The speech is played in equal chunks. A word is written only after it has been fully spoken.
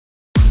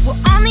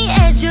We're on the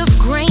edge of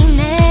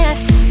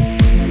greatness,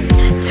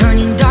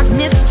 turning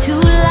darkness to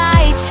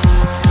light.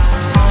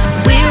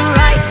 We're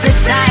right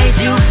beside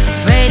you,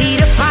 ready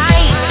to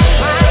fight.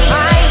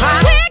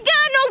 We're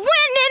gonna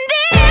win in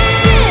the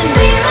end.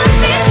 We must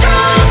be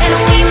strong and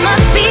we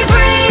must be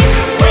brave.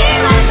 We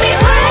must be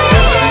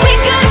brave. We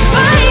gotta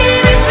fight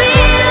every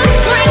bit of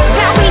strength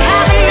that we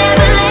have and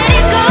never let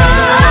it go.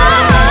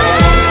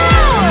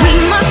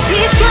 We must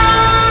be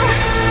strong.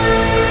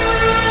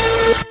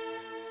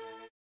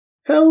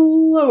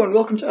 Hello and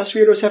welcome to Us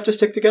Weirdos Have to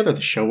Stick Together,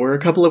 the show where a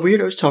couple of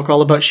weirdos talk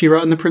all about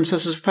She-Ra and the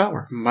Princesses of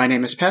Power. My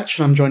name is Patch,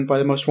 and I'm joined by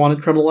the most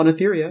wanted criminal on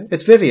Etheria.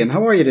 It's Vivian.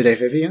 How are you today,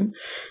 Vivian?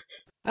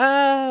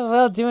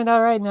 Well, doing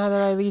alright now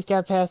that I at least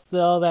got past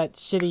all that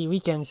shitty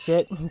weekend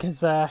shit, because,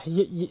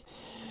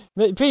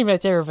 pretty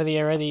much everybody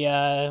already,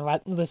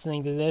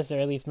 listening to this, or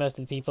at least most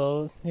of the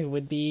people who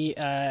would be,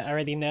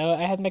 already know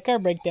I had my car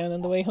breakdown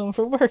on the way home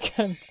from work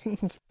on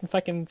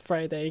fucking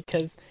Friday,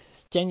 because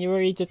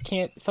January just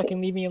can't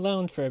fucking leave me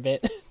alone for a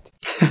bit.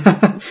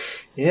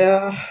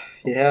 Yeah.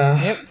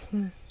 Yep.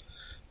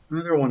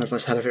 Neither one of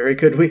us had a very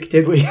good week,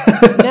 did we?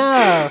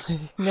 No,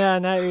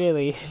 not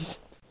really.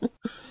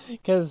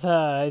 Because,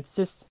 it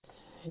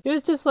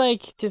was just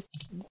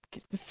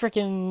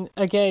freaking,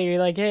 okay, you're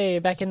like, hey,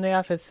 back in the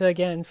office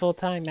again, full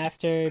time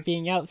after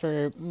being out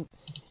for,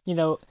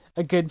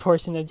 a good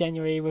portion of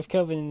January with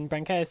COVID and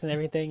bronchitis and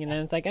everything, and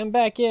then it's like, I'm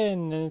back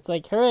in, and it's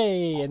like,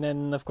 hooray, and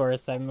then, of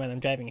course, when I'm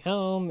driving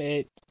home,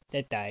 it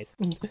dies.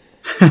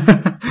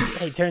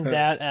 It turns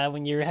out,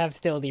 when you have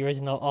still the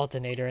original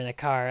alternator in a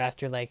car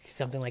after,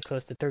 something like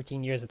close to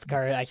 13 years of the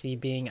car actually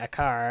being a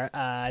car,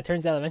 it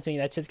turns out eventually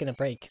that shit's gonna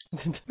break.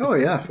 Oh,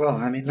 yeah. Well,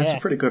 I mean, that's a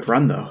pretty good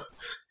run, though.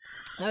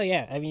 Oh,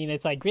 yeah. I mean,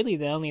 it's, really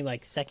the only,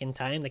 second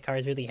time the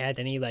car's really had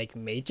any,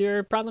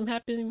 major problem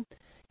happen.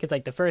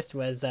 Because, the first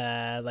was,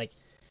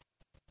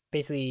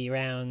 basically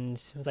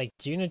around,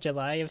 June or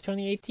July of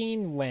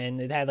 2018, when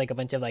it had, a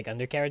bunch of,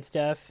 undercarriage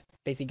stuff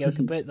basically go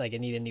kaput, it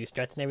needed new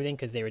struts and everything,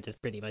 because they were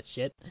just pretty much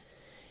shit.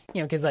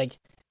 Because,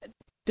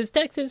 does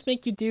Texas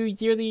make you do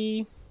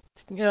yearly,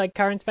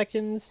 car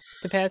inspections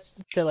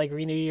to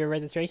renew your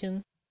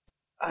registration?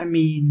 I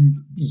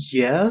mean,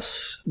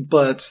 yes,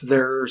 but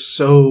they're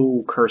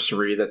so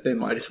cursory that they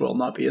might as well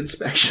not be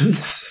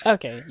inspections.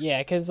 Okay,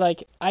 yeah, because,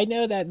 I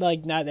know that,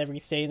 not every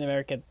state in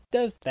America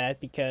does that,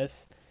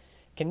 because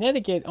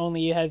Connecticut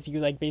only has you,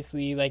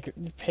 basically,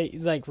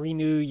 pay,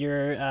 renew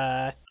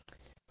your,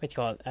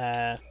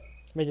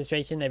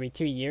 registration every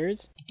 2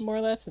 years, more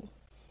or less.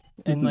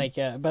 And,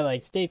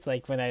 but, states,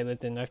 when I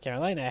lived in North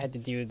Carolina, I had to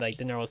do, the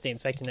normal state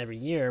inspection every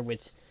year,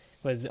 which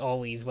was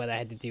always what I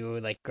had to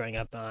do, growing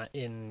up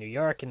in New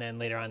York, and then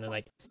later on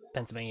in,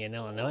 Pennsylvania and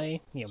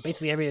Illinois.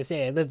 Basically every other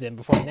state I lived in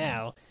before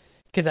now.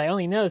 Because I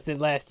only noticed it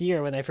last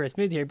year when I first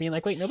moved here, being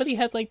wait, nobody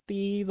has,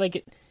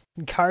 the,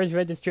 car's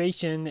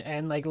registration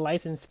and,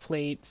 license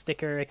plate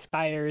sticker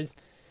expires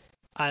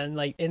on,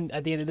 at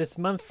the end of this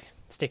month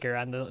sticker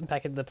on the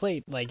back of the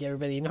plate,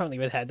 everybody normally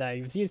would have that I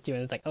was used to,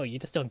 and it's oh, you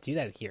just don't do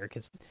that here,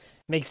 because it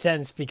makes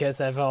sense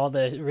because of all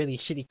the really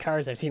shitty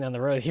cars I've seen on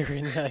the road here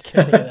in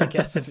Canada, I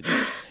guess.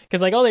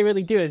 Because, all they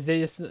really do is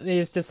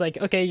it's just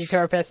okay, your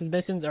car passes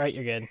emissions, alright,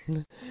 you're good.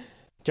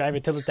 Drive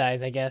it till it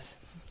dies, I guess.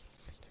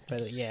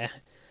 But, yeah.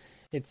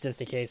 It's just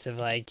a case of,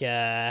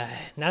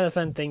 not a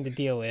fun thing to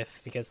deal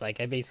with, because, I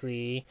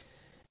basically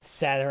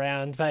sat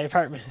around my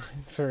apartment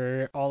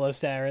for all of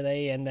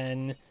Saturday, and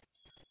then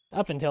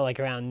up until,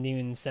 around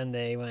noon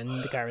Sunday when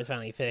the car was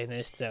finally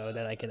finished, so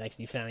that I could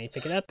actually finally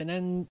pick it up, and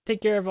then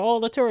take care of all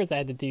the chores I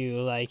had to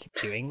do,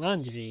 doing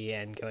laundry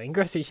and going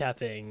grocery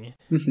shopping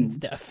and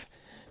stuff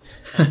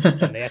on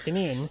Sunday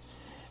afternoon.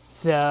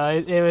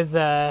 So, it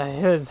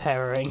was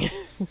harrowing.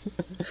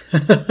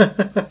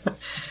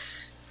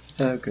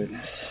 Oh,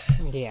 goodness.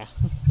 Yeah.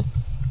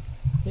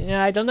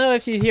 I don't know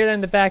if you hear that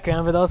in the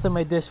background, but also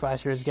my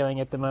dishwasher is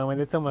going at the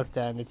moment. It's almost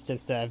done. It's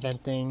just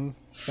venting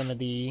some of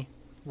the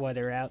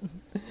water out.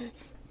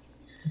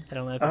 I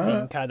don't know if it's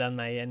being caught on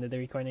my end of the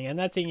recording. I'm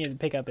not seeing it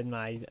pick up in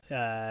my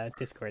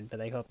Discord, but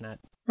I hope not.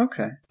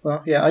 Okay.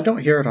 Well, yeah, I don't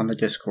hear it on the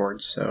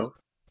Discord, so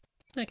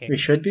Okay. We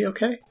should be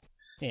okay?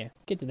 Yeah,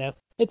 good to know.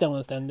 It's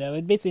almost done, though.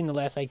 It basically, in the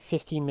last,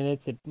 15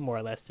 minutes, it more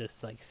or less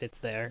just, sits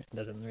there. It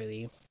doesn't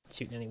really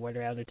shoot any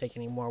water out or take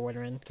any more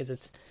water in, because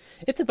it's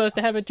supposed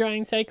to have a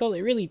drying cycle.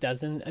 It really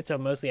doesn't. So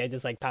mostly I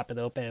just, pop it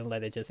open and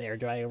let it just air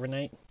dry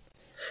overnight.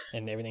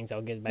 And everything's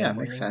all good by the morning.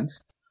 Yeah, makes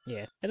sense.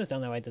 Yeah, I just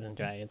don't know why it doesn't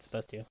dry. It's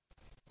supposed to.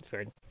 It's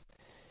weird.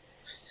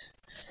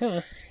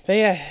 Huh. But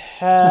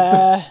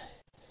yeah,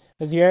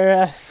 was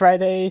your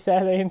Friday,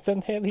 Saturday, and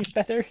Sunday at least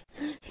better?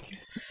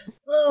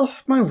 Well,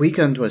 my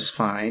weekend was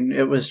fine.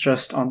 It was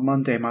just on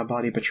Monday my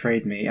body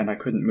betrayed me and I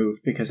couldn't move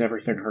because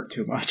everything hurt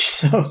too much,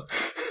 so...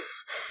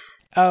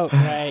 Oh,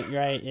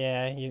 right,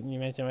 yeah. You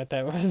mentioned what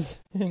that was.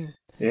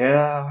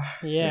 Yeah.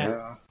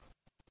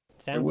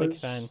 Sounds like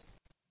fun.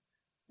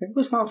 It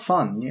was not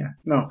fun, yeah.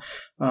 No.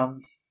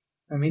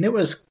 I mean, it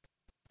was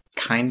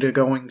kind of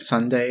going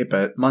Sunday,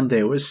 but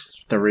Monday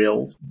was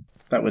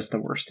that was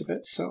the worst of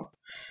it, so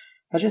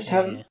I just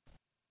haven't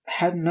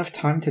had enough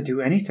time to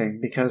do anything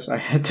because I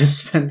had to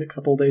spend a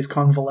couple days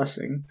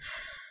convalescing.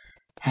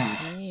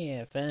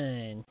 Yeah,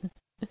 fine.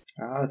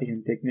 The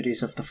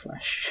indignities of the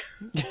flesh.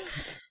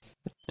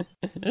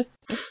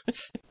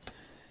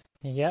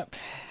 Yep.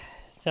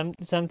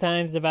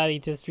 Sometimes the body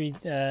just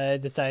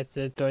decides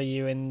to throw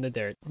you in the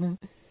dirt.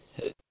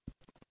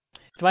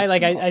 It's why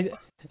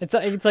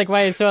it's like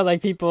why I saw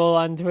like people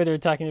on Twitter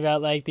talking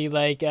about like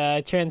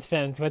the trans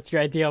femmes, what's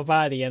your ideal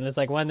body? And it's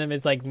like one of them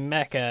is like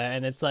mecha,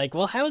 and it's like,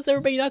 well, how is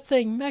everybody not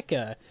saying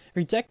mecha?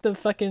 Reject the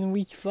fucking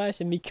weak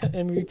flesh and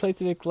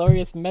replace it with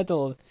glorious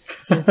metal,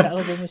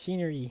 infallible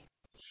machinery.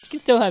 You can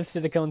still have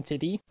silicone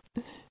titty.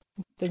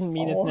 Doesn't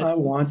mean All it's I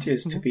want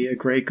is to be a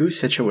Grey Goose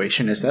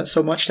situation. Is that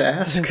so much to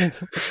ask?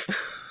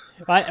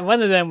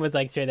 One of them was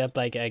like straight up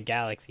like a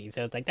galaxy,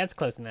 so it's like that's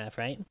close enough,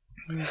 right?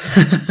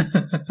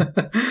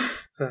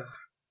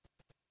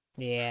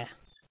 Yeah.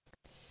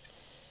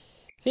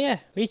 So yeah,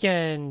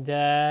 weekend.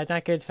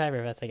 Not good for either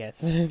of us, I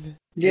guess.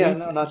 Yeah,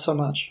 no, not so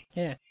much.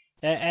 Yeah.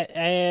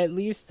 I at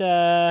least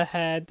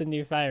had the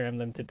new Fire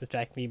Emblem to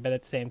distract me, but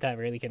at the same time,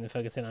 I really couldn't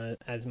focus in on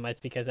it as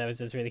much because I was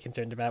just really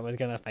concerned about what was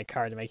going off my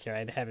car to make sure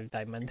I'd have it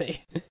by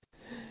Monday.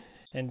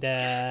 And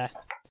I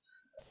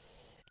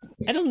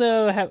don't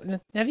know,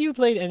 have you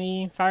played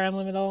any Fire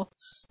Emblem at all?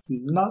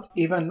 Not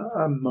even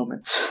a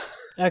moment.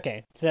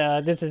 Okay,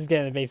 so this is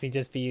gonna basically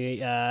just be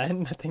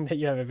nothing that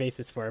you have a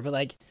basis for, but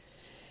like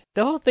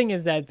the whole thing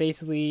is that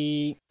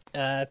basically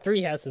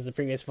Three Houses, the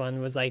previous one,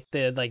 was like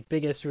the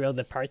biggest real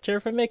departure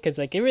from it, because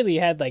like it really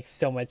had like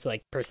so much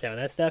like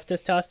Persona stuff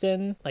just tossed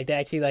in, like they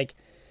actually like,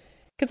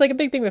 because like a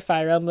big thing with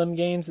Fire Emblem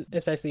games,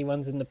 especially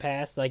ones in the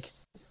past, like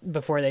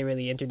before they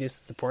really introduced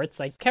the supports,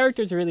 like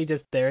characters are really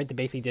just there to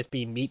basically just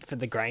be meat for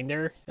the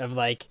grinder of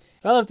like,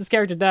 well, if this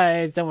character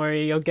dies, don't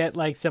worry, you'll get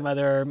like some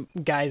other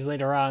guys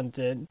later on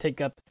to take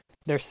up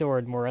their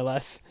sword, more or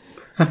less,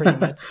 pretty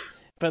much.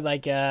 But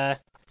like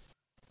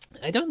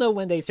I don't know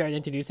when they started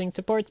introducing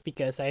supports,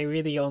 because I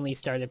really only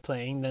started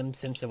playing them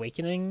since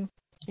Awakening,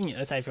 you know,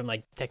 aside from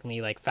like technically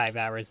like 5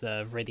 hours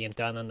of Radiant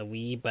Dawn on the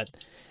Wii, but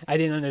I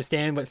didn't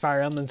understand what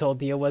Fire Emblem's whole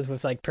deal was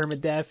with like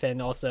permadeath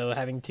and also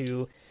having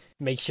to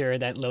make sure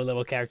that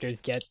low-level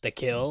characters get the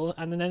kill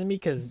on an enemy,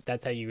 because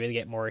that's how you really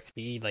get more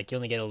XP. Like you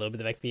only get a little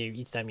bit of XP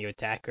each time you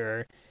attack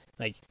or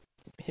like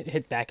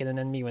hit back at an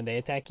enemy when they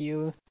attack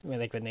you, when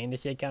they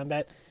initiate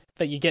combat,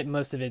 but you get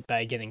most of it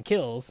by getting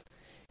kills.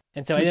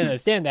 And so I didn't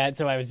understand that,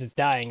 so I was just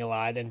dying a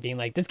lot and being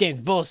like, this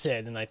game's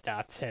bullshit, and I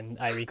stopped, and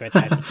I regret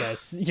that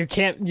because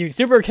you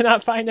super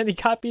cannot find any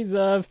copies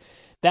of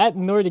that,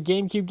 nor the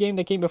GameCube game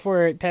that came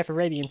before it, Path of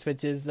Radiance,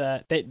 which is,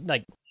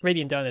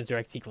 Radiant Dawn is a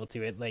direct sequel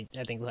to it, like,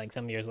 I think, like,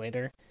 some years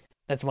later.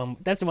 That's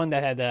the one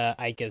that had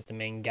Ike as the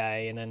main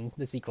guy, and then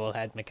the sequel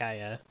had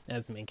Micaiah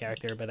as the main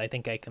character, but I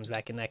think Ike comes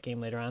back in that game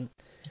later on.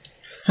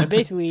 But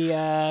basically,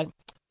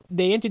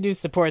 they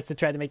introduced supports to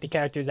try to make the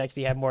characters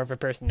actually have more of a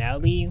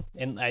personality,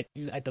 and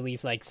at the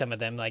least, like, some of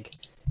them, like,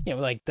 you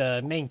know, like,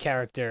 the main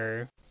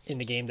character in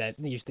the game that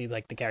usually,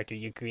 like, the character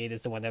you create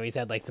is the one that always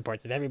had, like,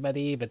 supports with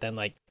everybody, but then,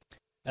 like,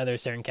 other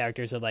certain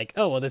characters are like,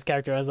 oh, well, this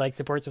character has, like,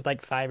 supports with,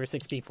 like, 5 or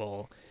 6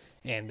 people,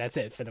 and that's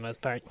it for the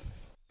most part.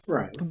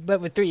 Right.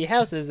 But with Three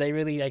Houses, they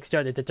really, like,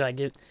 started to try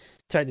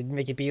to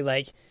make it be,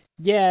 like,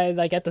 yeah,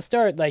 like, at the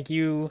start, like,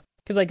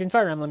 because, like, in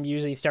Fire Emblem, you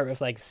usually start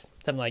with, like,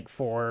 some, like,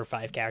 4 or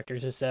 5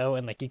 characters or so,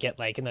 and, like, you get,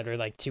 like, another,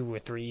 like, 2 or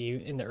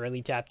 3 in the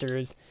early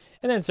chapters,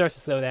 and then it starts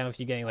to slow down if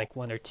you getting, like,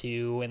 1 or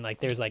 2, and, like,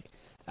 there's, like,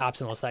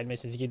 optional side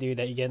missions you can do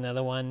that you get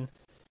another one.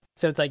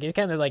 So it's, like, it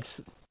kind of, like,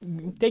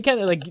 they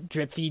kind of, like,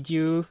 drip feed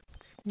you,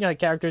 you know,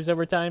 characters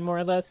over time, more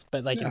or less,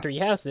 but, like, in Three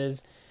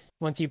Houses,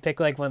 once you pick,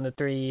 like, one of the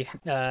 3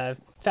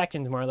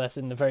 factions, more or less,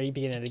 in the very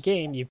beginning of the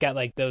game, you've got,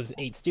 like, those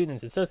 8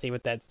 students associated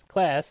with that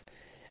class.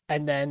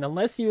 And then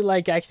unless you,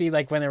 like, actually,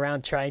 like, went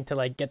around trying to,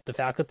 like, get the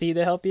faculty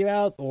to help you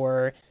out,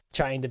 or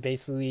trying to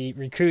basically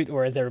recruit,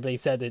 or as everybody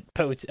said, it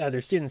poach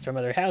other students from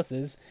other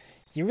houses,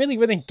 you really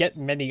wouldn't get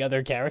many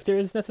other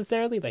characters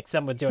necessarily. Like,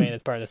 some would join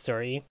as part of the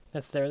story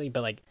necessarily,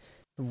 but, like,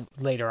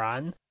 later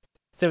on.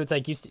 So it's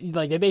like,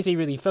 they basically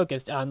really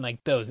focused on,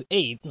 like, those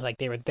 8. Like,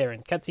 they were there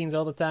in cutscenes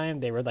all the time.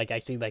 They were, like,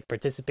 actually, like,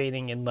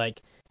 participating and,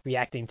 like,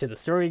 reacting to the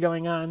story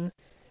going on.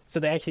 So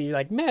they actually,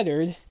 like,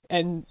 mattered,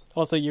 and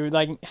also you would,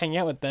 like, hang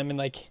out with them and,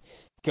 like,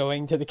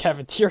 going to the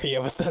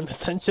cafeteria with them,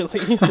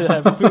 essentially, to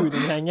have food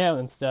and hang out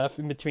and stuff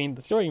in between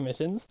the story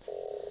missions.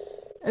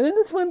 And then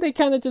this one, they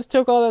kind of just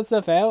took all that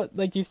stuff out.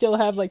 Like, you still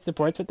have, like,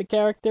 supports with the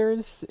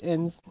characters,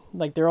 and,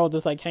 like, they're all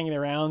just, like, hanging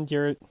around.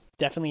 You're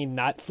definitely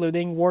not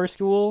floating war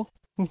school,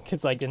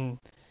 because, like, in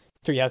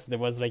Three Houses, there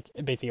was, like,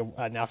 basically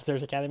an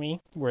officer's academy,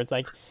 where it's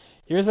like,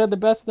 here's where the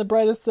best and the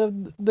brightest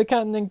of the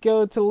continent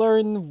go to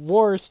learn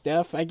war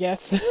stuff, I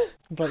guess.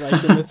 But,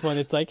 like, in this one,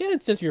 it's like,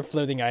 it's just your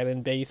floating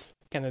island base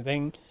kind of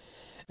thing. And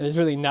there's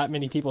really not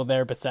many people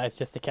there besides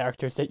just the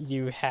characters that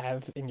you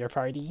have in your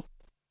party.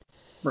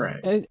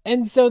 Right.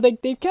 And so,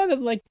 like, they've kind of,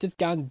 like, just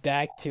gone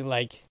back to,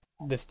 like,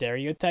 the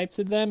stereotypes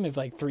of them of,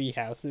 like, Three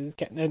Houses,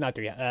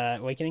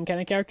 Awakening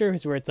kind of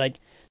characters, where it's like,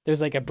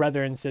 there's, like, a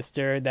brother and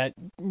sister that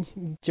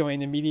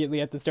join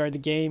immediately at the start of the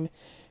game,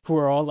 who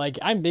are all like,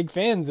 I'm big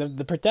fans of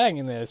the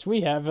protagonist.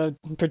 We have a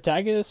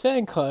protagonist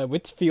fan club,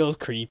 which feels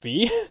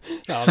creepy.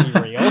 I'll be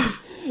real.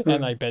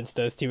 And I benched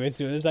those two as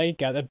soon as I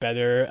got a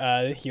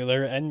better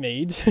healer and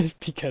mage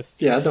because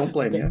Yeah, don't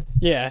blame you.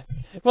 yeah.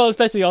 Well,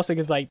 especially also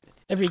because like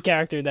every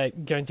character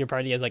that joins your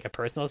party has like a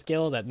personal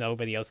skill that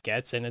nobody else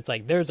gets, and it's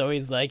like there's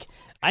always like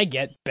I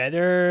get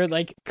better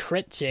like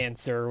crit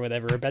chance or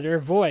whatever, better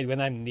void when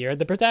I'm near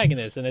the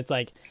protagonist, and it's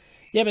like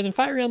yeah, but in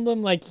Fire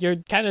Emblem like you're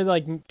kind of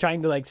like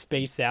trying to like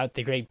space out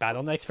to create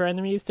bottlenecks for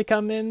enemies to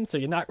come in, so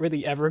you're not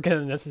really ever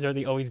gonna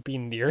necessarily always be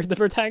near the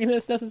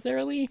protagonist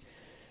necessarily.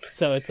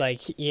 So it's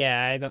like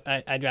yeah,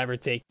 I'd rather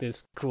take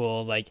this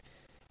cool like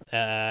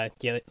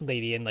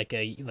lady in like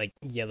a like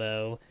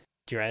yellow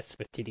dress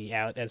with titty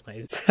out as my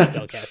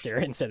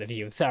spellcaster instead of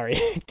you. Sorry,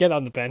 get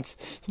on the bench.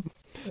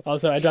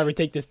 Also, I'd rather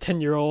take this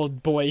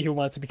 10-year-old boy who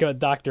wants to become a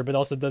doctor but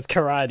also does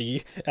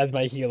karate as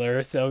my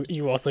healer. So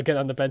you also get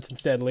on the bench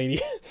instead, lady.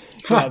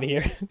 Get out of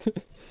here.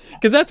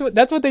 Because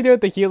that's what they do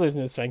with the healers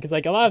in this one. Because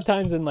like a lot of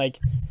times in like,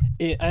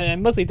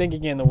 I'm mostly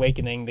thinking in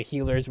Awakening, the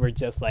healers were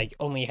just like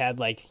only had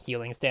like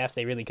healing staffs.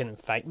 They really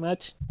couldn't fight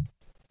much.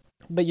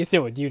 But you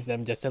still would use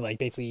them just to like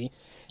basically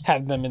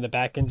have them in the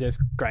back and just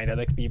grind out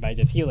XP by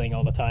just healing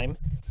all the time.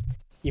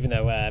 Even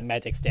though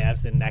magic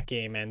staffs in that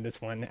game and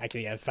this one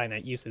actually have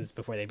finite uses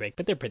before they break,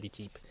 but they're pretty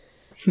cheap.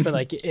 But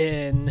like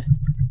in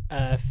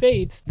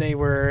Fates, they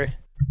were...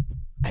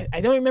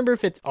 I don't remember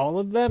if it's all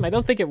of them. I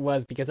don't think it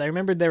was, because I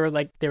remember there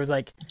was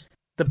like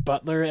the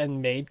butler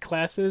and maid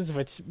classes,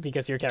 which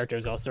because your character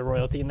is also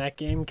royalty in that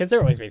game, because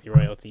they're always basically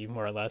royalty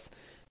more or less.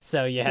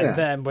 So you had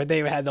them, but they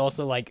had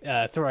also like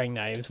throwing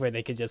knives where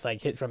they could just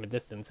like hit from a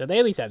distance. So they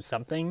at least had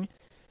something.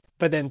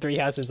 But then Three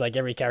Houses, like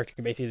every character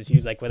could basically just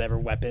use like whatever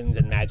weapons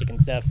and magic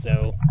and stuff.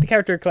 So the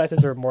character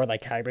classes were more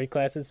like hybrid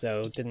classes,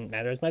 so it didn't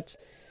matter as much.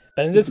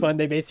 But in this one,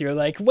 they basically were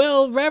like,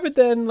 well, rather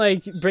than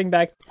like bring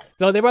back,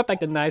 no, they brought back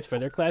the knives for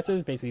their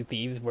classes, basically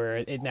thieves, where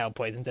it now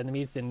poisons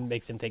enemies and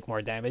makes them take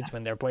more damage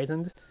when they're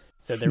poisoned.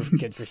 So they're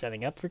good for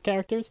setting up for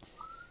characters.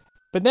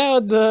 But now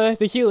the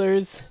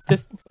healers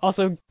just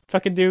also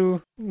fucking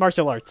do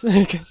martial arts.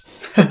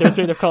 They're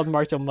sort of called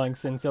martial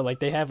monks, and so like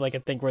they have like a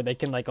thing where they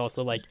can like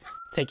also like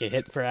take a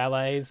hit for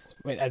allies,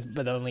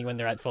 but only when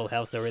they're at full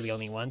health, so really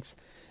only once.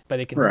 But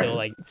it can still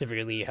like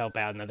severely help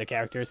out another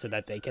character so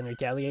that they can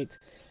retaliate.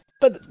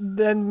 But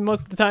then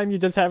most of the time you're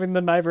just having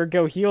them either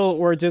go heal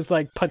or just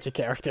like punch a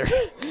character.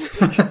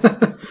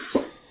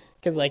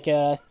 Because like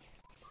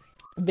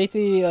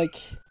basically like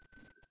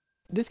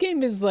this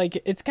game is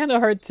like it's kind of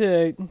hard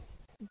to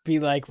be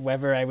like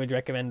whether I would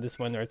recommend this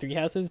one or Three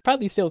Houses.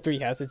 Probably still Three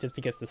Houses, just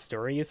because the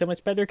story is so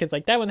much better, because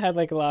like that one had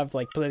like a lot of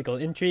like political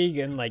intrigue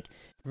and like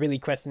really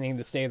questioning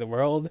the state of the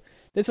world.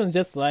 This one's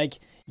just like,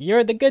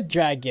 you're the good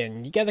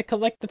dragon, you gotta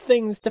collect the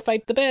things to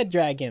fight the bad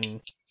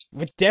dragon.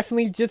 We're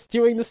definitely just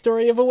doing the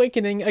story of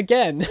Awakening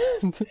again.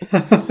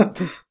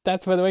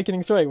 That's what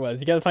Awakening story was.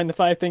 You gotta find the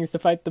 5 things to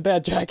fight the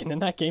bad dragon in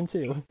that game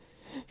too.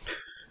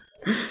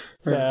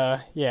 So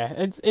yeah,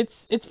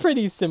 it's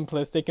pretty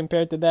simplistic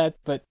compared to that,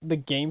 but the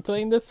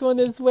gameplay in this one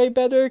is way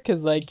better,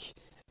 because like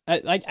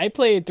I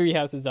played Three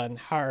Houses on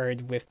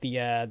hard with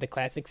the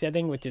classic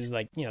setting, which is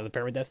like, you know, the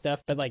permadeath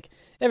stuff, but like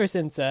ever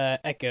since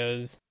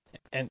Echoes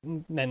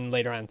and then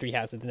later on Three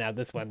Houses and now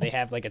this one, they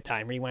have like a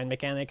time rewind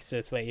mechanic, so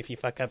this way if you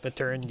fuck up a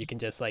turn you can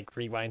just like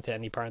rewind to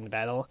any part in the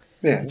battle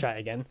and try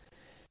again.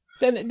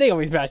 And they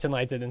always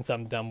rationalize it in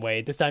some dumb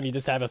way. This time you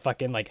just have a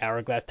fucking like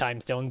hourglass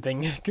time stone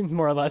thing,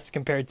 more or less,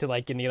 compared to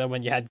like in the other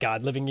one you had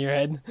God living in your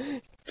head.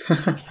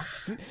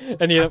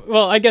 And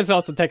well, I guess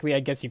also technically,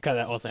 I guess you kind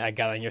of also had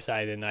God on your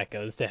side in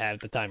Echoes to have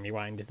the time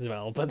rewind as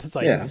well. But it's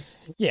like,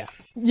 yeah,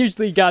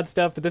 usually God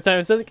stuff, but this time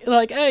it's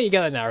like, hey, you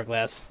got an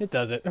hourglass. It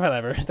does it.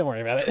 Whatever. Don't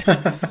worry about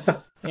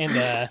it.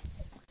 And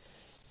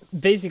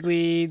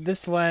basically,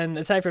 this one,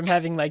 aside from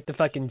having like the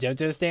fucking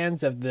JoJo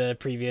stands of the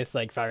previous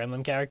like Fire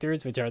Emblem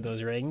characters, which are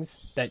those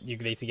rings that you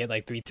can basically get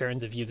like 3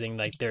 turns of using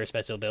like their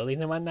special abilities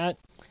and whatnot,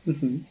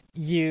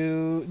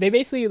 they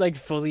basically like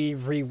fully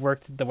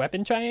reworked the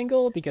weapon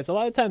triangle, because a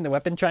lot of time the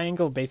weapon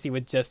triangle basically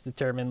would just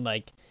determine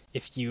like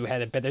if you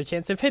had a better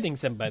chance of hitting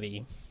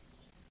somebody.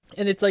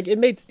 And it's like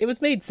it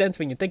was made sense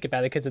when you think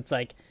about it, because it's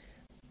like,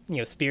 you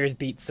know, spears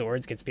beat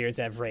swords because spears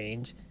have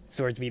range.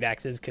 Swords beat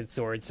axes because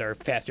swords are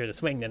faster to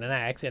swing than an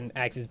axe, and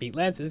axes beat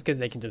lances because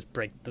they can just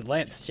break the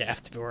lance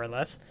shaft more or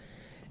less.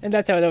 And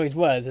that's how it always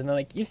was. And then,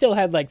 like, you still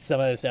had like some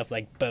other stuff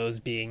like bows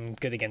being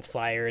good against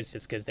flyers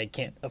just because they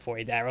can't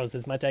avoid arrows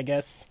as much, I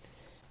guess.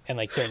 And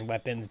like certain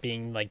weapons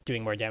being like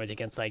doing more damage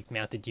against like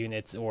mounted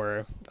units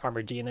or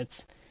armored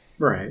units.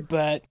 Right.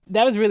 But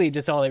that was really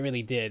just all it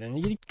really did,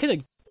 and you could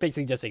have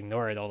basically just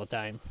ignore it all the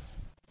time.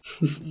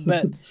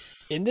 But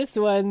in this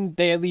one,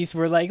 they at least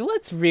were like,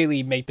 let's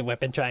really make the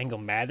weapon triangle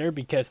matter,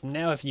 because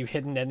now if you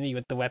hit an enemy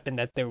with the weapon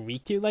that they're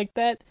weak to like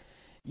that,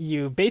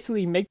 you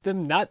basically make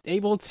them not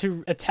able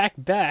to attack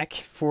back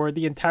for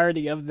the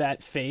entirety of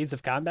that phase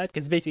of combat,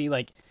 because basically,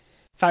 like,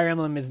 Fire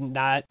Emblem is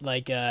not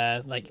like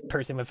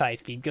person with high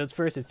speed goes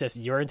first. It's just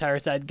your entire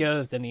side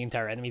goes, then the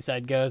entire enemy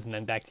side goes, and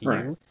then back to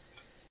you.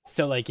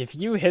 So like if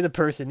you hit a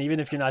person, even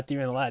if you're not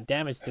doing a lot of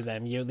damage to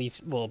them, you at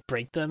least will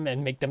break them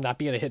and make them not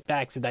be able to hit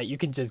back, so that you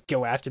can just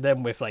go after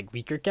them with like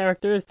weaker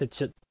characters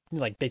to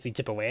like basically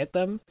chip away at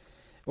them,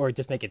 or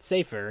just make it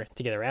safer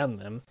to get around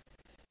them.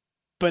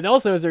 But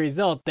also as a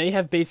result, they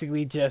have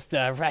basically just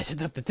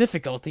ratcheted up the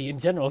difficulty in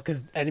general,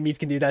 because enemies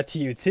can do that to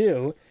you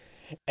too.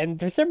 And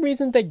for some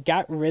reason, they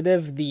got rid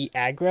of the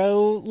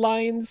aggro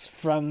lines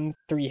from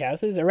Three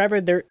Houses, or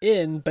rather, they're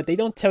in, but they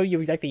don't tell you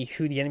exactly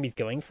who the enemy's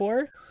going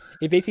for.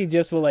 It basically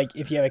just will, like,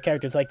 if you have a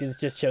character selected, it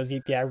just shows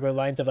you the aggro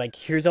lines of, like,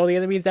 here's all the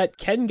enemies that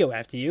can go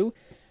after you.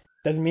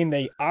 Doesn't mean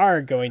they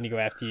are going to go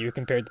after you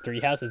compared to Three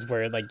Houses,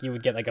 where, like, you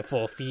would get, like, a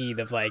full feed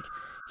of, like,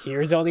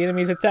 here's all the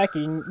enemies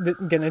attacking,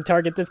 gonna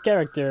target this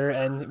character,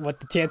 and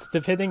what the chances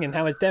of hitting and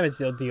how much damage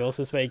they'll deal,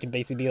 so this way you can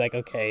basically be like,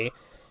 okay,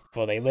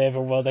 will they live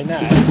or will they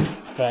not?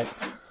 But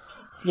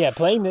yeah,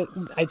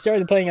 I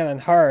started playing it on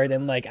hard,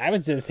 and like I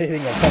was just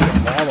hitting a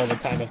fucking wall all the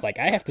time. I was like,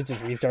 I have to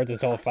just restart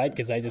this whole fight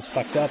because I just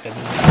fucked up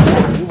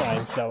and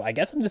rewind. So I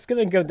guess I'm just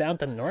gonna go down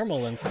to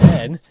normal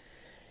instead.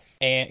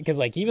 And because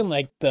like even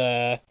like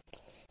the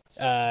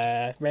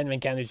random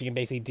encounters you can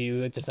basically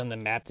do just on the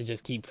map to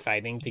just keep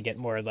fighting to get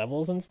more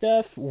levels and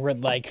stuff were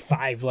like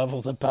 5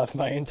 levels above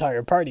my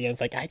entire party. And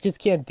it's like I just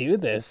can't do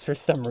this for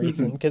some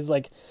reason because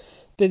like.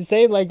 They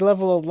say like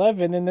level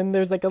 11, and then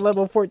there's like a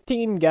level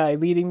 14 guy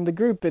leading the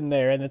group in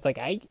there, and it's like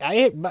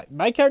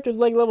my character's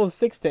like level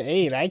 6 to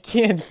 8. I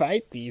can't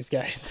fight these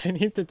guys. I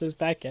need to just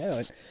back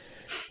out.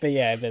 But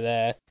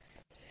yeah,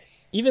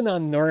 even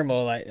on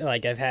normal,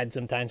 I've had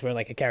some times where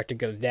like a character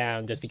goes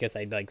down just because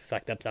I like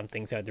fucked up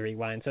something, so I had to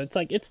rewind. So it's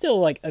like it's still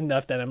like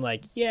enough that I'm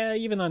like, yeah,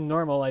 even on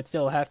normal, I'd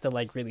still have to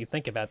like really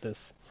think about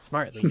this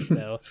smartly.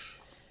 So.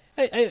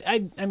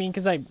 I mean,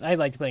 because I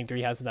liked playing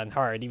Three Houses on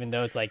hard, even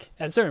though it's like,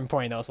 at a certain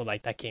point, also,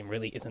 like, that game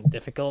really isn't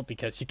difficult,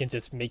 because you can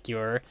just make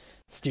your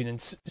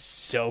students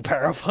so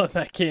powerful in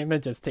that game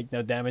and just take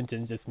no damage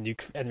and just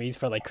nuke enemies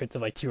for, like, crits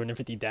of, like,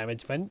 250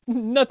 damage, when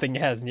nothing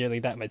has nearly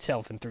that much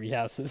health in Three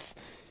Houses.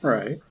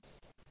 Right.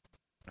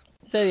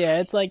 So,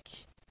 yeah, it's like,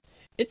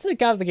 it's a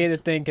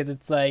complicated thing, because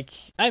it's like,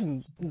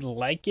 I'm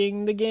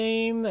liking the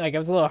game. Like, I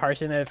was a little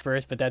harsh on it at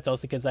first, but that's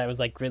also because I was,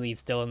 like, really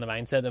still in the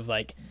mindset of,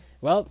 like,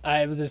 well,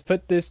 I will just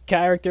put this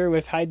character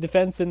with high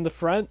defense in the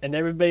front, and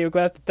everybody will go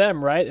after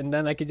them, right? And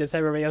then I could just have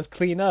everybody else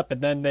clean up, and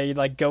then they,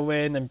 like, go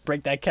in and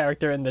break that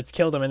character and that's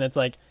killed them, and it's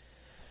like,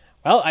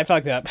 well, I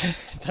fucked up.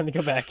 Time to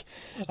go back.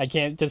 I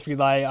can't just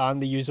rely on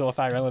the usual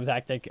Fire Emblem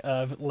tactic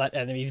of let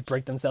enemies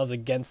break themselves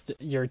against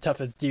your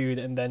toughest dude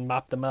and then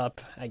mop them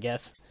up, I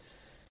guess.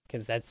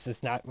 Because that's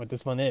just not what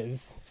this one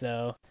is.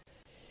 So,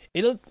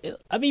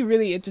 I'll be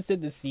really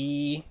interested to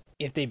see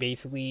if they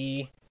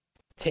basically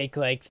take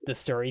like the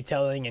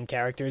storytelling and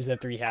characters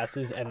of Three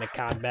Houses and the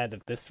combat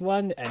of this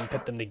one and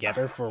put them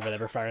together for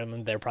whatever Fire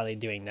Emblem they're probably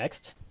doing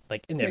next,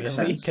 like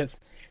inevitably. Because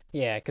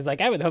like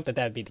I would hope that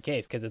would be the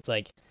case, because it's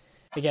like,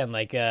 again,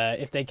 like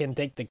if they can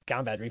take the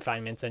combat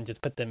refinements and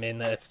just put them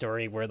in a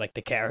story where like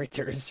the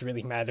characters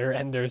really matter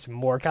and there's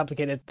more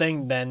complicated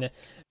thing than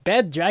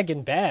bad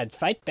dragon bad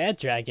fight bad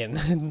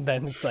dragon,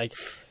 then it's like,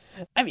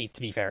 I mean,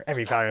 to be fair,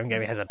 every Fire Emblem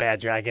game has a bad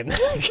dragon,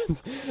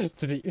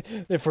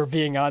 if we're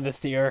being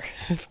honest here.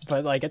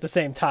 But, like, at the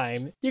same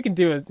time, you can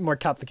do a more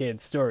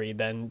complicated story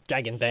than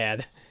dragon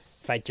bad,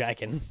 fight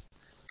dragon.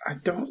 I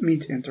don't mean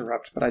to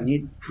interrupt, but I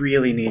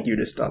really need you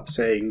to stop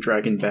saying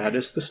dragon bad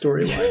is the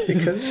storyline,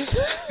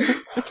 because...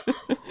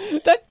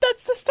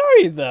 That's the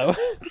story, though.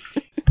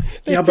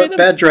 Yeah, but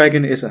bad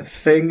dragon is a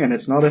thing, and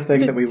it's not a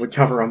thing that we would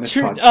cover on this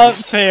podcast. Oh,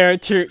 fair,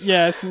 true,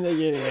 yes,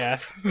 yeah.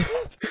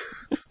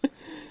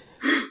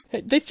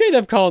 They straight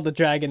up called the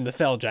dragon the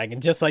Fell Dragon,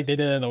 just like they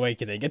did in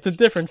Awakening. It's a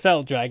different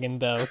Fell Dragon,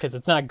 though, because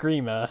it's not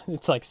Grima.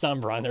 It's like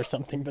Sombron or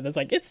something, but it's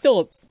like, it's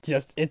still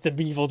just, it's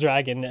a evil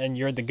dragon, and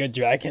you're the good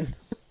dragon.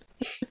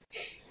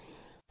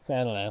 So,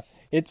 I don't know.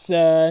 It's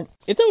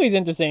always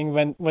interesting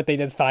when what they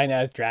define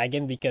as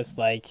dragon, because,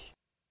 like,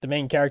 the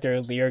main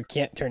character, Lear,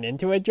 can't turn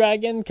into a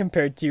dragon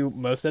compared to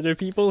most other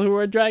people who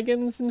are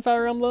dragons in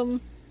Fire Emblem.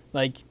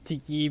 Like,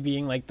 Tiki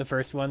being, like, the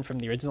first one from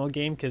the original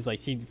game, because, like,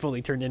 she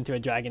fully turned into a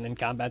dragon in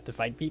combat to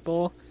fight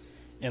people.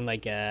 And,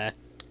 like,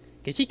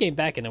 because she came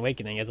back in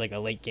Awakening as, like, a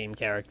late-game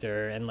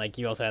character, and, like,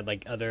 you also had,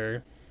 like,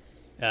 other,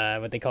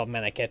 what they call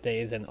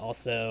Manaketes, and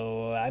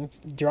also, I'm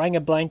drawing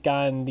a blank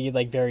on the,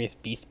 like, various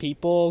beast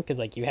people, because,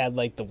 like, you had,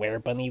 like, the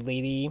Were-Bunny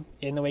lady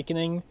in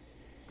Awakening.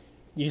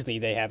 Usually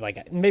they have, like,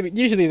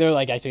 usually they're,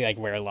 like, actually, like,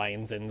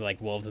 were-lions and,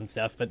 like, wolves and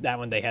stuff, but that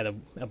one they had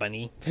a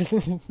bunny,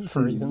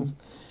 for reasons.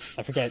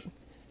 I forget.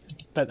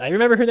 But I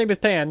remember her name was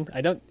Pan.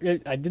 I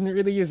didn't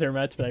really use her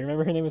much, but I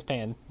remember her name was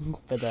Pan.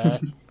 But,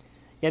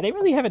 yeah, they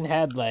really haven't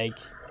had, like,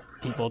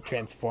 people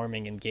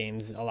transforming in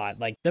games a lot.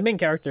 Like, the main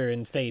character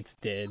in Fates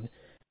did,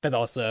 but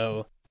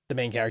also the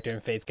main character in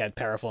Fates got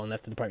powerful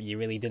enough to the part you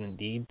really didn't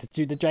need to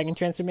do the dragon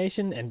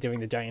transformation, and doing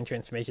the dragon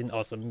transformation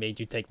also made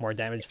you take more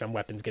damage from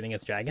weapons getting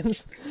as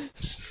dragons.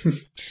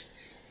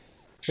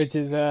 Which which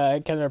is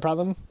kind of a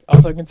problem.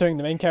 Also, considering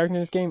the main character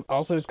in this game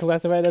also is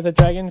classified as a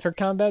dragon for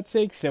combat's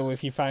sake, so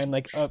if you find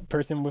like a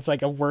person with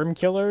like a worm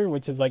killer,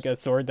 which is like a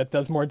sword that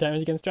does more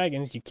damage against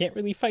dragons, you can't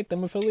really fight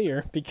them with a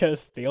leer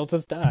because they'll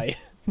just die.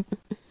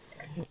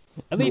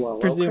 At least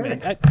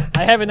presuming. Okay.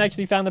 I haven't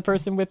actually found the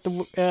person with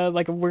the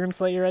like a worm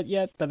slayer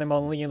yet, but I'm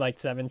only like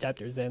 7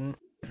 chapters in.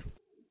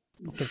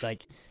 Because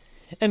like,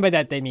 and by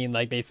that they mean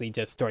like basically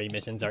just story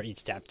missions are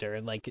each chapter,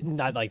 and like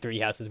not like Three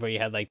Houses where you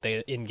had like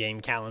the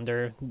in-game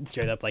calendar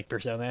straight up like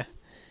Persona,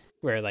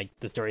 where like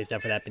the story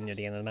stuff would happen near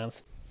the end of the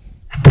month.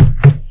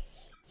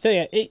 So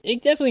yeah,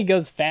 it definitely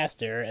goes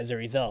faster as a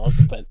result,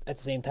 but at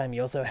the same time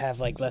you also have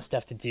like less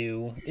stuff to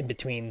do in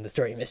between the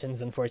story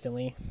missions,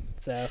 unfortunately.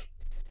 So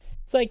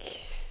it's like,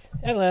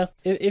 I don't know,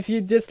 if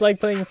you dislike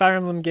playing Fire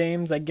Emblem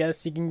games, I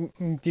guess you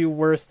can do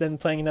worse than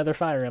playing another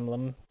Fire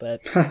Emblem, but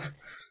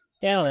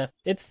yeah, I don't know.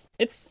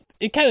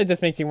 It kind of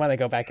just makes you want to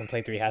go back and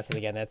play Three Houses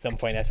again at some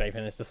point after I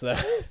finish this though.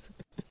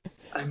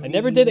 I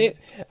never did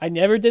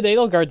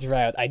Edelgard's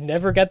route. I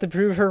never got to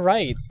prove her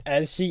right,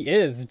 as she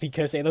is,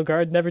 because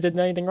Edelgard never did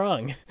anything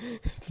wrong.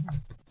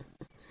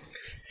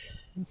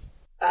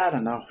 I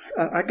don't know.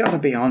 I gotta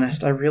be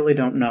honest, I really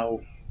don't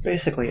know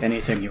basically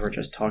anything you were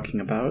just talking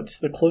about.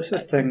 The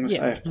closest things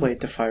I've played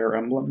to Fire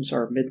Emblems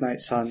are Midnight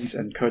Suns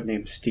and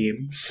Codename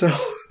Steam, so...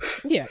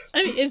 Yeah,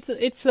 I mean,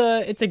 it's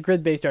a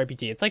grid-based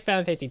RPG. It's like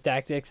Final Fantasy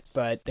Tactics,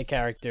 but the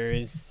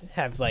characters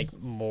have, like,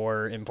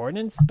 more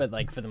importance, but,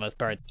 like, for the most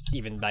part,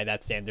 even by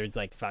that standards,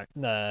 like, Fire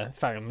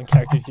Emblem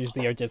characters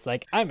usually are just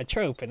like, I'm a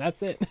trope, and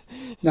that's it.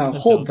 Now,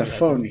 hold the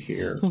phone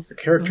here. The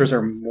characters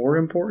are more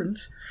important?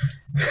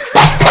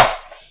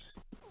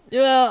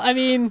 Well, I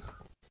mean...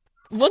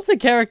 Once a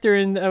character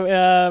in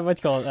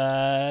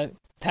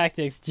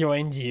Tactics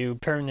joined you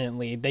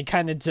permanently, they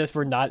kind of just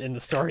were not in the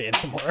story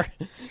anymore.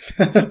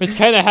 Which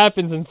kind of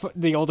happens in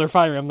the older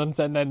Fire Emblems,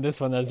 and then this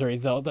one as a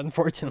result,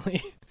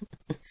 unfortunately.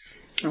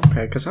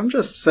 Okay, because I'm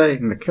just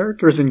saying, the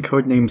characters in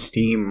Codename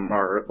Steam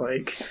are,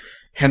 like,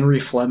 Henry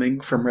Fleming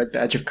from Red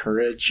Badge of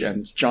Courage,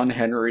 and John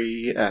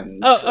Henry,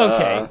 and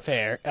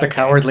fair. The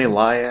Cowardly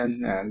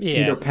Lion, and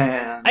Peter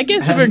Pan. I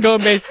guess if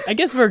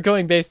we're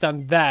going based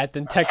on that,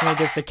 then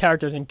technically the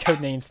characters in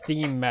Codename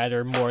Steam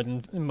matter more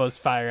than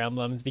most Fire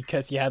Emblems,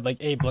 because you had like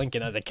Abe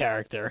Lincoln as a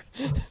character.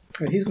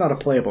 He's not a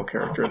playable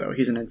character though;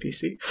 he's an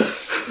NPC.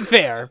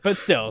 Fair, but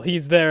still,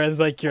 he's there as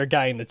like your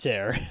guy in the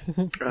chair.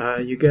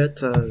 You get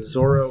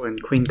Zoro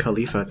and Queen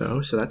Khalifa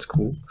though, so that's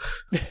cool.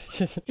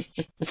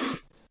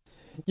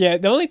 Yeah,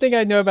 the only thing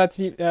I know about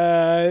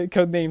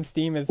Codename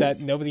Steam is that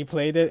nobody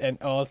played it,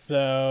 and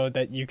also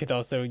that you could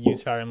also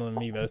use Fire Emblem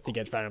Amiibos to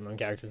get Fire Emblem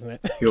characters in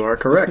it. You are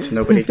correct.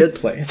 Nobody did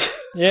play it.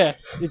 Yeah,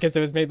 because it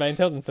was made by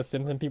Intelligent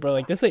Systems, and people are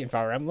like, this ain't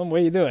Fire Emblem,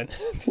 what are you doing?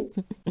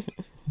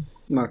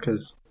 Not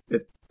because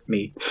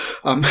me.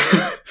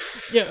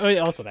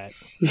 Yeah, also that.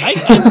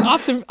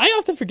 I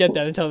often forget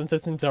that Intelligent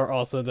Systems are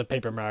also the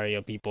Paper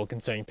Mario people,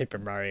 considering Paper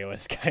Mario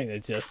has kind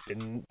of just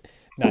been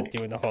not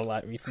doing a whole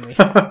lot recently.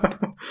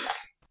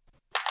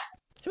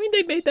 I mean,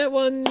 they made that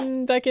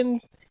one back in,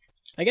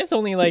 I guess,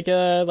 only like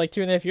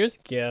 2.5 years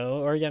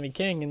ago, Origami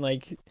King, and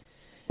like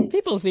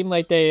people seem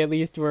like they at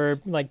least were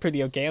like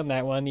pretty okay on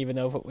that one, even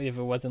though if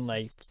it wasn't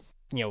like,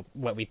 you know,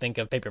 what we think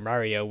of Paper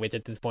Mario, which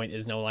at this point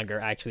is no longer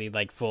actually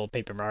like full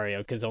Paper Mario,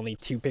 because only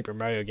 2 Paper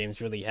Mario games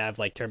really have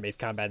like turn-based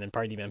combat and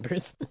party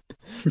members,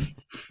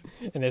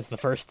 and it's the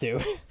first 2.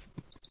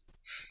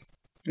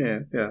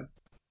 Yeah.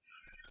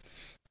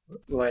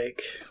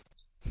 Like,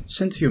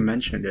 since you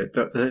mentioned it,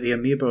 the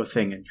amiibo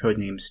thing in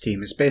Codename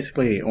Steam is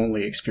basically the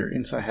only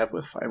experience I have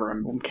with Fire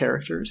Emblem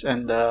characters,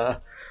 and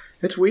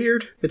it's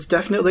weird. It's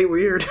definitely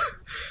weird.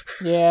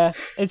 Yeah,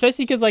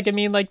 especially because, like, I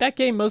mean, like, that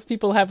game, most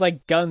people have,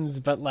 like, guns,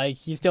 but,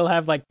 like, you still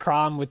have, like,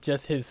 Chrom with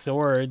just his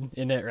sword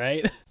in it,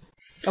 right?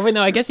 Oh, wait,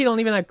 no, I guess you don't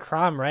even have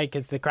Chrom, right?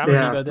 Because the Chrom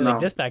amiibo didn't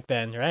exist back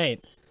then,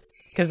 right?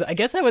 Because I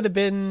guess that would have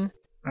been...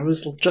 I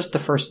was just the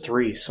first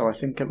 3, so I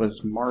think it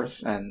was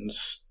Marth and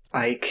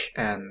Ike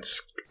and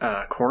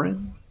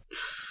Corrin.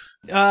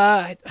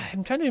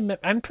 I'm trying to remember.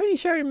 I'm pretty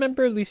sure I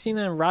remember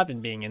Lucina and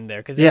Robin being in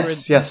there.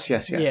 Yes.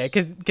 Yeah,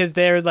 because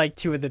they're like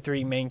 2 of the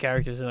 3 main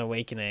characters in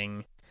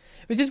Awakening.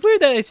 Which is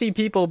weird that I see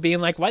people being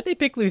like, why'd they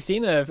pick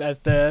Lucina as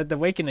the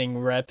Awakening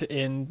rep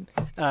in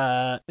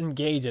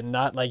Engage and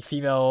not like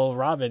female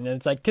Robin? And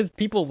it's like, because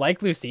people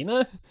like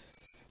Lucina.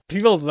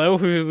 People know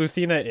who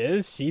Lucina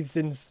is. She's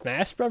in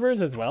Smash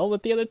Brothers as well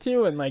with the other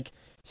 2, and like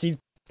she's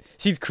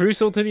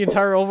crucial to the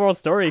entire overall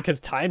story because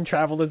time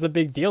travel is a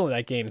big deal in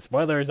that game.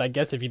 Spoilers, I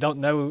guess, if you don't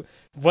know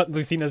what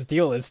Lucina's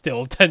deal is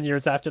still 10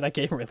 years after that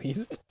game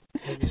released.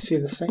 You see,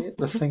 the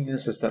thing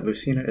is that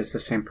Lucina is the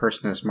same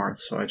person as Marth,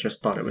 so I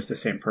just thought it was the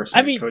same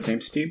person in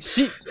Codename Steam.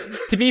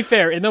 To be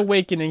fair, in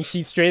Awakening,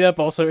 she straight up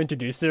also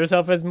introduced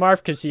herself as Marth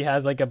because she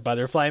has like a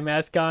butterfly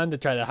mask on to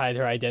try to hide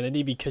her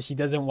identity because she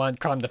doesn't want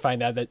Chrom to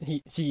find out that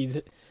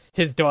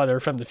his daughter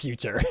from the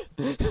future.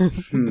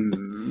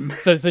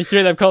 So she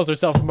straight up calls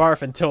herself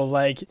Marf until,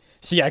 like,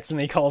 she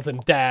accidentally calls him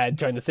Dad,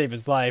 trying to save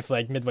his life,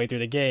 like, midway through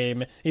the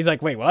game. He's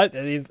like, wait, what?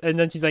 And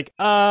then she's like,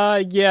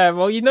 yeah,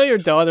 well, you know your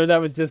daughter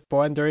that was just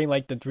born during,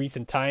 like, the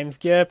recent time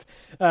skip?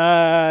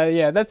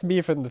 Yeah, that's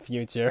me from the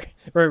future.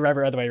 Or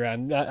rather, other way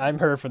around. I'm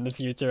her from the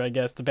future, I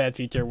guess. The bad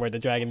future where the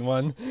dragon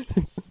won.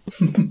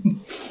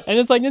 And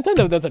it's like,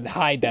 Nintendo doesn't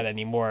hide that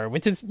anymore,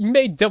 which is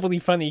made doubly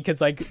funny,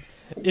 because, like,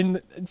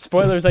 in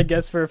spoilers, I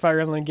guess, for Fire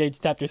Emblem Engage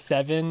Chapter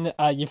 7,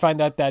 you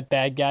find out that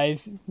bad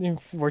guys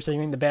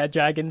worshipping the bad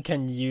dragon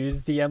can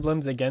use the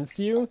emblems against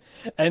you,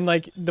 and,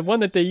 like, the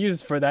one that they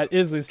use for that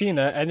is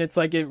Lucina, and it's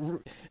like, it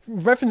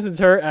references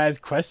her as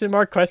question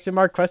mark,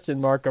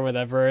 or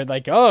whatever,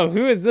 like, oh,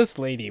 who is this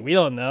lady? We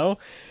don't know.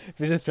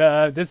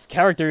 This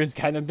character has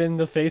kind of been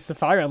the face of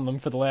Fire Emblem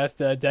for the last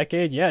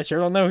decade. Yeah, sure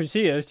don't know who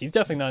she is. She's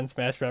definitely not in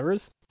Smash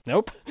Brothers.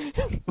 Nope.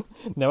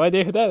 No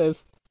idea who that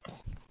is.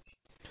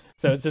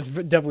 So it's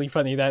just doubly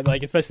funny that,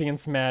 like, especially in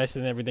Smash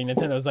and everything,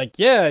 Nintendo's like,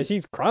 yeah,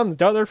 she's Chron's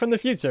daughter from the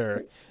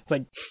future. It's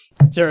like,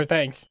 sure,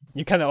 thanks.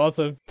 You kind of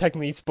also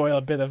technically spoil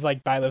a bit of,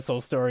 like,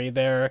 Byleth's story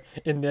there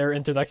in their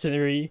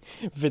introductory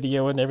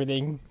video and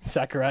everything,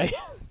 Sakurai.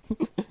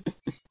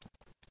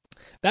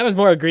 That was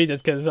more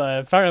egregious because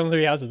Fire Emblem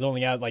Three Houses was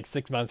only out, like,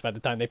 6 months by the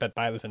time they put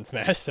Byleth in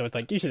Smash, so it's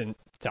like, you shouldn't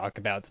talk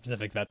about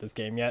specifics about this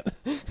game yet.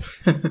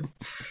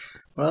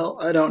 Well,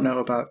 I don't know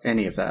about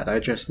any of that. I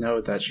just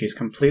know that she's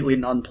completely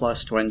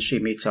nonplussed when she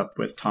meets up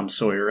with Tom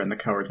Sawyer and the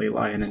Cowardly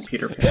Lion and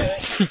Peter Pan.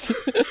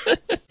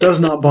 Does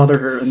not bother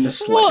her in the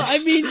slightest. Well, I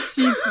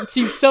mean,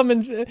 she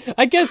summoned.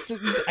 I guess in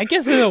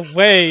a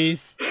way,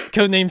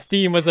 Codename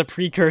Steam was a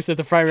precursor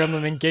to Fire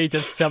Emblem Engage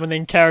of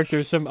summoning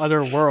characters from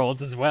other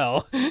worlds as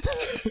well.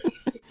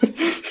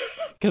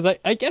 Because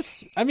I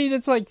guess, I mean,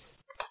 it's like,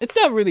 it's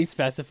not really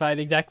specified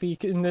exactly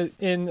in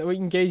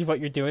Engage what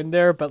you're doing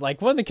there, but, like,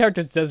 one of the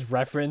characters does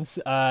reference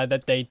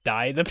that they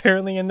died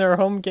apparently in their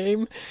home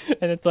game,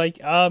 and it's like,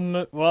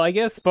 well, I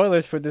guess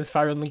spoilers for this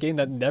Fire Emblem game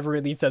that never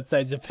released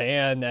outside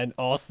Japan, and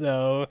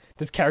also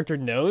this character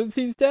knows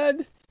he's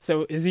dead.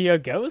 So is he a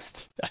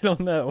ghost? I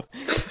don't know.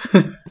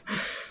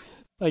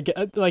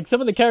 Like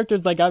some of the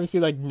characters, like,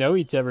 obviously, like, know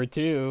each other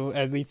too,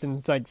 at least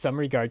in, like, some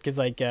regard, because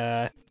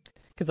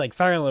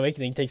Fire Emblem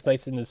Awakening takes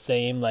place in the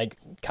same, like,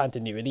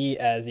 continuity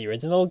as the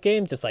original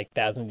game, just, like,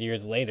 thousands of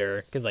years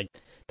later, because, like,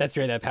 that's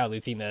straight up how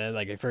Lucina,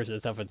 like, refers to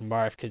herself with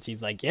Marth, because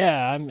she's like,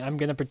 yeah, I'm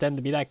gonna pretend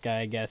to be that guy,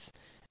 I guess,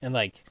 and,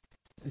 like,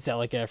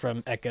 Celica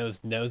from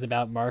Echoes knows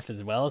about Marth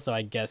as well, so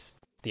I guess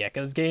the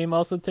Echoes game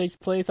also takes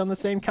place on the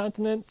same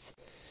continent.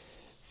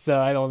 So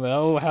I don't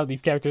know how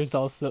these characters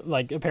also,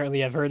 like,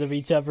 apparently have heard of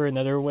each other in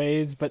other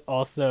ways, but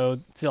also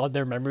still have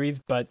their memories,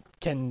 but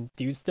can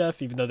do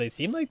stuff, even though they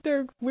seem like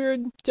they're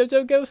weird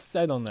JoJo ghosts.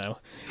 I don't know.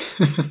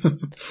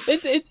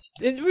 It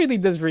really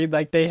does read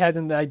like they had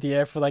an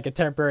idea for, like, a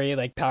temporary,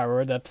 like,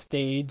 powered up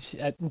stage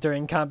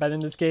during combat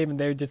in this game, and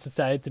they just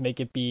decided to make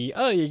it be,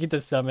 oh, you can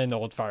just summon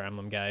old Fire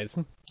Emblem guys.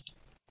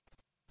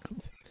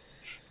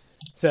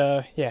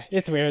 So yeah,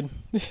 it's weird.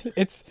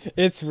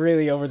 It's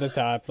really over the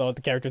top. All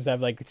the characters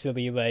have, like,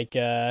 silly, like,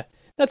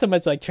 not so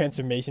much like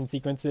transformation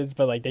sequences,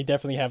 but, like, they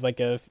definitely have,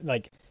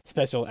 like,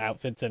 special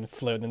outfits and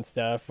float and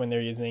stuff when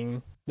they're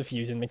using the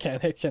fusion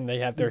mechanic, and they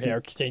have their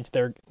hair change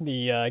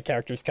the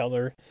character's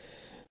color.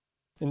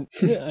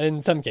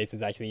 In some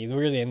cases, actually,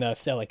 weirdly enough,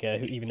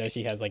 Celica, even though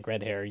she has, like,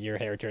 red hair, your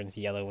hair turns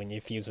yellow when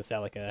you fuse with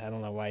Celica. I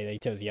don't know why they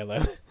chose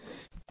yellow.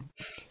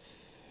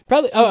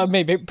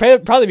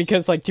 Probably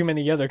because, like, too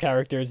many other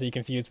characters that you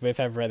confuse with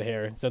have red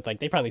hair. So it's like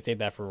they probably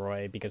saved that for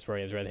Roy because Roy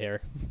has red hair.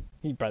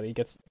 He probably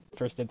gets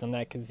first dibs on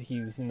that because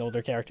he's an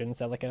older character than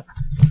Celica.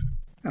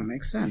 That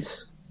makes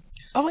sense.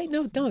 Oh wait,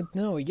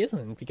 no, he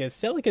isn't, because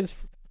Celica's,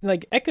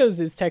 like, Echoes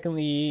is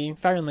technically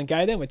Fire Emblem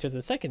Gaiden, which was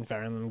the second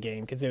Fire Emblem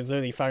game because it was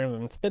literally Fire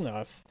Emblem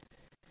spin-off.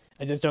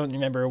 I just don't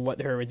remember what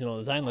her original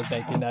design looked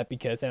like in that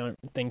because I don't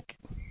think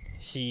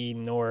she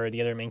nor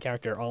the other main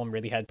character all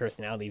really had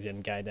personalities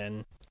in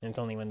Gaiden. And it's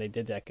only when they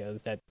did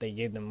Echoes that they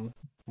gave them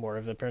more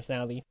of a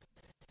personality.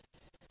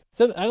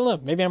 So, I don't know.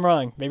 Maybe I'm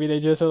wrong. Maybe they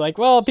just are like,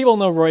 well, people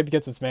know Roy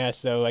gets a Smash,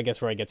 so I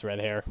guess Roy gets red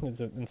hair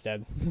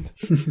instead.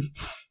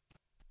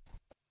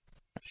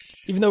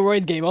 Even though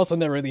Roy's game also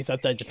never released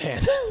outside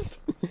Japan.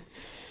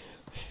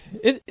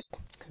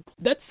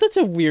 That's such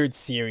a weird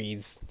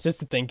series just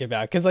to think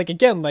about, because, like,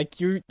 again,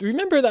 like, you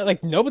remember that,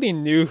 like, nobody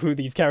knew who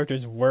these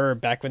characters were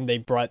back when they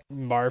brought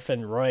Marth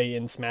and Roy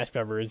in Smash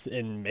Brothers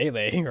in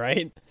Melee,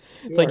 right?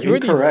 It's like, you're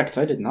incorrect.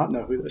 I did not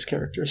know who those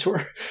characters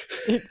were.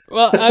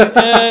 Well,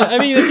 I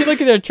mean, if you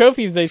look at their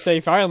trophies, they say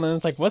Fire Emblem.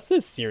 It's like, what's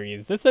this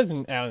series? This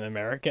isn't out in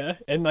America.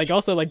 And, like,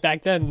 also, like,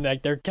 back then,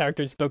 like, their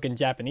characters spoke in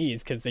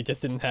Japanese because they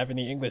just didn't have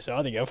any English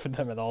audio for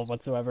them at all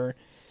whatsoever.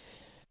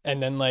 And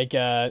then, like,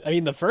 I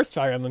mean, the first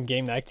Fire Emblem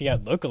game that actually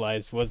got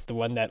localized was the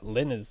one that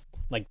Lyn is,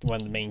 like, one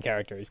of the main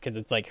characters, because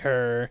it's, like,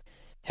 her,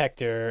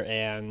 Hector,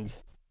 and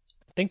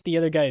I think the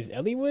other guy is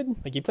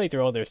Eliwood? Like, you play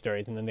through all their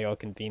stories, and then they all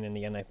convene in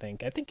the end, I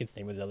think. I think his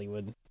name was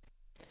Eliwood.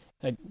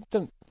 Like,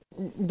 don't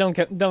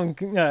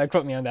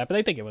quote me on that, but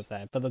I think it was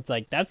that. But it's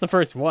like that's the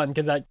first one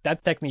because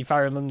that's technically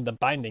Fire Emblem: The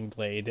Binding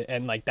Blade,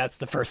 and like that's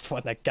the first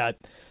one that got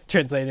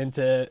translated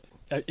into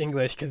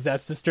English because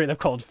that's just straight up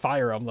called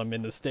Fire Emblem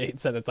in the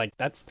States, and it's like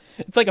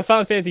a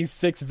Final Fantasy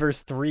 6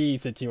 verse 3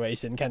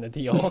 situation kind of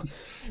deal,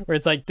 where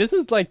it's like this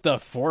is like the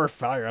 4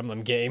 Fire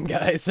Emblem game,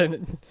 guys,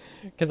 and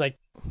because I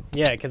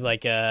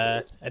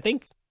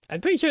think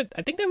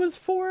that was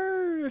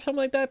 4 or something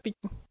like that.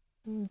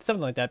 Something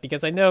like that,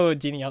 because I know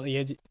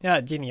Genealogy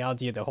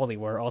of the Holy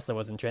War also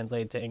wasn't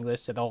translated to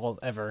English at all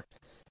ever.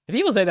 And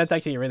people say that's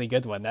actually a really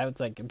good one. That was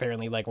like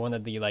apparently like one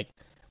of the like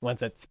ones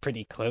that's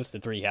pretty close to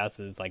Three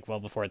Houses, like well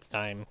before its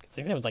time. I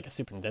think it was like a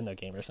Super Nintendo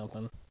game or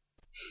something.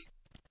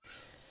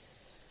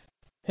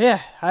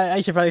 Yeah,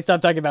 I should probably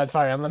stop talking about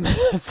Fire Emblem. Yeah.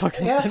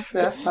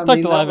 I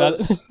mean,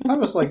 that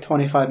was like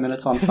 25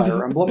 minutes on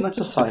Fire Emblem. That's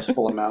a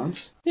sizable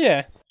amount.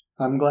 Yeah.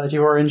 I'm glad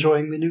you are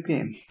enjoying the new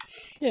game.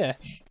 Yeah,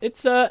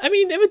 it's, I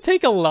mean, it would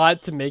take a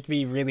lot to make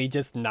me really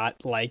just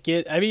not like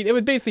it. I mean, it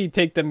would basically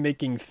take them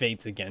making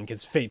Fates again,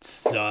 because Fates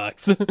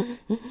sucks.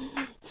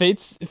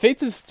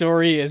 Fates'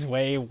 story is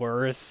way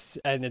worse,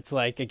 and it's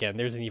like, again,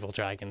 there's an evil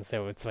dragon,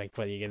 so it's like,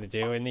 what are you gonna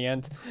do in the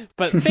end?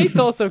 But Fates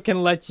also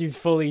can let you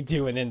fully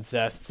do an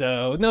incest,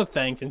 so no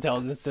thanks,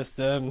 Intelligent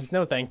Systems,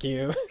 no thank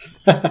you.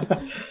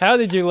 How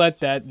did you let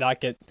that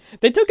not get...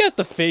 They took out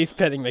the face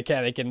petting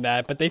mechanic in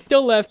that, but they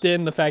still left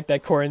in the fact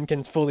that Corrin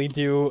can fully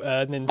do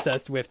an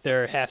incest with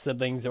their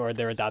half-siblings or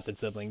their adopted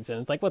siblings,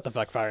 and it's like, what the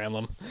fuck, Fire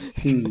Emblem?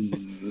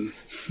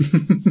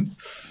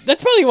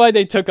 That's probably why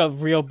they took a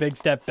real big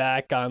step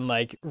back on,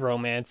 like,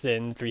 romance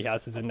in Three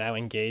Houses and Now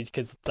Engaged,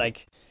 because,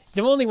 like,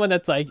 the only one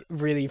that's, like,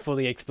 really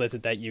fully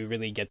explicit that you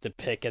really get to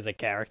pick as a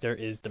character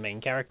is the main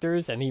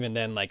characters, and even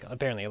then, like,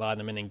 apparently a lot of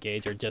them in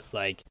Engage are just,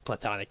 like,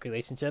 platonic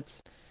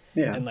relationships.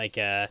 Yeah. And, like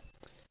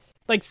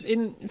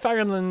in Fire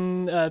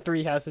Emblem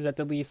Three Houses, at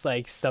the least,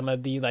 like, some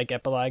of the, like,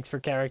 epilogues for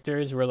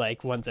characters were,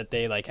 like, ones that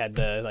they, like, had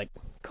the, like,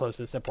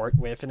 closest support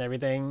with and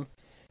everything.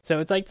 So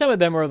it's like some of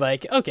them were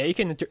like, okay, you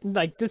can,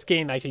 like, this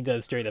game actually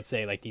does straight up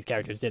say, like, these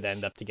characters did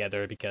end up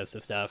together because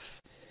of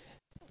stuff.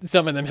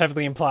 Some of them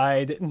heavily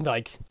implied,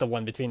 like, the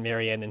one between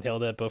Marianne and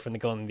Hilda, both from the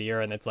Golden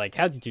Deer, and it's like,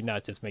 how did you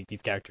not just make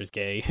these characters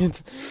gay?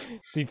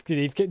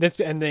 This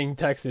ending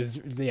text is,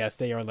 yes,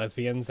 they are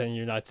lesbians, and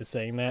you're not just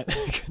saying that.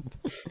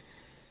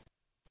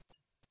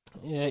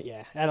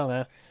 Yeah, I don't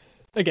know.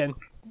 Again,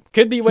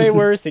 could be way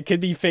worse, it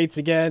could be Fates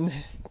again.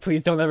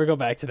 Please don't ever go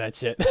back to that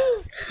shit.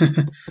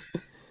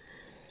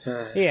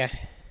 Yeah.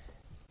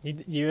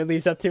 You at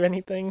least up to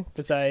anything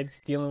besides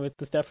dealing with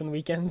the stuff on the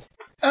weekends?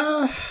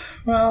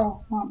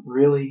 Well, not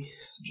really.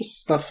 Just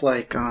stuff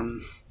like,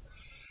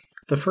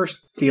 the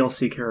first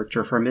DLC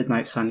character for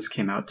Midnight Suns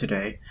came out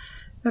today,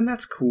 and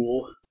that's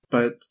cool,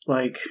 but,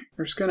 like,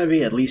 there's gonna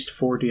be at least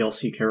 4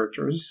 DLC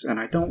characters, and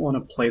I don't want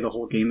to play the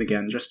whole game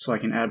again just so I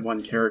can add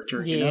one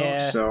character, you know?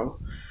 So,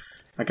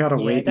 I gotta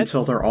wait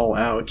until they're all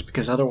out,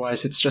 because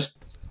otherwise it's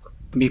just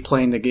me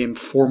playing the game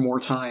 4 more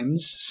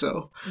times,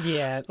 so...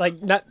 Yeah,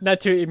 like, not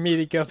to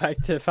immediately go back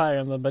to Fire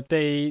Emblem, but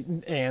they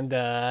and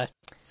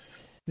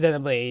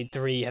Xenoblade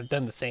 3 have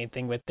done the same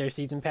thing with their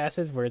season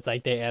passes, where it's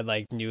like they add,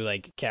 like, new,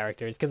 like,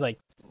 characters, because, like,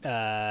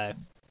 Fire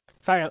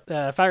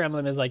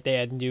Emblem is, like, they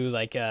add new,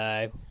 like,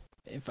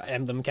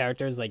 emblem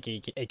characters, like,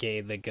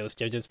 aka the Ghost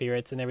JoJo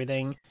spirits and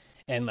everything,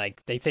 and,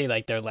 like, they say,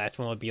 like, their last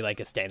one would be,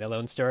 like, a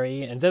standalone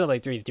story, and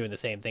Xenoblade 3 is doing the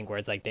same thing, where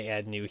it's, like, they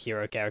add new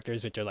hero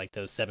characters, which are, like,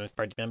 those 7th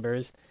party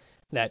members,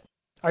 that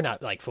are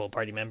not, like, full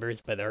party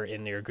members, but are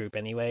in their group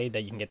anyway,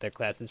 that you can get their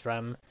classes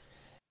from,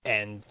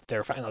 and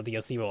their final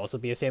DLC will also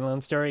be a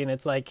standalone story, and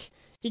it's like,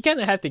 you kind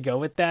of have to go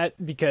with that,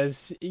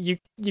 because you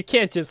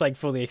can't just, like,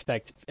 fully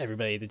expect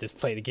everybody to just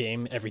play the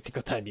game every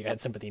single time you add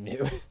somebody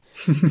new.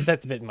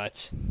 That's a bit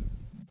much.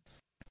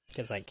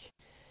 Because, like,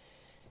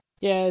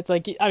 yeah, it's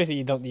like, obviously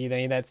you don't need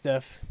any of that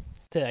stuff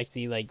to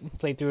actually, like,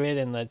 play through it,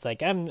 and it's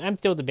like, I'm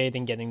still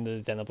debating getting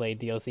the Xenoblade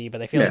DLC,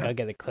 but I feel like I'll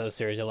get it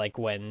closer to, like,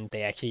 when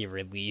they actually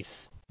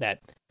release that,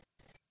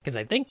 because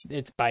I think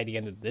it's by the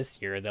end of this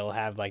year they'll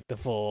have, like, the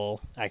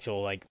full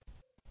actual, like,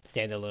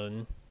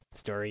 standalone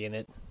story in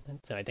it,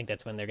 so I think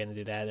that's when they're going to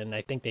do that, and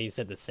I think they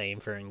said the same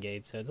for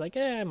Engage, so it's like,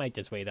 I might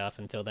just wait off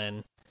until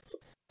then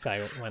if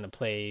I want to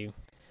play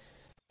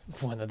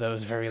one of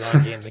those very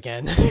long games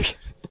again.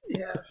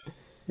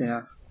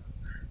 Yeah.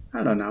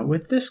 I don't know.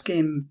 With this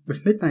game,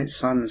 with Midnight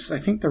Suns, I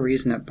think the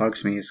reason it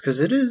bugs me is because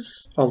it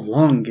is a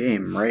long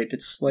game, right?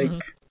 It's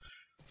like,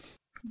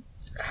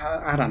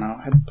 I don't know,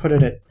 I'd put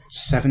it at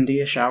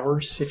 70-ish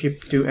hours if you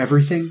do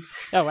everything.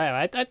 Oh, wow.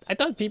 I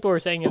thought people were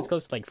saying it was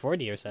close to like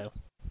 40 or so.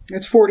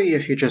 It's 40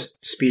 if you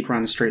just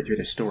speedrun straight through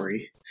the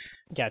story.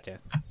 Gotcha.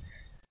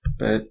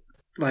 But,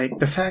 like,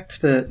 the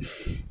fact that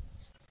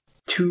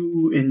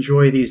to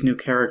enjoy these new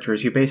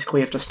characters, you basically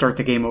have to start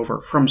the game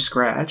over from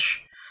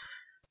scratch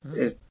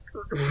is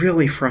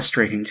really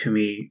frustrating to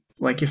me.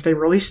 Like, if they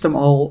released them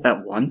all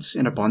at once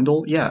in a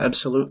bundle, yeah,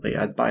 absolutely,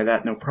 I'd buy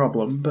that, no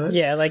problem, but...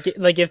 Yeah, like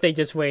if they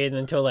just waited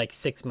until, like,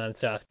 6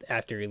 months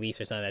after release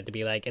or something, to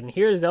be like, and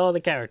here's all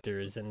the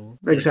characters, and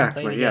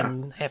exactly, yeah.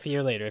 half a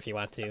year later if you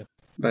want to.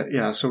 But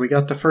yeah, so we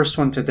got the first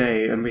one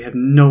today, and we have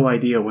no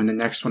idea when the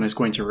next one is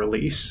going to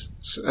release,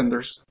 and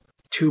there's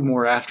 2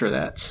 more after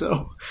that,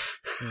 so...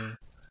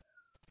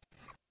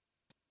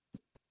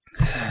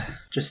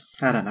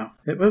 Just, I don't know.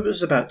 It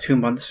was about 2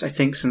 months, I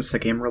think, since the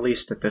game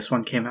released that this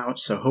one came out,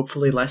 so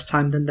hopefully less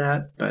time than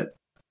that, but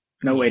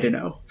no way to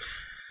know.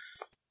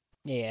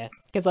 Yeah,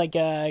 because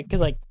I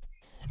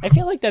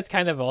feel like that's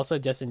kind of also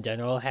just in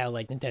general how,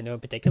 like, Nintendo in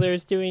particular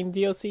is doing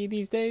DLC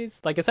these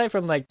days. Like, aside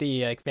from, like,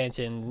 the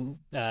expansion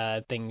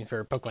thing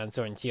for Pokemon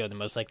Sword and Shield, and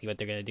most likely what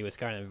they're going to do with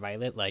Scarlet and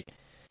Violet, like,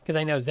 because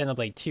I know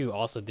Xenoblade 2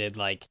 also did,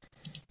 like,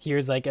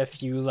 here's, like, a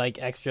few,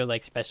 like, extra,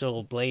 like,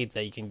 special blades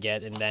that you can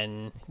get, and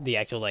then the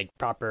actual, like,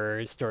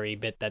 proper story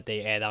bit that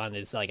they add on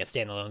is, like, a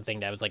standalone thing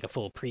that was, like, a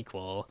full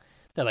prequel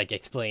that, like,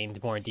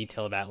 explained more in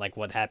detail about, like,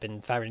 what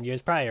happened 500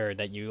 years prior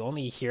that you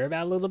only hear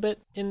about a little bit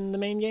in the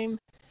main game.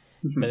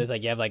 But it's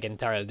like you have, like, an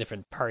entirely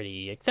different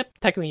party, except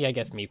technically, I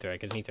guess, Mithra,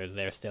 because Mithra's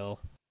there still.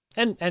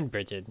 And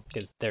Brigid,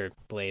 because they're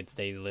blades,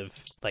 they live,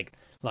 like,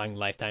 long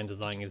lifetimes as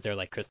long as their,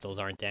 like, crystals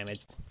aren't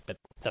damaged. But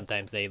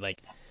sometimes they,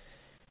 like,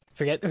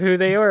 forget who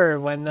they were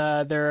when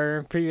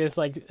their previous,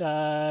 like,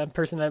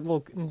 person that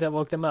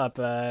woke them up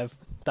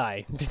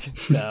die.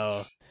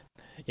 So,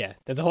 yeah,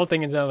 there's a whole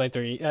thing in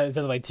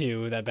Xenoblade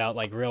 2 about,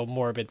 like, real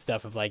morbid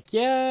stuff of, like,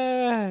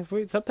 yeah,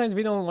 sometimes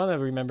we don't want to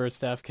remember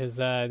stuff because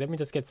then we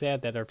just get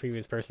sad that our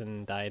previous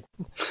person died.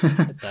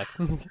 It sucks.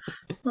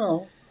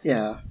 Well,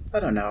 yeah, I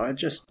don't know. It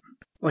just,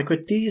 like,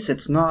 with these,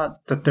 it's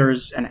not that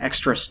there's an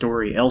extra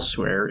story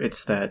elsewhere.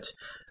 It's that,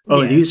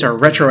 these are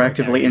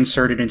retroactively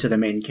inserted into the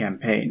main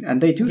campaign. And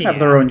they do have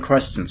their own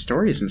quests and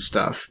stories and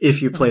stuff,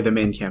 if you play the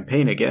main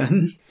campaign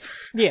again.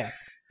 Yeah.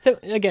 So,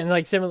 again,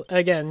 like,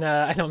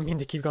 I don't mean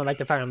to keep going back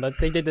to Fire Emblem,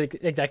 but they did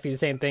exactly the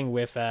same thing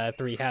with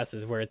Three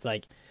Houses, where it's,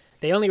 like,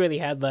 they only really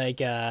had, like,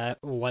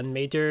 one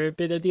major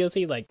bit of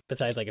DLC, like,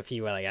 besides, like, a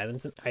few, like,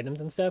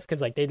 items and stuff, because,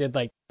 like, they did,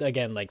 like,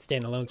 again, like,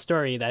 standalone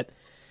story that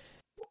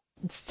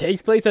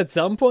takes place at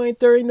some point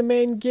during the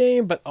main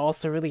game, but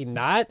also really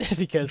not,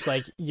 because,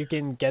 like, you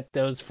can get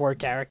those 4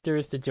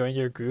 characters to join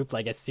your group,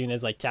 like, as soon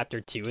as, like, chapter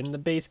 2 in the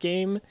base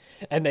game,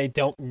 and they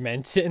don't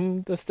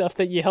mention the stuff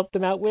that you helped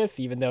them out with,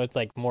 even though it's,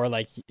 like, more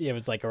like, it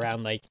was, like,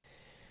 around, like,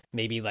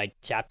 maybe, like,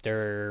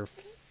 chapter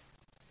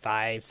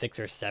 5, 6,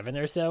 or 7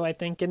 or so, I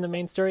think, in the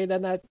main story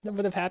that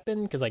would have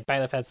happened, because, like,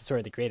 Byleth has the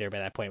Sword of the Creator by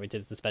that point, which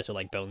is the special,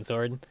 like, bone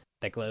sword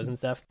that glows and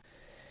stuff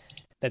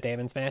that they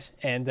have in Smash,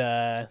 and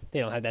they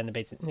don't have that in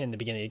the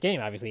beginning of the game,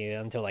 obviously,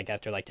 until, like,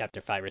 after, like,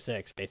 chapter 5 or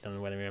 6, based on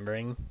what I'm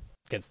remembering,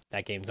 because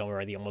that game's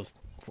already almost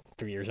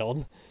 3 years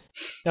old.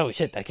 Oh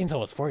shit, that game's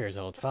almost 4 years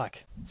old. Fuck,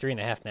 it's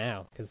 3.5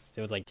 now, because it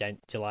was, like,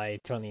 July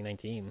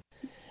 2019.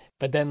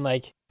 But then,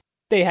 like,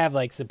 they have,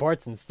 like,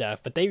 supports and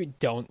stuff, but they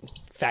don't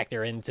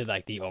factor into,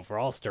 like, the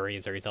overall story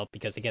as a result,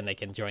 because, again, they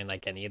can join,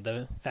 like, any of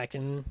the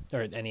faction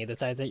or any of the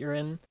sides that you're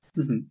in.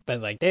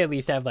 But, like, they at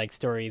least have, like,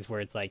 stories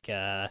where it's like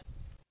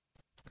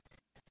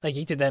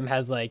each of them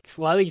has, like,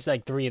 well, at least,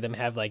 like, 3 of them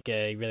have, like,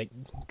 a really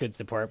good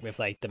support with,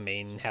 like, the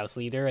main house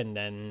leader, and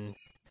then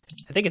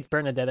I think it's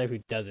Bernadetta who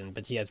doesn't,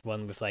 but she has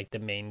one with, like, the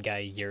main guy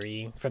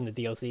Yuri from the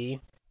DLC.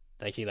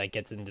 Like, she, like,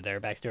 gets into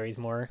their backstories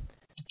more.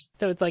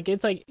 So it's like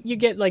you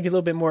get, like, a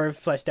little bit more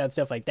fleshed out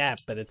stuff like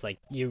that, but it's like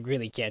you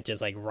really can't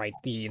just, like, write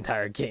the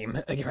entire game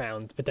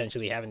around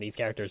potentially having these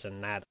characters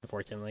and that,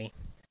 unfortunately.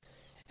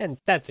 And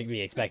that's to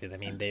be expected. I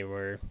mean, they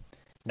were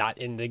not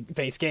in the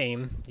base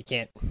game. You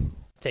can't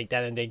take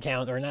that into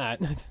account or not.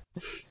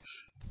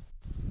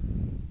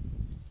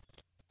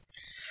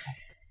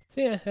 So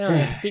yeah,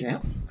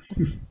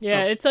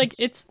 yeah, it's like,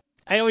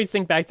 I always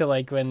think back to,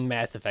 like, when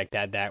Mass Effect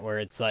had that, where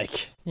it's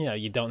like, you know,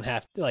 you don't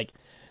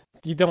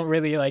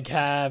really, like,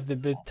 have the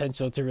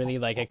potential to really,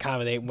 like,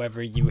 accommodate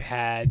whether you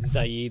had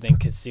Zaid and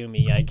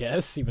Kasumi, I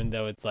guess, even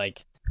though it's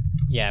like,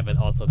 yeah, but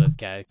also those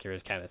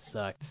characters kind of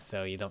sucked,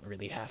 so you don't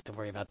really have to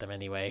worry about them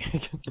anyway.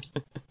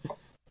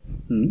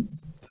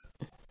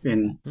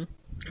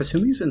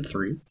 Kasumi's in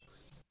 3.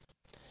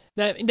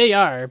 They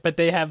are, but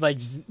they have, like,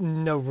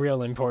 no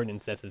real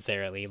importance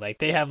necessarily. Like,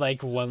 they have,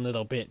 like, one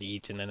little bit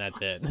each, and then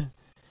that's it.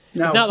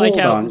 Now, it's not hold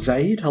like on.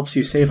 Zaid helps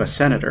you save a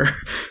senator.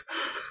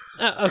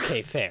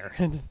 Okay, fair.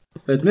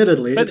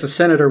 Admittedly, it's a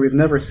senator we've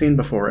never seen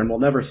before and will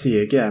never see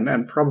again,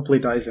 and probably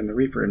dies in the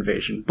Reaper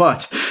invasion,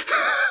 but...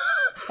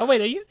 Oh, wait,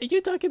 are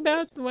you talking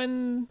about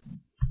when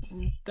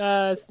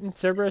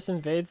Cerberus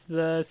invades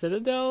the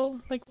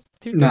Citadel, like,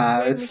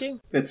 Nah, it's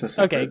a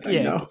separate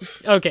thing, no.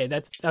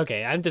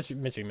 Okay, I'm just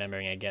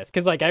misremembering, I guess.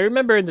 Because, like, I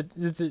remember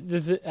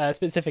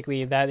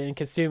specifically that in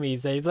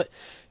Kasumi's, they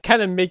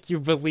kind of make you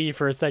believe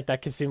for a sec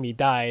that Kasumi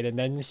died, and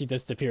then she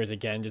just appears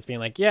again, just being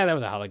like, yeah, that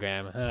was a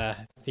hologram.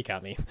 He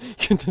caught me.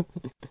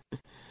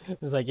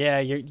 It's like, yeah,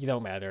 you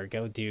don't matter.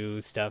 Go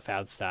do stuff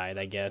outside,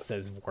 I guess,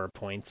 as war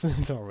points,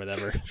 or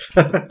whatever.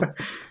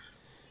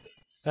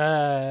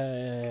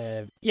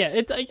 Yeah,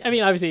 it's like, I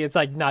mean, obviously it's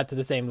like not to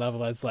the same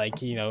level as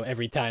like,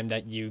 every time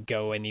that you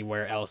go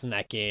anywhere else in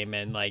that game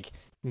and like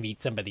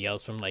meet somebody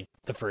else from like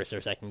the first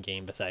or second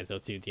game besides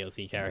those two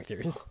DLC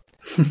characters.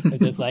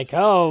 It's just like,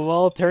 oh,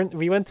 well,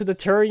 we went to the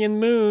Turian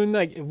moon.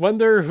 Like,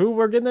 wonder who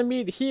we're gonna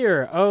meet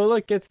here. Oh,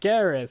 look, it's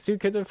Garrus. Who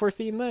could have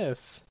foreseen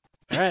this?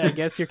 All right, I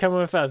guess you're coming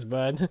with us,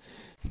 bud.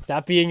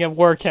 Stop being a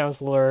war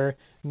counselor,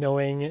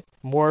 knowing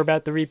more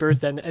about the Reapers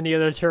than any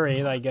other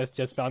Turian, I guess,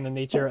 just on the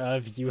nature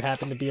of you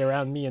happen to be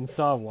around me and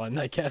saw one,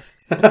 I guess.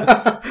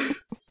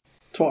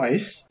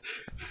 Twice.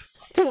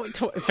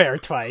 Fair,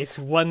 twice.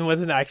 One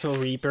was an actual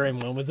Reaper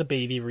and one was a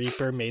baby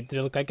Reaper made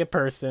to look like a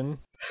person.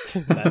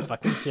 That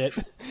fucking shit.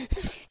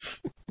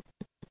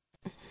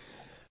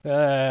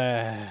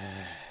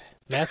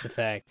 Mass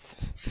Effect.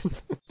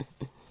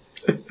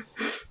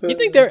 You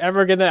think they're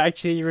ever gonna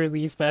actually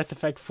release Mass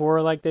Effect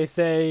 4 like they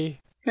say?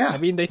 Yeah, I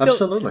mean, they still,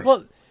 absolutely.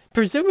 Well,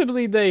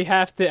 presumably they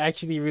have to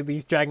actually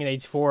release Dragon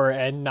Age 4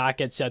 and not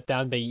get shut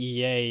down by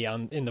EA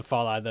in the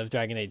fallout of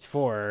Dragon Age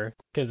 4,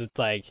 because it's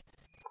like,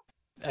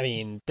 I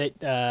mean,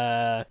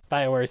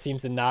 BioWare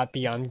seems to not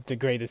be on the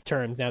greatest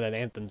terms now that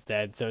Anthem's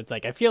dead, so it's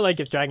like, I feel like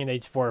if Dragon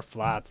Age 4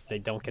 flops, they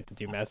don't get to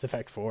do Mass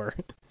Effect 4.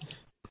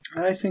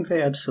 I think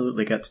they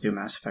absolutely get to do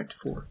Mass Effect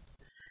 4.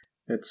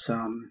 It's,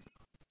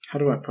 how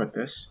do I put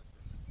this?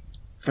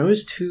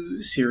 Those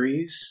two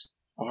series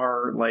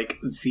are, like,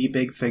 the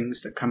big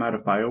things that come out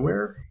of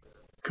BioWare,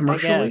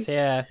 commercially. I guess,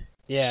 yeah.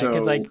 Yeah,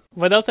 because, like,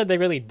 what else have they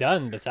really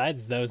done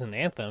besides those in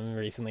Anthem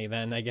recently,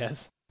 then, I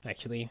guess,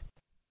 actually?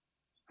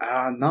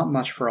 Not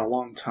much for a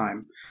long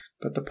time.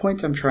 But the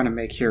point I'm trying to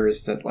make here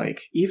is that,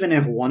 like, even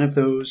if one of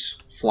those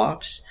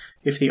flops,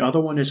 if the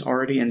other one is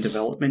already in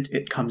development,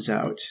 it comes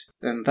out.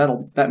 And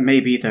that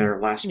may be their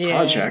last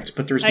project,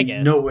 but there's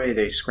no way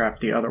they scrap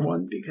the other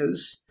one,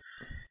 because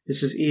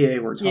this is EA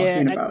we're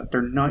talking about.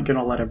 They're not going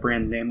to let a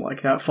brand name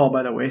like that fall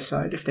by the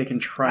wayside if they can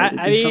try to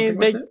do something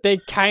with it. They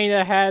kind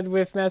of had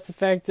with Mass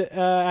Effect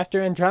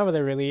after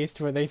Andromeda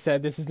released, where they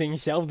said this is being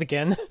shelved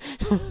again.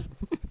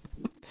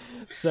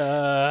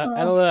 So,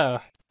 I don't know.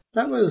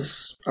 That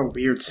was a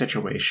weird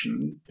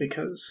situation,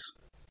 because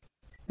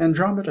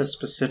Andromeda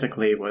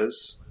specifically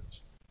was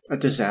a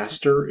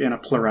disaster in a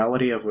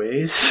plurality of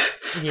ways.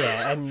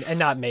 Yeah, and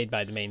not made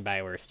by the main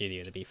BioWare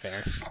studio, to be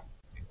fair.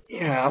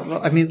 Yeah,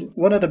 well, I mean,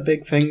 one of the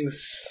big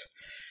things...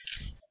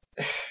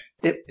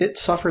 It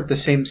suffered the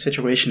same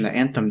situation that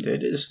Anthem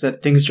did, is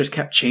that things just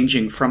kept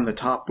changing from the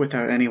top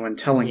without anyone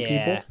telling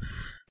people.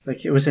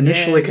 Like, it was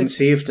initially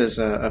conceived as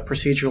a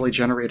procedurally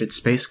generated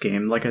space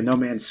game, like a No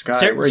Man's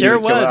Sky, where you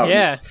would go out.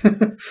 Yeah.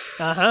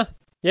 Uh-huh.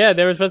 Yeah,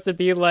 there was supposed to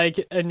be,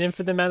 like, an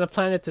infinite amount of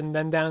planets, and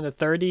then down to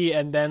 30,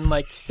 and then,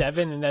 like,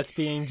 7, and that's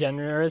being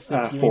generous.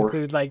 If you 4.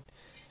 include, like...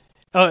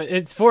 Oh,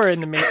 it's 4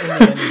 in the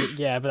end.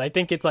 Yeah, but I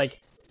think it's, like...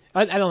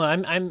 I don't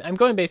know. I'm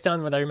going based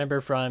on what I remember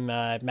from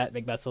Matt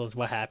McBussel's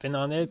What Happened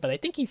on it, but I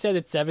think he said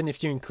it's 7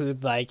 if you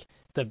include like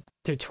the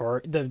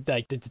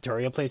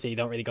tutorial place that you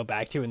don't really go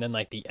back to, and then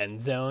like the end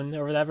zone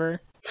or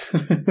whatever. So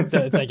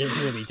it's like it's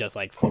really just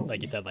like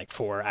you said, like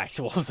 4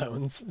 actual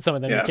zones. Some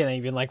of them you can't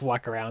even like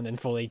walk around in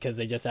fully because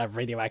they just have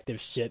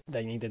radioactive shit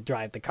that you need to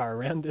drive the car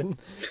around in.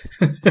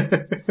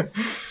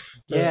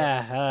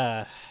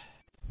 Yeah.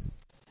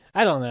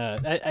 I don't know.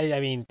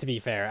 I mean, to be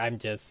fair,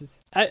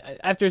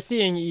 after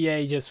seeing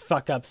EA just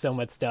fuck up so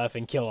much stuff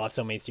and kill off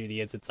so many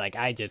studios, it's like,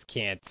 I just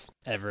can't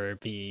ever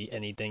be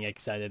anything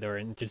excited or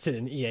interested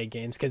in EA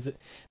games, because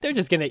they're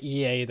just going to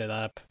EA it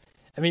up.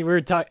 I mean, we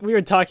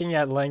were talking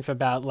at length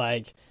about,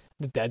 like,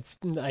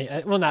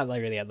 well, not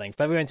like really at length,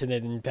 but we went into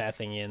it in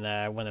passing in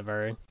one of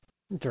our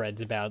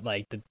threads about,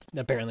 like,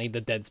 apparently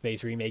the Dead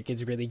Space remake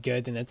is really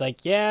good, and it's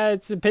like, yeah,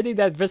 it's a pity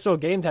that Visceral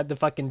Games had to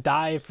fucking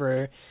die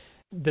for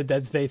the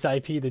Dead Space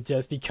IP to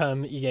just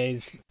become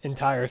EA's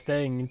entire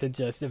thing, to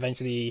just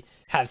eventually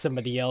have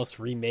somebody else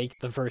remake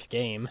the first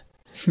game.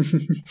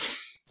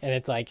 And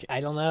it's like,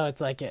 I don't know,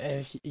 it's like,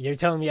 if you're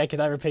telling me I could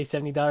either pay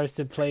 $70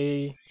 to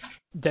play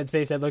Dead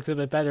Space that looks a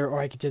bit better, or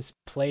I could just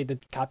play the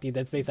copy of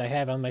Dead Space I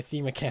have on my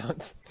Steam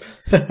account.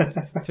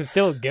 It's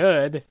still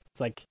good.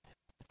 It's like,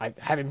 I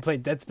haven't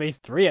played Dead Space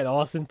 3 at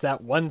all since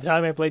that one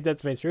time I played Dead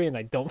Space 3, and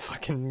I don't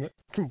fucking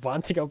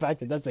want to go back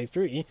to Dead Space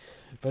 3.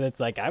 But it's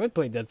like, I would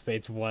play Dead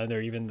Space 1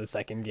 or even the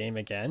second game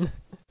again.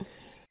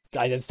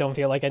 I just don't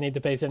feel like I need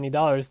to pay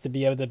 $70 to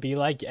be able to be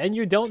like, and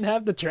you don't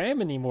have the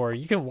tram anymore.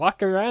 You can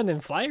walk around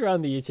and fly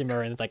around the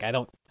Ishimura, and it's like, I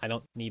don't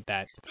need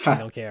that. I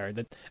don't care.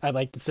 I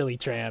like the silly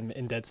tram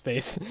in Dead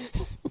Space.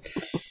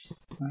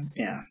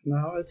 Yeah,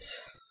 no,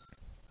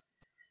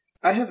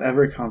 I have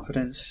every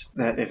confidence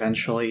that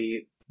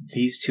eventually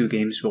these two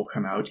games will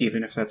come out,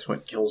 even if that's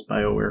what kills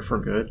BioWare for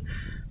good.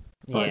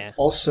 But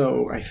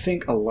also, I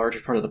think a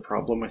large part of the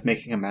problem with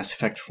making a Mass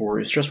Effect 4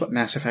 is just what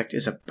Mass Effect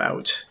is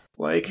about.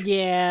 Like,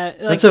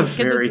 that's a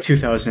very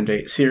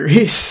 2008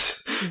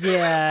 series.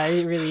 Yeah,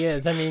 it really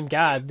is. I mean,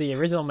 God, the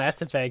original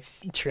Mass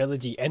Effect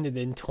trilogy ended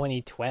in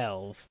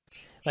 2012.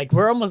 Like,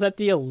 we're almost at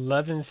the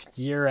 11th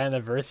year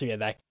anniversary of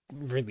that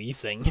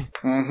releasing.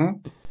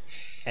 Mm-hmm.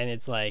 And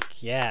it's like,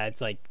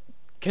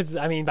 because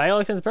I mean, by all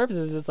intents and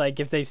purposes, it's like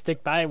if they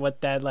stick by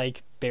what that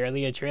like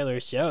barely a trailer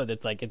showed,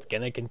 it's like it's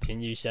gonna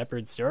continue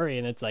Shepard's story,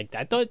 and it's like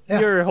I thought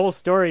your whole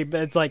story,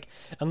 but it's like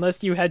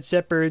unless you had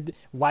Shepard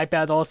wipe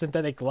out all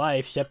synthetic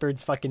life,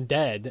 Shepard's fucking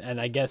dead, and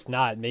I guess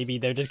not. Maybe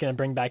they're just gonna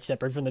bring back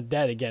Shepard from the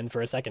dead again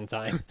for a second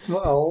time.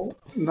 Well,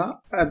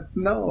 not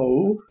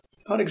no,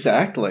 not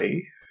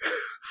exactly.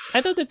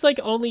 I thought it's like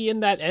only in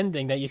that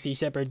ending that you see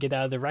Shepard get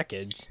out of the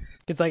wreckage.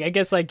 Because like I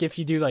guess like if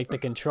you do like the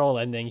Control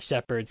ending,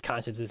 Shepard's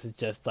consciousness is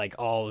just like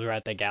all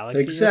throughout the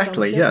galaxy.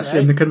 Exactly. Shit, yes.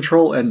 right? In the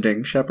Control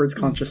ending, Shepard's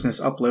consciousness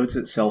uploads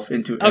itself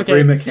into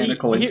every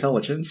mechanical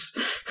intelligence.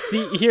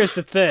 See, here's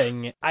the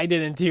thing. I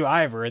didn't do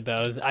either of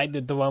those. I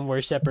did the one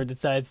where Shepard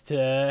decides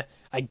to,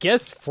 I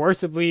guess,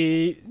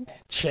 forcibly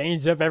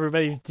change up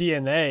everybody's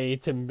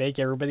DNA to make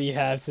everybody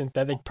have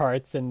synthetic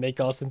parts and make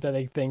all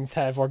synthetic things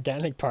have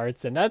organic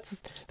parts, and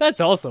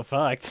that's also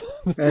fucked.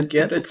 And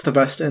yet, it's the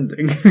best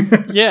ending.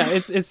 Yeah,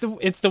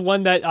 it's the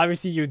one that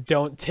obviously you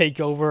don't take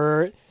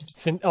over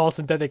all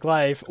synthetic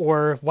life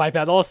or wipe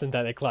out all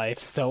synthetic life.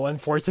 So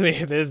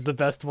unfortunately, it is the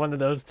best one of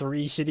those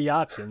three shitty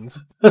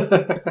options.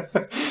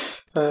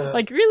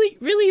 Like really,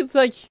 it's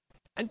like.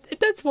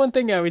 That's one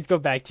thing I always go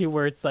back to,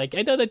 where it's like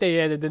I know that they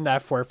added in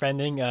that fourth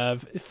ending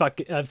of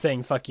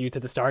saying fuck you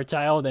to the Star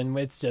Child, and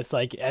it's just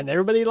like and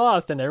everybody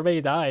lost and everybody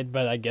died,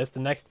 but I guess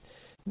the next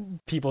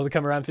people to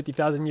come around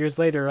 50,000 years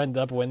later end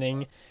up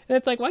winning, and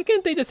it's like why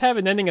couldn't they just have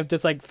an ending of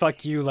just like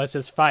fuck you, let's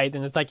just fight?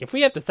 And it's like if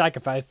we have to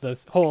sacrifice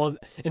this whole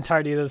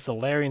entirety of the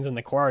Solarians and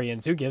the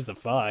Quarians, who gives a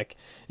fuck?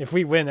 If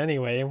we win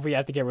anyway, if we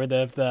have to get rid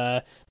of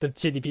the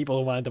shitty people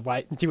who wanted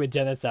to do a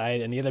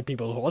genocide and the other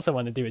people who also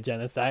want to do a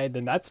genocide,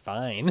 then that's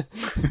fine.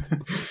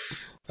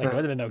 Like I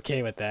would have been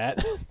okay with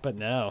that, but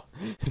no.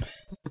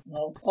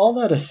 Well, all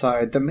that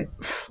aside,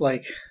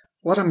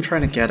 what I'm trying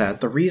to get at,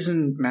 the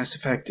reason Mass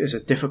Effect is a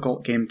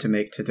difficult game to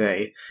make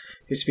today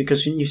is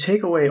because when you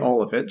take away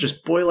all of it,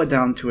 just boil it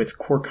down to its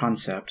core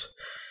concept,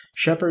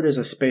 Shepard is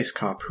a space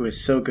cop who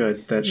is so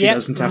good that she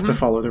doesn't have to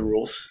follow the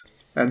rules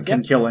and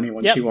can kill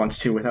anyone she wants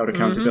to without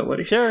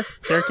accountability. Sure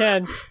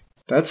can.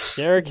 That's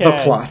the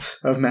plot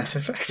of Mass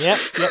Effect.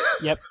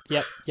 Yep.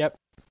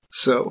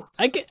 So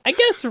I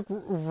guess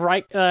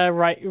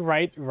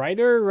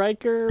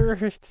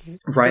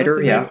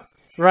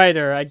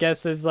Ryder, I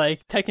guess, is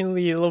like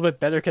technically a little bit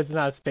better because it's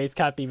not a space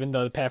cop, even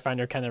though the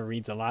Pathfinder kind of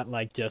reads a lot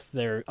like just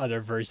their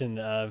other version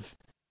of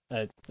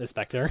the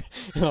Spectre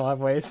in a lot of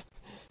ways.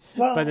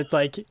 Well, but it's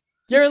like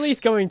you're at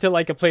least going to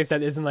like a place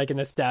that isn't like an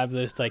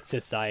established like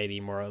society,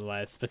 more or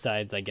less.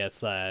 Besides, I guess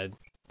the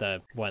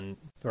one,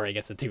 or I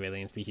guess the two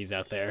alien species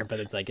out there.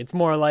 But it's like it's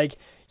more like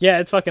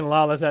it's fucking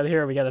lawless out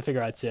here. We got to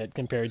figure out shit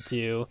compared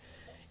to.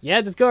 Yeah,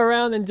 just go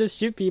around and just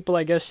shoot people,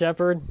 I guess,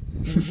 Shepard.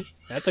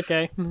 That's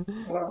okay.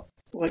 Well.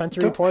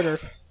 Country reporter.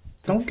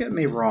 Don't get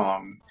me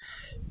wrong.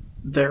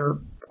 There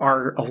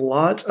are a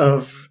lot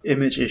of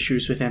image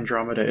issues with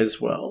Andromeda as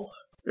well.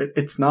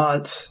 It's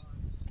not...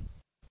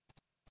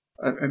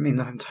 I mean,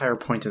 the entire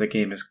point of the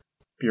game is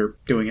you're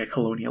doing a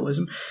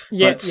colonialism.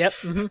 Yeah, yep.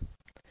 Mm-hmm.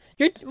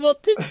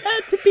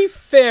 To be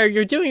fair,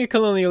 you're doing a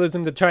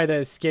colonialism to try to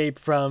escape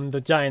from the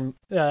giant,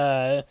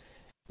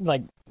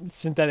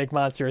 synthetic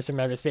monsters from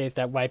outer space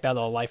that wipe out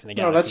all life in the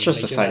galaxy. No, that's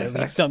just a side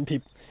effect. Some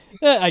people...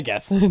 I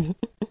guess.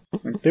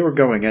 They were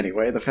going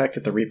anyway. The fact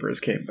that the Reapers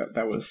came,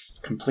 that was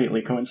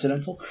completely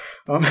coincidental.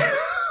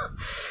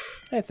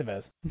 I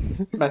suppose.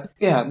 But,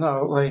 yeah,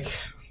 no, like...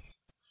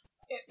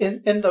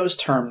 In those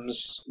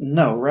terms,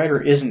 no,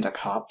 Ryder isn't a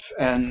cop,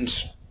 and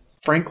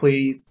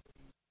frankly,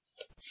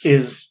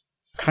 is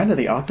kind of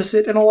the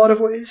opposite in a lot of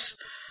ways.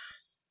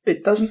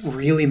 It doesn't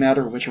really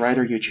matter which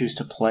Ryder you choose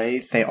to play.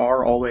 They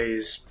are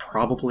always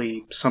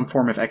probably some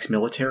form of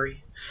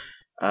ex-military.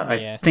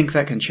 I think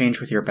that can change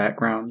with your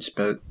backgrounds,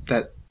 but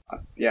that,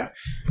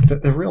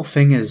 the real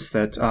thing is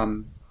that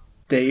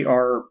they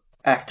are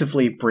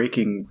actively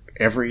breaking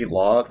every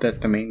law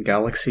that the main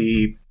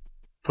galaxy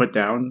put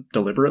down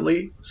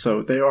deliberately,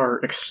 so they are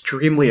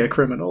extremely a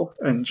criminal,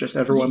 and just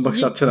everyone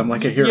looks up to them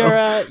like a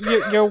hero.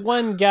 Your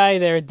one guy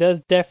there does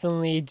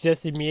definitely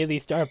just immediately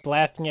start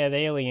blasting at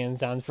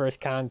aliens on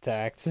first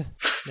contact.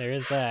 There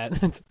is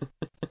that.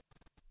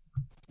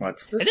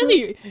 What's this?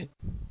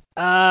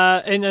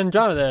 In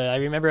Andromeda, I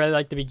remember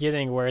at the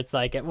beginning where it's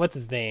like, what's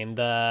his name?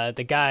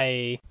 The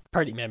guy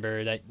party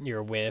member that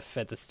you're with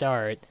at the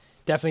start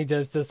definitely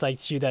does just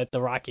shoot at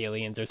the rock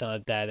aliens or something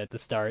like that at the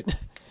start.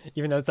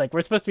 Even though it's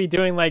we're supposed to be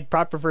doing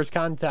proper first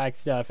contact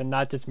stuff and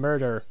not just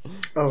murder.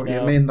 Oh,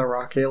 you mean the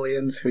rock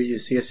aliens who you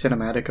see a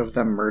cinematic of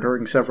them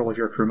murdering several of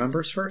your crew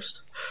members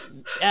first?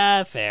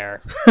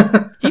 Fair.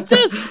 He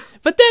does,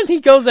 but then he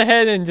goes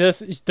ahead and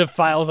just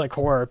defiles a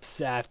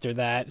corpse after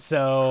that,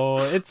 so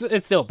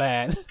it's still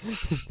bad.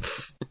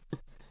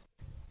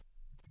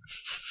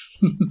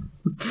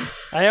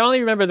 I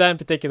only remember that in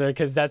particular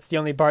because that's the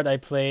only part I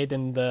played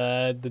in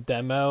the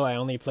demo. I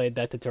only played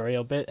that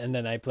tutorial bit, and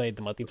then I played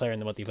the multiplayer,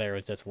 and the multiplayer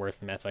was just worse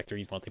than Mass Effect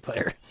 3's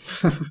multiplayer.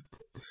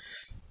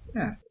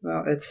 Yeah,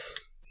 well,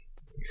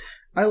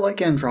 I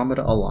like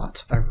Andromeda a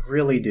lot. I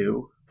really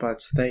do.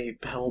 but they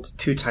held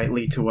too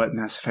tightly to what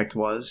Mass Effect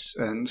was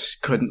and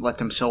couldn't let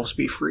themselves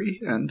be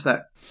free, and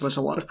that was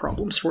a lot of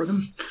problems for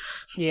them.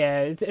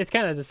 Yeah, it's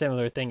kind of the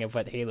similar thing of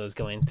what Halo's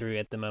going through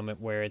at the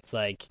moment, where it's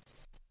like,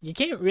 you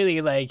can't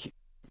really, like,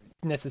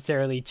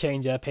 necessarily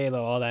change up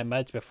Halo all that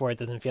much before it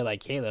doesn't feel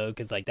like Halo,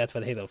 because, like, that's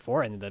what Halo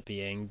 4 ended up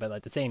being, but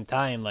at the same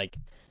time, like,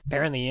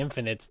 apparently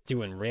Infinite's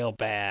doing real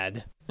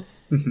bad.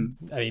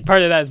 I mean,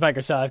 part of that is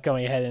Microsoft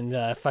going ahead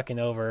and fucking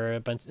over a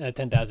bunch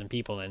 10,000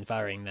 people and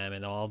firing them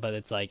and all, but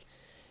it's like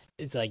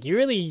you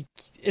really,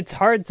 it's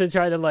hard to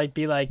try to like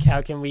be like,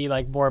 how can we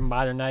like more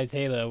modernize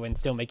Halo and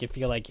still make it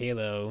feel like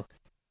Halo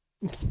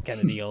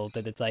kind of deal.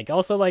 That it's like,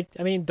 also like,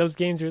 I mean, those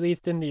games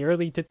released in the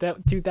early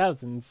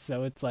 2000s,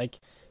 so it's like,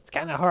 it's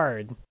kind of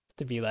hard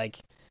to be like,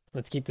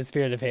 let's keep the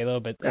spirit of Halo,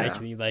 but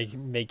actually like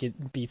make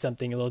it be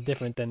something a little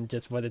different than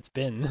just what it's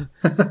been.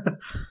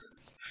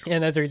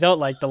 And as a result,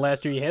 like, the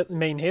last three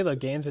main Halo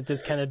games have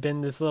just kind of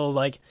been this little,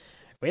 like,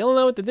 we don't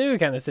know what to do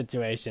kind of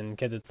situation.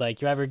 Because it's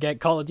like, you either get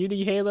Call of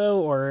Duty Halo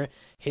or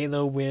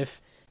Halo with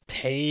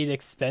paid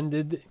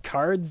expended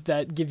cards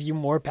that give you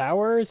more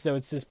power, so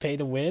it's just pay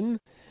to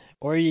win.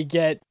 Or you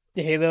get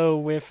Halo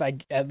with,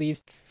 like, at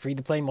least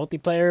free-to-play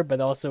multiplayer,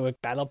 but also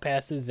with battle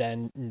passes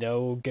and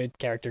no good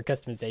character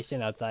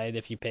customization outside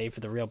if you pay for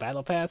the real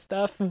battle pass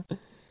stuff.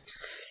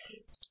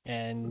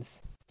 And...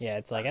 yeah,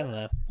 it's like, I don't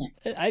know.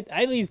 I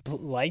at least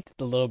liked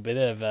the little bit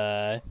of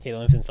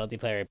Halo Infinite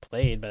multiplayer I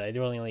played, but I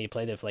only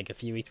played it for like a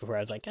few weeks before I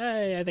was like,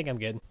 I think I'm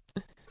good.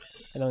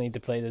 I don't need to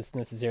play this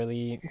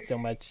necessarily so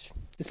much,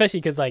 especially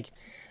because like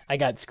I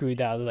got screwed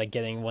out of like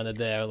getting one of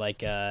their like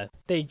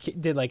they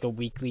did like a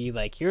weekly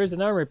like, here's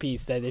an armor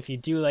piece that if you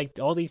do like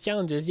all these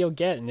challenges you'll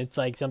get, and it's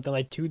like something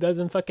like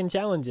 24 fucking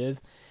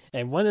challenges.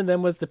 And one of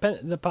them was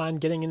dependent upon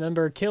getting a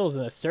number of kills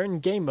in a certain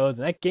game mode,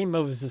 and that game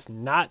mode was just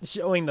not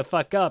showing the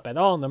fuck up at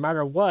all, no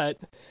matter what.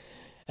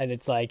 And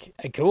it's like,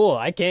 cool,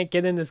 I can't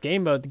get in this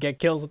game mode to get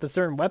kills with a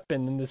certain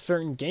weapon in this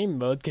certain game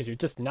mode because you're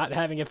just not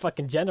having it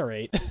fucking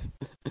generate.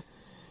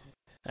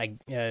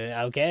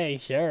 Okay,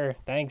 sure,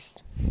 thanks.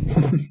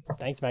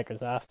 Thanks,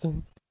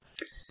 Microsoft.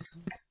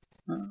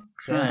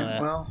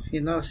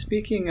 Well,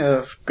 speaking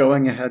of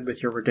going ahead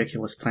with your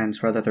ridiculous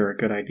plans, whether they're a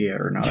good idea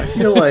or not, I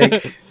feel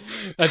like...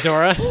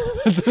 Adora?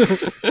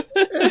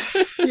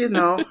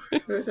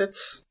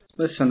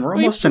 Listen, we're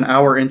almost an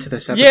hour into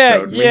this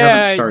episode. We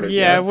haven't started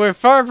yet. Yeah, we're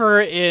farther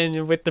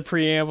in with the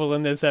preamble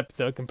in this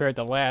episode compared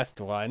to the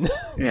last one.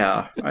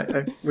 Yeah,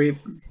 I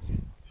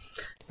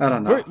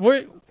don't know.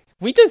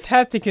 We just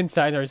have to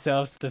consign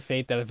ourselves to the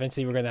fate that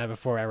eventually we're going to have a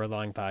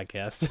 4-hour-long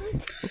podcast.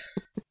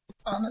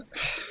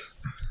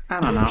 I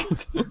don't know.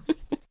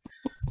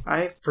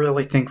 I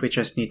really think we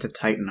just need to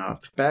tighten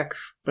up. Back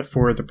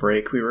before the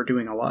break, we were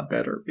doing a lot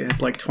better. We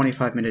had like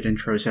 25-minute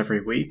intros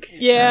every week.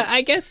 Yeah,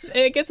 I guess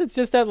it's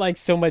just that like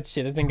so much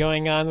shit has been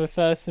going on with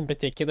us in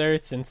particular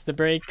since the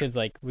break, because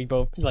like we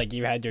both, like,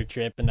 you had your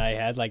trip and I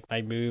had like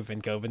my move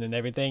and COVID and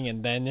everything,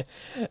 and then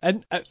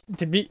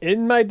to be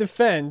in my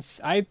defense,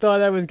 I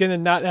thought I was gonna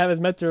not have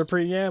as much of a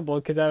preamble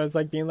because I was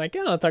like being like,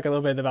 I'll talk a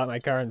little bit about my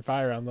car and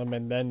Fire Emblem,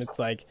 and then it's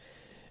like,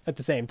 at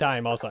the same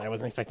time, also, I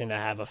wasn't expecting to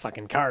have a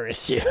fucking car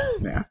issue.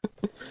 Yeah.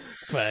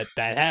 But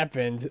that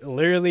happened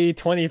literally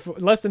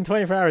less than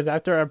 24 hours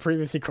after our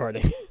previous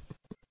recording.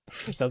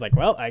 So I was like,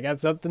 well, I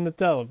got something to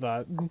talk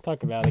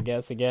about, I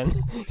guess, again.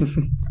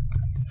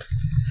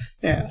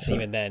 Yeah. So...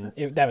 even then,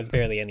 that was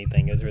barely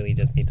anything. It was really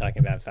just me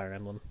talking about Fire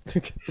Emblem.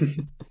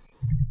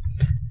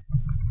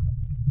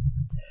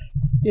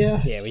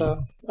 Yeah,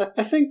 so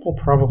I think we'll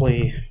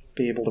probably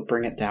be able to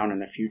bring it down in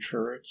the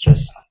future. It's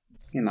just,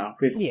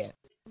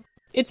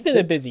 it's been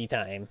a busy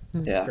time.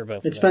 Yeah, for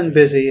both it's of us. been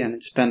busy, and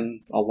it's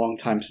been a long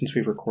time since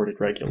we've recorded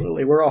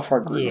regularly. We're off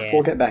our groove. Yeah.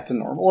 We'll get back to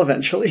normal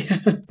eventually.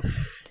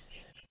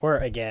 Or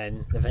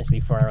again,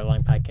 eventually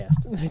 4-hour-long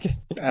podcast.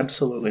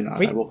 Absolutely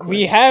not. I will quit.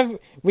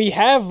 We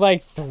have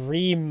like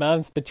 3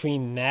 months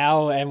between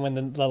now and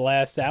when the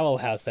last Owl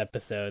House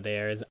episode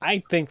airs.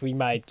 I think we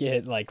might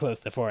get like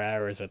close to 4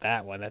 hours with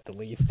that one at the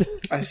least.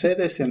 I say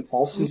this in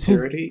all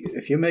sincerity.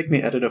 If you make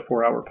me edit a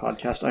 4-hour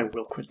podcast, I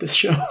will quit this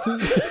show.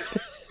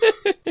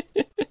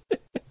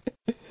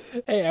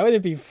 Hey, I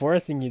wouldn't be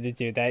forcing you to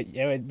do that.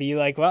 It would be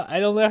like, well, I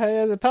don't know how to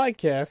have a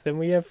podcast, and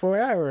we have 4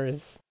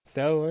 hours.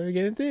 So what are we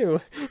going to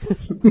do?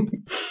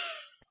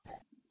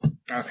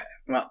 Okay,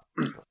 well.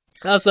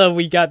 Also,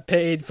 we got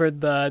paid for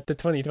the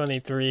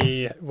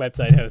 2023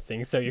 website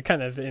hosting, so you're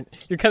kind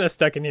of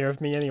stuck in here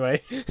with me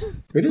anyway.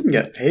 We didn't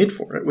get paid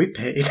for it. We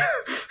paid.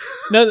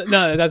 No,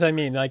 that's what I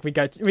mean. Like we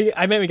got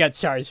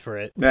charged for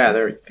it. Yeah,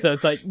 there we go. So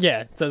it's like,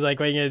 yeah. So like,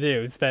 what are you gonna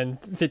do? Spend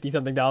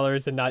 $50-something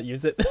and not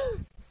use it?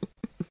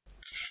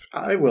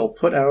 I will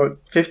put out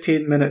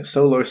 15-minute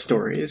solo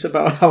stories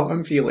about how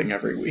I'm feeling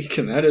every week,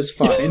 and that is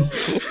fine.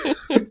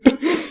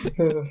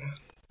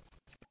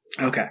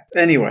 Okay.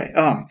 Anyway,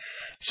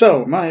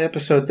 so my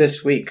episode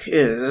this week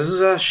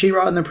is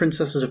She-Ra and the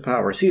Princesses of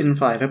Power, Season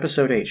 5,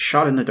 Episode 8,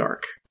 Shot in the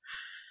Dark.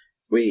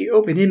 We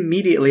open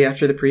immediately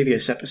after the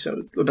previous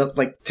episode, about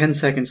 10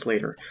 seconds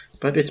later.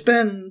 But it's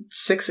been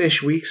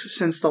 6-ish weeks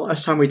since the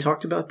last time we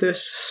talked about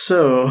this,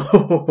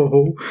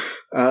 so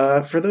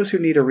for those who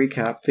need a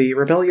recap, the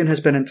rebellion has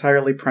been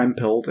entirely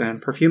Prime-pilled,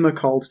 and Perfuma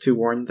called to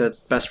warn the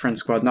Best Friend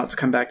Squad not to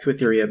come back to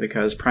Etheria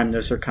because Prime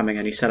knows they're coming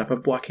and he set up a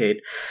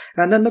blockade.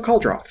 And then the call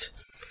dropped.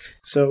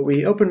 So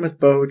we open with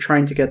Bo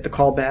trying to get the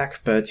call back,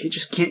 but he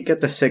just can't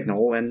get the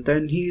signal, and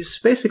then he's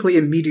basically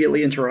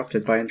immediately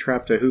interrupted by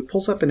Entrapta, who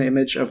pulls up an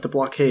image of the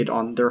blockade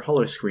on their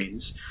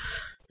holoscreens.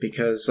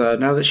 Because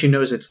now that she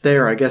knows it's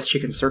there, I guess she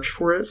can search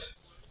for it.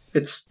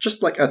 It's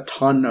just like a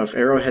ton of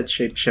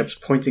arrowhead-shaped ships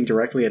pointing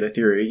directly at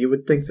Etheria. You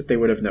would think that they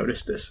would have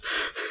noticed this.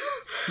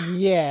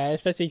 Yeah,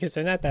 especially because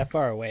they're not that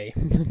far away.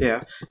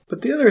 Yeah,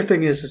 but the other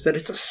thing is that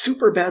it's a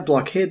super bad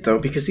blockade, though,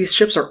 because these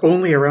ships are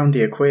only around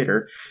the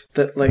equator.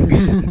 That,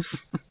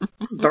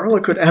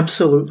 Darla could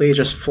absolutely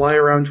just fly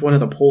around one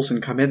of the poles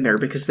and come in there,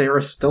 because they are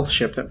a stealth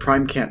ship that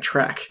Prime can't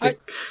track.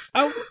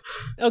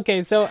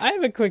 Okay, so I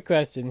have a quick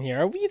question here.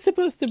 Are we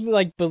supposed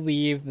to,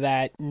 believe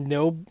that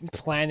no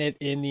planet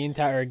in the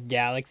entire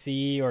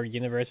galaxy or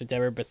universe,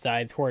 whatever,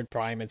 besides Horde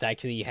Prime has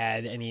actually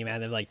had any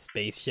amount of,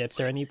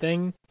 spaceships or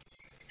anything?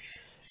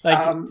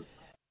 I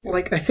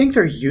think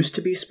there used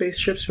to be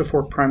spaceships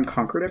before Prime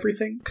conquered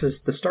everything,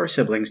 because the Star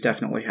Siblings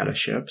definitely had a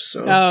ship,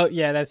 so... Oh,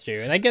 yeah, that's true.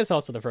 And I guess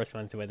also the first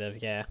ones would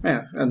have, yeah.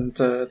 Yeah, and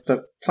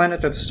the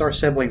planet that the Star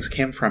Siblings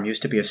came from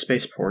used to be a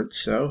spaceport,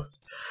 so...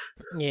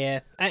 Yeah,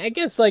 I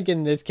guess,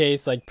 in this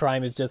case,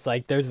 Prime is just,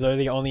 there's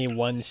literally only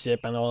one ship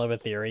on all of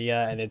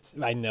Etheria, and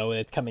I know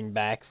it's coming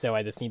back, so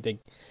I just need to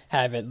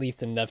have at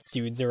least enough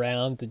dudes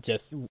around to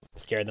just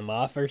scare them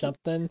off or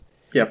something.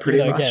 Yeah, pretty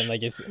much. Again,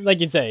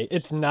 like you say,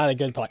 it's not a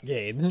good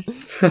blockade.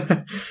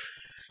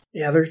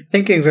 Yeah, they're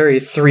thinking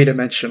very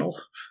three-dimensional.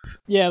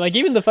 Yeah,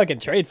 even the fucking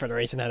Trade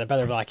Federation had a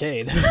better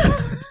blockade.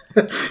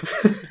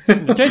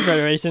 The Trade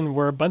Federation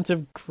were a bunch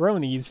of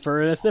cronies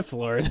for a Sith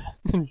Lord.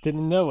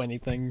 Didn't know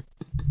anything.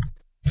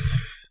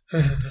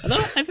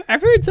 Although,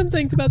 I've heard some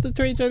things about the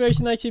Trade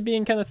Federation actually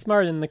being kind of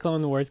smart in the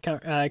Clone Wars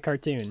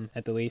cartoon,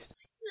 at the least.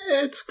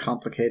 It's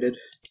complicated.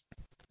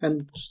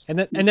 And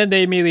then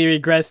they immediately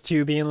regress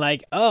to being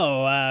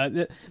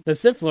the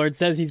Sith Lord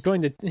says he's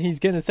gonna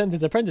send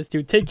his apprentice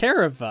to take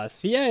care of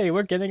us. Yay,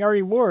 we're getting our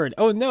reward.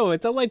 Oh no,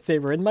 it's a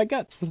lightsaber in my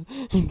guts.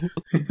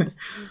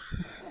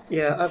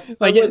 Yeah,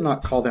 I would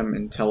not call them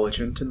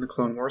intelligent in the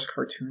Clone Wars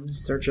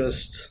cartoons. They're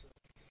just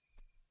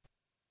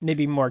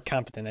maybe more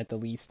competent at the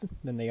least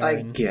than they are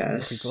in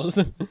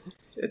prequels.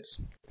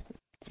 It's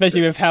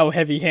especially with how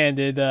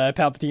heavy-handed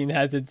Palpatine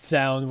has it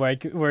sound, where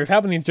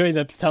Palpatine straight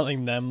up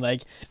telling them,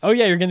 oh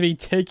yeah, you're gonna be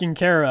taken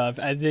care of,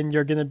 as in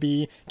you're gonna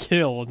be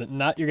killed,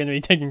 not you're gonna be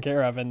taken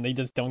care of, and they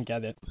just don't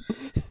get it.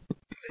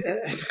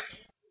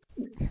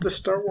 The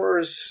Star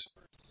Wars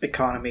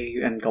economy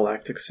and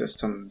galactic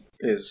system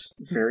is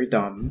very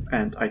dumb,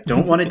 and I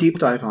don't want to deep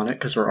dive on it,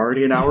 because we're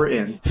already an hour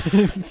in,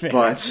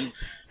 but...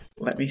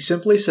 Let me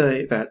simply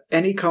say that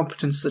any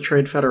competence the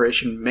Trade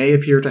Federation may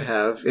appear to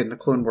have in the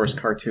Clone Wars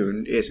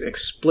cartoon is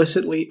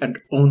explicitly and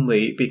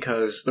only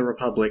because the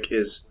Republic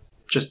is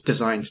just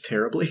designed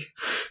terribly.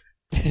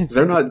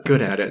 They're not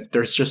good at it.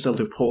 There's just a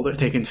loophole that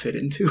they can fit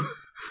into.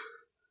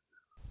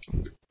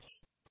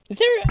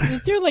 Is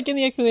there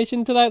any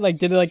explanation to that?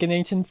 Did an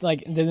ancient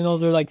did an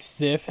older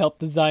Sith help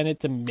design it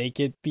to make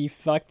it be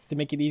fucked, to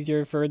make it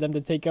easier for them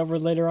to take over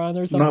later on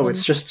or something? No,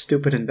 it's just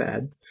stupid and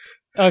bad.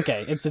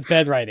 Okay, it's just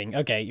bad writing.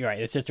 Okay, you're right.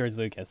 It's just George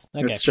Lucas.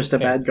 Okay, it's just a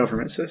bad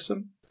government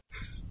system.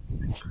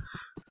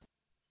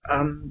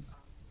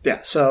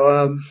 Yeah.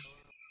 So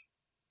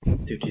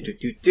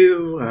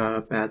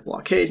bad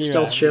blockade, She-Ra.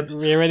 stealth ship.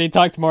 We already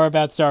talked more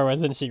about Star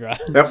Wars than She-Ra.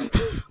 Yep.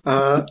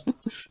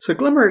 So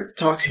Glimmer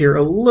talks here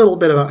a little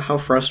bit about how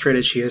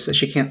frustrated she is that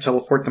she can't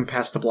teleport them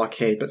past the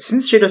blockade, but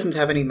since she doesn't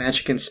have any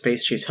magic in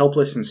space, she's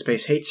helpless and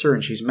space hates her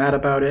and she's mad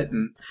about it,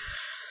 and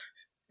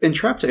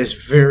Entrapta is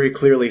very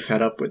clearly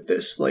fed up with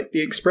this. The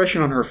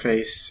expression on her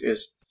face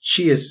is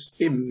she is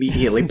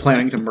immediately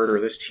planning to murder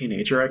this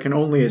teenager. I can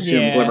only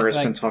assume Glimmer has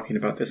been talking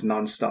about this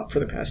nonstop for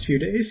the past few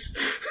days.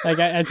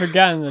 I'd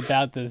forgotten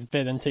about this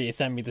bit until you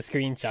sent me the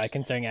screenshot,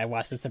 considering I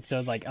watched this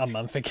episode a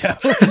month ago,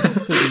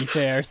 to be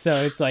fair. So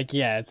it's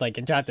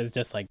Entrapta's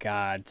just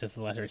God, just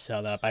let her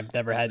shut up. I've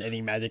never had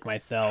any magic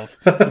myself.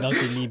 You don't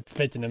see me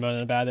bitching and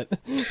moaning about it.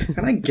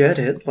 And I get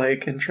it.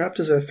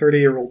 Entrapta's a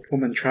 30-year-old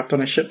woman trapped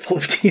on a ship full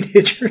of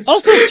teenagers.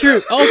 Also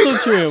true.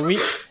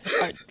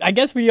 I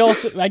guess we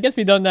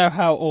don't know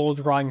how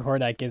old Ron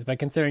Hordak is, but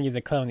considering he's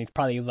a clone, he's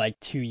probably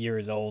 2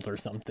 years old or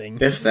something.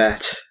 If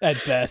that.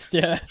 At best,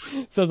 yeah.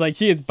 So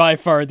she is by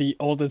far the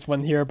oldest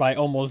one here by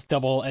almost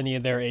double any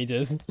of their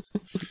ages.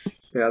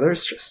 Yeah,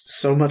 there's just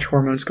so much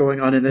hormones going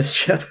on in this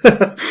ship.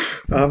 But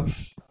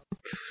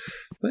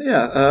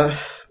yeah,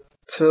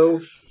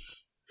 so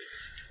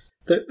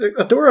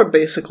Adora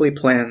basically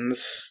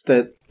plans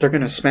that they're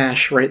going to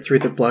smash right through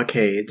the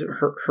blockade.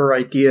 Her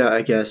idea,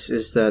 I guess,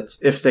 is that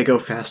if they go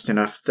fast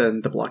enough,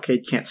 then the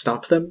blockade can't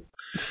stop them.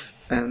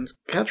 And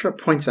Catra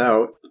points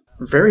out,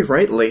 very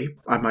rightly,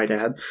 I might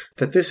add,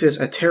 that this is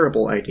a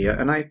terrible idea,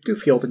 and I do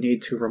feel the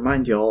need to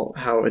remind y'all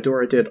how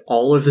Adora did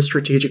all of the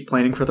strategic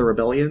planning for the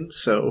rebellion,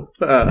 so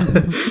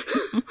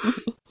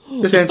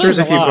this answers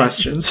a few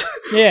questions.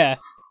 Yeah,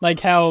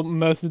 like how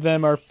most of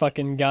them are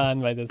fucking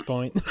gone by this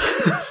point.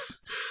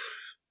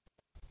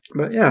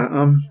 But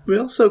yeah, we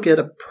also get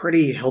a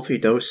pretty healthy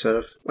dose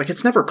of, like,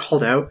 it's never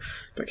called out,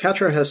 but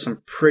Catra has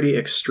some pretty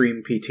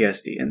extreme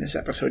PTSD in this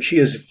episode. She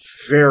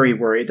is very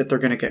worried that they're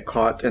going to get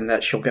caught and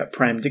that she'll get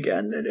primed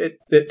again.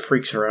 It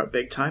freaks her out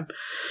big time.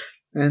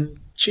 And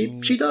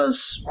she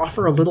does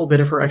offer a little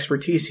bit of her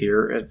expertise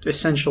here,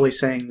 essentially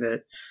saying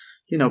that,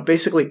 you know,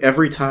 basically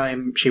every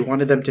time she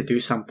wanted them to do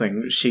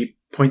something, she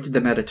pointed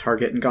them at a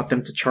target and got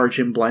them to charge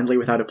him blindly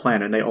without a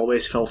plan, and they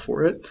always fell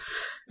for it.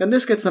 And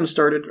this gets them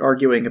started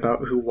arguing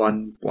about who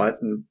won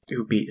what and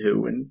who beat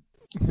who, and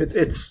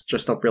it's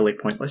just really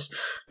pointless.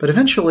 But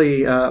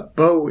eventually,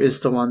 Bo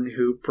is the one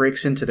who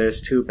breaks into this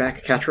to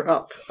back Catra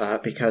up,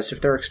 because if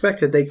they're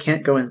expected, they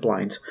can't go in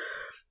blind.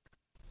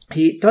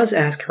 He does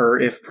ask her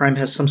if Prime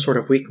has some sort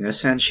of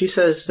weakness, and she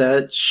says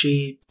that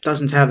she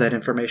doesn't have that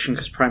information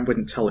because Prime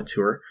wouldn't tell it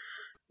to her.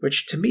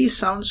 Which to me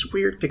sounds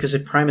weird, because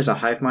if Prime is a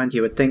hive mind,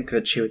 you would think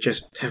that she would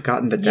just have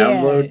gotten the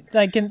download.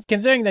 Like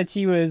considering that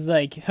she was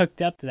like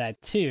hooked up to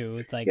that too,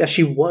 it's like, yeah,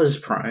 she was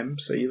Prime,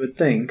 so you would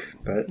think.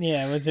 But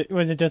yeah, was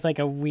it just like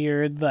a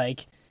weird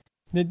like?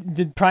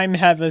 Did Prime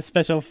have a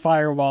special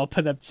firewall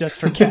put up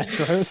just for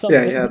Catra or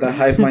something? yeah, the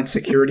hive mind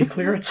security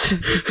clearance.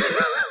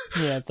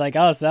 Yeah, it's like,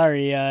 oh,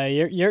 sorry,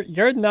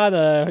 you're not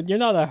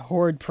a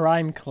Horde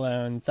Prime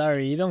clone.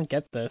 Sorry, you don't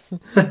get this.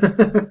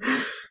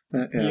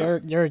 Yeah.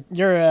 You're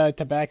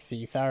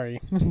Tabaxi, sorry.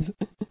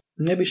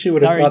 Maybe she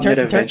would have gotten it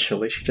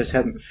eventually. She just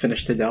hadn't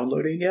finished the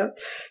downloading yet.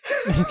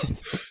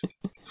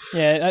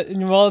 Yeah,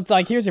 well, it's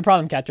like, here's your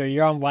problem, Catra.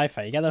 You're on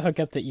Wi-Fi. You gotta hook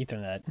up to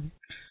Ethernet.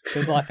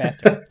 It's a lot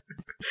faster.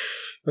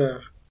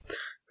 But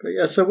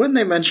yeah, so when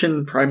they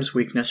mention Prime's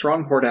weakness,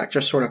 Ron Hordak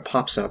just sort of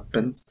pops up,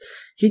 and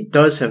he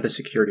does have the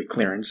security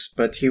clearance,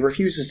 but he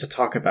refuses to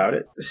talk about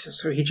it.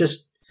 So he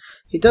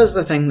does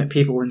the thing that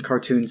people in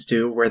cartoons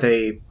do, where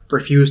they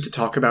refuse to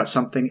talk about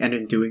something, and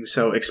in doing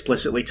so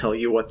explicitly tell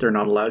you what they're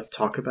not allowed to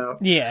talk about.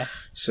 Yeah.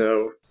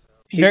 So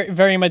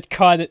very much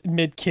caught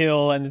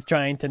mid-kill and is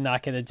trying to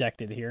not get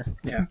ejected here.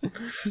 Yeah.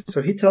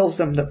 So he tells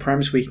them that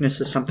Prime's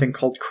weakness is something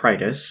called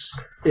Critus,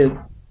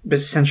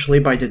 essentially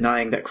by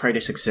denying that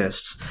Critus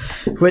exists,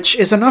 which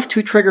is enough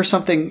to trigger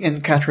something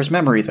in Catra's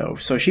memory, though,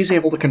 so she's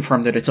able to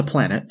confirm that it's a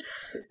planet.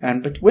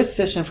 And with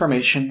this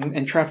information,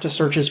 Entrapta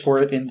searches for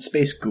it in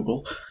Space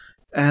Google.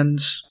 And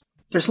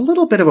there's a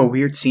little bit of a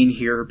weird scene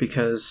here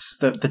because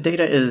the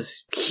data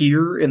is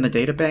here in the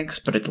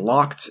databanks, but it's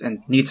locked and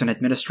needs an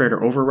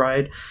administrator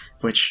override,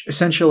 which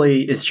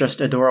essentially is just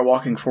Adora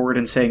walking forward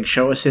and saying,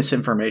 show us this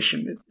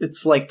information.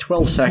 It's like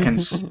 12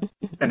 seconds,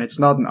 and it's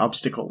not an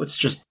obstacle. It's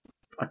just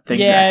a thing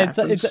that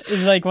happens.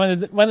 It's like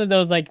one of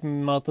those like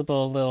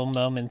multiple little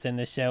moments in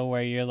the show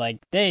where you're like,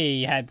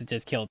 they had to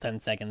just kill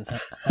 10 seconds.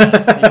 They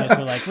just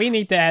were like, we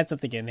need to add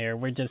something in here.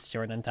 We're just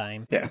short on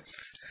time. Yeah.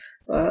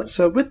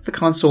 So with the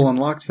console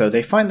unlocked, though,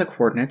 they find the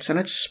coordinates, and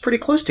it's pretty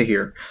close to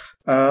here.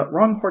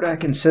 Ron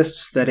Hordak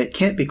insists that it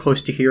can't be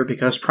close to here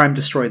because Prime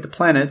destroyed the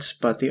planets,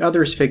 but the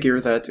others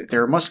figure that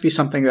there must be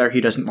something there he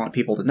doesn't want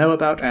people to know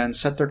about and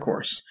set their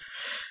course.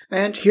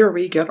 And here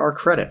we get our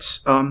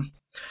credits.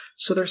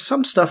 So there's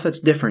some stuff that's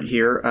different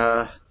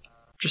here,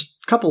 just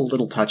a couple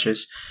little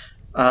touches.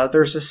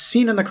 There's a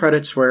scene in the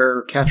credits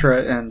where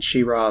Catra and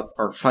She-Ra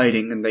are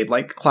fighting, and they,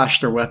 like,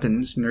 clash their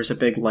weapons, and there's a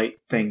big light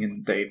thing,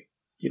 and they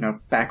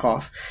back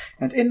off.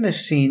 And in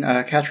this scene,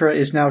 Catra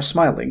is now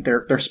smiling.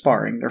 They're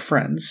sparring. They're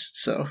friends.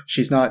 So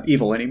she's not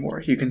evil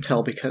anymore. You can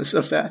tell because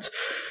of that.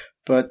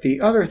 But the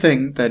other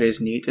thing that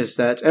is neat is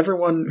that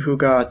everyone who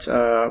got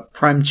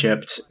Prime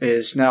chipped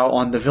is now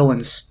on the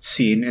villains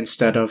scene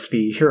instead of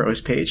the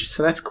heroes page.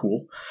 So that's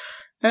cool.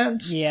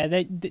 And yeah,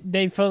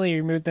 they fully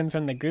removed them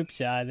from the group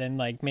shot and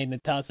like made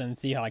Natasha and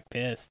Seahawk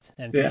pissed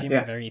and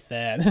Perfuma very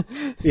sad.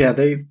 Yeah,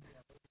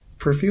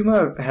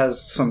 Perfuma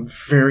has some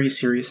very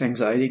serious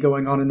anxiety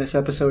going on in this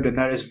episode, and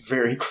that is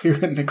very clear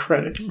in the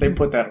credits. They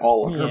put that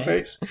all on her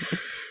face.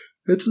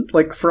 It's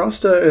like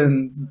Frosta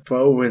and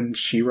Bo and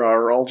She-Ra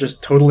are all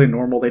just totally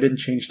normal. They didn't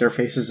change their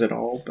faces at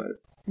all,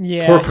 but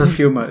poor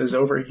Perfuma is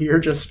over here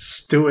just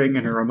stewing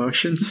in her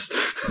emotions.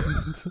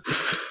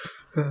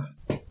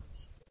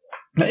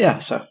 But yeah,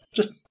 so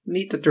just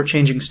neat that they're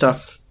changing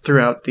stuff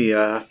throughout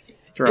the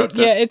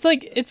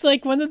it's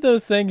like one of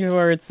those things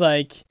where it's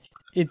like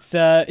it's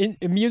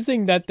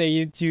amusing that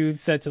they do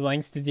such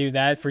lengths to do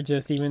that for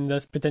just even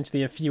just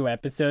potentially a few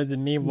episodes,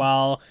 and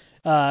meanwhile,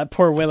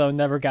 poor Willow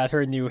never got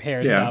her new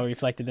hairstyle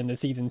reflected in the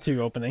season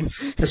 2 opening.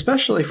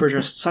 Especially for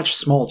just such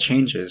small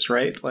changes,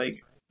 right?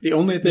 Like, The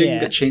only thing Yeah.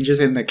 that changes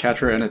in the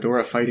Catra and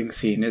Adora fighting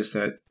scene is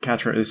that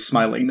Catra is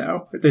smiling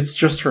now. It's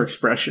just her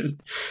expression.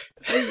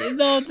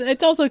 No,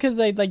 it's also because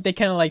they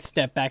kind of like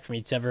step back from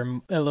each other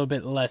a little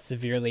bit less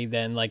severely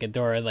than like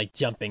Adora like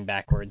jumping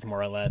backwards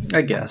more or less.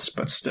 I guess,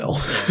 but still.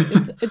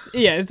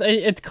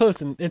 It's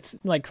close and it's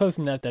like close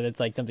enough that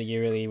it's like something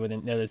you really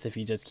wouldn't notice if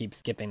you just keep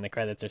skipping the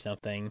credits or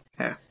something.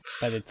 Yeah.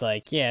 But it's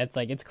like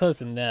it's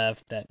close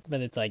enough that,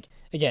 but it's like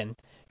again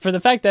for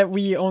the fact that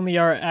we only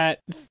are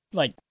at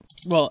like.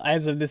 Well,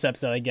 as of this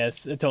episode, I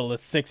guess a total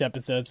of 6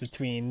 episodes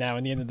between now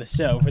and the end of the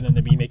show for them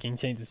to be making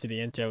changes to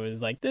the intro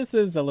is like, this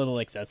is a little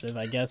excessive,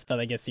 I guess, but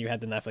I guess you had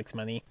the Netflix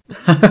money.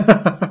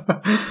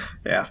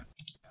 Yeah.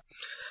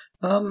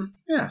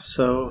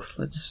 So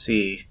let's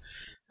see.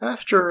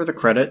 After the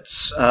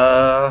credits,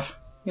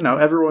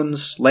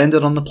 everyone's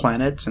landed on the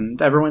planet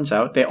and everyone's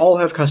out. They all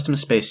have custom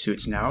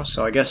spacesuits now,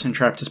 so I guess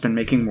Entrapped has been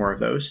making more of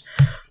those.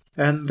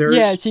 And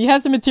there's... she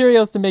has the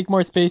materials to make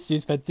more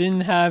spacesuits, but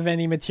didn't have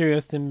any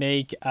materials to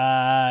make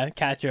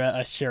Catra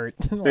a shirt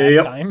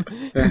last time.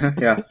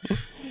 Yeah.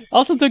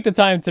 Also took the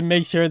time to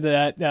make sure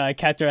that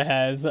Catra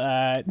has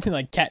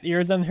like cat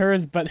ears on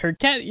hers, but her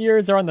cat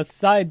ears are on the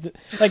sides.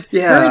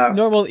 Her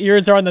normal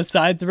ears are on the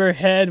sides of her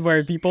head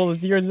where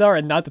people's ears are,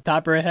 and not the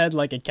top of her head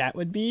like a cat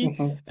would be.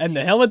 Mm-hmm. And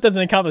the helmet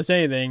doesn't accomplish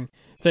anything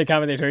to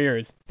accommodate her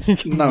ears.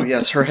 No,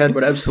 yes, her head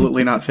would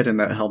absolutely not fit in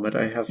that helmet.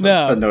 I have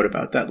a note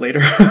about that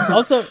later.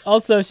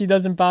 Also, she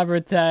doesn't bother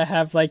to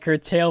have like her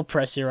tail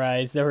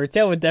pressurized, so her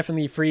tail would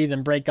definitely freeze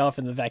and break off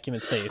in the vacuum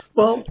of space.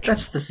 Well,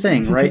 that's the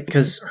thing, right?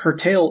 Because her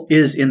tail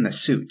is in the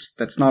suit.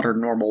 That's not her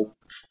normal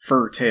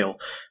fur tail.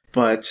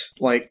 But,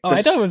 like...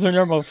 I thought it was her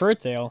normal fur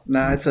tail.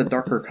 Nah, it's a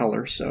darker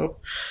color, so...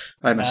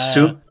 I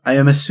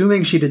am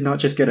assuming she did not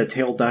just get a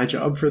tail dye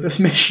job for this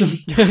mission.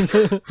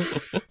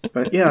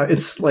 But yeah,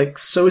 it's, like,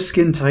 so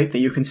skin tight that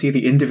you can see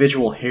the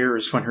individual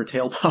hairs when her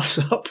tail pops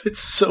up.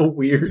 It's so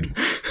weird.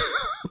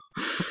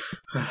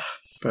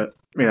 But,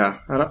 yeah,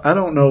 I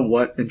don't know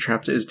what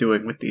Entrapped is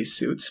doing with these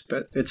suits,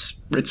 but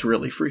it's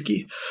really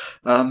freaky.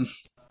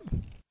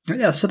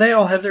 Yeah, so they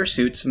all have their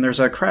suits, and there's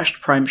a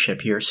crashed Prime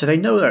ship here, so they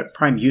know that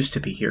Prime used to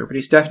be here, but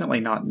he's definitely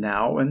not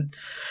now, and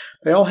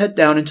they all head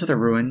down into the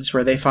ruins,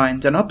 where they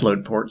find an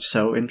upload port,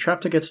 so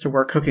Entrapta gets to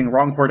work hooking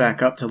Wrong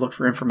Hordak up to look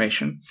for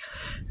information.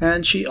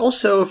 And she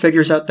also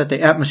figures out that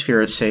the atmosphere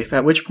is safe,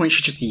 at which point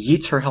she just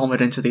yeets her helmet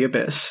into the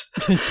abyss.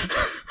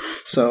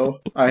 So,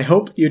 I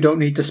hope you don't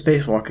need to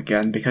spacewalk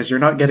again, because you're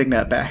not getting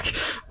that back.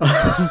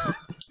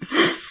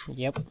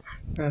 Yep.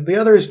 The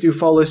others do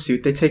follow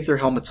suit. They take their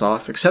helmets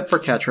off, except for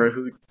Catra,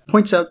 who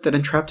points out that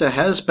Entrapta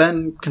has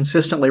been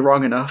consistently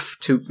wrong enough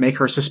to make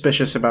her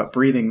suspicious about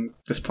breathing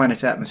this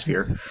planet's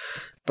atmosphere.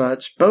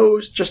 But Bo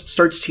just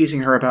starts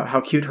teasing her about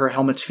how cute her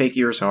helmet's fake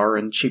ears are,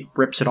 and she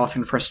rips it off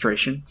in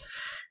frustration.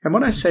 And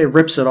when I say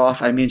rips it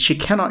off, I mean she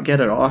cannot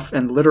get it off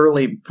and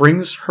literally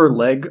brings her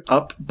leg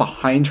up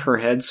behind her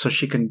head so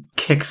she can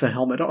kick the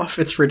helmet off.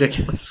 It's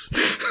ridiculous.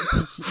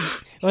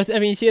 Well, I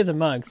mean, she is a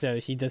monk, so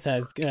she just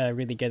has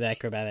really good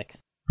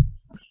acrobatics.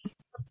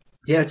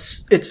 Yeah,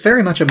 it's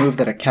very much a move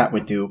that a cat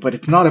would do, but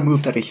it's not a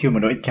move that a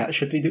humanoid cat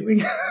should be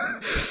doing.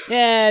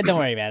 Yeah, don't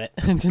worry about it.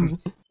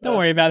 Don't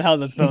worry about how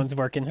those bones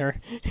work in her.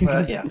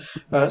 Yeah.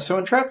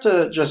 So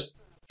Entrapta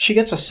she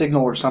gets a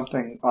signal or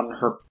something on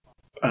her,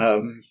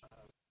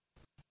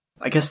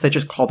 I guess they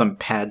just call them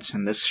pads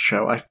in this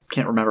show. I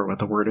can't remember what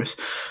the word is.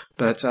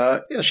 But,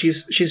 yeah,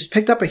 she's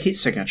picked up a heat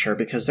signature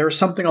because there is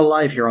something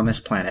alive here on this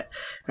planet.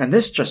 And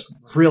this just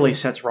really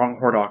sets Wrong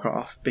Hordak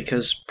off,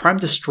 because Prime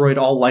destroyed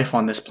all life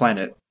on this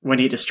planet when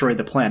he destroyed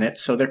the planet,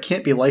 so there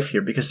can't be life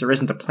here because there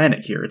isn't a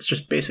planet here. It's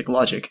just basic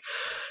logic.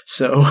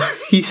 So,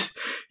 he's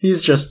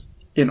just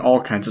in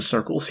all kinds of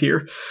circles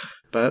here.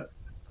 But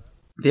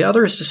the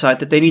others decide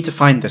that they need to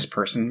find this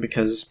person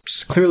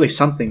because clearly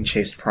something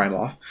chased Prime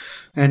off.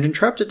 And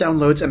Entrapta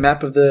downloads a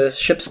map of the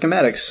ship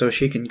schematics so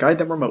she can guide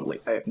them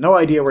remotely. I have no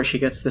idea where she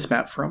gets this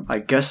map from. I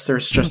guess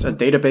there's just a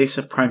database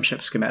of Prime ship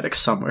schematics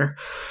somewhere.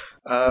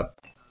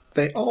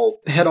 They all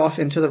head off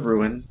into the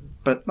ruin,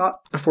 but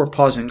not before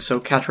pausing so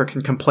Catra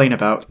can complain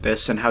about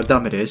this and how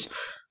dumb it is.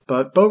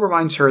 But Bo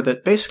reminds her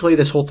that basically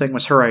this whole thing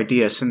was her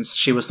idea since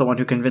she was the one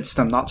who convinced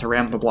them not to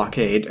ram the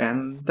blockade,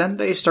 and then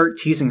they start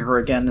teasing her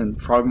again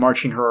and frog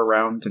marching her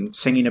around and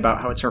singing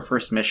about how it's her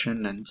first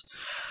mission, and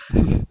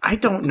I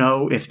don't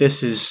know if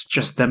this is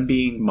just them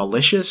being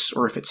malicious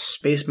or if it's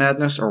space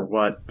madness or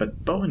what,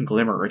 but Bo and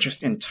Glimmer are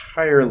just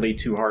entirely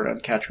too hard on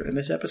Catra in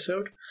this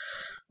episode.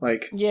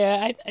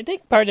 Yeah, I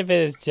think part of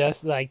it is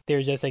just like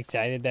they're just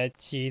excited that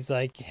she's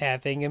like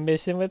having a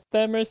mission with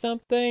them or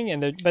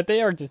something, but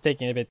they are just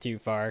taking it a bit too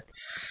far.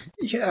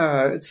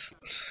 Yeah,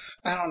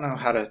 I don't know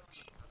how to.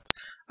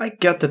 I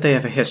get that they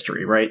have a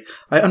history, right?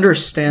 I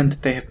understand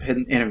that they have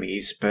been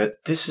enemies,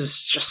 but this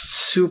is just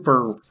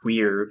super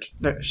weird.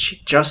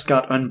 She just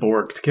got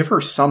unborged. Give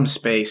her some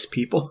space,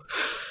 people.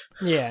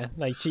 Yeah,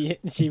 like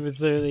she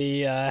was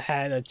literally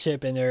had a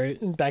chip in her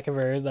back of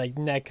her like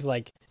neck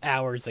like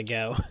hours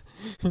ago.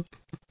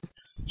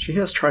 She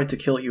has tried to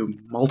kill you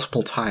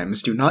multiple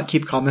times. Do not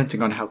keep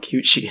commenting on how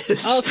cute she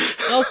is.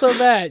 Also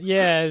that,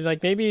 yeah,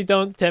 like maybe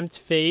don't tempt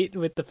fate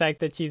with the fact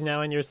that she's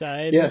now on your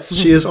side. Yes,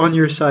 she is on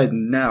your side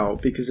now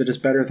because it is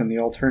better than the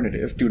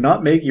alternative. Do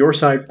not make your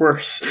side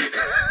worse.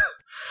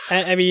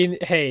 I mean,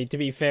 hey, to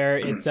be fair,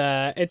 it's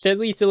at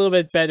least a little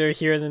bit better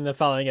here than the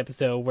following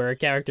episode where a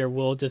character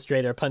will just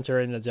straight or punch her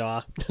in the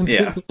jaw.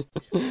 Yeah.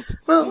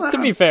 Well, to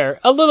be fair,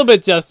 a little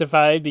bit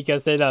justified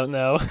because they don't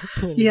know.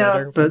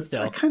 Yeah, but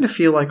I kind of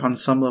feel like on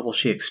some level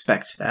she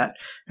expects that.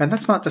 And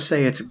that's not to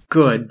say it's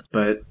good,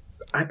 but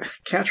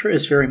Catra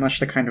is very much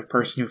the kind of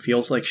person who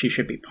feels like she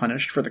should be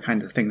punished for the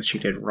kind of things she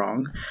did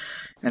wrong.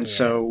 And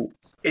so,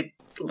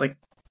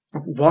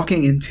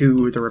 walking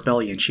into the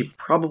rebellion, she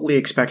probably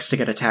expects to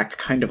get attacked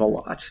kind of a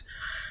lot.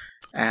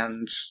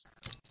 And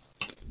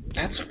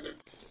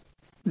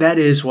that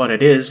is what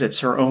it is. It's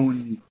her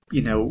own,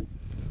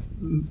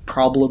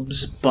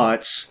 problems,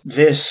 but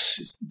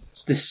this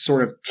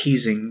sort of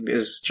teasing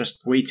is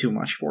just way too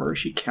much for her.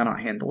 She cannot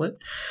handle it.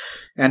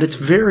 And it's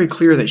very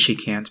clear that she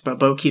can't, but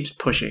Bo keeps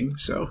pushing,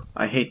 so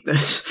I hate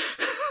this.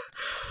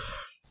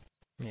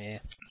 Yeah.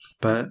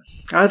 But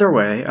either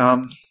way,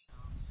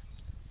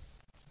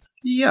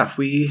 yeah,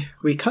 we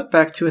cut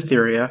back to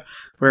Etheria,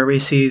 where we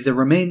see the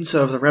remains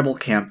of the rebel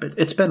camp.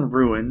 It's been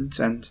ruined,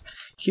 and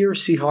here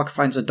Seahawk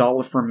finds a doll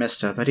of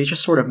Mermista that he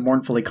just sort of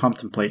mournfully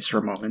contemplates for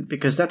a moment,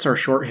 because that's our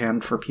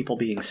shorthand for people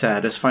being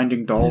sad, is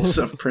finding dolls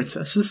of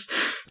princesses.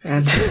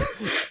 And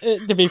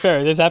to be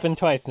fair, this happened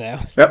twice now.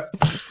 Yep.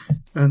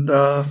 And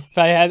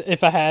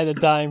if I had a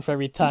dime for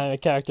every time a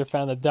character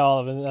found a doll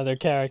of another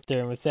character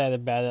and was sad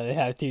about it, I'd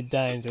have 2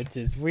 dimes, which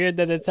is weird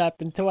that it's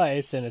happened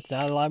twice, and it's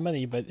not a lot of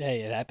money, but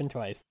hey, it happened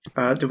twice.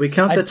 Do we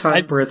count the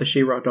time where the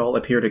She-Ra doll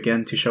appeared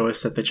again to show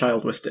us that the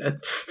child was dead?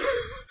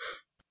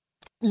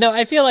 No,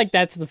 I feel like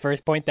that's the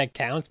first point that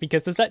counts,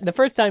 because the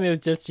first time it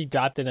was just she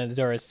dropped it and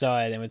Adora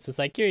saw it and was just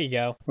like, here you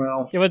go.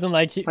 Well, it wasn't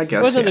like I guess,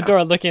 it wasn't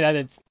Adora looking at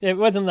it. It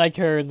wasn't like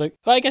her look.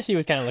 Well, I guess she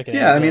was kind of looking at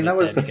it. Yeah, I mean, that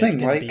was the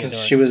thing, right? Because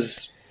she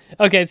was...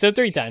 Okay, so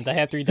 3 times. I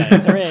had 3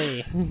 times.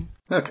 Hooray!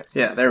 Okay,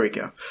 yeah, there we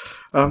go.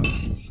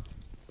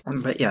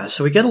 But yeah,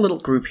 so we get a little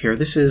group here.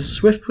 This is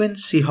Swiftwind,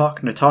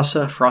 Seahawk,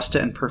 Netossa,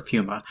 Frosta, and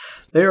Perfuma.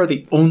 They are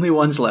the only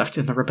ones left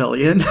in the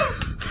rebellion.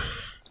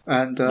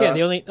 And yeah,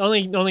 the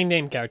only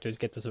named characters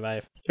get to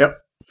survive.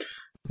 Yep.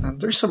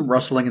 There's some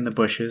rustling in the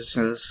bushes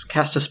as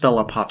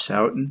Castaspella pops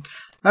out, and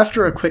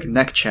after a quick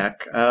neck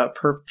check,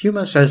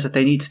 Perfuma says that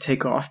they need to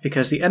take off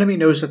because the enemy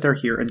knows that they're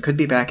here and could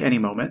be back any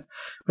moment.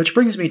 Which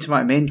brings me to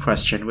my main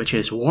question, which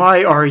is,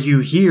 why are you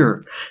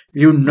here?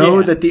 You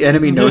know that the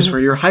enemy knows where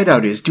your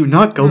hideout is. Do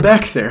not go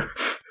back there.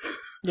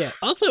 Yeah.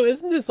 Also,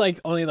 isn't this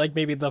only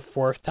maybe the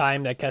 4th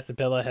time that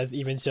Castaspella has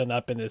even shown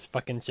up in this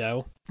fucking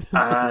show?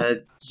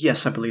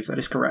 Yes, I believe that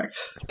is correct.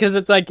 Because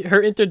it's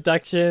her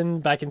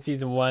introduction back in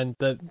season 1,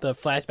 the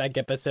flashback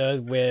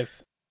episode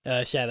with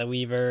Shadow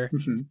Weaver.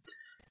 Mm-hmm.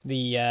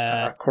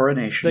 The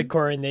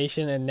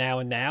coronation, and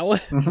now.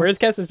 Mm-hmm. Where's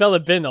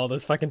Castaspella been all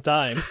this fucking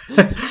time?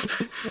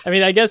 I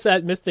mean, I guess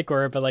at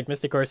Mysticor, but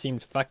Mysticor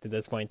seems fucked at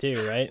this point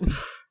too, right?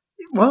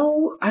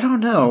 Well, I don't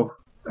know.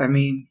 I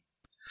mean,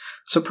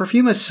 so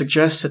Perfuma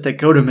suggests that they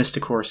go to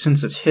Mysticor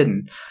since it's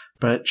hidden,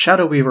 but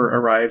Shadow Weaver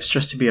arrives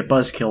just to be a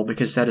buzzkill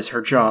because that is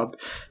her job,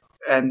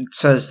 and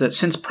says that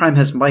since Prime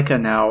has Micah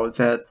now,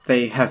 that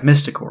they have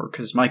Mysticor,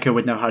 because Micah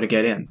would know how to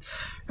get in.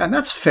 And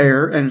that's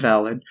fair and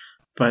valid,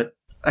 but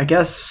I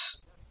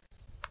guess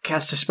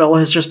Castaspella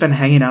has just been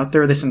hanging out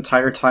there this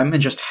entire time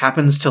and just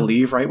happens to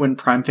leave right when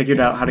Prime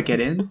figured out how to get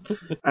in?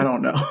 I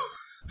don't know.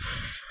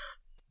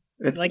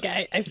 I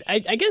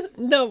guess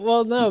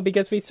no,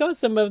 because we saw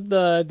some of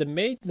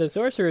the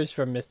sorcerers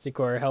from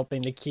Mysticor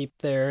helping to keep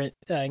their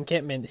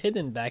encampment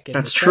hidden back in.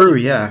 That's true,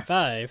 yeah.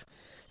 5.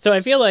 So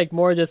I feel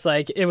more just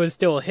it was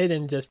still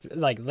hidden just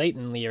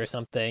latently or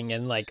something,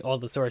 and all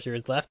the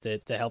sorcerers left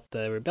it to help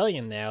the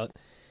rebellion out.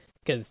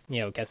 Because,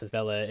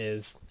 Castaspella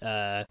is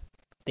the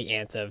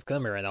aunt of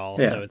Glimmer and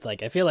all. Yeah. So it's I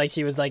feel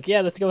she was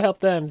yeah, let's go help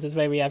them. This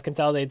way we have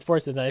consolidated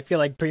forces. And I feel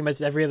pretty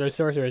much every other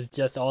sorcerer has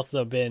just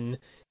also been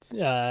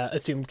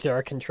assumed to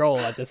our control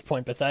at this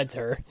point besides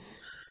her.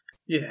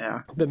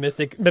 Yeah. The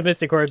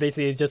Mysticor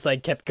basically is just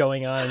kept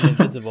going on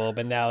invisible,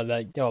 but now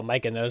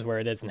Micah knows where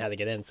it is and how to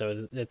get in,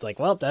 so it's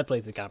well, that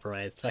place is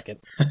compromised. Fuck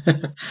it.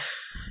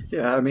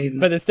 Yeah, I mean,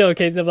 but it's still a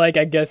case of I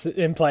guess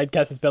implied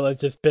Castaspella has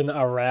just been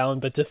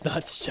around, but just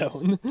not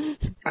shown.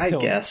 I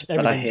guess,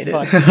 but I hate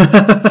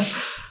it.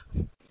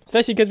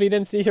 Especially because we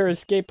didn't see her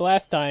escape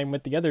last time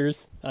with the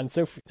others on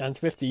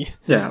Swifty.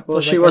 Yeah,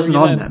 well, she wasn't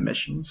on that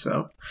mission,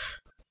 so.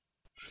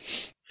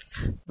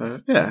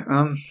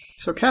 Yeah.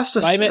 So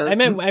Castus. I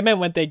meant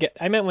when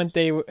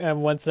they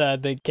once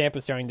the camp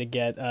was starting to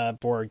get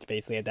borged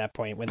basically at that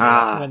point when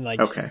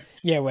okay.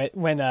 Yeah,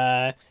 when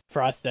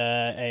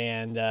Frosta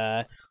and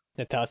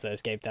Netossa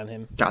escaped on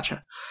him.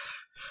 Gotcha.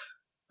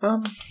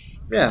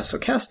 Yeah. So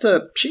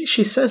Casta, she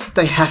says that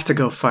they have to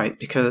go fight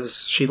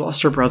because she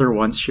lost her brother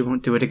once. She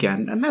won't do it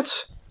again, and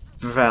that's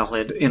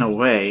valid in a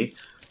way,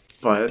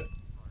 but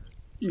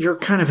you're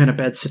kind of in a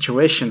bad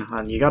situation,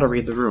 hon. You gotta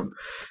read the room.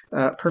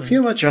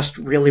 Perfuma just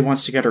really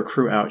wants to get her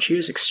crew out. She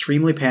is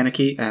extremely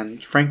panicky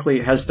and,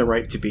 frankly, has the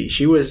right to be.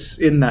 She was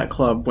in that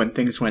club when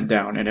things went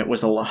down, and it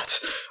was a lot.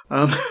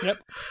 Yep.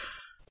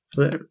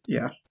 But,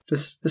 yeah.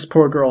 This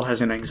poor girl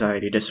has an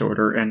anxiety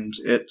disorder, and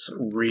it's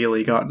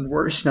really gotten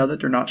worse now that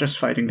they're not just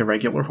fighting the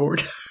regular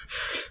horde.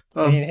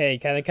 I mean, hey,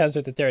 kind of comes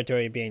with the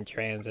territory of being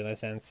trans in a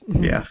sense.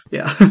 Yeah.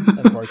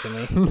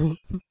 Unfortunately.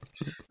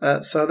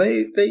 So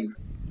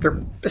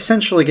they're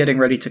essentially getting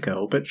ready to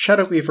go, but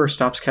Shadow Weaver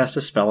stops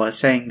Castaspella,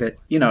 saying that,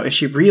 if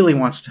she really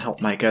wants to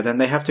help Micah, then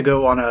they have to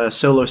go on a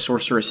solo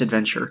sorceress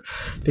adventure,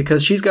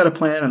 because she's got a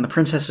plan and the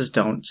princesses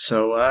don't,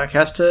 so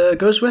Casta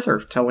goes with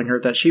her, telling her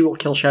that she will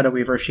kill Shadow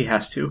Weaver if she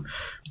has to,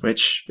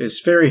 which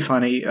is very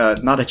funny.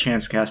 Not a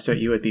chance, Casta,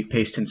 you would be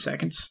paced in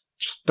seconds.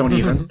 Just don't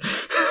even.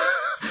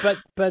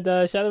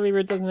 But Shadow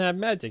Weaver doesn't have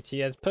magic. She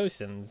has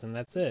potions, and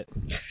that's it.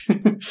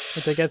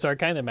 Which I guess are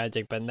kind of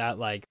magic, but not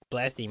like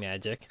blasty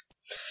magic.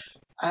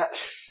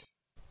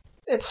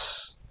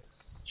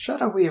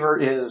 Shadow Weaver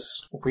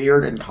is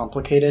weird and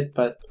complicated,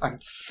 but I'm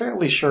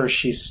fairly sure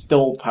she's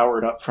still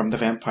powered up from the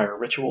vampire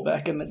ritual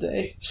back in the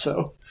day,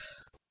 so...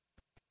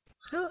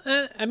 Well,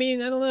 I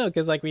mean, I don't know,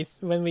 because like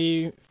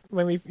when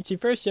she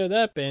first showed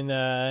up in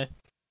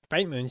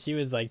Bright Moon, she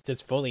was like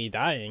just fully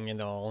dying and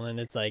all, and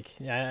it's like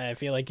I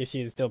feel like if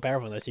she was still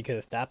powerful enough, she could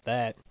have stopped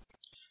that.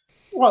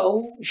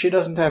 Well, she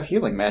doesn't have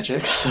healing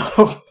magic,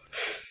 so...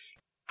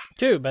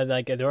 True, but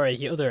like Adora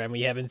healed her, and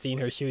we haven't seen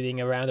her shooting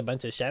around a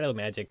bunch of shadow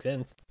magic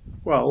since.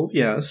 Well,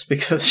 yes,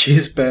 because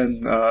she's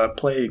been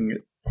playing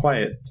it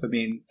quiet. I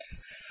mean,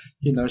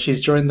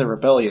 she's joined the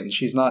rebellion.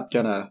 She's not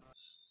gonna...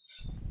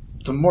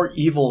 The more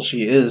evil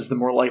she is, the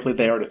more likely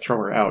they are to throw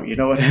her out. You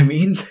know what I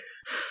mean?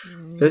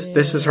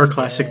 This is her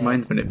classic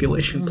mind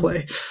manipulation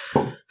play.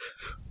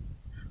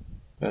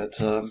 But,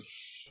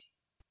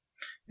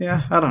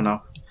 yeah, I don't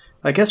know.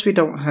 I guess we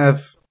don't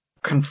have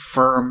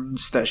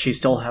confirms that she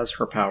still has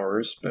her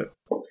powers, but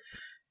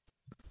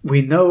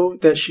we know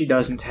that she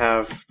doesn't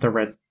have the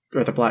red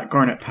or the black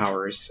garnet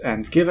powers,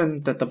 and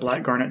given that the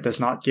black garnet does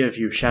not give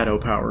you shadow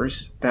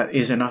powers, that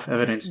is enough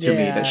evidence to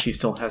me that she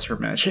still has her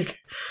magic.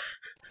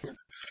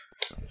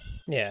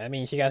 Yeah, I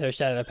mean, she got her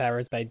shadow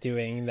powers by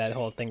doing that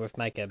whole thing with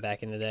Micah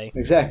back in the day.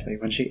 Exactly,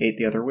 when she ate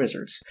the other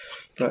wizards.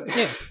 But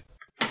yeah.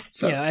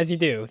 So, as you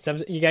do.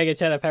 You gotta get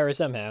shadow power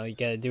somehow. You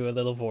gotta do a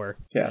little vor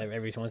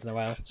every once in a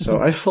while. So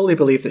I fully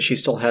believe that she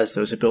still has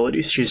those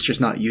abilities. She's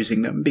just not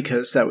using them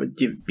because that would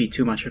be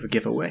too much of a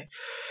giveaway.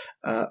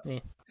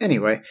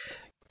 Anyway.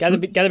 Gotta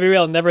be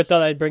real. Never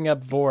thought I'd bring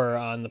up vor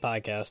on the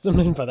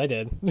podcast, but I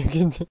did.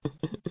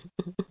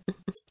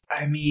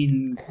 I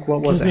mean,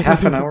 what was it,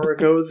 half an hour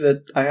ago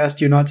that I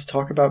asked you not to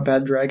talk about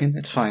Bad Dragon?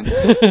 It's fine.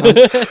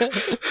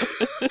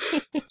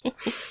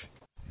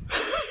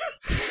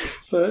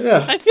 So,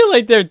 yeah. I feel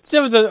like there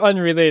was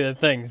unrelated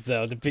things,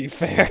 though, to be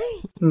fair.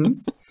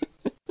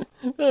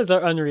 Those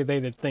are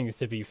unrelated things,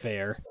 to be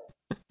fair.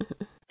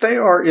 They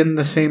are in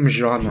the same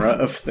genre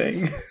of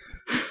thing.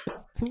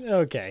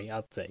 Okay,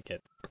 I'll take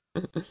it.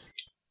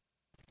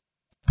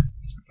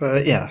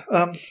 Yeah.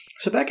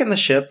 So back in the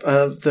ship,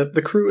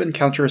 the crew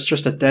encounters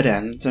just a dead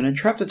end, and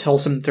Entrapta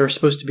tells them there's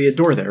supposed to be a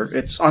door there.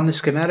 It's on the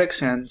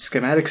schematics, and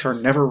schematics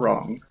are never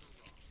wrong.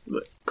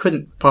 It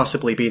couldn't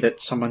possibly be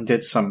that someone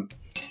did some,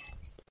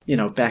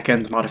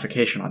 back-end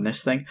modification on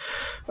this thing.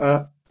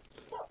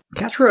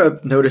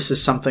 Catra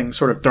notices something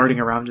sort of darting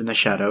around in the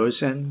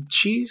shadows, and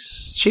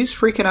she's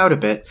freaking out a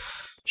bit.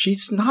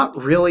 She's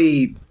not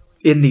really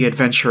in the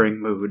adventuring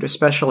mood,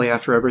 especially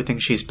after everything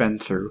she's been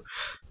through.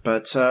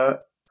 But her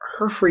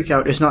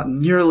freakout is not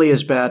nearly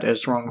as bad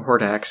as Rong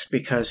Hordax,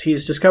 because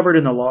he's discovered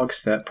in the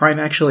logs that Prime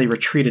actually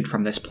retreated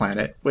from this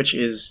planet, which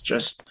is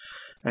just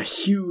a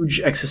huge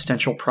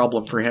existential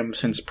problem for him,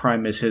 since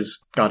Prime is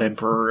his God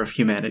Emperor of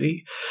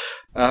humanity.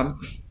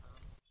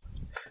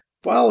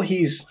 While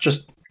he's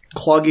just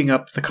clogging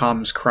up the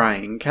comms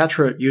crying,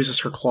 Catra uses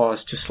her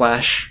claws to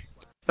slash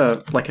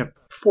like a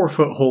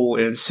 4-foot hole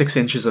in 6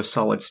 inches of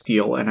solid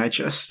steel, and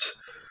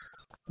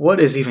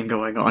what is even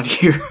going on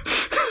here?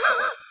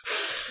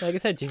 Like I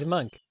said, she's a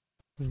monk.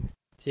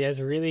 She has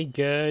really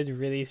good,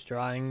 really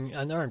strong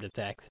unarmed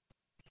attacks.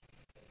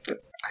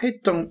 I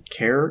don't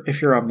care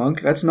if you're a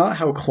monk. That's not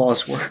how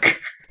claws work.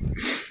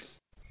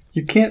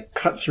 You can't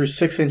cut through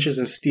 6 inches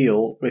of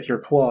steel with your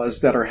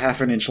claws that are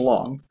half an inch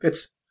long.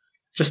 It's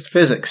just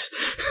physics.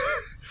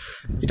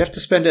 You'd have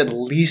to spend at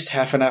least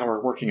half an hour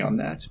working on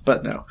that,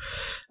 but no.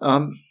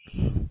 I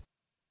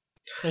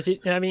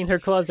mean, her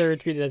claws are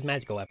treated as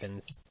magical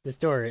weapons. The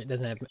store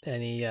doesn't have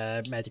any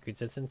magic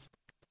resistance.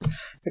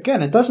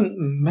 Again, it doesn't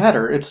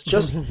matter. It's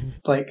just,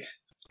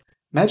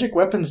 magic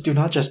weapons do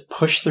not just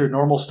push through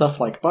normal stuff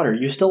like butter.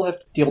 You still have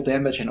to deal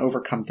damage and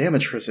overcome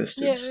damage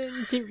resistance. Yeah,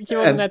 she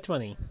rolled that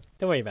 20.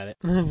 Don't worry about it.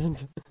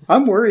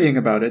 I'm worrying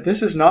about it.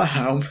 This is not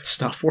how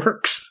stuff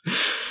works.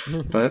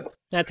 But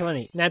Nat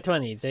 20. Nat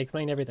 20s. They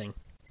explain everything.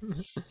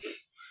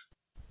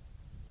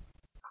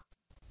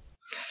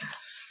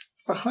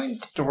 Behind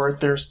the door,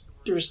 there's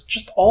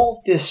just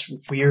all this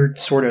weird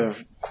sort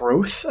of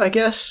growth, I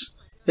guess.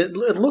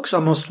 It looks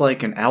almost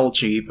like an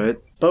algae, but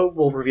Bo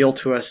will reveal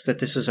to us that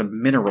this is a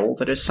mineral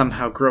that is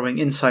somehow growing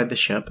inside the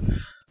ship.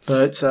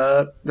 But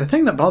the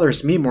thing that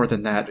bothers me more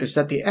than that is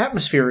that the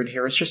atmosphere in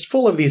here is just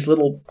full of these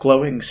little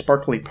glowing,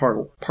 sparkly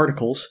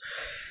particles,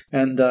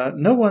 and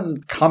no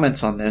one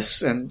comments on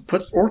this and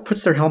puts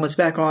their helmets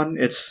back on.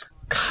 It's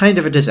kind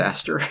of a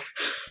disaster.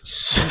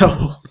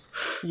 So...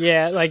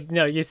 Yeah, like,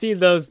 no, you see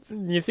those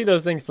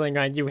things flying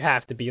around, you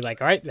have to be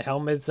like, alright, the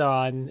helmet's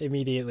on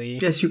immediately.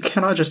 Yes, you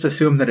cannot just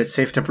assume that it's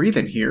safe to breathe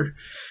in here,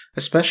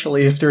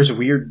 especially if there's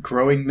weird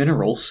growing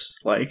minerals.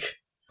 Like,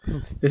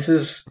 this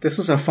is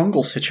a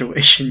fungal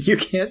situation. You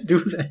can't do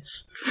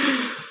this.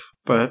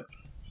 But,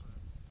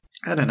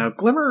 I don't know,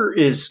 Glimmer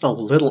is a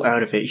little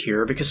out of it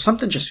here, because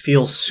something just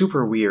feels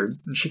super weird,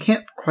 and she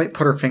can't quite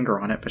put her finger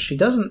on it, but she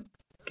doesn't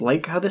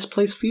like how this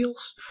place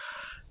feels.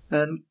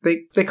 And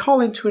they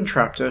call into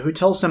Entrapta, who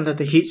tells them that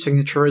the heat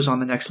signature is on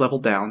the next level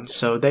down,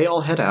 so they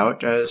all head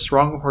out, as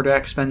Rong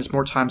Hordak spends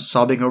more time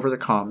sobbing over the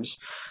comms,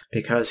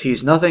 because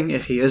he's nothing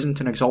if he isn't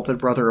an exalted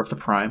brother of the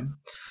Prime.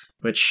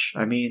 Which,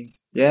 I mean,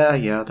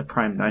 yeah, the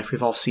Prime knife,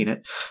 we've all seen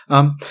it.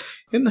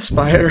 In the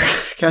Spire,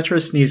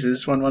 Catra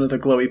sneezes when one of the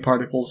glowy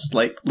particles,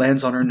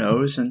 lands on her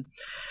nose, and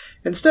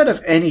instead of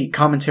any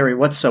commentary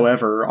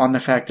whatsoever on the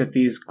fact that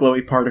these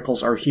glowy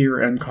particles are here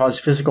and cause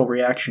physical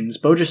reactions,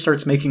 Bo just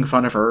starts making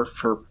fun of her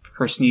for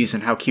her sneeze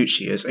and how cute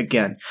she is.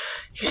 Again,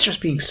 he's just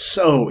being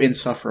so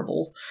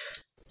insufferable.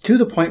 To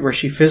the point where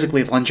she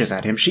physically lunges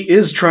at him. She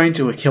is trying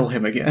to kill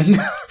him again.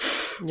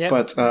 Yep.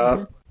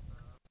 But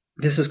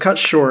this is cut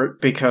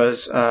short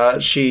because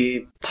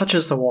she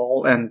touches the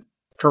wall and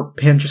her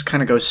hand just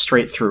kind of goes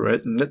straight through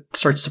it, and it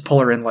starts to pull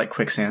her in like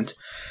quicksand.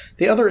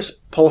 The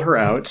others pull her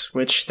out,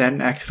 which then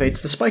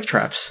activates the spike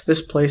traps.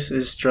 This place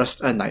is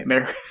just a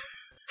nightmare.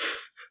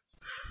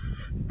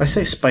 I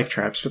say spike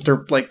traps, but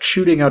they're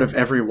shooting out of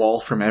every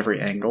wall from every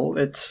angle.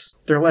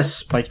 They're less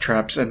spike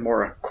traps and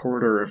more a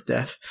corridor of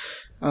death.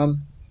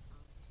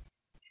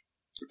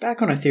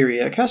 Back on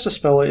Etheria,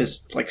 Castaspella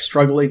is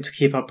struggling to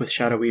keep up with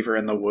Shadow Weaver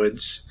in the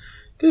woods.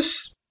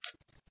 This,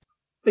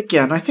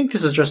 again, I think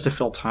this is just to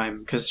fill time,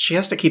 because she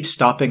has to keep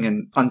stopping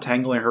and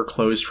untangling her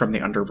clothes from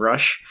the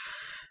underbrush.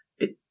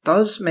 It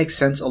does make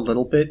sense a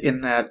little bit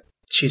in that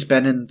she's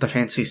been in the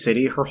fancy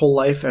city her whole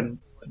life and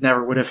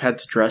never would have had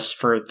to dress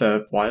for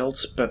the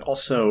wilds, but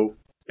also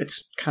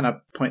it's kind of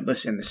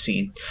pointless in the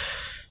scene.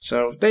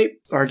 So they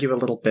argue a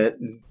little bit,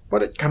 and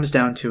what it comes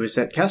down to is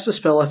that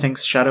Castaspella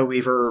thinks Shadow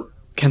Weaver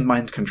can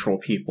mind control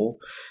people,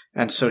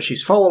 and so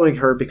she's following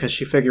her because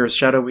she figures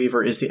Shadow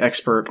Weaver is the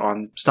expert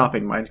on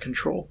stopping mind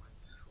control.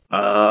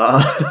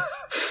 A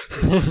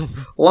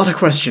lot of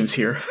questions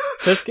here.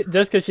 Just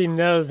because she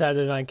knows how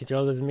to mind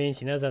control doesn't mean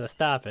she knows how to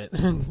stop it.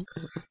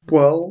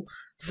 Well,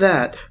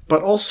 that,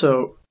 but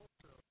also,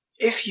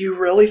 if you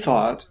really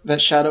thought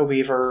that Shadow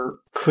Weaver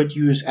could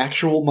use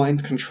actual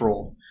mind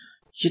control,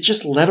 you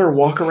just let her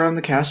walk around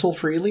the castle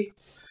freely?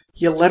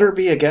 You let her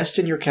be a guest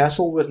in your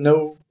castle with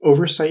no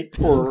oversight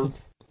or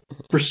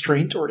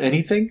restraint or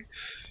anything?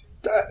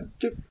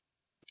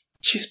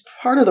 She's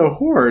part of the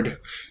Horde.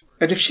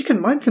 And if she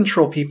can mind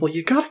control people,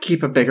 you gotta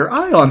keep a bigger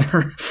eye on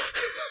her.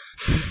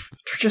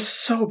 They're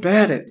just so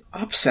bad at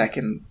OPSEC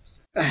and...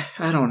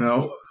 I don't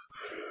know.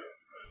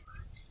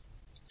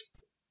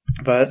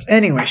 But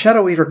anyway,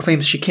 Shadow Weaver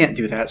claims she can't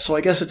do that, so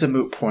I guess it's a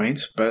moot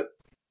point, but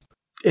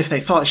if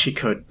they thought she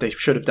could, they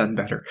should have done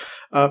better.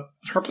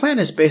 Her plan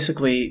is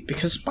basically,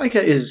 because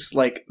Micah is,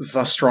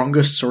 the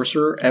strongest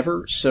sorcerer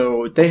ever,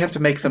 so they have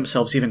to make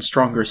themselves even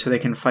stronger so they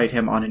can fight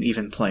him on an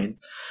even plane.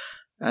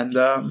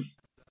 And,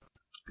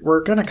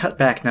 we're gonna cut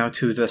back now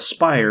to the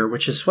Spire,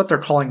 which is what they're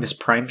calling this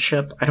Prime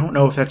ship. I don't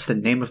know if that's the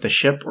name of the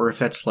ship, or if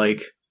that's, the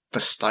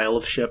style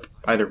of ship.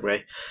 Either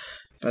way.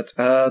 But,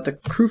 the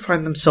crew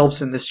find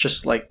themselves in this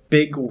just,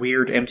 big,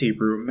 weird, empty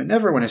room, and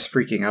everyone is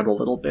freaking out a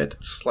little bit.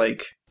 It's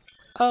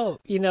Oh,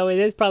 it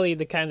is probably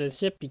the kind of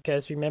ship,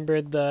 because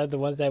remember the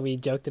ones that we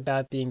joked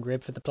about being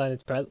ribbed for the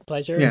planet's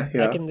pleasure? Yeah.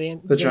 Back in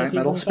the giant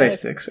metal 5? space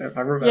sticks,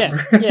 I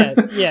remember.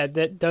 Yeah,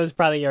 those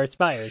probably are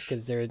Spires,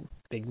 because they're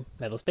big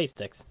metal space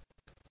sticks.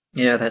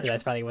 Yeah, so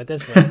that's probably what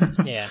this was.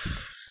 Yeah.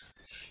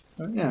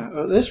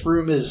 Yeah, this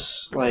room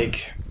is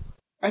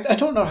I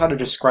don't know how to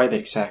describe it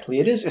exactly.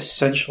 It is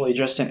essentially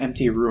just an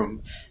empty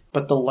room,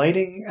 but the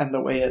lighting and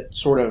the way it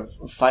sort of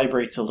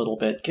vibrates a little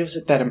bit gives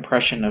it that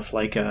impression of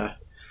I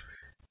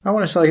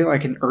want to say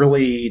an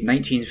early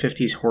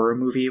 1950s horror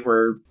movie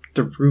where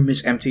the room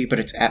is empty, but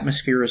its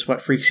atmosphere is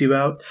what freaks you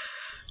out.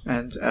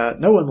 And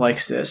no one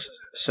likes this,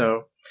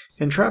 so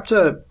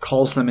Entrapta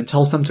calls them and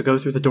tells them to go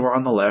through the door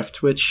on the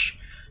left, which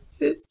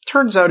it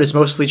turns out is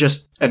mostly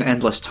just an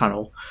endless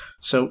tunnel.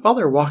 So while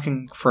they're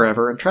walking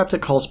forever, Entrapta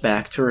calls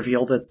back to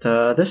reveal that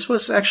this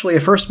was actually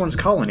a First One's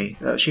colony.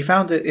 She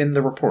found it in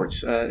the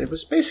reports. It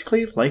was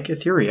basically like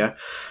Etheria.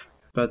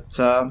 But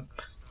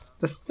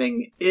the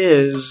thing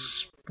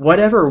is,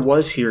 whatever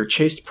was here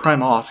chased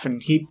Prime off,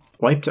 and he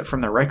wiped it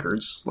from the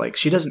records.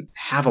 She doesn't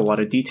have a lot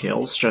of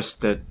details,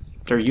 just that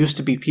there used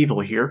to be people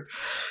here.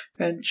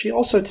 And she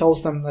also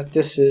tells them that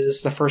this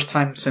is the first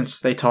time since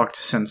they talked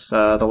since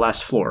the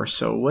last floor.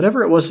 So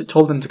whatever it was that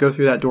told them to go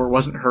through that door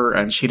wasn't her,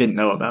 and she didn't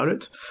know about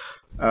it.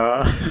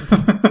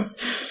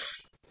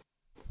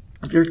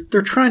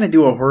 They're trying to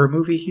do a horror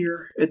movie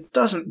here. It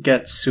doesn't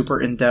get super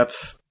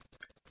in-depth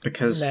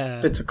because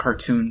it's a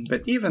cartoon,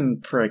 but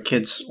even for a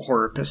kid's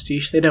horror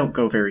pastiche, they don't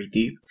go very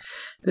deep.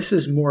 This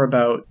is more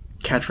about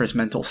Catra's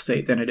mental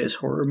state than it is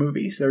horror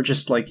movies. They're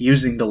just like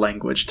using the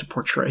language to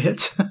portray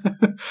it.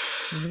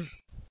 Mm-hmm.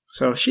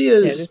 So she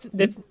is...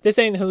 Yeah, this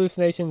ain't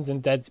hallucinations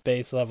and Dead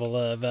Space level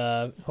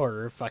of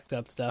horror fucked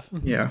up stuff.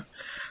 Yeah.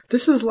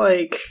 This is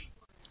like...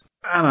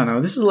 I don't know,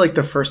 this is like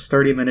the first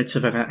 30 minutes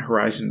of Event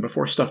Horizon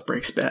before stuff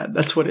breaks bad.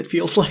 That's what it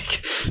feels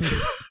like.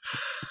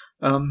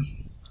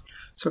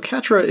 So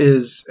Catra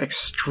is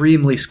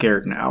extremely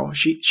scared now.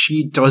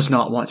 She does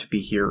not want to be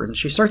here, and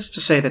she starts to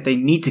say that they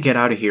need to get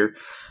out of here.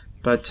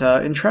 But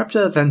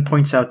Entrapta then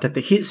points out that the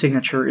heat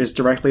signature is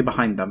directly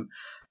behind them.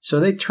 So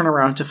they turn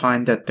around to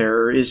find that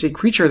there is a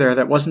creature there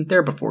that wasn't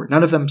there before.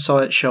 None of them saw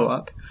it show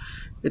up.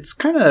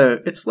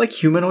 It's like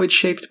humanoid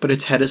shaped, but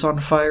its head is on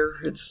fire.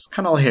 It's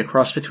kind of like a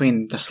cross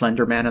between the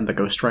Slender Man and the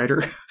Ghost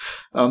Rider.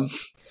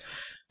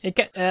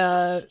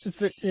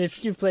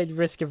 If you've played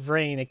Risk of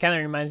Rain, it kind of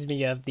reminds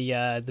me of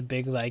the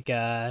big like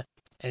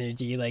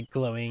energy like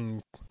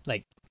glowing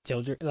like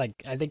children. Like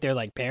I think they're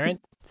like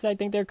parents. I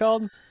think they're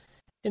called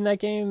in that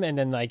game. And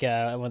then like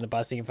one of the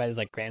bosses you can fight is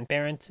like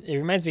grandparents. It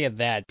reminds me of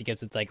that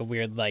because it's like a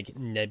weird like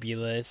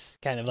nebulous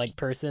kind of like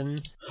person.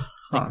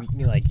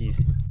 Like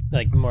he's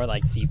like more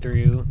like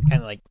see-through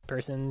kind of like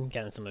person,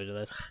 kind of similar to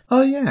this.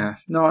 Oh yeah,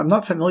 no, I'm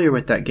not familiar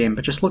with that game,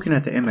 but just looking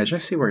at the image, I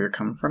see where you're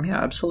coming from.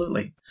 Yeah,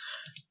 absolutely.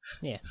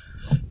 Yeah.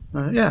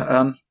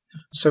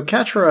 So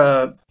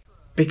Catra,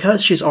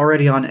 because she's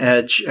already on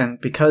edge and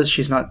because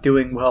she's not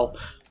doing well,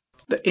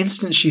 the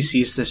instant she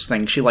sees this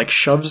thing, she like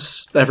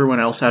shoves everyone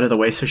else out of the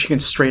way so she can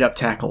straight up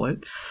tackle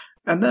it.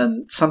 And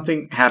then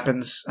something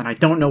happens, and I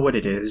don't know what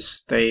it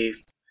is. They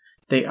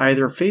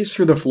either phase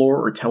through the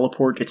floor or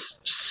teleport.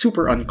 It's just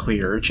super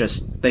unclear.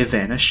 Just, they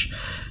vanish.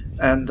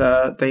 And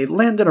they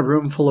land in a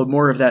room full of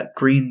more of that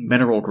green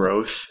mineral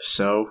growth.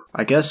 So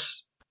I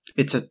guess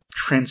it's a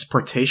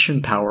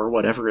transportation power,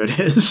 whatever it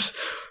is.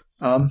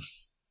 And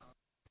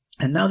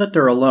now that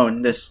they're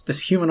alone,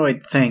 this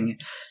humanoid thing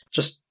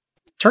just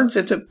turns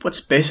into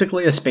what's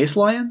basically a space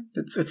lion.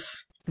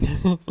 It's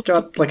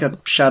got like a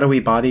shadowy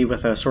body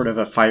with a sort of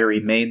a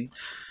fiery mane.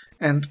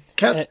 And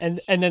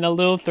then a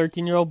little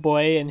 13-year-old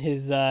boy and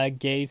his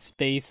gay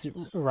space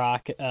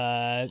rock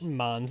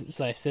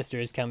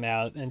mom/sisters come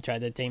out and try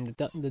to tame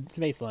the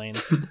space lion.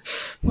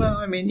 Well,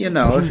 I mean,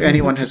 if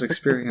anyone has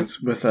experience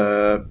with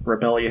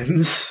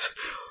rebellions.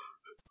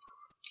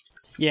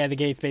 Yeah, the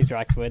gay space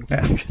rocks would.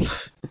 Yeah.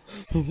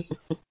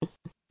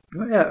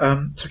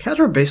 So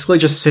Catra basically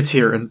just sits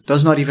here and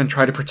does not even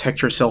try to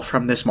protect herself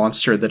from this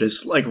monster that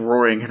is, like,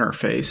 roaring in her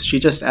face. She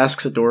just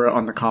asks Adora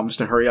on the comms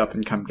to hurry up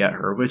and come get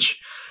her, which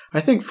I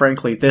think,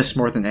 frankly, this,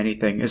 more than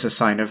anything, is a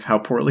sign of how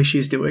poorly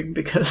she's doing,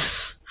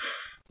 because,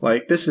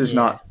 like, this is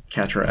not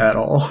Catra at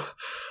all.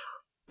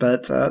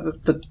 But,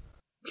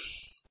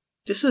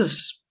 this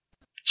is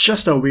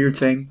just a weird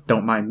thing.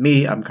 Don't mind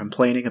me, I'm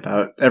complaining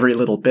about every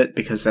little bit,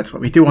 because that's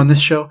what we do on this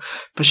show.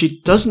 But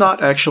she does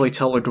not actually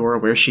tell Adora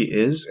where she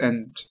is,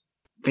 and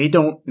they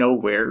don't know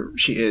where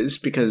she is,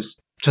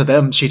 because to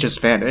them, she just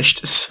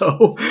vanished,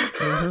 so...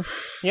 Mm-hmm.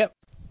 Yep.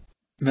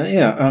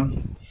 But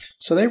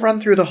so they run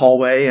through the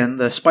hallway, and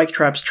the spike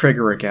traps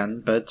trigger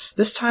again, but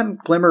this time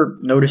Glimmer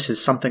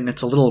notices something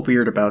that's a little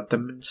weird about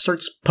them and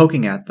starts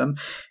poking at them.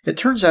 It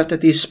turns out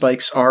that these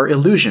spikes are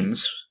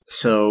illusions,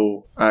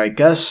 so I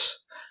guess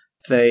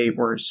they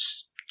were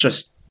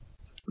just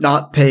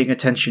not paying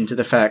attention to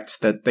the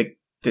fact that they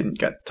didn't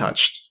get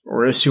touched,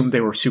 or assumed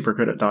they were super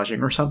good at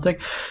dodging or something.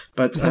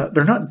 But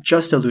they're not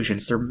just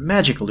illusions, they're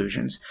magic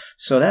illusions,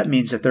 so that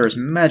means that there is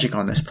magic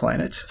on this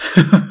planet.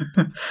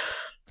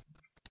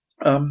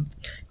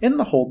 In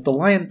the hold, the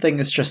lion thing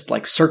is just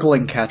like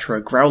circling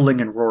Catra,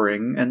 growling and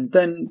roaring, and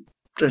then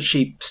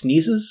she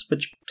sneezes,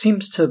 which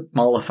seems to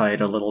mollify it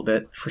a little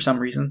bit for some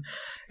reason.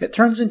 It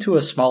turns into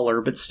a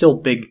smaller but still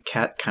big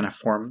cat kind of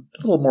form,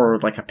 a little more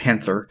like a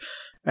panther,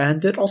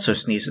 and it also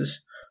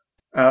sneezes.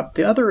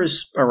 The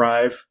others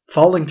arrive,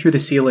 falling through the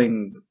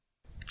ceiling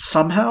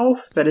somehow.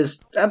 That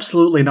is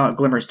absolutely not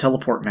Glimmer's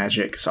teleport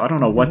magic, so I don't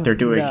know what they're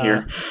doing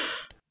here.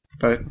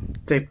 But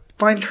they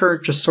find her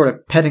just sort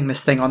of petting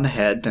this thing on the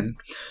head, and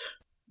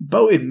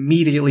Bo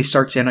immediately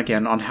starts in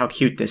again on how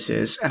cute this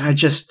is, and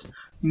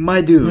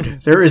my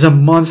dude, there is a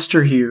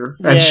monster here,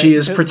 and she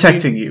is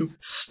protecting you.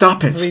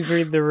 Stop it. Please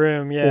read the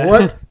room, yeah.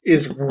 What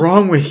is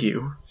wrong with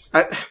you?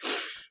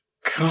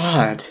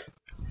 God.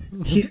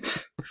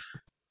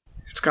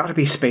 It's gotta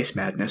be space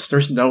madness.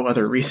 There's no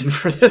other reason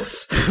for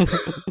this.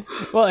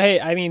 Well,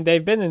 hey, I mean,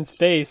 they've been in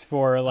space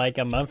for like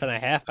a month and a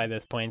half by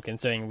this point,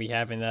 considering we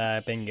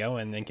haven't been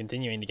going and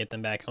continuing to get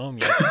them back home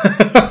yet.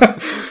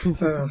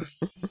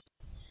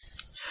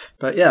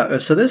 But yeah,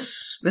 so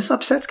this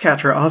upsets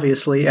Catra,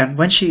 obviously, and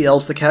when she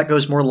yells, the cat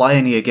goes more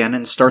lion-y again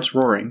and starts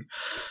roaring.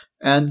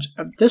 And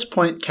at this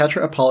point,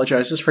 Catra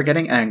apologizes for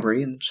getting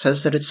angry and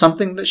says that it's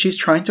something that she's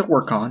trying to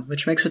work on,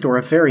 which makes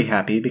Adora very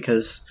happy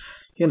because,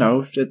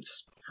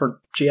 it's her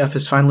GF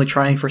is finally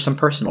trying for some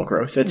personal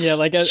growth.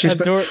 Adora's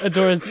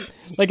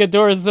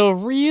so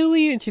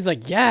really, and she's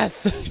like,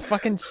 yes,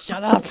 fucking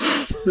shut up.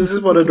 This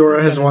is what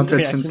Adora has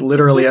wanted since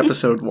literally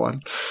episode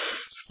 1.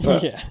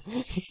 But. Yeah,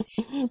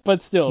 but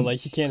still,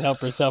 she can't help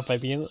herself by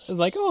being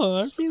like,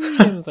 "Oh,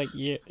 really?" And it's like,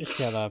 "Yeah,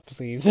 shut up,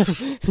 please."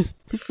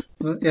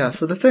 Yeah.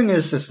 So the thing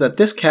is that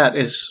this cat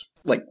is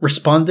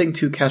responding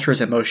to Catra's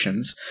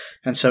emotions,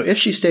 and so if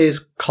she stays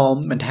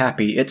calm and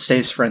happy, it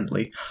stays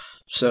friendly.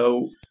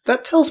 So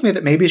that tells me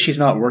that maybe she's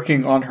not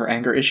working on her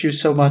anger issues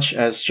so much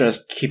as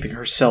just keeping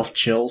herself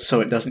chill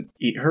so it doesn't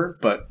eat her.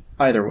 But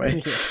either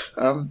way,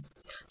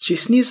 she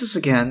sneezes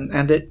again,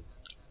 and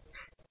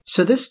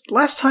So this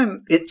last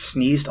time it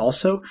sneezed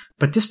also,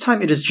 but this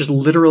time it is just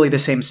literally the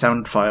same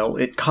sound file.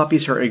 It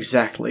copies her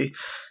exactly.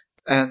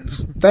 And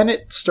then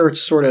it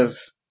starts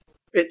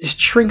it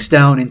shrinks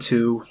down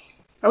into,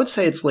 I would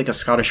say it's like a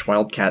Scottish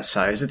wildcat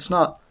size. It's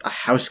not a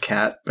house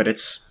cat, but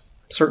it's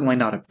certainly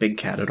not a big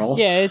cat at all.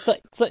 Yeah, it's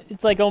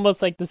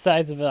almost like the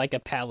size of a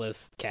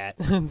palace cat.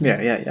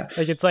 Yeah.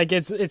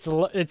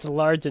 It's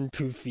large and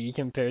poofy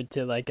compared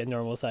to a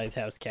normal sized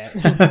house cat.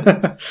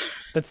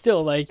 But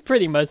still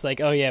pretty much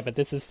oh yeah, but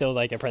this is still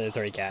a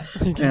predatory cat.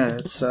 Yeah,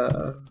 it's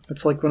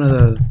like one of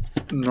the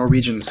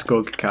Norwegian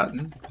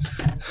skogkatten.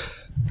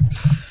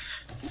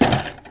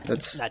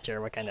 That's not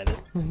sure what kind that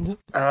is.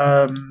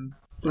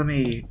 Let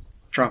me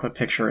drop a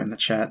picture in the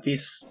chat.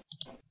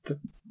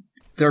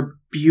 They're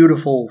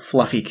beautiful,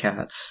 fluffy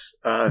cats,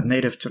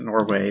 native to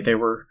Norway. They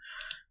were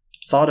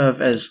thought of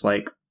as,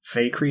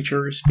 fey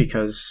creatures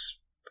because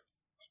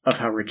of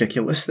how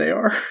ridiculous they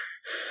are.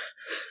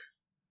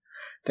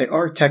 They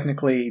are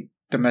technically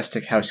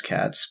domestic house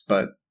cats,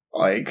 but,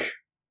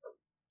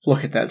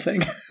 look at that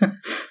thing.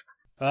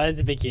 Oh,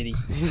 it's a big kitty.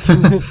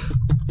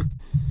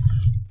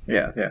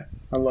 Yeah.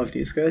 I love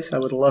these guys. I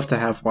would love to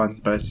have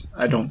one, but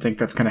I don't think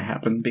that's going to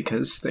happen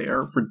because they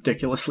are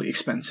ridiculously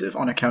expensive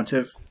on account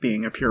of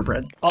being a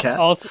purebred cat.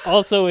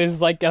 Also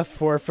is a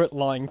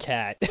 4-foot-long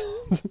cat.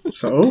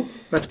 So,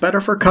 that's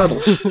better for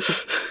cuddles.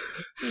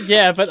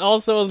 Yeah, but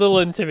also a little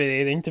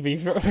intimidating, to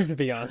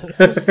be honest.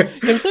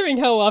 Considering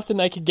how often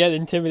I could get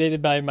intimidated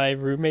by my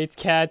roommate's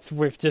cats,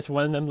 with just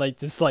one of them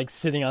just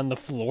sitting on the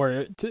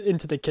floor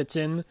into the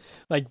kitchen,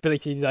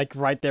 basically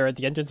right there at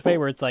the entranceway,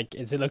 where it's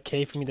is it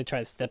okay for me to try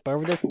to step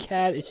over this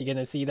cat? Is she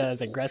gonna see that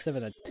as aggressive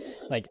and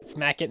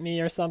smack at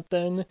me or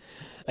something?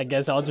 I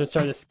guess I'll just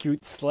try to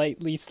scoot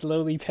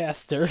slowly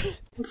past her.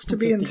 It's to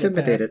be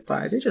intimidated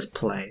by. They just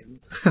play.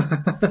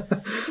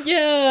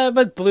 Yeah,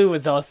 but Blue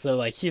is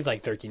also she's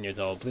 13 years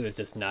old. Blue is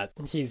just not.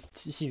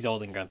 She's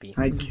old and grumpy.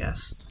 I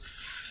guess.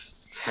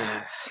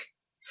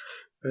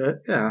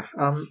 Yeah.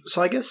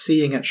 So I guess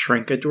seeing it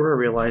shrink, Adora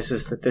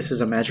realizes that this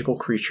is a magical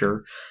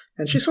creature,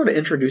 and she sort of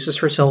introduces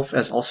herself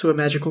as also a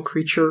magical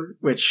creature,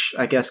 which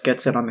I guess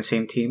gets it on the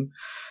same team.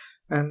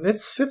 And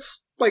it's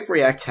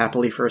reacts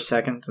happily for a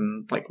second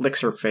and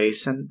licks her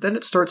face, and then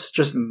it starts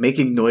just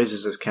making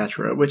noises as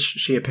Catra, which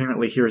she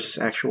apparently hears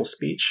as actual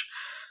speech.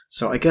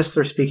 So I guess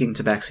they're speaking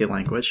Tabaxi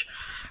language.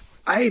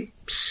 I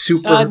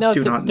do not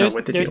know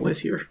what the deal is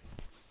here.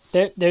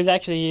 There's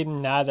actually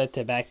not a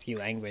Tabaxi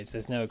language.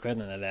 There's no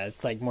equivalent of that.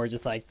 It's more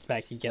just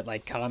Tabaxi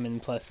get common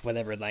plus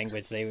whatever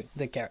language the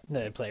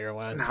player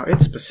wants. Now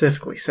it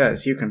specifically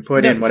says you can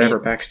put in whatever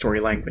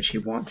backstory language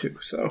you want to.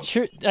 So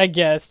true, I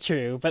guess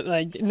true, but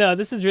no,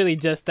 this is really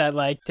just that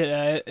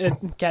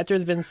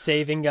Catra's been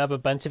saving up a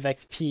bunch of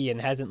XP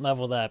and hasn't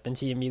leveled up, and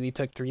she immediately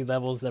took 3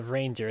 levels of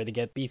Ranger to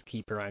get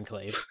Beastkeeper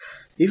Enclave.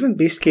 Even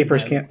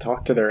Beastkeepers can't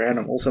talk to their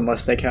animals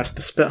unless they cast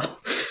the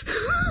spell.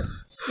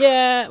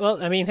 Yeah,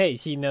 well, I mean, hey,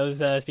 she knows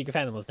Speak of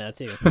Animals now,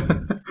 too.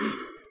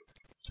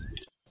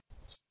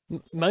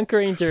 Monk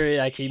Ranger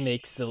actually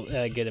makes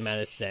a good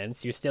amount of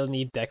sense. You still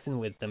need Dex and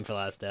Wisdom for a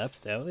lot of stuff,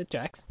 so it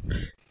tracks.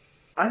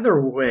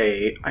 Either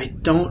way, I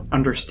don't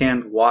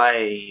understand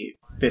why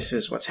this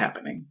is what's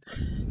happening.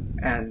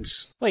 And...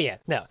 Well, yeah,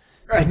 no.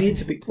 I need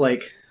to be,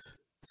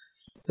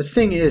 the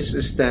thing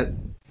is that...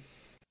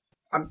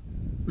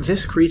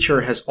 this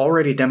creature has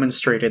already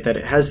demonstrated that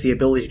it has the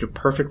ability to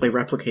perfectly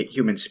replicate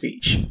human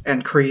speech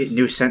and create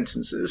new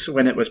sentences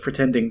when it was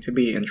pretending to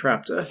be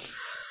Entrapta.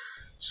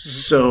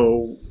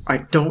 So I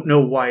don't know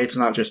why it's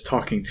not just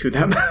talking to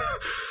them.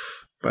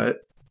 But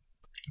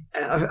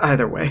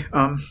either way,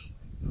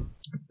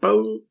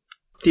 Bo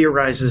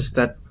theorizes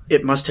that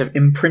it must have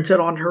imprinted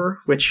on her,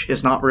 which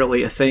is not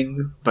really a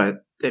thing,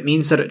 but it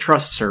means that it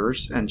trusts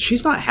hers, and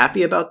she's not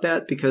happy about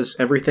that because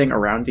everything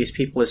around these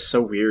people is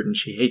so weird and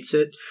she hates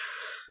it.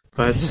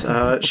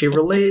 But she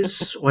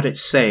relays what it's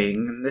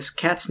saying, and this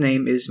cat's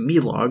name is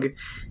Milog,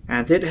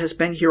 and it has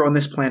been here on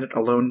this planet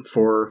alone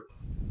for,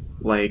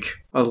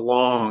 a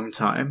long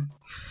time.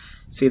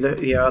 See,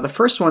 the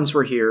first ones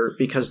were here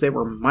because they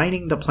were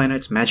mining the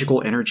planet's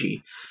magical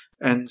energy,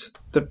 and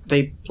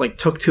they like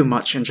took too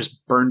much and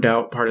just burned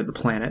out part of the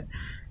planet.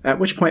 At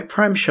which point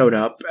Prime showed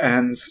up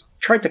and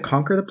tried to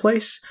conquer the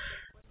place,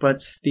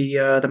 but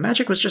the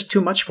magic was just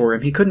too much for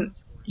him. He couldn't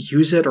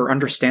use it or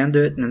understand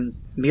it, and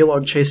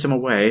Milog chased him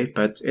away,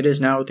 but it is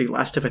now the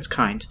last of its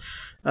kind.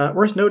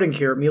 Worth noting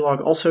here,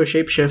 Milog also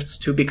shapeshifts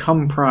to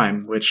become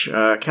Prime, which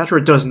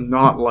Catra does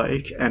not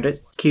like, and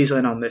it keys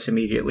in on this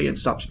immediately and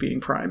stops being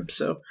Prime,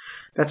 so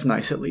that's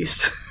nice at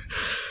least.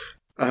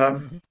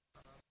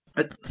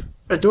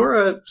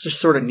 Adora just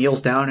sort of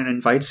kneels down and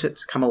invites it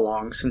to come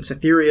along, since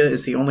Etheria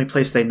is the only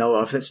place they know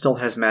of that still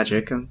has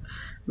magic, and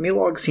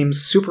Milog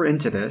seems super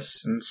into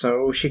this, and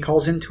so she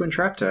calls in to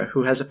Entrapta,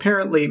 who has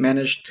apparently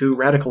managed to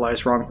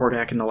radicalize Ron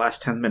Hordak in the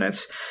last 10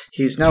 minutes.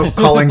 He's now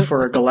calling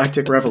for a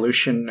galactic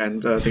revolution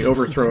and the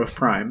overthrow of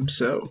Prime,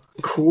 so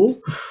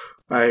cool.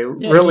 I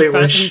really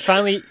wish...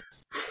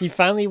 He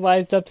finally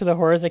wised up to the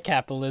horrors of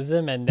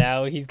capitalism, and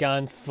now he's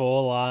gone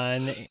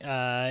full-on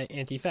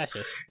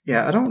anti-fascist.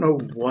 Yeah, I don't know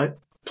what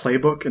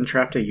playbook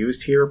Entrapta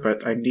used here,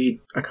 but I need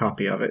a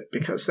copy of it,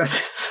 because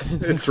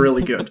it's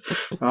really good.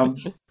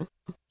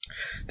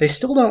 They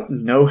still don't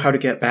know how to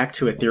get back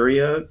to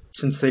Etheria,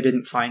 since they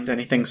didn't find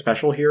anything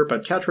special here,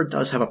 but Catra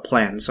does have a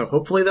plan, so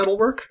hopefully that'll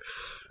work.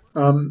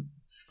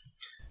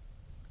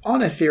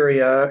 On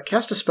Etheria,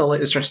 Castaspella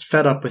is just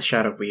fed up with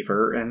Shadow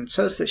Weaver, and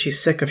says that she's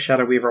sick of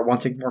Shadow Weaver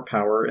wanting more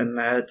power, and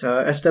that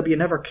SW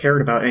never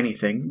cared about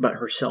anything but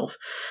herself.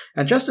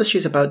 And just as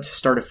she's about to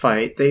start a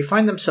fight, they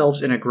find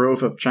themselves in a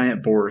grove of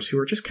giant boars who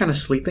are just kind of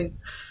sleeping.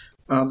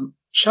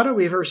 Shadow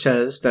Weaver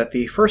says that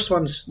the first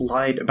ones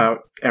lied about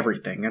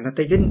everything, and that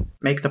they didn't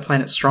make the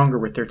planet stronger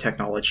with their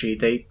technology,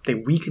 they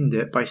weakened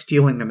it by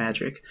stealing the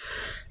magic.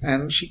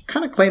 And she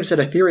kind of claims that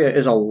Etheria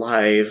is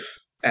alive,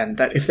 and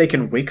that if they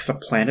can wake the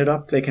planet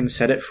up, they can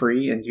set it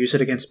free and use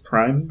it against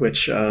Prime,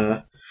 which,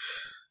 I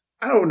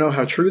don't know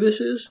how true this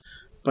is,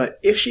 but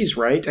if she's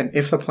right, and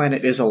if the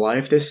planet is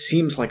alive, this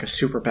seems like a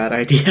super bad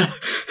idea.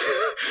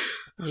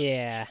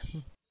 Yeah.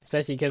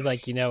 Especially because,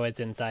 it's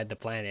inside the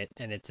planet,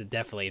 and it's a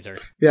death laser.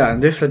 Yeah,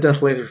 and if the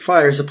death laser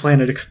fires, the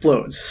planet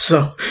explodes,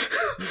 so...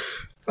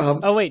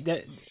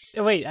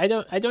 Wait, I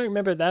don't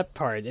remember that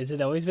part. Has it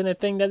always been a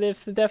thing that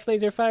if the death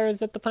laser fires,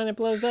 that the planet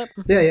blows up?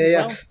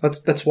 Yeah. Well?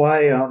 That's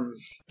why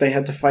they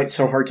had to fight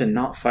so hard to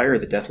not fire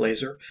the death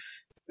laser.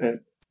 But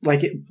I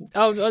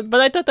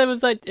thought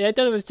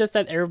it was just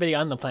that everybody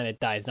on the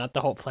planet dies, not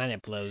the whole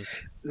planet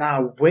blows.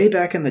 Nah, way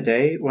back in the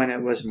day when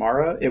it was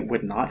Mara, it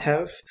would not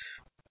have.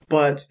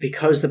 But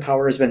because the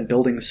power has been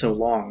building so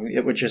long,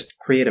 it would just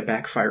create a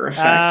backfire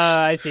effect.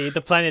 Ah, I see.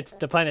 The planet's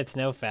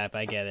NoFap.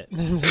 I get it.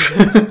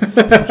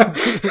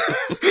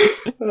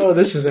 Oh,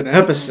 this is an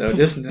episode,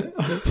 isn't it?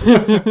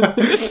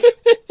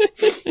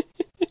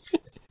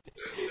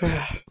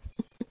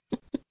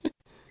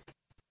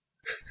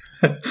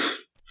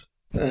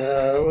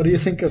 What do you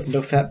think of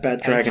NoFap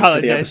Bad Dragon for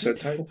the episode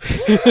title?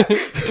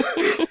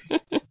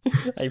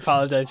 I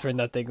apologize for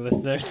nothing,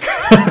 listeners.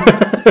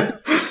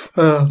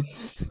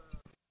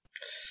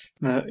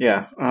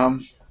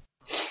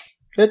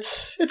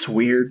 It's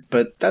weird,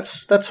 but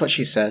that's what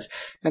she says.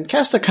 And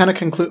Casta kind of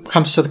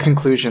comes to the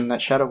conclusion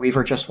that Shadow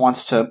Weaver just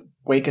wants to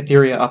wake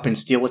Etheria up and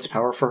steal its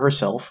power for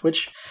herself,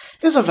 which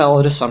is a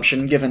valid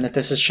assumption given that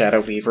this is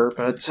Shadow Weaver,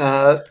 but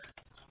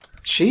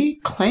she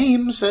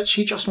claims that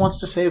she just wants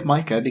to save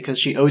Micah because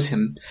she owes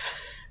him.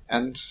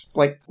 And,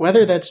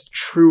 whether that's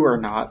true or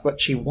not, what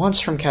she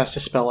wants from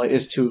Castaspella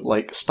is to,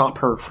 stop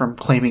her from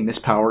claiming this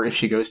power if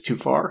she goes too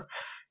far.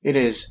 It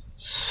is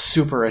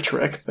super a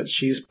trick, but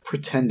she's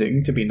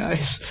pretending to be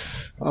nice.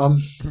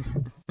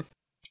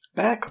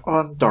 Back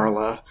on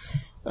Darla,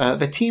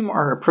 the team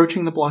are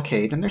approaching the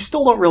blockade, and they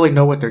still don't really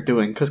know what they're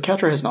doing, because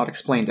Catra has not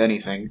explained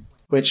anything,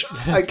 which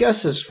I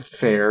guess is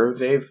fair.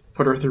 They've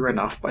put her through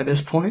enough by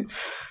this point.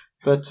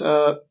 But,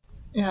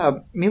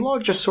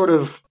 Milog just sort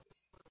of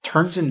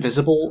turns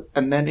invisible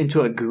and then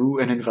into a goo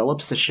and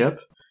envelops the ship.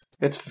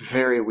 It's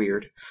very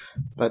weird.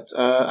 But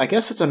I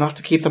guess it's enough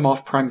to keep them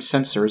off Prime's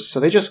sensors, so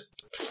they just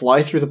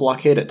fly through the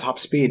blockade at top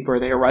speed where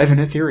they arrive in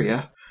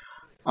Etheria.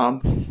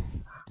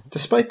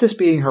 Despite this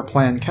being her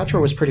plan,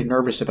 Catra was pretty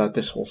nervous about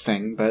this whole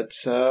thing, but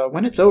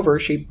when it's over,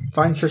 she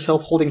finds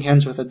herself holding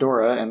hands with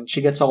Adora, and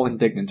she gets all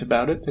indignant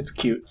about it. It's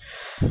cute.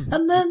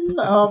 And then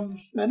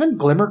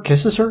Glimmer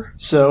kisses her,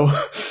 so...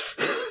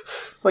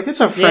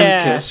 it's a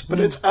friend kiss, but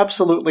it's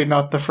absolutely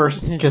not the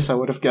first kiss I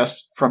would have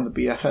guessed from the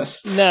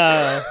BFS.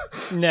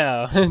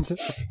 No.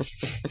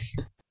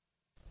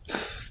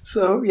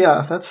 So,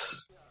 yeah,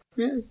 that's...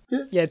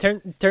 Yeah,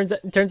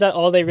 turns out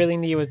all they really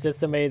need was just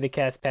somebody to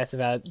cast Passive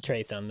Out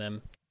Trace on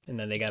them. And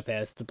then they got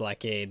past the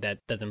blockade that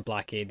doesn't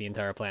blockade the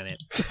entire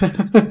planet.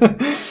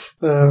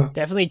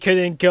 Definitely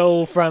couldn't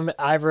go from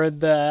either of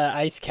the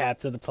ice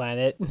caps of the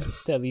planet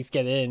to at least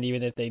get in,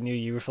 even if they knew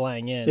you were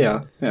flying in.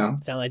 Yeah.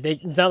 It's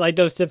not like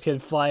those ships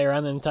could fly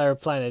around the entire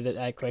planet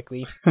that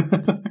quickly.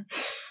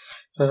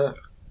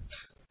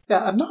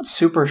 I'm not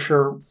super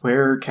sure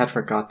where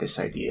Catra got this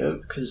idea,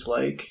 because,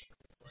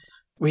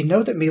 we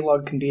know that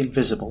Milog can be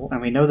invisible,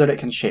 and we know that it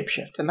can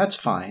shapeshift, and that's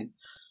fine.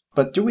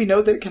 But do we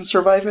know that it can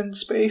survive in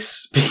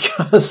space?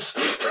 Because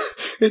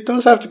it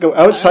does have to go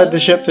outside the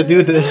ship to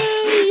do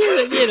this.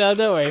 Don't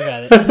worry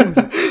about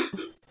it.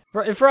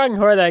 If Ron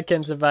Hordak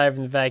can survive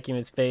in the vacuum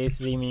of space,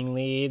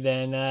 seemingly,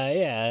 then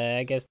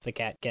I guess the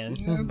cat can.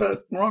 Yeah,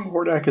 but Ron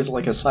Hordak is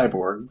like a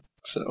cyborg,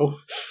 so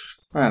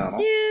I don't know.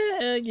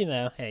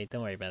 Yeah, hey,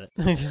 don't worry about it.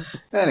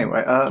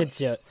 Anyway,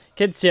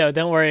 kids show,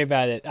 don't worry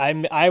about it.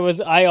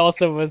 I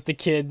also was the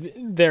kid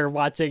there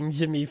watching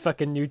Jimmy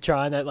fucking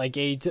Neutron at like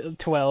age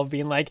 12,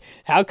 being like,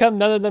 how come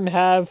none of them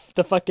have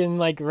the fucking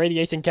like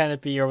radiation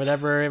canopy or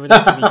whatever it would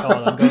have to be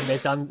called? I'm going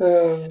based on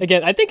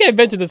again. I think I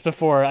mentioned this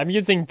before. I'm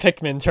using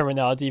Pikmin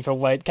terminology for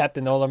what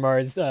Captain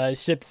Olimar's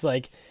ship's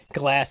like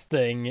glass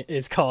thing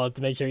is called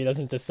to make sure he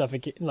doesn't just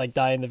suffocate, like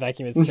die in the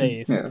vacuum of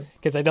space.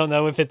 Because I don't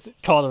know if it's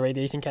called a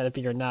radiation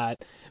canopy or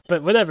not.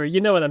 But whatever,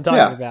 you know what I'm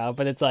talking about.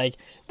 But it's like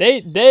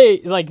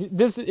they like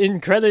this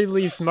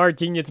incredibly smart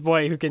genius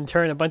boy who can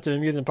turn a bunch of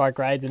amusement park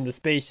rides into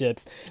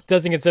spaceships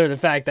doesn't consider the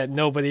fact that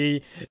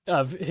nobody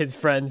of his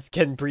friends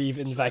can breathe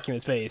in the vacuum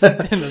of space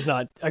and does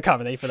not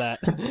accommodate for that.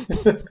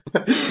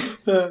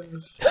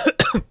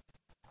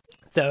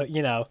 So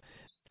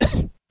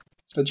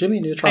the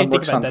Jimmy Neutron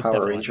works on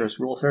Power Rangers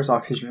rules. There's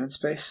oxygen in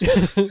space.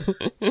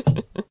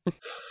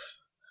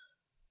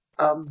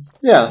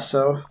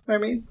 So, I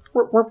mean,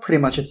 we're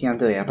pretty much at the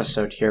end of the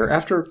episode here.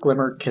 After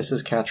Glimmer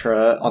kisses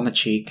Catra on the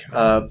cheek,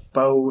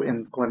 Bo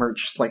and Glimmer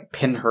just, like,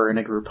 pin her in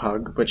a group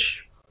hug,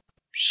 which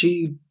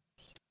she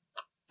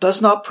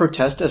does not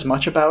protest as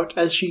much about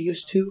as she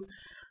used to.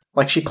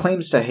 Like, she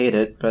claims to hate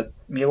it, but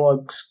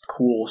Milog's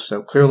cool,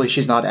 so clearly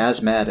she's not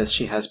as mad as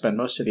she has been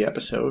most of the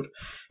episode.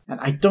 And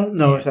I don't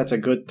know if that's a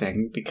good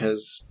thing,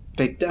 because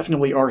they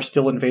definitely are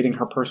still invading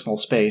her personal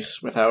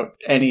space without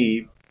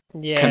any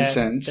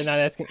consent. They're not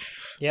asking.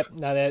 Yep,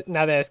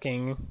 not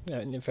asking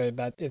if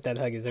that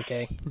hug is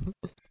okay.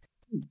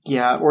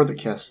 Yeah, or the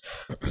kiss.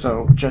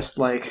 So just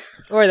like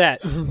or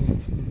that.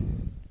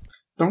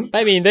 Don't.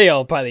 I mean, they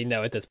all probably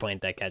know at this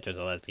point that Catra's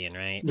a lesbian,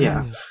 right?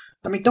 Yeah.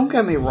 I mean, don't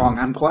get me wrong.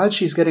 I'm glad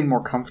she's getting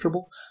more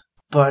comfortable,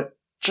 but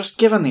just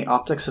given the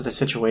optics of the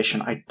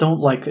situation, I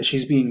don't like that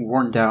she's being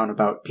worn down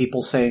about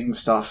people saying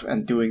stuff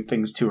and doing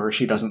things to her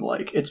she doesn't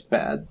like. It's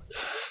bad.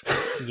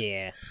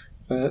 Yeah.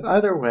 But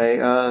either way,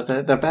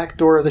 the back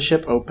door of the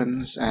ship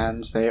opens,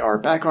 and they are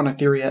back on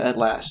Etheria at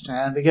last,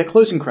 and we get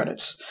closing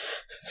credits.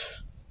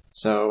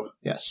 So,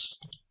 yes.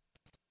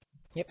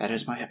 Yep. That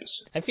is my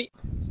episode.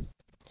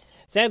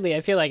 Sadly,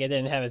 I feel like I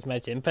didn't have as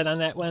much input on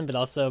that one, but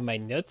also my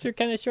notes are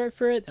kind of short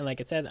for it. And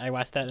like I said, I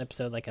watched that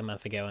episode like a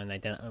month ago, and I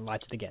didn't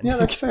watch it again. Yeah,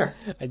 that's fair.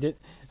 I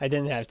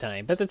didn't have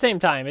time, but at the same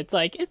time, it's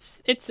like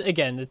it's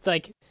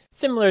like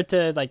similar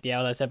to like the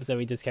Outlast episode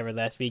we just covered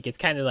last week. It's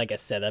kind of like a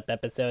setup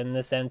episode in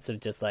the sense of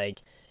just like,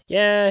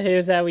 yeah,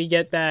 here's how we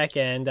get back,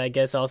 and I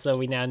guess also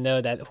we now know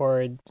that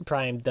Horde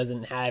Prime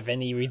doesn't have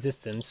any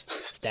resistance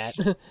stat.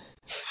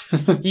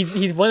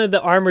 He's one of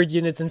the armored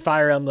units in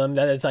Fire Emblem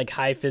that has like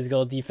high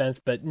physical defense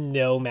but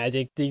no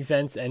magic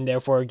defense, and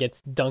therefore gets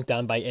dunked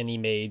on by any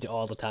mage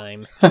all the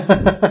time.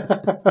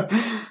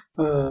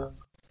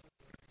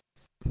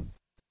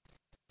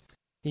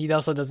 He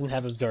also doesn't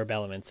have absorb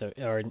elements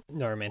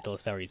nor mental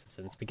spell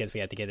resistance because we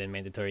had to get in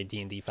mandatory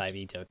D&D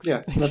 5e jokes.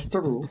 Yeah, that's the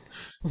rule.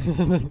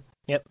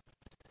 Yep.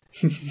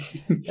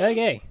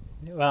 Okay.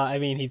 Well, I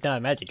mean, he's not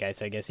a magic guy,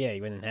 so I guess, yeah,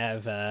 he wouldn't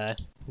have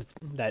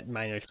that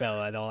minor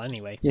spell at all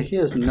anyway. Yeah, he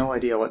has no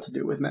idea what to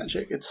do with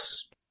magic.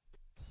 It's...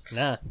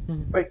 Nah.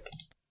 Like,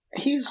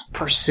 he's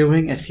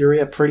pursuing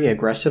Etheria pretty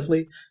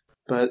aggressively,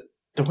 but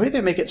the way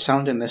they make it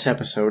sound in this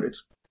episode,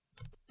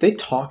 they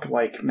talk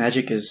like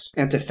magic is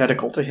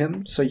antithetical to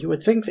him, so you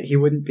would think that he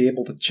wouldn't be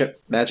able to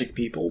chip magic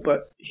people,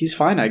 but he's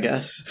fine, I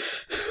guess.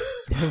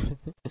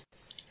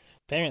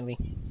 Apparently.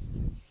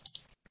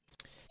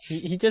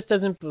 He just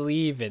doesn't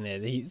believe in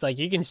it. He's like,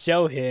 you can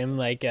show him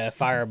like a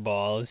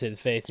fireball is his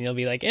face, and he'll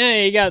be like,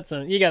 "Hey, you got a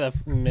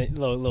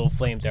little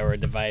flamethrower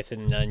device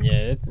hidden on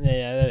you."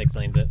 Yeah, that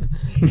explains it.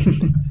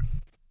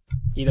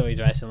 He'd always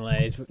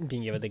rationalize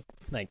being able to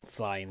like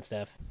fly and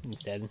stuff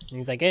instead. And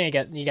he's like, "Hey,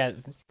 you got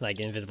like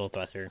invisible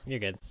thruster. You're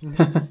good."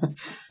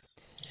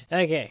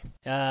 Okay,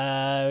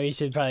 we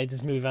should probably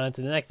just move on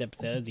to the next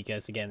episode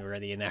because again, we're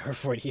already an hour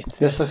 40.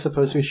 Yes, I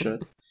suppose we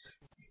should.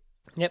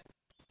 Yep.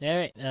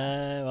 Alright,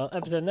 well,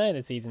 episode 9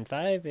 of season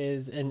 5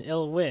 is An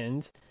Ill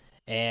Wind,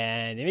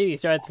 and it immediately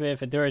starts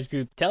with Adora's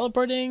group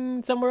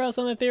teleporting somewhere else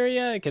on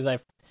Etheria, because I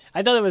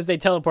thought it was they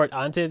teleport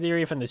onto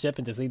Etheria from the ship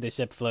and just leave the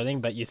ship floating,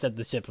 but you said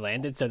the ship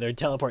landed, so they'd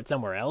teleport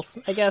somewhere else,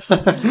 I guess.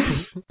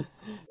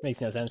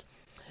 Makes no sense.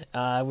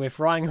 With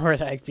Ron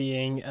Hordak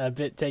being a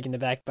bit taken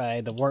aback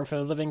by the warmth of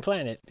the living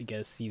planet,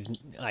 because he's,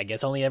 I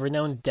guess, only ever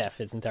known death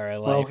his entire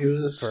life. Well, he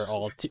was...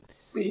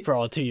 For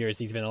all 2 years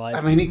he's been alive.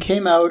 I mean, he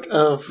came out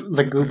of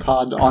the goo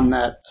pod on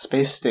that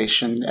space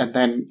station, and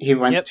then he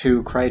went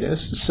to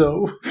Krytus,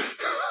 so...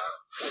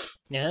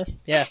 Yeah.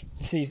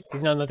 He's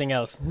known nothing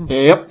else.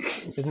 Yep.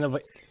 There's no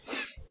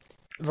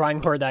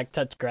Ron Hordak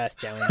touch grass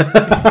challenge.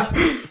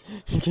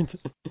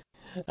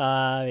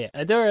 Yeah,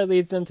 Adora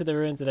leads them to the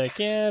ruins of their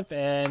camp,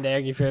 and they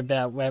argue for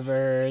about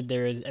whether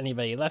there's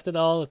anybody left at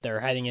all, if they're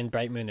hiding in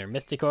Bright Moon or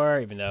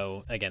Mysticor, even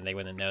though, again, they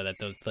wouldn't know that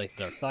those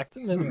places are fucked,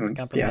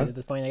 compromised at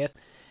this point, I guess.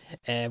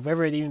 And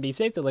whether it'd even be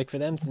safe to look for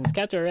them, since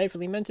Catra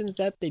rightfully mentions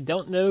that they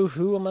don't know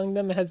who among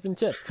them has been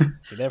chipped.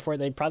 So therefore,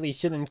 they probably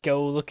shouldn't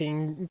go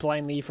looking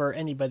blindly for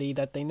anybody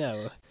that they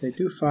know. They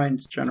do find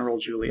General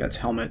Juliet's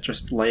helmet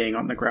just laying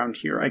on the ground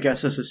here, I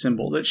guess as a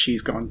symbol that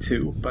she's gone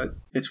too, but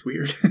it's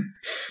weird.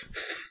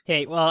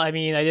 Hey, well, I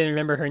mean, I didn't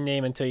remember her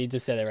name until you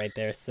just said it right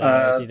there. So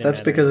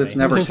that's because it's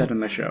never said in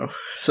the show.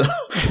 So.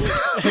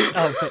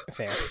 Oh,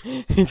 fair.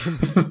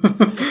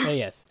 Oh,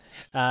 yes.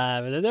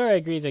 But Adora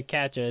agrees with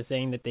Catra,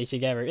 saying that they should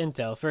gather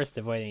intel first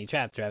to avoid any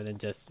traps rather than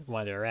just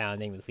wander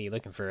around aimlessly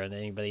looking for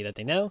anybody that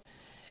they know.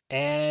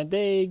 And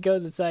they go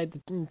decide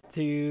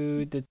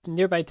to the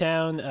nearby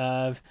town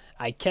of...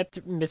 I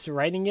kept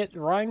miswriting it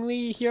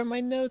wrongly here in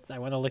my notes. I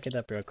want to look it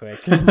up real quick.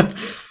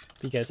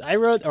 Because I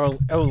wrote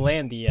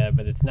Olandia,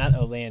 but it's not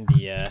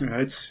Olandia.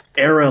 It's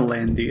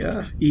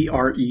Eralandia.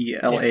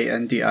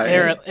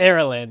 Erelandia.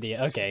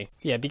 Eralandia, okay.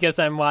 Yeah, because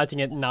I'm watching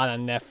it not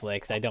on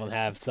Netflix, I don't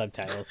have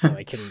subtitles, so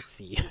I couldn't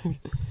see.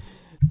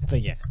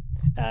 But yeah,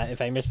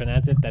 if I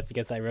mispronounce it, that's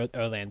because I wrote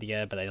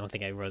Olandia, but I don't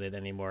think I wrote it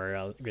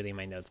anymore really in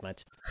my notes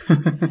much.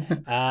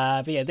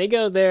 But yeah, they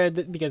go there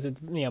because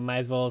it's, might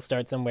as well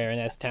start somewhere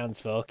and as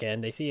townsfolk,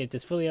 and they see it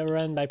just fully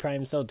overrun by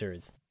Prime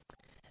soldiers.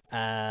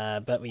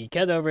 But we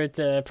cut over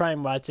to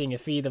Prime watching a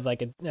feed of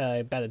like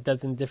about a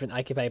dozen different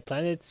occupied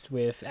planets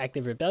with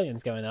active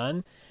rebellions going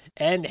on.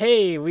 And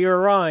hey, we were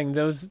wrong.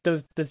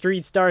 The three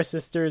Star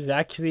Sisters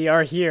actually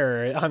are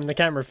here on the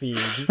camera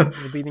feed,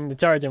 leading the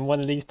charge on one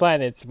of these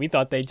planets. We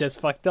thought they just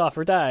fucked off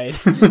or died.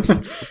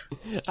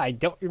 I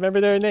don't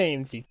remember their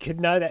names. You could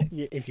not.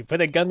 If you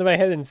put a gun to my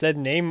head and said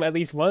name at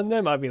least one of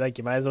them, I'd be like,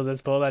 you might as well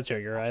just pull that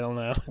trigger. I don't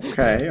know.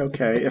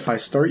 Okay. If I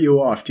start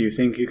you off, do you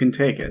think you can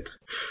take it?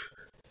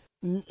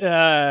 I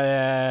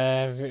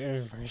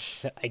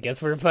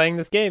guess we're playing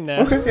this game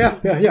now. Okay,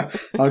 yeah.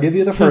 I'll give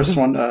you the first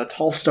one.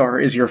 Tall Star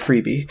is your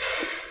freebie.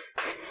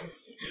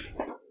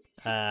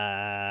 Nope.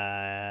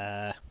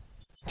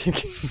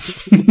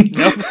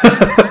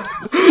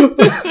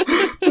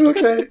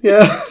 Okay,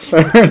 yeah,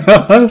 fair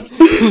enough.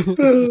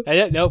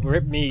 Nope,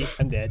 rip me.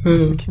 I'm dead.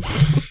 Which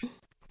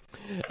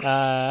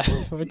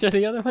are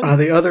the other ones?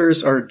 The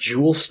others are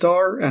Jewel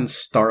Star and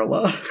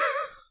Starla.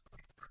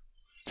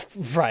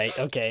 Right,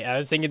 okay. I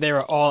was thinking they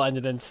were all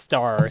ended in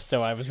Star,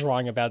 so I was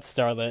wrong about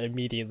Starla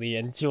immediately,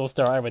 and Jewel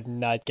Star I would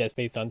not guess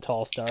based on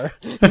Tall Star.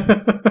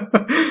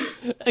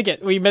 Again,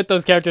 we met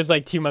those characters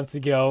like 2 months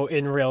ago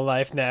in real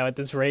life now at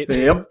this rate.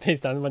 Yep.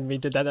 Based on when we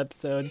did that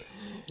episode.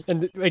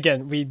 And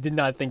again, we did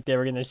not think they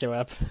were going to show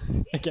up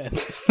again.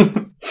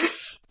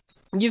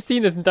 You've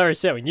seen this entire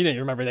show, and you didn't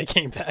remember they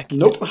came back.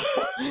 Nope.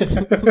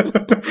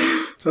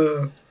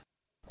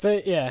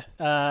 But yeah,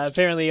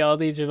 apparently all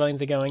these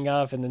rebellions are going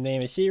off in the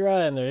name of She-Ra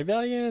and the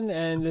rebellion,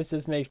 and this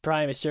just makes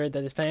Prime assured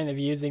that his plan of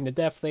using the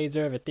Death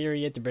Laser of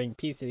Etheria to bring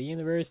peace to the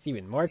universe is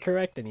even more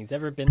correct than he's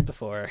ever been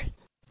before.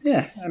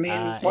 Yeah, I mean,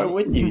 why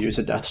wouldn't you use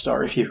a Death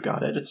Star if you've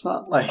got it? It's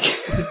not like...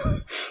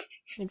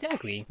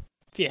 Exactly.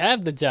 If you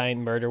have the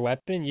giant murder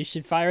weapon, you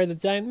should fire the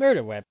giant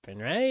murder weapon,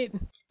 right?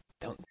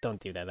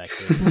 Don't do that,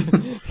 actually.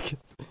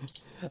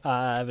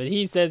 But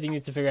he says he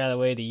needs to figure out a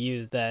way to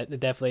use the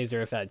Death Laser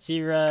without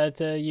She-Ra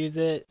to use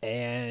it,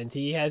 and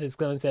he has his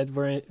clone said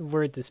word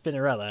to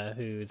Spinnerella,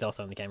 who's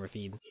also on the camera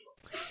feed.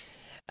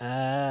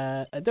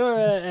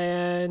 Adora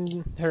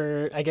and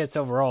her, I guess,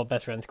 overall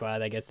best friend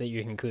squad, I guess that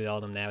you can include all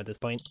of them now at this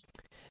point,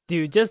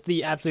 do just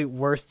the absolute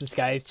worst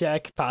disguise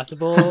check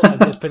possible of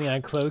just putting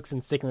on cloaks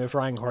and sticking with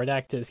Ryan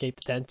Hordak to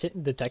escape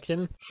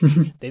detection.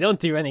 They don't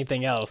do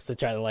anything else to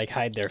try to like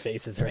hide their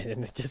faces or anything.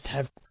 They just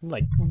have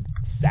like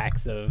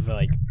sacks of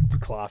like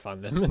cloth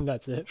on them, and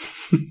that's it.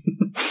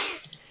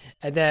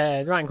 And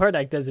then Ryan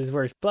Hordak does his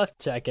worst bluff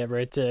check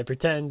ever to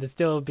pretend to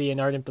still be an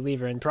ardent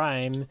believer in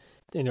Prime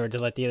in order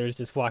to let the others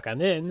just walk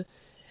on in.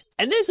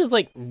 And there's just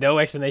like no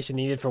explanation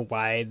needed for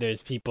why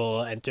there's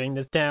people entering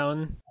this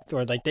town,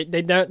 or like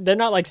they're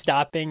not like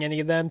stopping any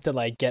of them to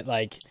like get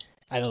like,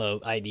 I don't know,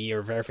 ID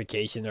or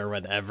verification or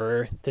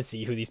whatever to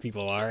see who these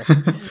people are.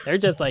 They're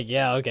just like,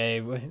 yeah,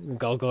 okay,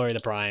 go glory to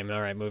Prime.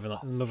 All right, move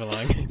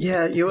along.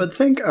 Yeah, you would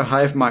think a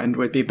hive mind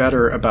would be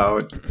better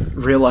about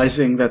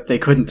realizing that they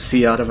couldn't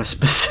see out of a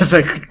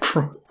specific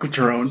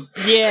drone.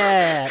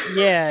 Yeah,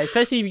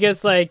 especially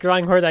because like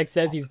Ron Hordak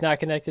says he's not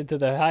connected to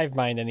the hive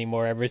mind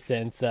anymore ever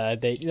since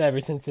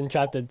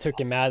Entrapta took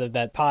him out of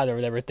that pod or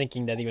whatever,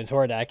 thinking that he was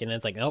Hordak, and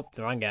it's like, nope,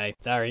 the wrong guy.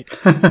 Sorry.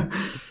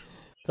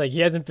 Like,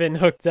 he hasn't been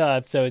hooked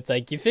up, so it's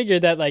like, you figure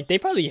that, like, they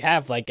probably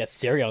have, like, a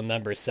serial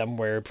number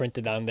somewhere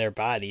printed on their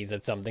bodies.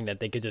 That's something that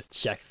they could just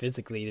check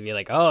physically to be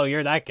like, oh,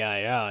 you're that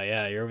guy. Oh,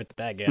 yeah, you're with the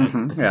bad guys.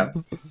 Mm-hmm, yeah.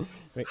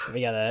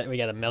 we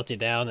gotta melt you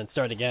down and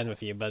start again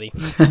with you, buddy.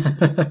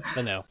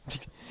 But no.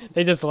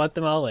 They just let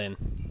them all in.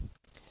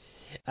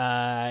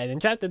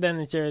 And Entrapta then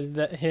assures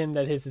him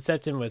that his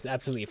deception was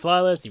absolutely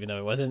flawless, even though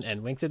it wasn't,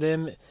 and winks at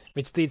him,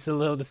 which leads to a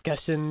little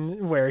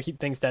discussion where he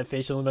thinks that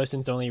facial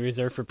emotions only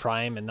reserved for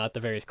Prime and not the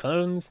various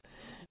clones.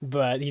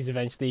 But he's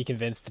eventually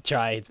convinced to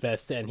try his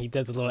best, and he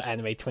does a little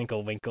anime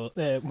twinkle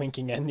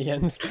winking at the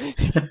end.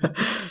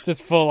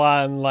 Just full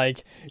on,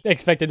 like,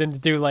 expected him to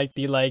do, like,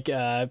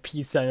 the,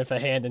 peace sign with a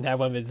hand and have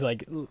one of his,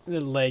 like,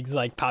 legs,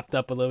 like, popped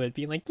up a little bit,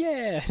 being like,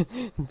 yeah!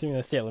 Doing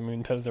a Sailor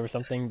Moon pose or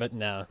something, but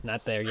no,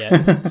 not there yet.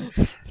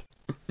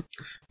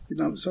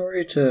 I'm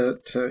sorry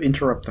to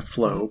interrupt the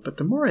flow, but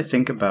the more I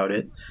think about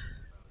it,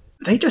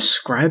 they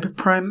describe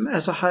Prime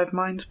as a hive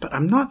mind, but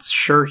I'm not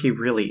sure he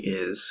really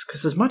is,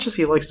 because as much as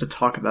he likes to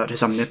talk about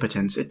his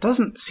omnipotence, it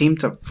doesn't seem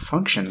to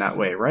function that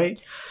way, right?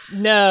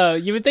 No,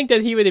 you would think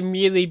that he would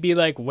immediately be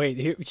like, wait,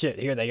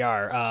 here they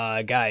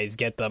are, guys,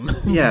 get them.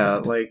 Yeah,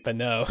 like... But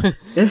no.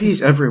 If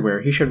he's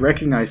everywhere, he should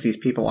recognize these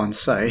people on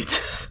sight.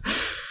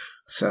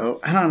 So,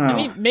 I don't know.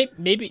 I mean,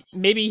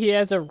 maybe he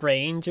has a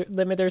range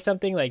limit or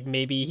something. Like,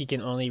 maybe he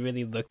can only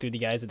really look through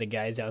the eyes of the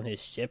guys on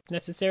his ship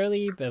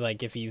necessarily. But,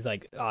 like, if he's,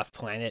 like,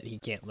 off-planet, he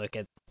can't look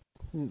at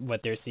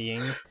what they're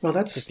seeing. Well,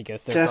 that's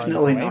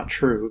definitely not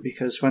true,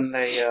 because when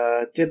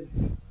they did...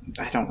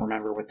 I don't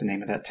remember what the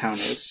name of that town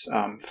is.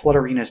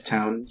 Flutterina's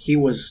town, he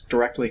was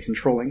directly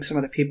controlling some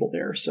of the people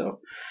there, so...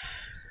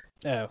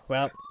 Oh,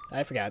 well,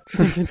 I forgot.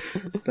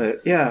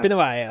 But, yeah. Been a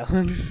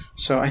while.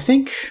 So I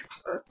think...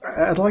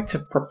 I'd like to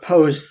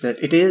propose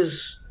that it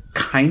is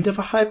kind of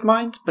a hive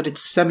mind, but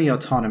it's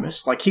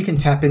semi-autonomous. Like, he can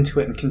tap into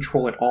it and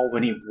control it all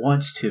when he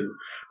wants to,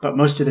 but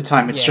most of the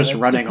time it's just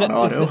running on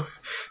auto.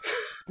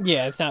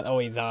 Yeah, it's not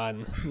always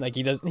on. Like,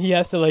 he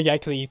has to, like,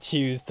 actually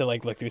choose to,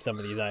 like, look through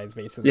somebody's eyes,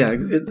 basically. Yeah,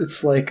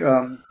 it's like,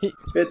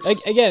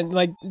 it's... Again,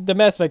 like, the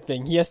Mass Effect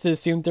thing, he has to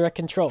assume direct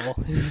control.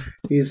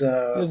 He's, he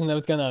doesn't know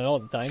what's going on all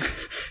the time.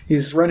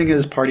 He's running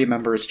his party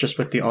members just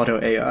with the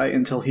auto AI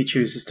until he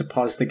chooses to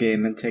pause the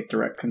game and take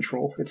direct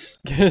control.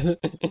 It's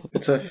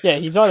a... Yeah,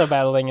 he's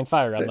auto-battling in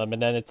Fire Emblem,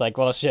 and then it's like,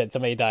 well, shit,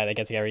 somebody died, I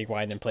guess I gotta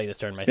rewind and play this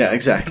turn myself. Yeah,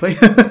 exactly.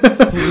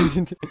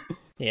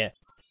 Yeah.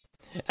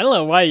 I don't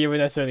know why you would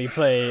necessarily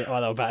play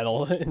auto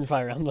battle in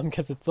Fire Emblem,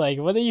 because it's like,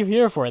 what are you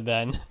here for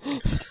then?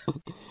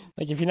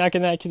 Like, if you're not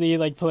gonna actually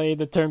like play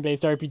the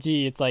turn-based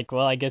RPG, it's like,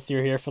 well, I guess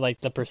you're here for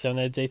like the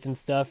Persona adjacent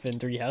stuff and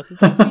Three Houses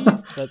at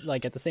least. But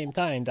like at the same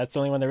time, that's the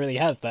only one that really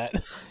has that.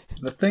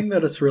 The thing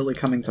that is really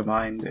coming to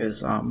mind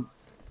is, and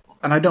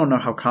I don't know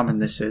how common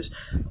this is,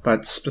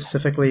 but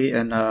specifically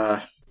in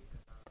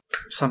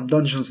some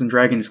Dungeons and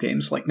Dragons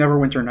games, like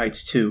Neverwinter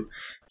Nights 2.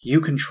 You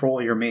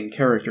control your main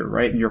character,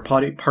 right? And your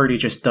party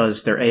just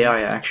does their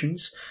AI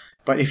actions.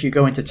 But if you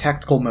go into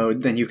tactical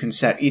mode, then you can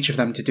set each of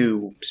them to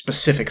do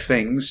specific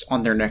things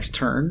on their next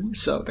turn.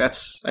 So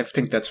I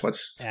think that's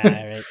what's...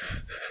 Right.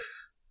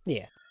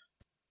 Yeah.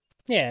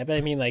 Yeah, but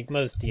I mean, like,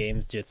 most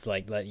games just,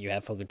 like, let you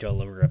have full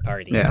control over a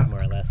party,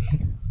 more or less.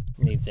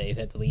 These days,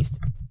 at the least.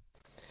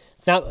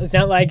 It's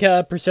not like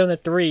Persona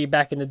 3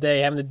 back in the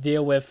day having to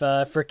deal with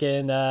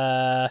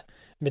frickin'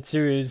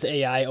 Mitsuru's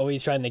AI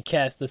always trying to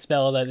cast the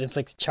spell that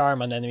inflicts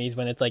charm on enemies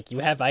when it's like, you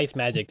have ice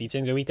magic, these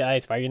things are weak to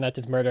ice, why are you not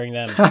just murdering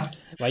them? Why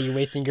are you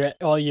wasting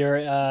all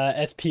your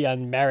SP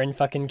on Marin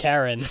fucking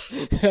Karen?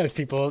 As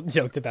people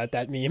joked about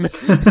that meme.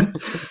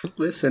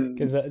 Listen,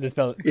 the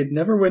spell, in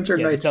Neverwinter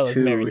Nights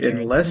 2,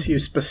 unless you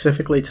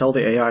specifically tell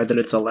the AI that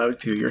it's allowed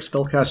to, your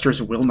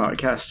spellcasters will not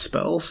cast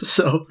spells,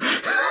 so...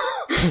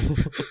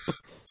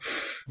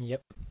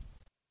 Yep.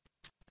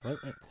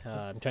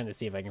 I'm trying to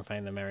see if I can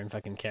find the Marin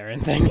fucking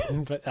Karen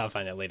thing, but I'll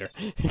find it later.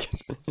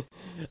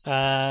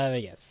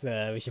 But yes,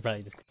 we should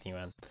probably just continue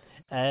on.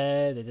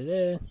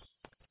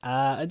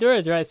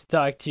 Adora tries to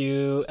talk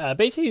to,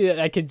 basically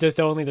I could just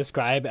only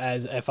describe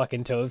as a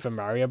fucking Toad from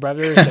Mario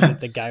Brothers, because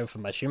it's a guy with a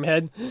mushroom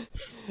head.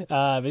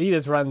 But he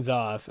just runs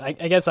off. I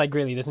guess, like,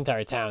 really, this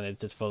entire town is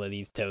just full of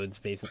these toads,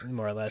 basically,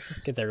 more or less,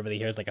 because everybody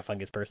here is like a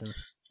fungus person.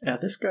 Yeah,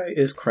 this guy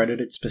is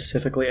credited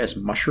specifically as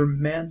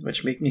Mushroom Man,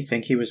 which made me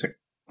think he was a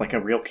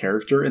real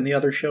character in the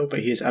other show, but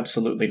he is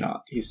absolutely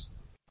not.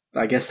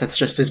 I guess that's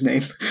just his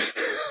name.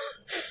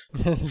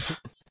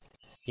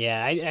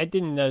 Yeah, I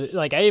didn't know,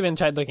 like, I even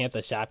tried looking at the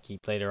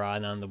shopkeep later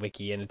on the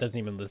wiki, and it doesn't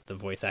even list the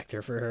voice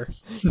actor for her.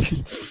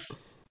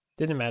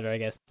 Didn't matter, I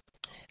guess.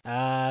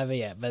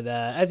 But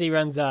as he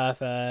runs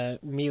off,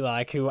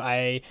 Milok, who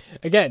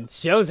again,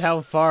 shows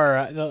how far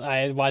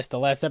I watched the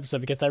last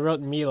episode, because I wrote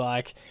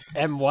Milok,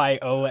 M-Y-L-O-Q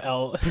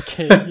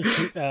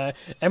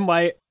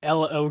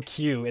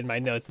in my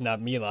notes,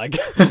 not Milok.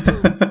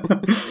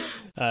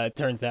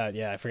 Turns out,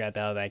 I forgot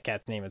how that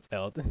cat's name is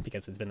spelled,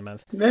 because it's been a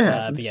month.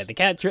 But yeah, the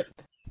cat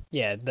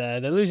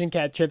the illusion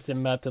cat trips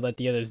him up to let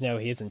the others know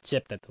he isn't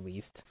chipped at the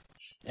least.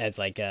 As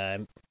like,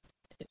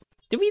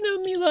 do we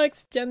know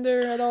Milok's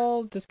gender at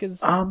all? Just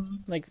because,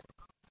 like,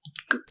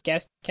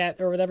 gas cat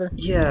or whatever?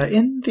 Yeah,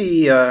 in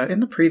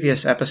the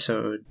previous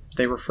episode,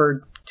 they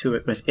referred to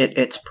it with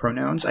its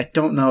pronouns. I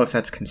don't know if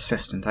that's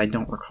consistent. I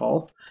don't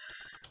recall.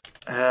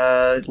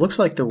 It looks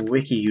like the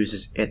wiki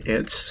uses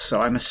its, so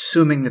I'm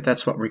assuming that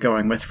that's what we're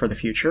going with for the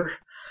future.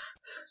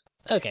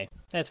 Okay,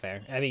 that's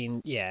fair. I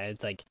mean, yeah,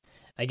 it's like,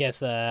 I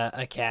guess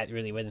a cat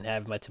really wouldn't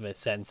have much of a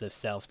sense of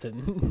self to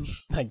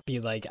like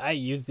be like, I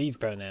use these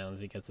pronouns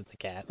because it's a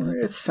cat.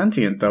 It's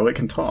sentient, though. It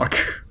can talk.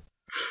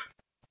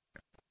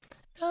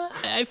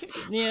 I guess.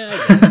 But,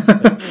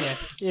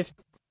 yeah,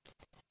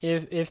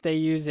 if they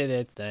use it,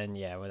 it's then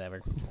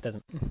whatever. It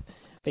doesn't.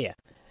 But yeah,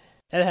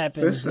 that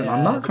happens. Listen,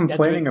 I'm not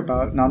complaining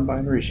about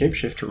non-binary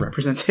shapeshifter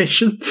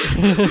representation.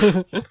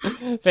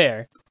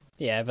 Fair.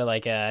 Yeah, but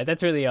like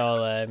that's really all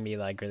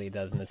Milag really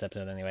does in this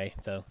episode anyway,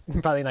 so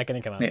probably not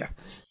going to come up. Yeah.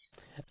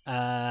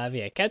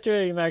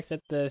 Catra remarks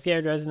that the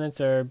Sierra residents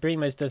are pretty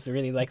much just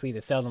really likely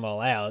to sell them all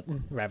out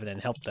rather than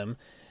help them.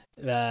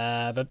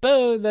 But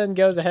Bo then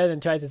goes ahead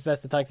and tries his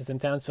best to talk to some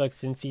townsfolk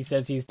since he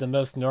says he's the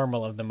most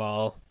normal of them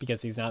all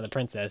because he's not a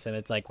princess, and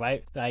it's like,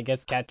 why? I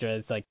guess Catra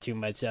is like too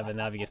much of an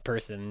obvious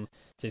person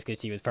just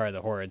because she was part of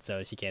the Horde,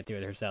 so she can't do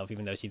it herself,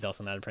 even though she's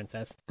also not a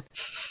princess.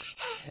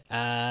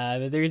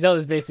 But the result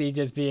is basically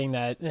just being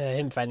that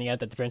him finding out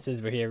that the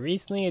princes were here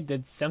recently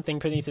did something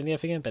pretty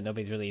significant, but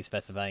nobody's really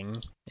specifying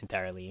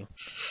entirely.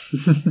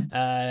 So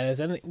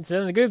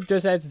the group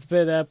decides to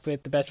split up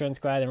with the best friend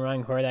squad and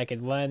Rong Hordak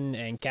in one,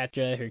 and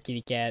Catra, her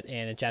kitty cat,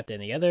 and Entrapta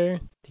in the other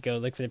to go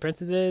look for the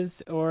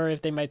princesses, or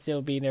if they might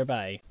still be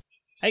nearby.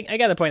 I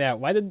gotta point out,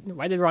 why did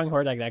Rong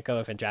Hordak not go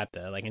with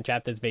Entrapta? Like,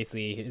 Entrapta's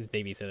basically his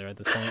babysitter at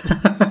this point.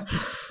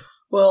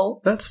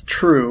 Well, that's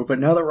true, but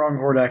now that Rong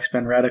Hordak's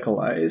been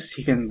radicalized,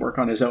 he can work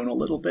on his own a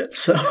little bit,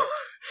 so...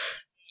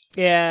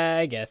 Yeah,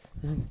 I guess.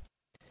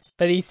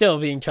 But he's still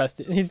being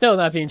trusted. He's still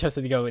not being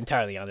trusted to go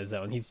entirely on his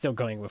own. He's still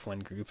going with one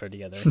group or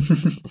the other.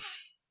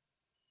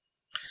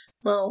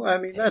 Well, I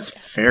mean, that's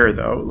fair,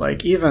 though.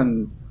 Like,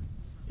 even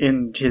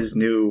in his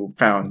new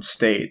found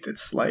state,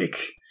 it's like...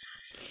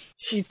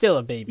 He's still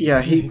a baby.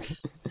 Yeah,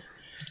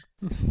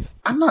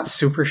 I'm not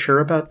super sure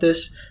about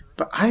this,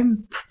 but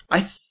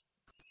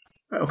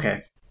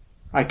okay.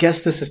 I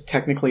guess this is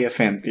technically a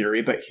fan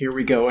theory, but here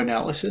we go,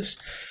 analysis.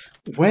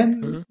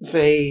 When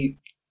they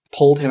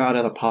pulled him out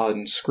of the pod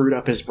and screwed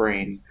up his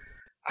brain,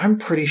 I'm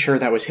pretty sure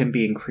that was him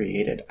being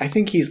created. I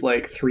think he's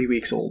like 3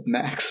 weeks old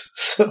max,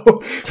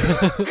 so...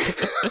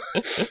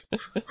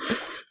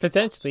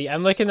 Potentially.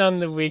 I'm looking on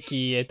the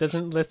wiki. It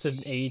doesn't list an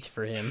age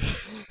for him.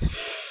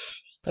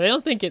 But I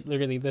don't think it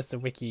really lists a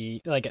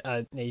wiki, like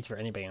an age for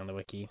anybody on the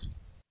wiki.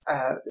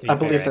 I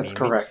believe that's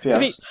correct,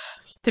 yes.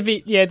 To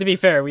be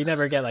fair, we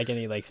never get like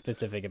any like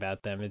specific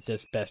about them. It's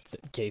just best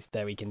case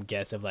that we can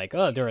guess of like,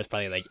 oh, Dora's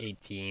probably like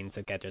 18,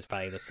 so Catra's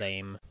probably the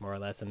same, more or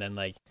less. And then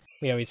like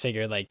we always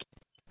figure like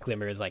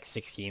Glimmer is like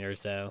 16 or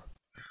so.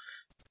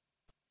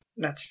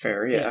 That's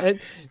fair, yeah.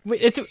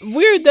 It's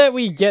weird that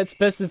we get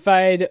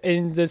specified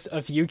in just a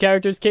few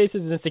characters'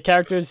 cases, and it's the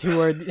characters who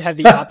have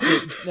the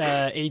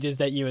opposite ages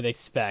that you would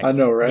expect. I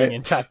know, right?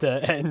 Being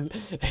Entrapta and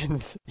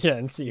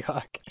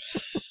Seahawk.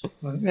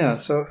 Yeah,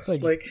 so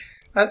like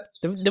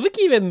the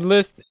wiki even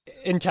lists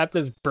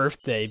Entrapta's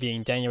birthday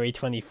being January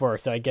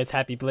 24th, so I guess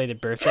happy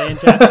belated birthday,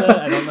 Entrapta.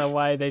 I don't know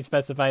why they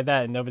specified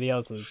that and nobody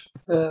else's.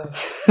 Wait,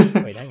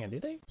 hang on, do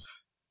they?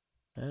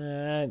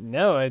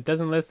 No, it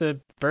doesn't list a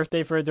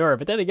birthday for Adora,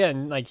 but then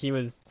again, like, he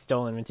was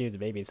stolen when she was a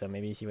baby, so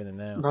maybe she wouldn't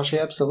know. Well, she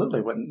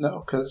absolutely wouldn't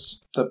know,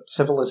 because the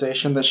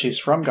civilization that she's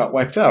from got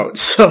wiped out,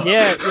 so...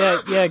 Yeah,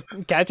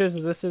 Catra's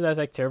is listed as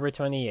October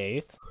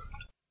 28th.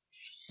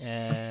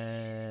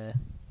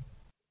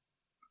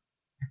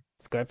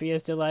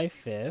 Scorpius July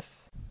 5th.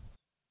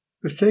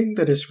 The thing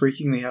that is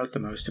freaking me out the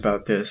most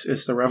about this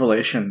is the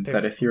revelation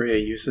that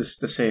Etheria uses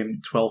the same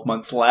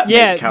 12-month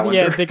Latin calendar.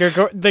 Yeah,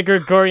 the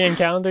Gregorian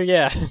calendar,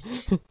 yeah.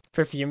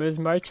 Perfume is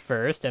March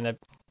 1st, and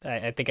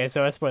I think I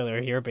saw a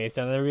spoiler here based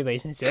on the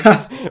relationship.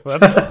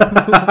 Whoops.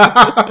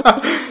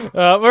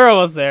 We're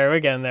almost there.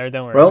 We're getting there.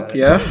 Don't worry about it.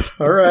 Well, yeah.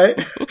 All right.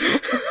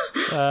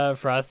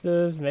 Frost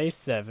is May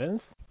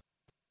 7th.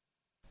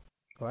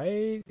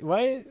 Why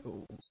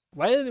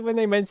when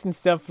they mention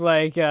stuff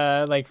like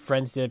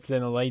friendships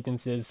and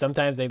allegiances,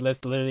 sometimes they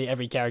list literally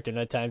every character, and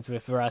at times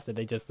with Verasa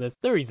they just list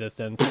the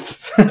resistance.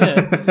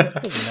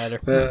 Doesn't matter.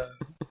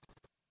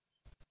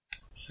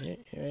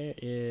 Here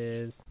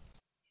is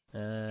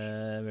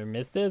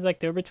Mista is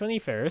October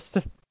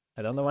 21st.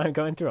 I don't know why I'm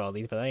going through all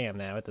these, but I am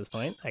now at this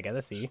point. I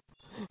gotta see.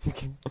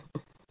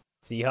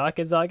 Seahawk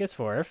is August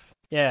 4th.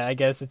 Yeah, I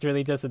guess it's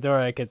really just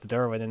Adora, because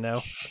Adora wouldn't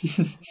know.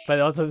 But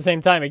also at the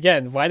same time,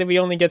 again, why do we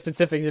only get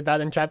specifics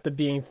about Entrapta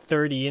being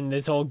 30 in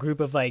this whole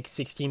group of, like,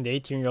 16 to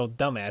 18-year-old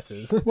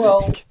dumbasses?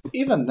 Well,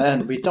 even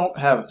then, we don't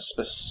have a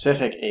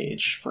specific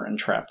age for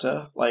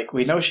Entrapta. Like,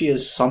 we know she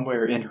is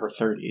somewhere in her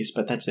 30s,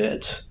 but that's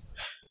it.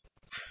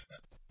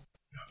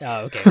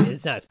 Oh, okay.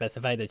 It's not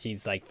specified that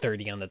she's, like,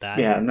 30 on the dot.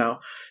 Yeah, no.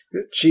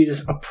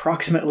 She's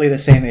approximately the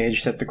same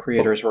age that the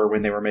creators were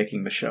when they were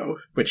making the show,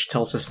 which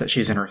tells us that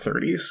she's in her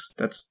 30s.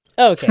 That's...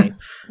 Okay.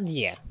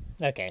 Yeah.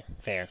 Okay.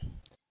 Fair.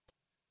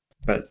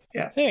 But,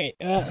 yeah. Hey,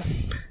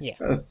 yeah.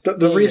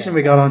 The reason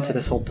we got onto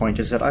this whole point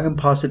is that I am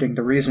positing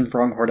the reason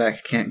Rong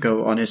Hordak can't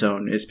go on his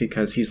own is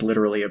because he's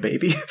literally a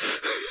baby.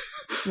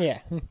 Yeah.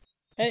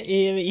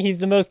 He's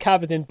the most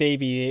competent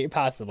baby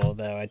possible,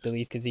 though, at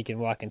least because he can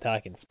walk and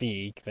talk and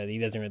speak, but he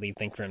doesn't really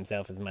think for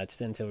himself as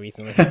much until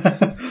recently.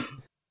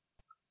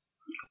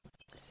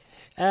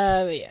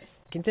 But yes,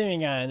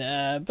 continuing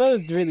on,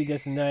 Bo's really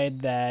just annoyed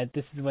that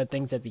this is what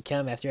things have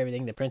become after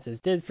everything the princess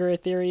did for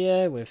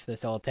Etheria, with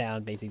this whole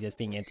town basically just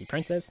being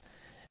anti-princess.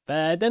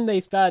 But then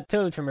they spot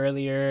Toad from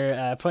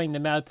earlier, pointing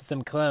them out to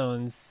some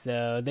clones,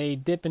 so they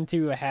dip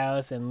into a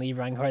house and leave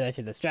Hordak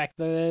to distract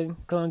the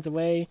clones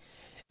away,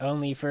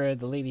 only for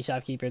the lady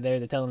shopkeeper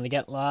there to tell them to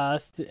get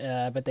lost,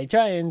 but they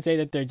try and say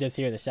that they're just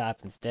here to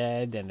shop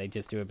instead, and they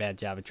just do a bad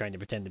job of trying to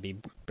pretend to be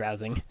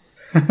browsing.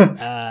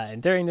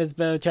 And during this,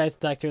 Bo tries to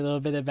talk to her a little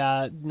bit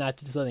about not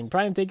just letting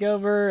Prime take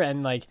over,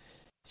 and like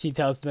she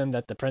tells them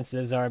that the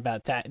princes are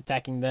about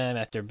attacking them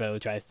after Bo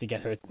tries to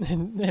get her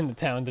in the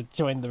town to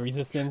join the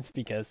resistance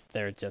because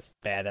they're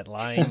just bad at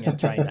lying and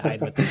trying to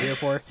hide what they're here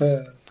for.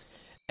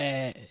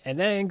 And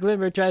then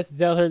Glimmer tries to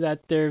tell her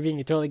that they're being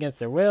controlled against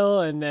their will,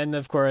 and then,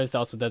 of course,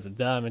 also does it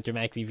dumb and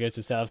dramatically veers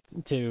herself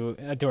to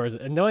Adora's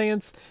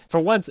annoyance.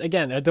 For once,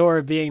 again,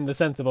 Adora being the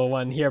sensible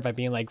one here by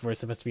being like, we're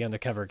supposed to be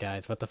undercover,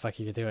 guys. What the fuck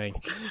are you doing?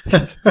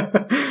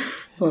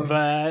 But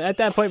at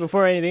that point,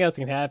 before anything else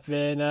can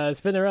happen,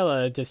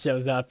 Spinnerella just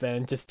shows up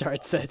and just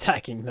starts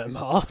attacking them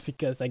all,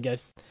 because I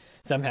guess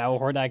somehow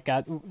Horde Prime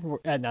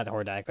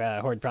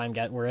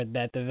got word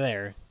that they're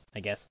there, I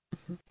guess.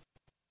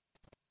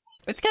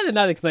 It's kind of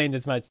not explained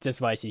as much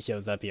just why she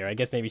shows up here. I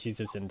guess maybe she's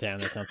just in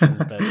town or something,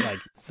 but like,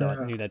 so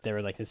I knew that there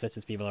were like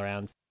suspicious people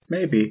around.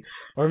 Maybe.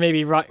 Or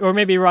maybe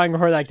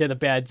Hordak did a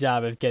bad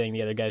job of getting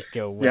the other guys to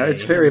go away. Yeah,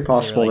 it's very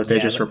possible that they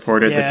just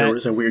reported that there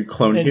was a weird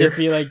clone and here. And just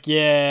be like,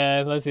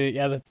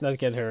 let's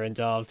get her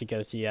involved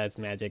because she has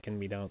magic and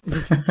we don't.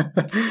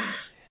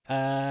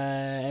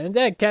 And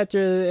then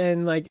Catra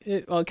and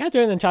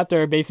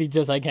Chapter are basically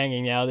just like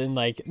hanging out in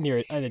like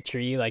near a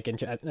tree, like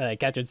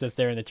Catra sits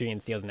there in the tree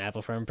and steals an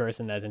apple from a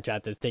person, as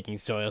Entrapta is taking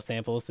soil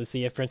samples to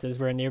see if princes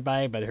were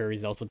nearby, but her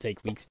results will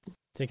take weeks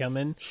to come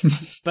in.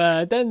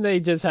 But then they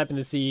just happen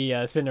to see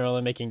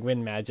Spinnerella making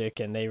wind magic,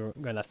 and they were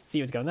gonna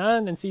see what's going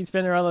on and see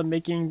Spinnerella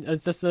making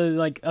just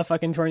a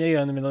fucking tornado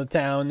in the middle of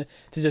town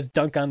to just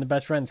dunk on the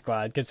best friend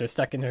squad because they're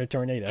stuck in her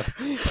tornado.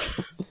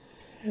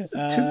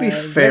 To be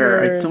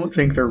fair, I don't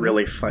think they're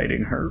really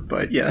fighting her,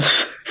 but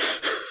yes.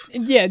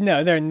 Yeah,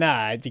 no, they're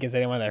not, because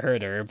they don't want to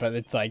hurt her, but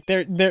it's like,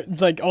 they're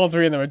like, all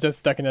three of them are just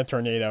stuck in a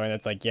tornado, and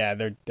it's like, yeah,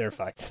 they're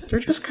fucked. They're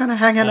just kind of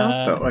hanging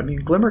out, though. I mean,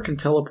 Glimmer can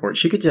teleport.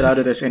 She could get out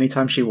of this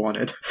anytime she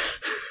wanted.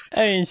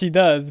 I mean, she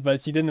does, but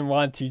she didn't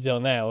want to till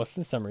now,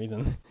 for some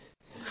reason.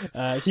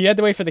 She had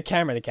to wait for the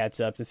camera to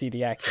catch up to see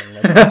the action.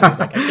 That's why she was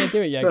like, I can't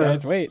do it yet,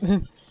 guys, wait.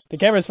 The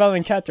camera's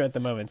following Catra at the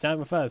moment, it's not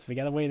with us, we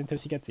gotta wait until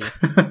she gets here.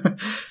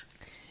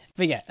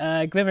 But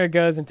yeah, Glimmer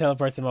goes and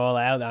teleports them all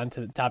out onto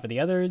the top of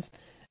the others.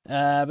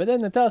 But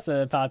then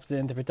Netossa pops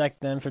in to protect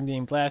them from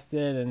being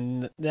blasted,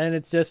 and then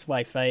it's just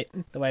wife fight.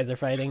 The wives are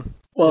fighting.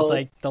 Well, just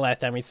like the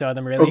last time we saw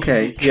them, really.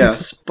 Okay,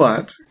 yes,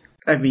 but,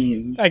 I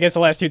mean... I guess the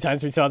last two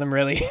times we saw them,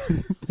 really.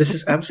 This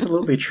is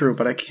absolutely true,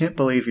 but I can't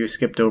believe you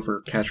skipped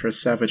over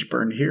Catra's Savage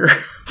Burn here.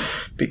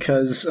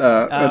 Because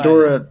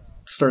Adora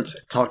starts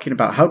talking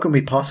about, how can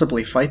we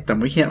possibly fight them?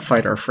 We can't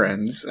fight our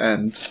friends,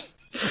 and...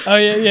 Oh,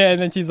 yeah, and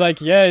then she's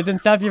like, yeah, it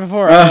didn't stop you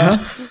before,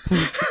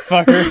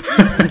 fucker.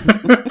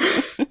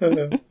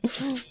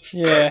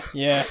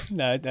 yeah,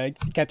 no, I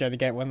can't try to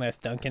get one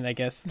last Duncan, I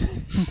guess.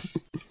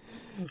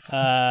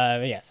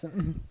 But yes.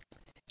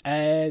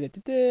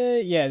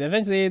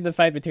 Eventually the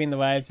fight between the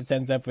wives just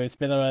ends up with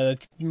Spinnerella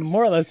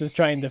more or less just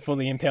trying to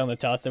fully impale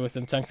Netossa with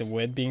some chunks of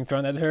wood being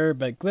thrown at her,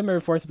 but Glimmer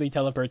forcibly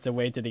teleports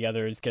away to the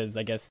others, because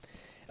I guess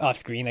off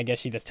screen, I guess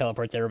she just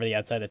teleports everybody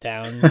outside the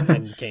town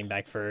and came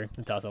back for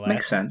Netossa last.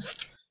 Makes sense.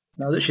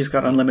 Now that she's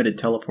got unlimited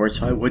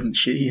teleports, why wouldn't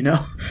she, you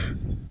know?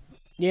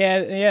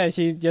 Yeah,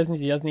 she doesn't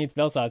need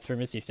spell slots for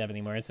Misty Step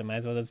anymore, so might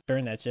as well just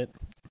burn that shit.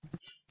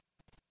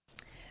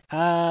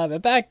 But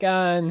back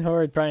on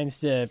Horde Prime's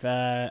ship,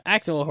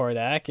 actual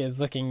Hordak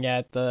is looking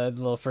at the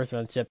little first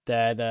one ship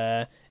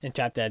that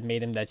Entrapta had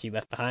made him that she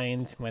left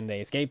behind when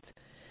they escaped.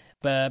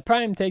 But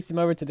Prime takes him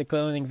over to the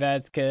cloning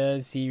vats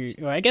because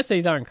I guess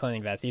these aren't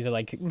cloning vats, these are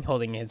like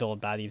holding his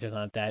old bodies or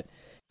something like that.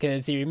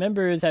 Because he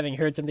remembers having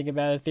heard something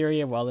about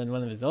Etheria while in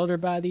one of his older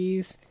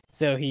bodies.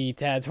 So he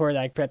has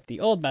Hordak prep the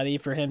old body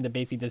for him to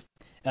basically just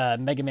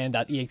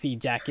Megaman.exe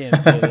jack in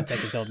so he can check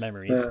his old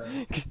memories.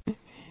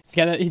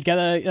 He's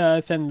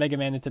gotta send Mega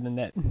Man into the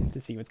net to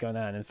see what's going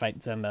on and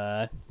fight some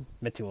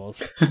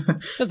Metools.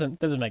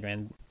 Those are Mega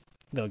Man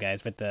little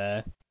guys with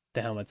the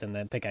helmets and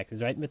the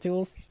pickaxes, right?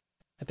 Metools?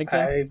 I think so.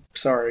 I'm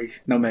sorry,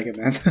 no Mega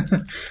Man.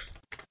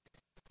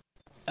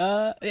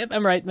 Yep,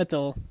 I'm right,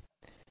 Metool.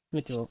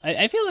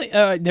 I feel like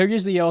they're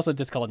usually also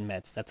just called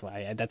Mets. That's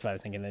why I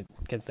was thinking that,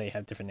 because they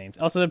have different names.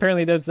 Also,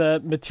 apparently there's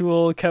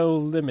Metool Co.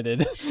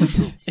 Limited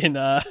in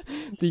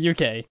the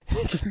UK.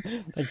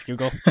 Thanks,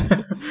 Google.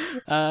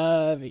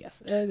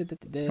 Yes. I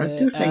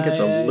do think it's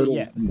a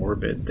little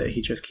morbid that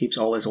he just keeps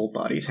all his old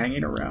bodies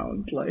hanging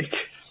around,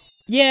 like...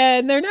 Yeah,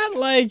 and they're not,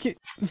 like,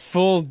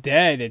 full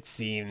dead, it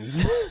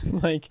seems.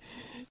 Like,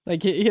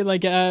 Like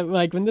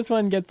when this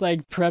one gets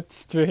like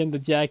prepped for him to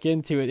jack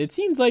into it, it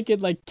seems like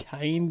it like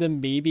kind of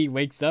maybe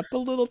wakes up a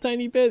little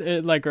tiny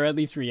bit, or at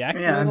least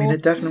reacts. Yeah, a I little. mean,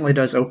 it definitely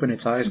does open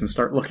its eyes and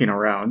start looking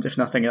around, if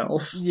nothing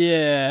else.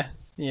 Yeah.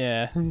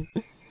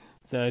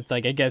 So it's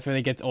like, I guess when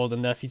it gets old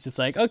enough, he's just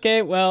like,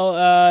 okay,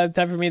 well,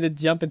 time for me to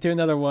jump into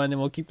another one, and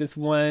we'll keep this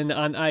one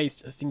on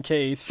ice just in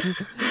case.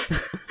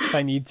 If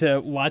I need to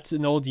watch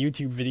an old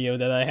YouTube video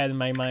that I had in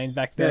my mind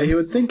back Yeah, then. you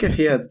would think if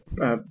he had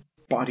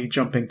body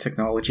jumping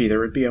technology, there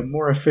would be a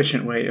more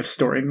efficient way of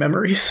storing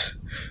memories.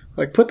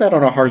 Like, put that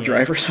on a hard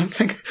drive or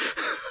something.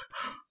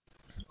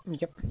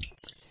 Yep.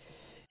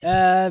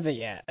 But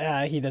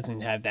yeah, he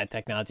doesn't have that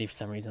technology for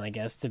some reason, I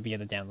guess, to be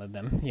able to download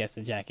them. He has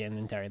to jack in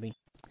entirely.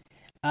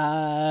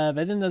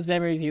 But in those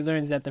memories, he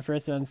learns that the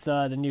first one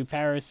saw the new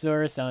power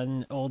source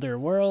on older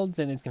worlds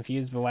and is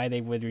confused by why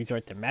they would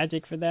resort to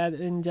magic for that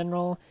in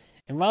general.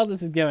 And while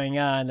this is going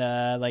on,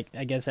 I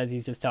guess as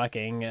he's just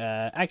talking,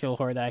 actual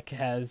Hordak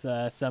has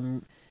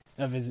some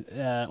of his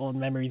old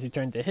memories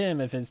returned to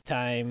him of his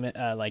time,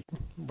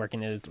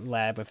 working in his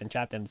lab with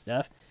Entrapta and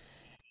stuff.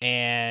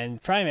 And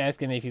Prime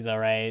asks him if he's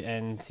alright,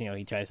 and,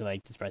 he tries to,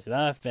 just brush it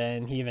off,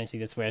 and he eventually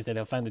just swears that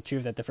he'll find the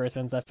truth that the first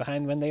ones left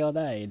behind when they all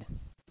died.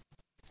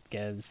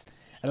 Because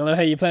I don't know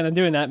how you plan on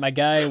doing that, my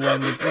guy,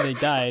 when they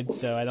died,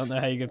 so I don't know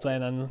how you could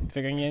plan on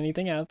figuring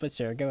anything out, but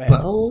sure, go ahead.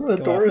 Well,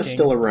 Adora's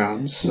still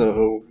around,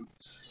 so...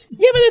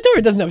 Yeah, but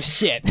Adora doesn't know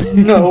shit.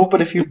 No, but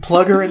if you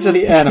plug her into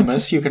the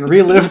Animus, you can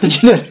relive the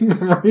genetic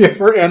memory of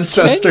her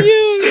ancestors. Can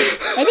you?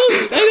 I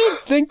don't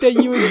think that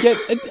you would get...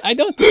 I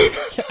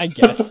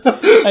guess.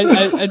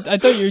 I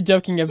thought you were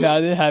joking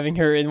about it, having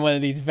her in one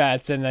of these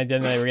vats, and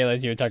then I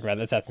realized you were talking about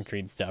Assassin's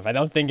Creed stuff. I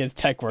don't think it's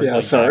tech work. Yeah,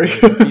 like sorry.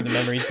 That, you can see the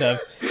memories of...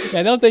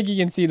 I don't think you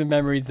can see the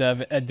memories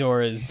of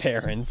Adora's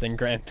parents and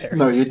grandparents.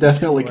 No, you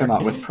definitely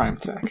cannot with Prime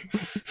Tech.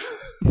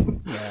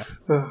 Yeah.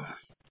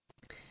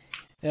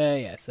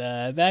 Yes,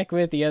 back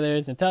with the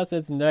others,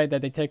 Natasha's annoyed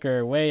that they took her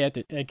away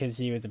because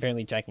she was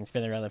apparently tracking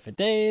Spinnerella for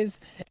days,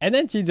 and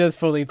then she just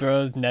fully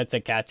throws nets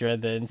at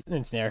Catra to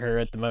ensnare her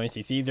at the moment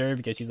she sees her,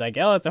 because she's like,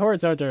 oh, it's a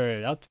horse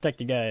hunter, I'll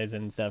protect you guys,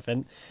 and stuff,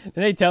 and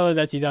then they tell her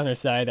that she's on her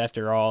side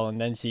after all,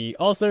 and then she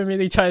also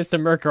really tries to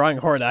murk her on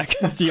Hordak,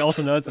 because she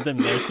also knows that them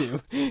there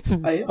too.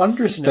 I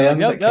understand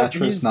that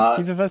Catra's not,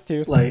 he's with us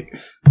too.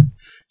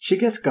 She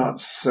gets got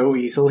so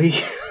easily.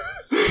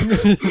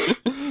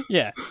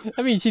 Yeah,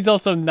 I mean, she's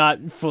also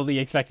not fully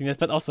expecting this,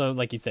 but also,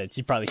 like you said,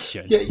 she probably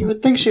should. Yeah, you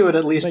would think she would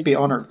at least be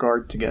on her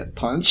guard to get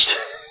punched.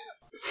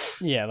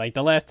 Yeah,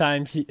 the last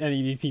time any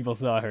of these people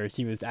saw her,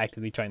 she was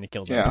actively trying to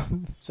kill them. Yeah.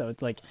 So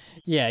it's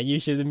you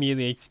should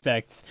immediately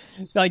expect...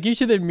 you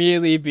should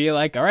immediately be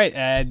like, alright,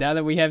 now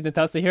that we have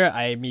Natasha here,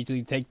 I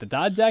immediately take the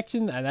dodge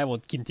action, and I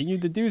will continue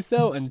to do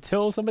so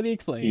until somebody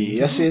explains.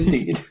 Yes,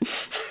 indeed.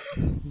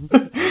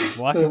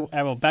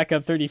 I will back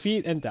up 30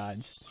 feet and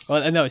dodge.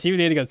 Well, no, she would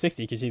need to go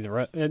 60 because she's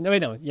a...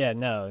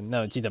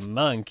 No, she's a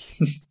monk.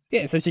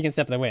 Yeah, so she can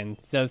step in the wind.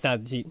 So it's not...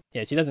 She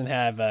doesn't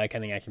have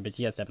cunning action, but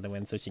she has step in the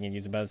wind, so she can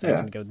use a bonus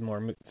action to go more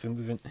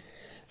movement.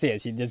 So yeah,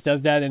 she just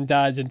does that and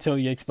dodge until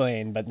you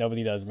explain, but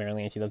nobody does,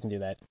 apparently, and she doesn't do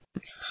that.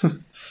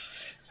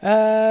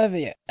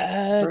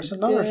 There's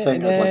another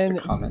thing I'd like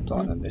to comment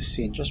on in this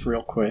scene, just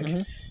real quick. Mm-hmm.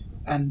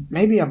 And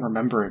maybe I'm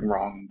remembering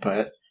wrong,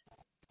 but...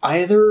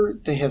 either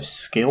they have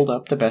scaled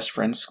up the best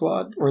friends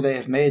squad, or they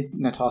have made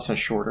Natasha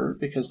shorter,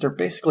 because they're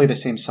basically the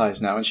same size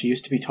now, and she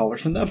used to be taller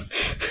than them.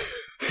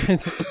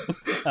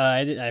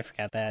 I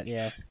forgot that,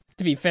 yeah.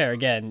 To be fair,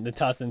 again,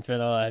 Natasha and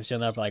Spinella have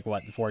shown up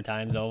 4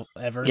 times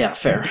ever? Yeah,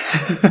 fair.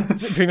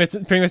 pretty much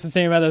the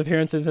same amount of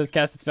appearances as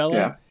Cass and Spella?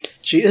 Yeah.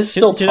 She is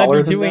still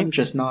taller than them,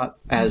 just not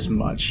as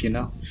much,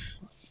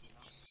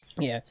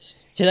 Yeah.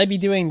 Should I be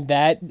doing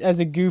that as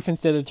a goof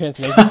instead of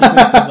transformation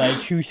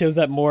sequences, who shows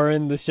up more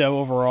in the show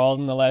overall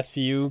in the last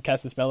few,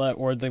 Castaspella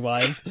or the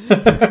wives?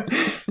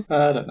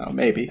 I don't know,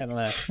 maybe. I don't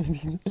know.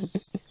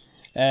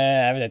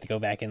 I would have to go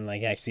back and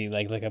actually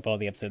look up all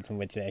the episodes from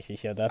which they actually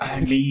showed up.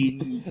 I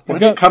mean,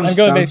 when it comes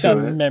down based to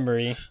on it,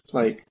 memory.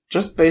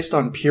 Just based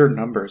on pure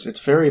numbers, it's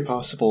very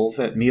possible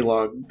that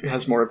Milog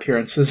has more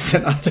appearances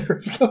than either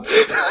of them.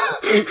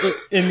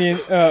 in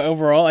the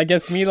overall, I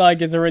guess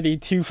Milog is already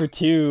 2 for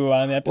 2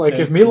 on episodes.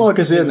 If Milog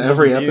is in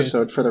every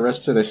episode for the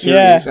rest of the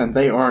series and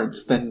they aren't,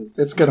 then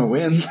it's gonna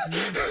win.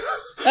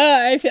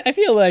 I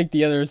feel like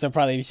the others will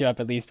probably show up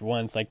at least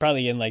once,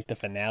 probably in the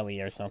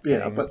finale or something.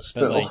 Yeah, but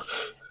still.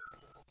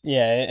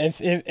 Yeah,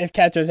 if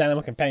Catra's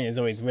animal companion is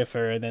always with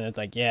her, then it's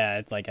I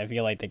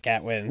feel like the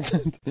cat wins.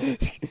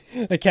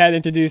 The cat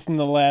introduced in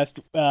the last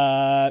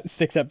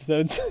 6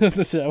 episodes of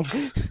the show.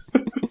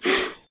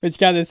 Which,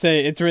 gotta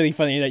say, it's really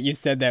funny that you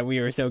said that we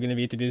were still going to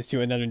be introduced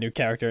to another new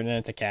character, and then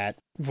it's a cat,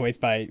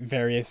 voiced by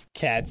various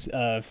cats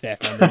of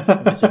staff members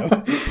of the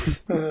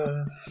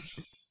show.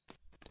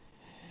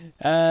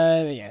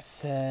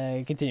 Yes,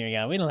 continuing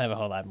on, we don't have a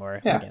whole lot more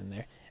again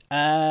there.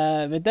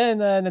 But then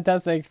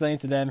Natasha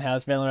explains to them how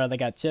Spinnerella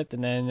got chipped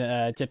and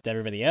then chipped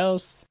everybody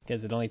else,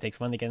 because it only takes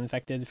one to get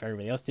infected for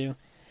everybody else to.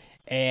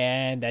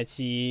 and that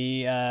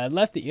she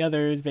left the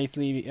others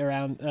basically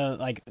around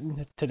like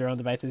to their own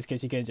devices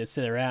because she couldn't just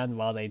sit around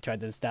while they tried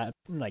to stop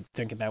like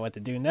think about what to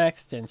do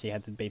next, and she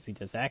had to basically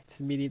just act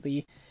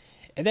immediately.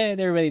 And then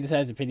everybody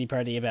decides a pity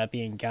party about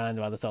being gone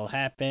while this all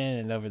happened,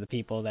 and over the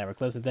people that were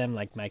close to them,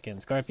 like Micah and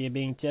Scorpia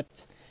being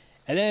chipped.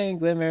 And then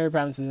Glimmer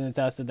promises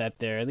Netossa that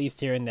they're at least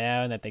here and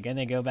now, and that they're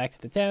gonna go back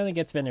to the town and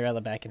get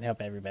Spinnerella back and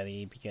help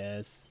everybody,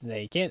 because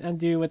they can't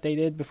undo what they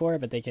did before,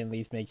 but they can at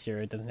least make sure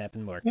it doesn't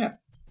happen more. Yeah.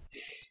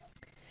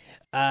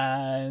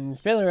 And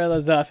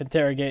Spinnerella's off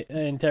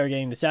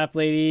interrogating the shop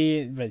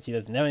lady, but she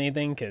doesn't know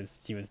anything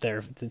because she was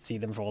there to see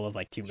them for all of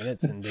like 2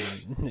 minutes and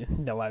didn't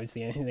know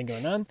obviously anything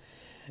going on.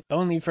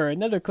 Only for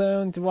another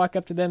clone to walk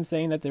up to them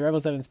saying that the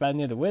rebels have been spotted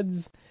near the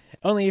woods.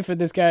 Only for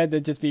this guy to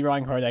just be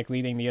Ron Hordak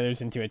leading the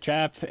others into a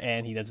trap,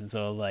 and he does his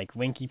little like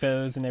winky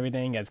pose and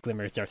everything as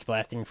Glimmer starts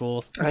blasting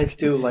fools. I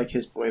do like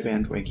his boy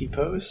band winky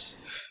pose.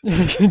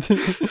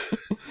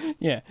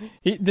 Yeah,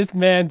 this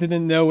man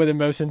didn't know what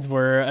emotions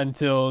were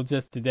until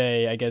just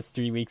today, I guess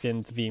 3 weeks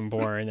into being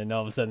born, and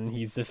all of a sudden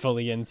he's just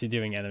fully into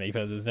doing anime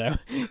poses now.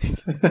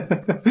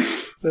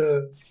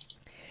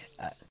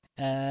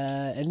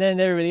 And then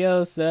everybody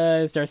else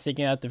starts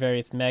taking out the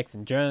various mechs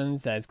and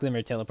drones as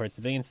Glimmer teleports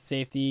civilians to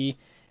safety.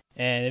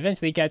 And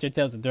eventually Catra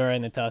tells Adora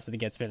and Netossa to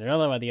get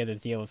Spinnerella while the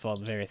others deal with all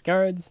the various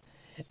guards.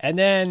 And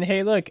then,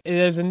 hey look,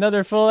 there's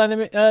another full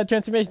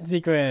transformation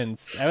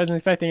sequence. I wasn't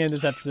expecting it in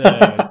this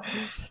episode.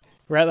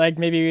 We're at like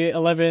maybe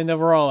 11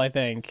 overall, I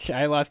think.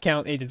 I lost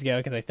count ages ago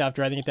because I stopped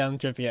writing it down in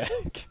trivia.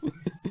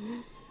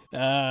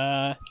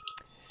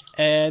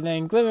 And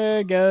then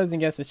Glimmer goes and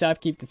gets the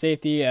shopkeep to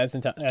safety as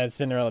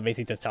Spinnerella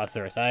basically just tosses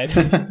her aside.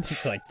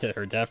 Just like to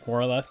her death, more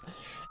or less.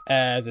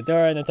 As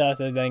Adora and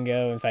Netossa then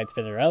go and fight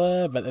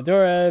Spinnerella, but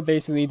Adora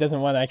basically doesn't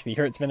want to actually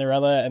hurt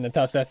Spinnerella, and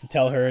Netossa has to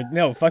tell her,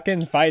 no,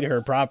 fucking fight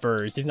her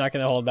proper. She's not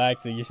going to hold back,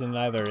 so you shouldn't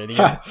either,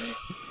 idiot.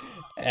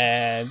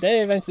 And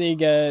they eventually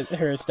get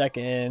her stuck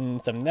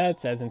in some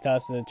nets as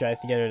Netossa tries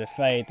to get her to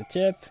fight the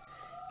chip,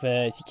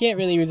 but she can't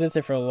really resist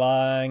it for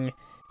long,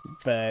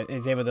 but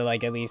is able to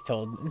like at least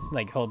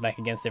hold back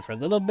against it for a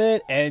little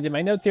bit. And in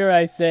my notes here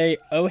I say,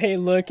 oh hey,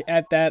 look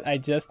at that, I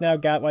just now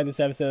got why this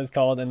episode is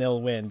called An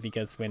Ill Wind,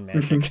 because wind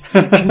magic.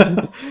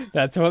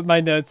 That's what my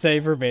notes say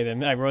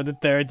verbatim. I wrote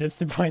it there just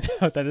to point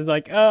out that it's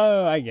like,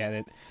 oh, I get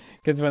it.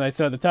 Because when I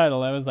saw the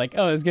title, I was like,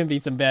 oh, there's gonna be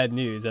some bad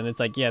news, and it's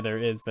like, yeah, there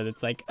is, but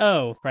it's like,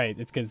 oh, right,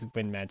 it's because of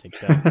wind magic.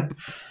 So.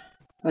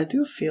 I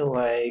do feel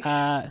like,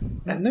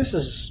 and this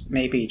is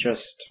maybe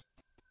just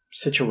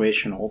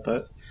situational,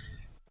 but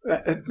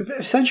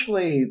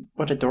essentially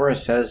what Adora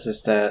says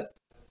is that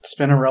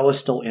Spinnerella's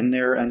still in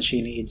there and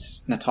she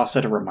needs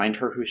Netossa to remind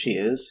her who she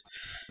is.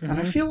 Mm-hmm. And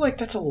I feel like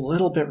that's a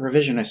little bit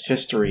revisionist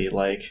history.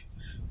 Like,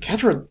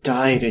 Catra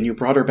died and you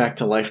brought her back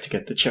to life to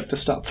get the chip to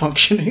stop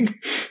functioning.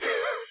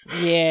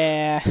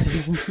 Yeah.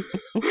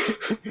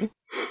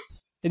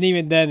 And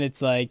even then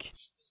it's like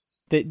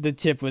the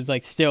chip was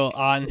like still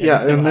on her.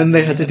 Yeah, and then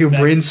they had to do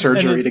brain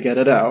surgery to get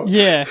it out.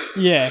 Yeah.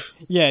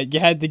 You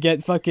had to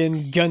get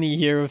fucking Gunny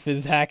here with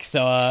his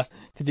hacksaw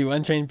to do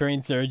untrained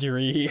brain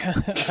surgery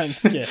on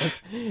Skip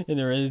in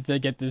order to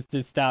get this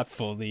to stop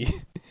fully.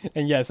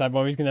 And yes, I'm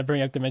always gonna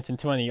bring up Dimension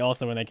 20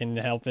 also when I can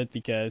help it,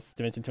 because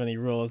Dimension 20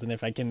 rules, and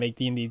if I can make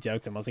D&D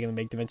jokes, I'm also gonna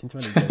make Dimension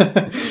 20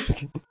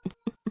 jokes.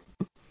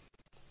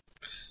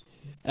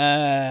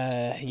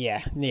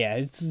 Yeah,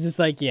 it's just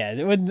like, yeah,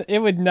 it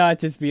would not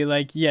just be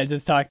like, yeah,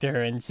 just talk to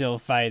her and she'll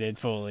fight it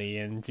fully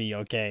and be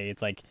okay.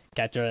 It's like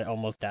Catra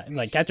almost died,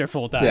 like Catra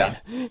full died, yeah.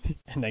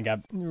 and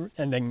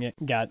then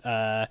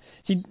got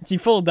she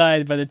full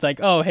died, but it's like,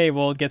 oh hey,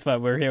 well guess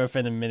what, we're here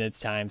within a minute's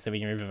time so we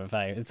can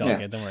revivify it. It's all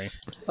good, don't worry.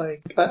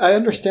 Like, I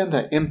understand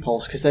that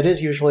impulse because that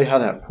is usually how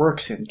that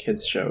works in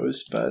kids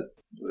shows, but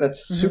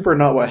that's super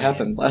not what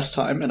happened last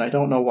time, and I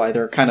don't know why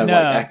they're kind of like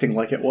acting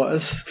like it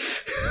was.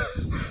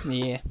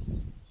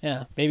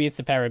 Yeah, maybe it's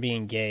the power of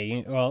being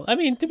gay. Well, I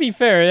mean, to be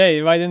fair,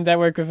 hey, why didn't that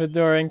work with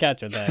Adora and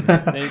Catra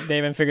then? they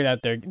haven't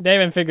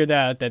figured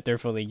out that they're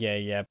fully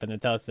gay yet, but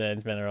Netossa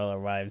and Spinnerella are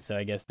wives, so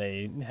I guess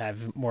they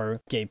have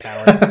more gay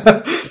power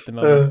at the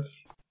moment.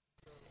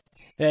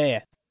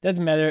 Yeah.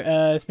 Doesn't matter.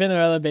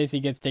 Spinnerella basically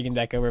gets taken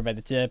back over by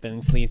the chip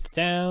and flees to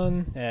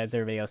town as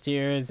everybody else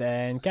cheers,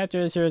 and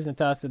Catra assures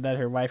Netossa that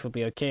her wife will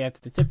be okay after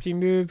the chip's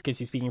removed because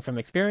she's speaking from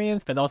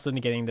experience, but also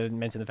negating to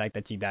mention the fact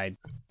that she died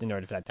in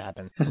order for that to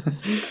happen.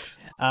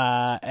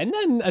 And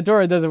then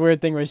Adora does a weird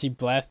thing where she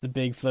blasts the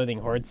big floating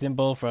horde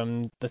symbol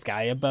from the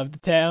sky above the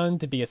town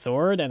to be a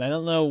sword, and I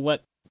don't know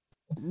what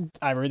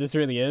either this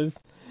really is.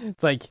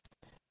 It's like,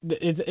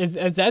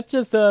 is that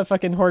just a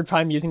fucking Horde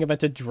Prime using a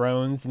bunch of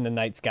drones in the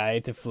night sky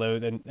to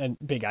float a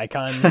big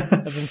icon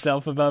of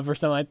himself above or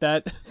something like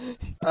that?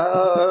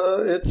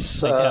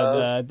 It's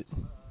like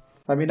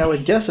I mean, I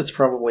would guess it's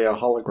probably a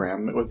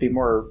hologram. It would be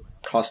more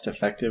cost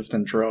effective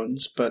than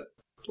drones, but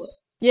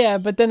yeah,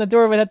 but then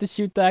Adora would have to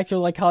shoot the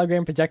actual like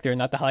hologram projector,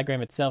 not the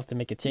hologram itself, to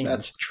make it change.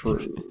 That's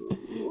true.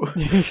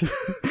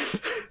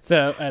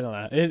 So I don't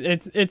know.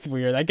 It's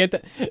weird. I get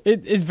that.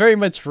 It very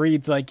much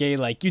reads like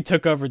you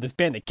took over this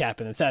bandit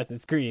cap in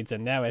Assassin's Creed,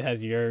 and now it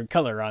has your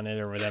color on it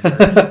or whatever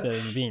instead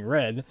of being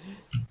red.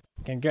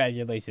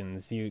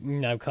 Congratulations, you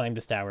now climb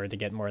this tower to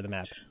get more of the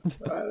map.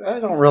 I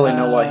don't really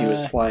know why he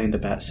was flying the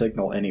bat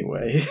signal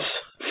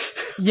anyways.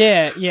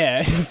 Yeah.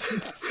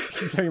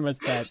 Very much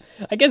that.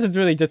 I guess it's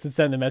really just to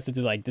send a message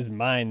of like, this is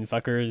mine,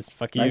 fuckers,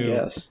 fuck you. I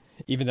guess.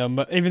 Even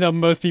though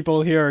most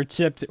people here are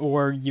chipped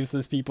or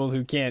useless people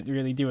who can't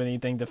really do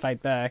anything to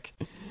fight back.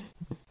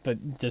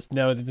 But just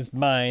know that it's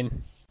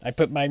mine. I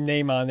put my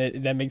name on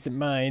it, that makes it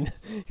mine.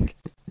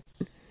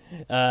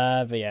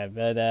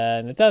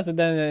 Natasha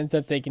then ends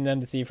up taking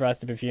them to see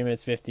Frost the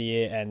Perfumist,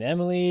 50, and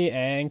Emily,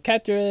 and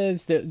Catra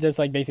is just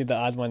like basically the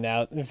odd one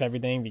out of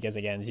everything because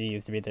again she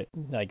used to be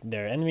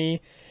their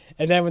enemy.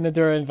 And then when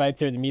Adora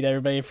invites her to meet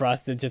everybody,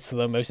 Frost just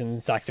slow motion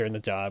socks her in the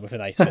jaw with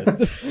an ice fist.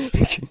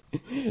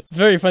 It's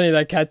very funny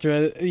that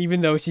Catra,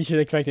 even though she should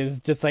expect it, is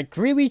just like,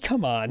 really,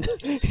 come on.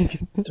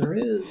 There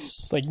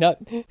is like not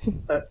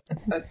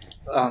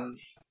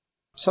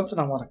something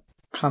I want to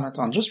comment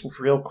on just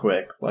real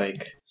quick,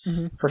 like.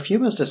 Mm-hmm.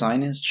 Perfuma's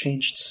design has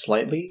changed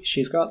slightly.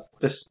 She's got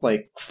this,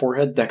 like,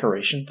 forehead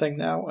decoration thing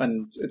now,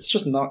 and it's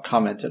just not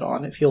commented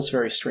on. It feels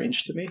very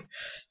strange to me.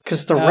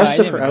 Because the rest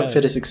of her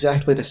outfit is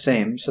exactly the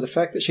same, so the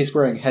fact that she's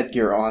wearing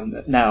headgear on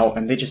now,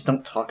 and they just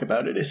don't talk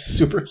about it, is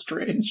super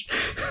strange.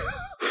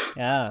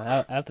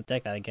 Yeah, I'll have to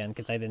check that again,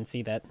 because I didn't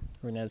see that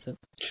or notice it.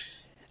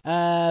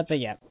 After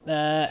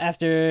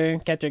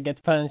Catra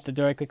gets punched,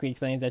 Adora quickly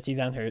explains that she's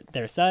on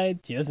their side.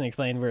 She doesn't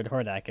explain word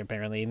Hordak,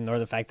 apparently, nor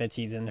the fact that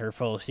she's in her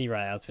full She-Ra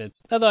outfit.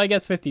 Although I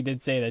guess 50 did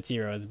say that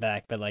She-Ra is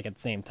back, but like at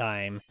the same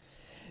time,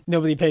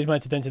 nobody pays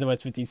much attention to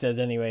what 50 says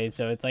anyway,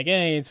 so it's like,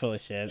 hey, it's full of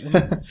shit.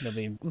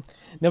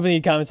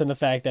 Nobody comments on the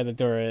fact that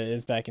Adora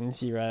is back in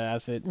She-Ra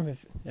outfit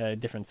with a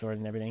different sword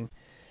and everything.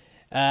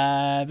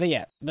 But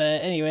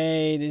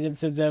anyway, the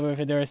episode's over with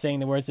Adora saying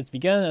the words "it's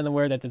begun" and the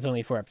word that there's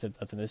only 4 episodes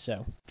left in this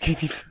show.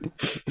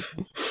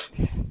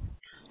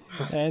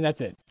 And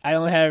that's it. I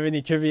don't have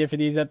any trivia for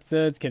these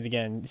episodes, because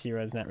again,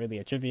 She-Ra's not really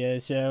a trivia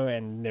show,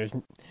 and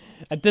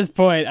at this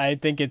point, I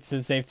think it's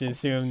safe to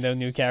assume no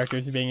new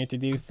characters are being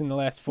introduced in the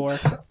last 4.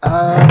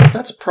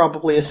 That's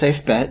probably a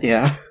safe bet,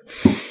 yeah.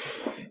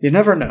 You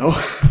never know.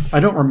 I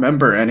don't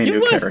remember any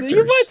new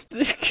characters.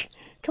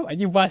 Come on,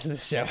 you watched the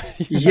show.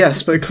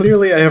 Yes, but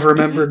clearly I have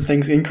remembered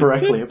things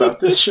incorrectly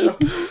about this show.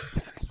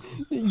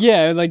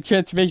 Yeah, like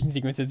transformation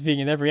sequences being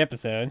in every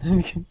episode.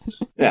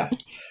 Yeah.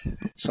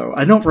 So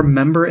I don't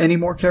remember any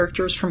more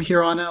characters from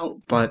here on out,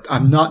 but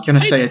I'm not going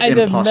to say it's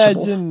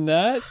impossible.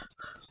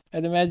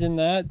 I'd imagine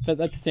that, but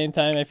at the same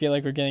time, I feel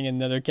like we're getting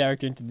another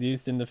character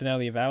introduced in the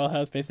finale of Owl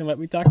House based on what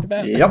we talked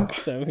about. Yep.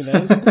 So who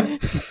knows?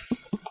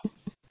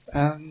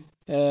 Yeah.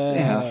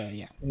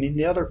 I mean,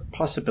 the other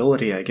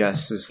possibility, I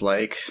guess, is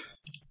like...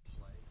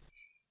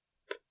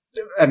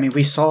 I mean,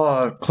 we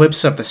saw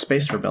clips of the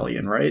Space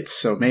Rebellion, right?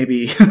 So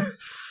maybe...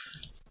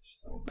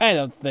 I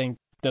don't think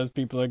those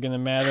people are gonna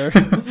matter.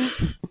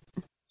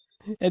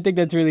 I think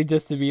that's really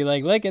just to be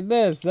like, look at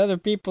this, other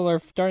people are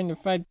starting to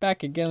fight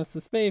back against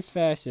the space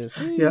fascists.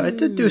 Yeah, I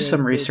did do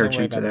some research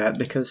into that,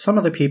 because some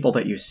of the people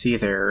that you see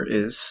there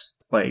is,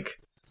 like...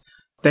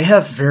 They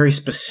have very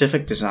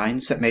specific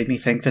designs that made me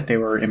think that they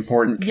were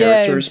important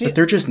characters, but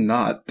they're just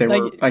not. They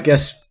were, I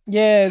guess...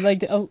 Yeah,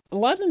 like, a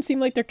lot of them seem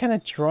like they're kind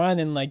of drawn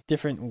in, like,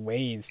 different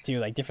ways, too,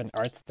 like, different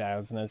art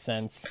styles, in a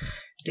sense.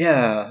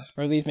 Yeah.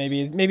 Or at least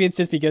maybe it's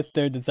just because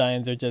their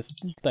designs are just,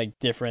 like,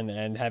 different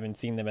and haven't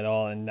seen them at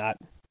all and not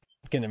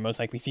gonna most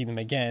likely see them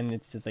again.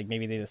 It's just, like,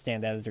 maybe they just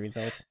stand out as a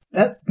result.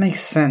 That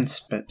makes sense,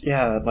 but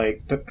yeah,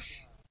 like...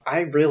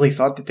 I really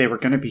thought that they were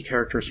going to be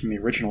characters from the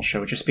original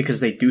show just because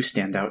they do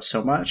stand out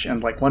so much,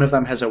 and like one of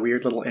them has a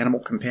weird little animal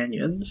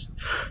companions.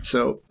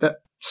 So that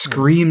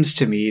screams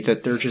to me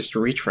that they're just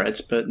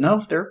retreads, but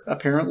no, they're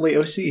apparently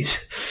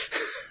OCs.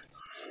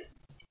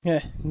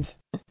 Yeah.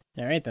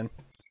 Alright then.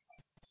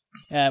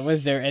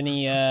 Was there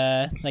any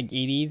like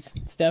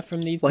 80s stuff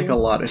from these like two? A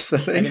lot is the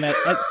thing.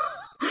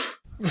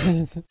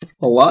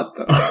 A lot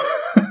though.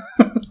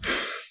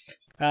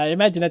 I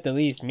imagine at the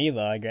least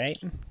Milog, right?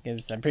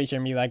 Because I'm pretty sure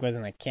Milog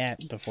wasn't a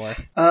cat before.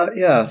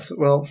 Yeah, so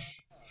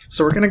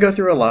we're going to go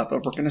through a lot,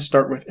 but we're going to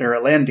start with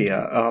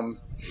Aerolandia.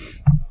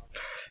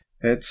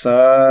 It's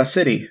a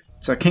city.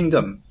 It's a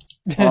kingdom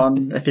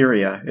on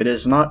Etheria. It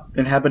is not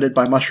inhabited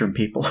by mushroom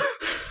people.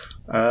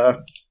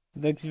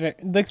 Looks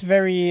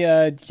very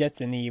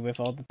Jetson-y with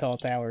all the tall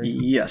towers.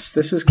 Yes,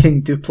 this is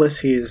King Dupless.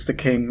 He is the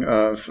king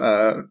of...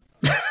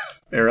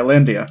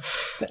 Aerolandia.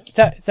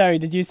 Sorry,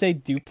 did you say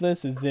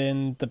Dupless is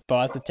in the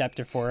boss of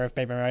Chapter 4 of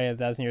Paper Mario: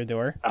 1,000-Year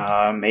Door?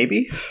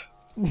 Maybe.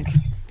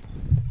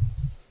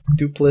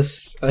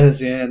 Dupless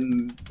as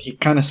in, he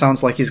kind of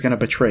sounds like he's going to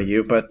betray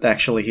you, but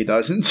actually he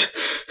doesn't.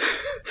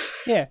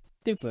 Yeah,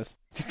 Dupless.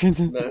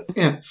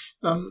 Yeah.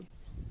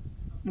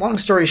 long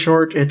story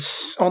short,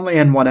 it's only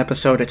in one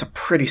episode. It's a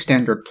pretty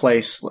standard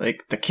place.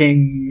 Like, the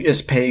king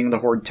is paying the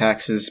Horde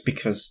taxes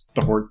because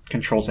the Horde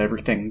controls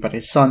everything, but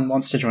his son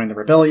wants to join the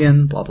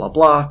rebellion, blah, blah,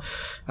 blah.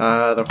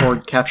 The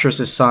Horde captures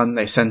his son.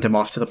 They send him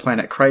off to the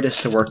planet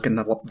Krytus to work in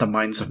the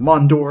mines of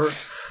Mondor.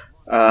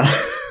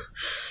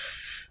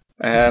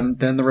 And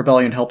then the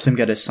rebellion helps him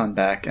get his son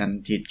back,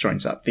 and he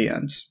joins up. The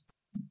end.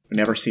 We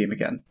never see him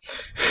again.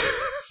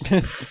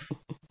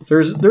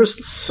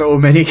 There's so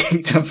many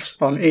kingdoms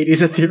on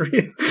 80s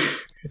Etheria.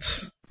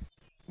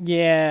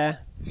 Yeah.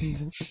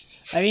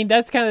 I mean,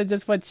 that's kind of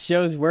just what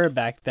shows were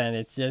back then.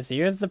 It's just,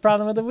 here's the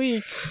problem of the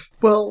week.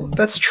 Well,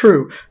 that's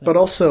true. But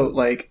also,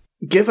 like,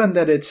 given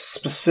that it's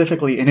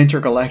specifically an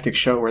intergalactic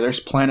show where there's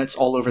planets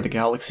all over the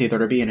galaxy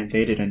that are being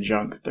invaded and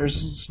junk,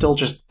 there's still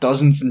just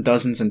dozens and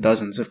dozens and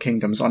dozens of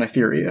kingdoms on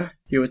Etheria.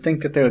 You would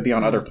think that they would be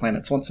on other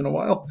planets once in a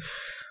while.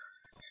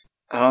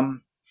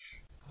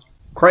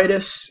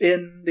 Krytus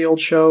in the old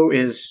show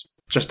is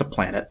just a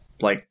planet.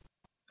 Like,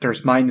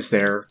 there's mines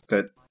there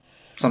that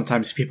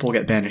sometimes people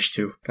get banished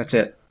to. That's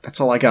it.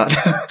 That's all I got.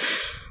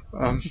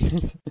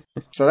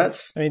 So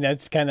that's... I mean,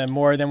 that's kind of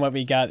more than what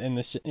we got in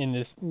this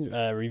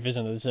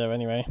revision of the show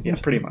anyway. Yeah,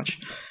 pretty much.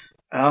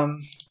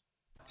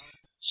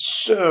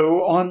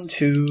 So, on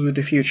to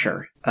the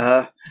future.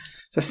 The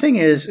thing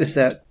is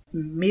that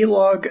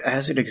Melog,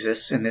 as it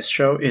exists in this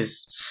show,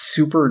 is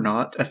super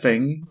not a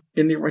thing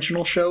in the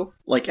original show,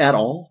 like, at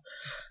all.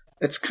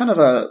 It's kind of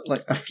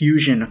a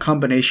fusion, a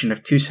combination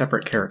of two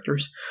separate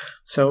characters.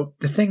 So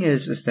the thing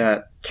is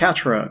that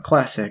Catra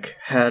Classic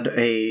had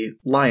a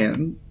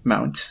lion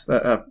mount,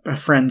 a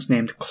friend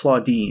named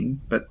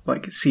Claudine, but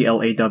like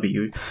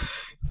CLAW.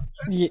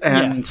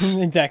 And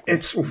exactly.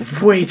 It's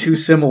way too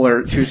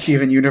similar to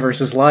Steven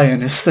Universe's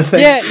lion, is the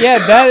thing. Yeah,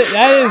 that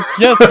is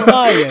just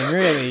lion,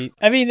 really.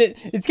 I mean,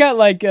 it's got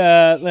like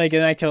an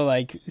actual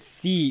like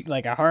seat,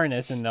 like a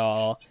harness and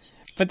all.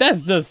 But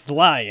that's just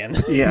lion.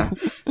 Yeah,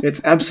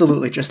 it's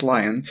absolutely just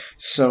lion.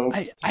 So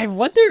I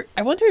wonder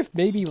if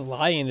maybe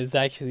lion is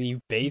actually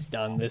based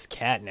on this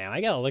cat now.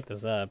 I gotta look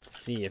this up to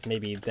see if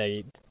maybe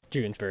they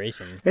drew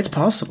inspiration. It's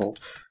possible.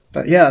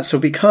 But yeah, so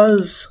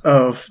because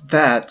of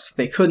that,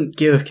 they couldn't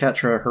give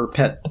Catra her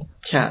pet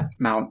cat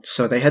mount,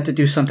 so they had to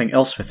do something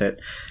else with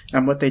it.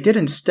 And what they did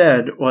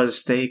instead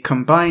was they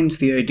combined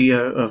the idea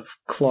of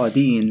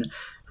Claudine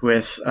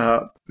with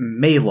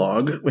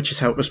Maylog, which is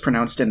how it was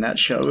pronounced in that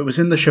show. It was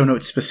in the show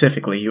notes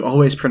specifically. You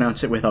always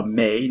pronounce it with a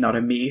may, not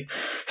a me.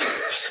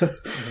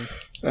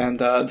 And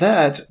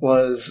that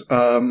was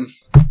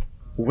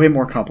way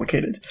more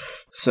complicated.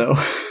 So...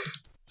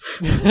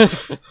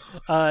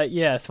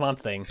 yeah, Swamp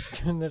Thing.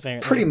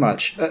 Pretty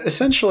much.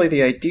 Essentially,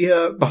 the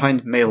idea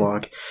behind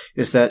Maylog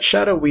is that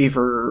Shadow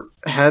Weaver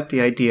had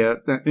the idea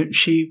that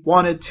she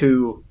wanted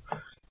to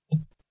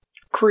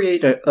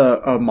create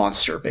a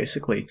monster,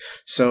 basically.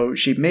 So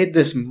she made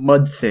this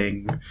mud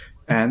thing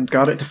and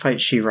got it to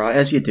fight She-Ra,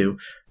 as you do.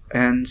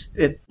 And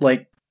it,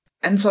 like,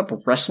 ends up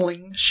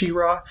wrestling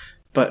She-Ra,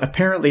 but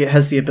apparently it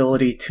has the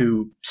ability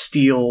to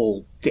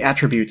steal the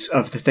attributes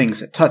of the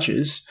things it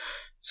touches.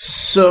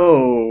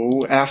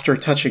 So, after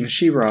touching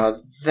She-Ra,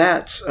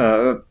 that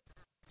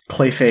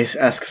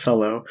Clayface-esque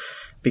fellow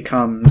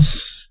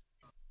becomes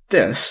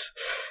this.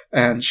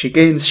 And she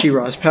gains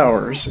She-Ra's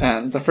powers,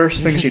 and the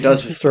first thing she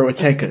does is throw a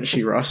tank at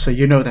She-Ra, so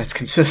you know that's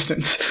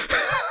consistent.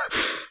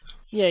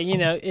 Yeah, you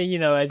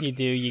know, as you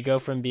do, you go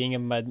from being a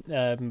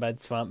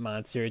mud swamp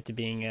monster to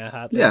being a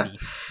hot lady.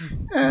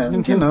 Yeah,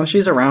 and you know,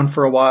 she's around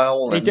for a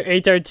while. And...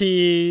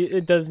 HRT,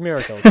 it does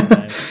miracles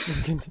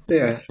sometimes.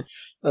 Yeah.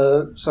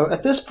 So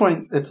at this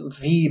point, it's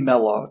the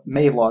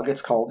Maylog,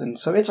 it's called, and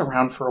so it's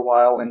around for a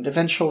while, and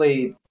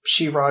eventually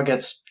She-Ra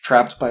gets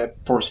trapped by a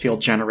force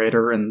field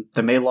generator, and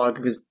the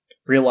Maylog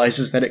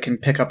realizes that it can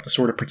pick up the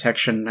Sword of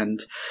Protection and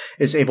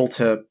is able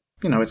to,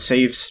 you know, it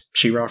saves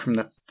She-Ra from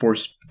the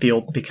force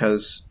field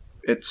because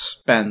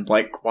it's been,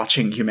 like,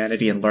 watching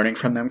humanity and learning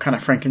from them, kind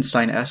of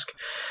Frankenstein-esque.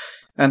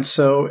 And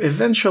so,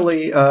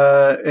 eventually,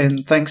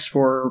 and thanks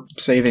for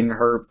saving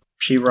her,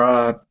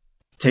 She-Ra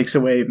takes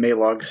away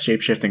Maylog's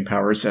shape-shifting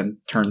powers and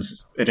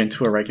turns it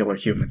into a regular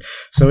human.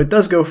 So it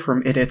does go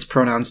from its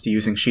pronouns to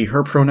using she,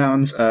 her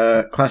pronouns.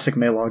 Classic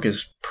Maylog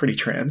is pretty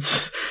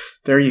trans.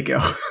 There you go.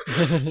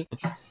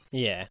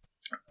 Yeah.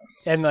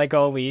 And like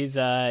always,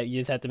 you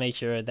just have to make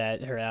sure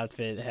that her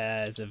outfit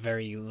has a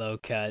very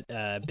low-cut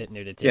bit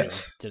nudity.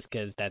 Yes. Just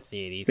because that's the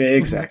 80s.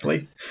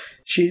 Exactly.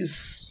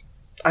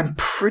 I'm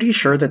pretty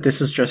sure that this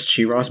is just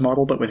She-Ra's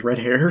model, but with red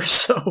hair,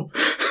 so...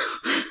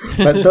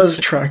 that does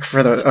track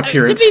for the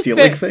appearance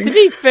stealing thing. To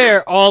be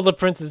fair, all the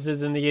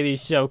princesses in the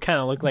 80s show kind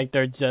of look like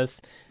they're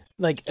just,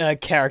 like, a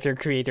character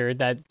creator.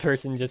 That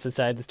person just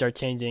decided to start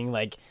changing,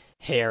 like,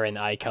 hair and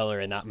eye color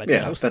and not much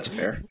else. Yeah, that's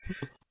fair.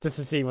 Just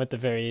to see what the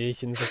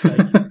variations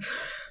look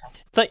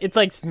like. It's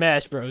like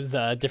Smash Bros.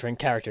 Different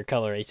character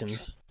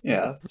colorations.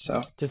 Yeah,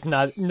 so just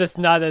not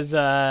as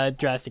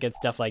drastic as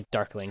stuff like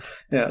Dark Link.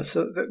 Yeah,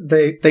 so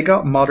they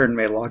got modern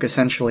Maylog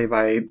essentially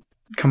by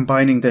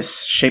combining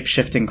this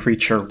shape-shifting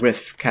creature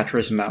with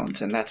Catra's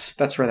mount, and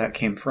that's where that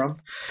came from.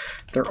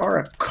 There are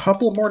a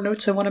couple more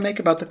notes I want to make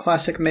about the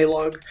classic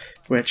Maylog,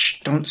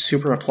 which don't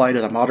super apply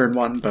to the modern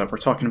one, but we're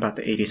talking about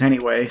the 80s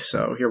anyway,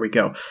 so here we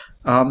go.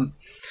 So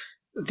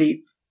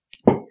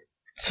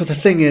the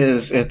thing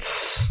is,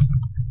 it's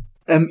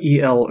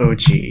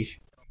MELOG,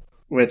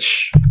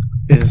 which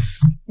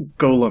is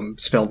Golem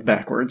spelled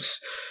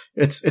backwards.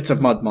 It's a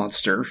mud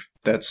monster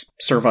that's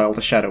servile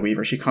to Shadow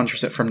Weaver. She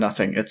conjures it from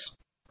nothing. It's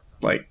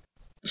like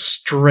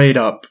straight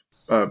up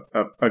a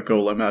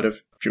golem out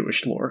of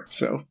Jewish lore,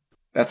 so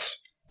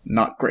that's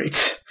not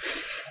great.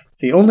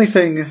 The only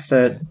thing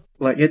that,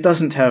 like, it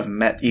doesn't have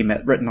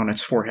Emet written on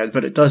its forehead,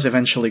 but it does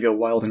eventually go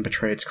wild and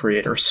betray its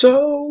creator,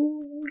 so,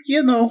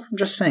 I'm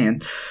just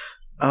saying.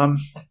 And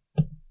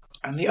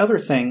the other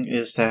thing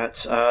is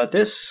that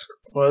this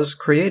was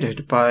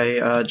created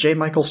by J.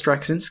 Michael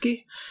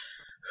Straczynski,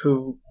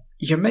 who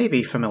you may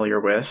be familiar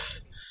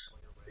with,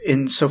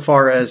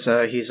 insofar as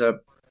he's a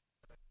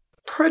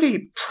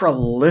pretty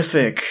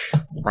prolific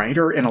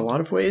writer in a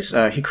lot of ways.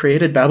 He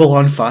created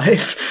Babylon 5,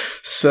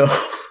 so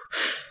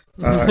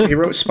he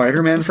wrote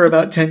Spider-Man for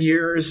about 10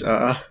 years.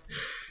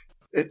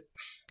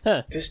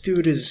 This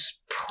dude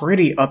is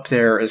pretty up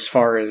there as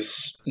far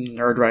as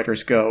nerd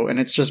writers go, and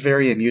it's just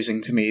very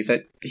amusing to me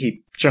that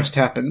he just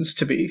happens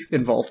to be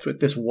involved with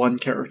this one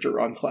character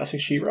on Classic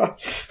She-Ra.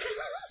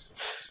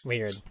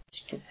 Weird.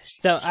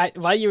 So,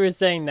 while you were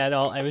saying that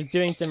I was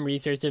doing some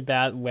research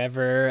about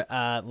whether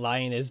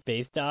Lion is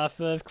based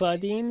off of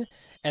Claudine,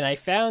 and I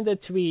found a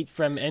tweet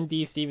from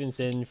N.D.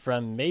 Stevenson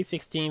from May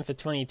 16th of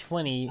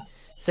 2020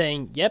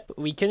 saying, "Yep,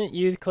 we couldn't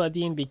use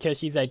Claudine because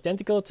she's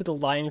identical to the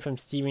Lion from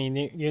Steven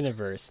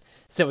Universe,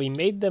 so we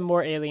made them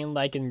more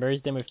alien-like and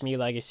merged them with me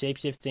like a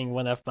shapeshifting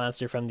one-off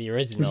monster from the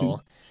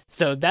original."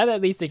 So that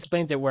at least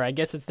explains it, where I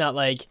guess it's not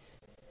like...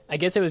 I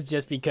guess it was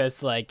just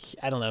because, like,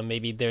 I don't know,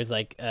 maybe there's,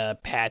 like, a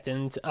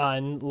patent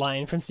on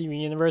Lion from Steven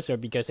Universe, or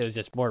because it was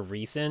just more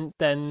recent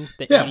than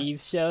the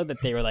 80s show, that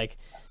they were like,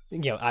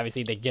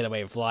 obviously they get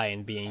away with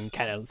Lion being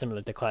kind of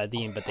similar to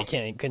Claudine, but they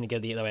couldn't go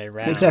the other way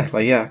around.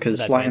 Exactly, yeah,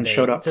 because Lion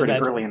showed up pretty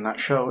early in that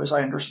show, as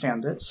I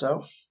understand it,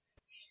 so...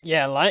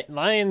 Yeah,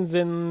 Lion's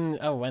in...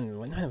 Oh, when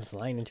was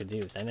Lion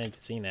introduced? I need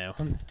to see now.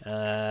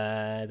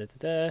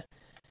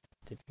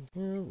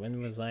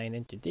 When was Lion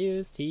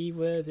introduced? He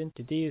was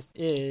introduced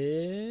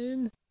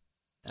in...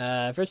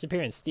 first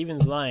appearance,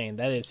 Steven's Lion.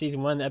 That is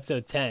Season 1,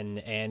 Episode 10,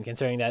 and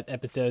considering that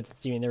episodes in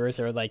Steven Universe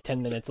are like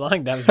 10 minutes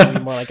long, that was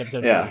really more like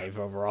Episode 5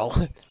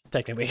 overall,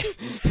 technically.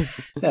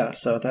 Yeah,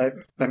 so that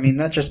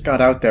just got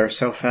out there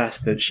so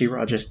fast that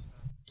She-Ra just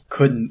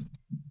couldn't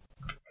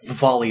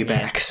volley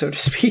back, so to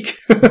speak.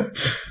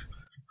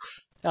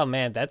 Oh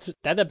man, that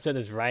episode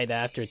is right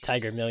after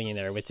Tiger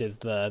Millionaire, which is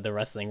the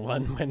wrestling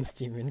one, when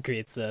Steven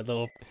creates a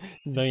little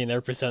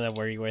millionaire persona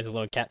where he wears a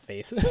little cat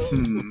face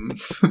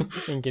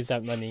and gives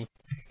out money.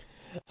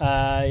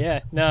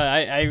 I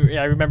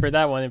remember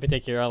that one in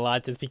particular a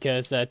lot, just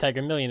because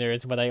Tiger Millionaire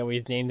is what I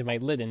always named my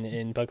Litten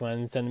in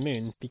Pokemon Sun and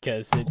Moon,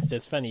 because it's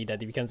just funny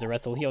that he becomes a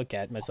wrestle heel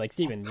cat, much like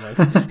Steven was.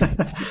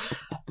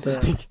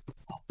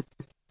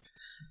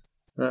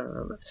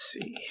 Let's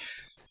see.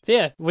 So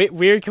yeah,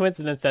 weird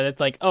coincidence that it's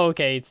like, oh,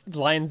 okay,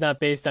 Lion's not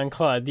based on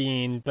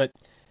Claudine, but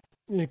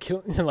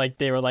like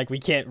they were like, we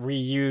can't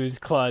reuse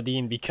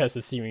Claudine because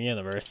of Steven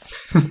Universe,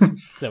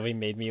 so we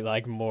made me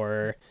like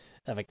more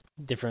of a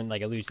different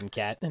like illusion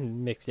cat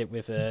and mixed it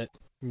with a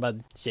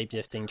mud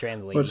shapeshifting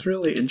translate. What's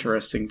really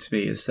interesting to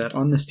me is that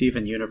on the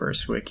Steven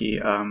Universe wiki,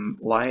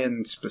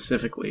 Lion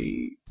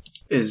specifically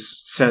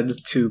is said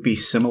to be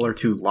similar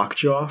to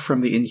Lockjaw from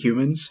the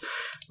Inhumans,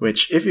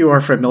 which, if you are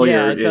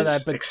familiar,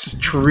 is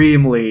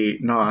extremely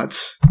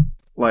not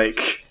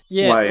like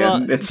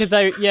Lion.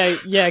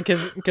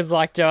 Because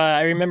Lockjaw,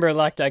 I remember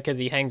Lockjaw because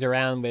he hangs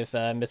around with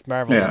Miss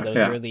Marvel in those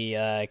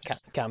early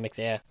comics.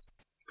 Yeah.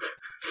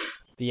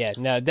 But yeah,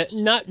 no,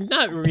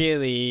 not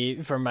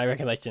really. From my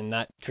recollection,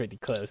 not pretty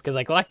close. Because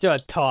like Lockjaw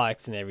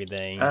talks and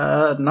everything.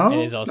 No,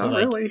 and is also, not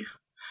like, really.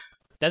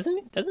 Doesn't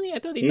he? I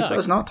thought he talks. He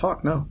does not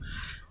talk. No.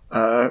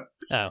 Well,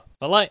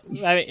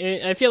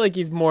 I feel like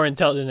he's more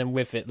intelligent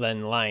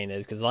than Lion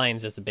is, because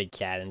Lion's just a big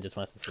cat and just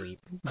wants to sleep.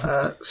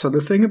 So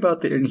the thing about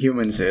the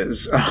Inhumans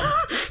is,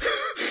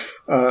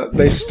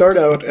 they start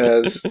out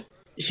as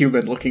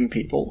human-looking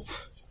people,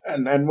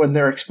 and then when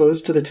they're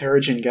exposed to the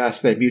Terrigen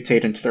gas, they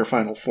mutate into their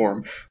final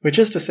form. Which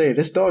is to say,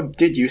 this dog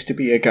did used to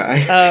be a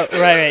guy.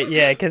 Right,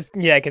 yeah, because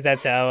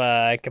that's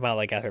how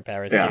Kamala got her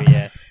powers. Yeah. Too,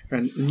 yeah.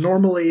 And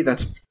normally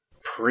that's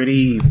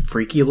pretty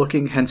freaky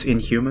looking, hence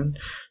inhuman.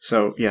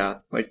 So yeah,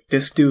 like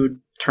this dude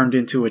turned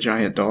into a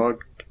giant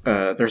dog.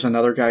 There's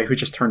another guy who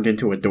just turned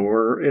into a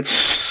door.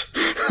 It's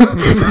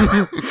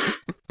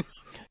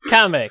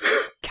comics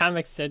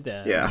said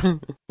that. Yeah.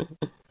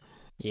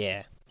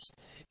 Yeah.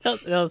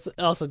 It's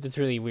also just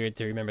really weird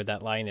to remember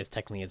that Lion is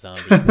technically a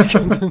zombie.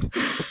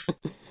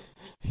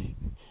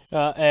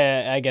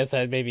 I guess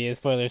that maybe is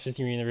spoilers for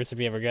Steven Universe if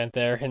we ever got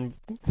there and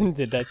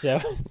did that show.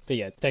 But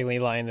yeah, technically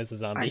Lion is a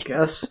zombie. I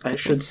guess I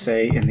should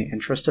say, in the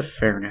interest of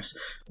fairness,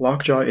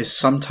 Lockjaw is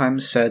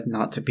sometimes said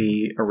not to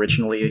be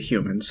originally a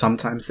human.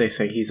 Sometimes they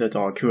say he's a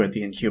dog who had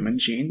the inhuman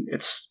gene.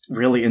 It's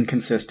really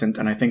inconsistent,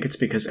 and I think it's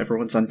because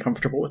everyone's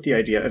uncomfortable with the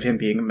idea of him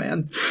being a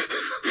man.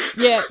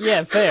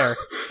 Yeah, fair.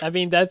 I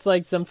mean, that's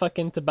like some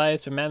fucking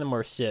Tobias from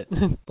Animorphs shit,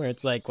 where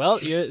it's like, well,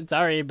 you're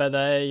sorry, but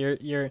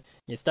you're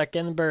stuck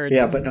in the bird.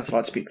 Yeah, but no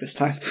thought speak this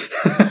time.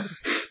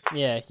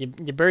 Yeah, you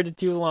birded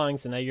too long,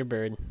 so now you're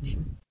bird.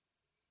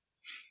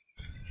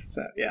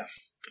 So, yeah.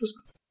 Just,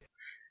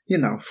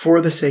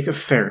 for the sake of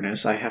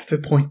fairness, I have to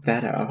point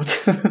that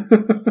out.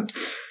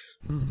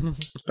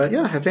 But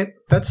yeah, I think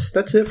that's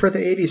it for the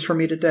 80s for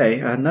me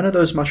today. None of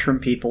those mushroom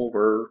people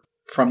were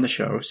from the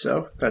show,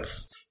 so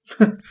that's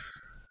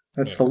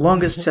the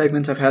longest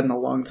segment I've had in a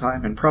long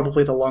time, and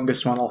probably the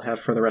longest one I'll have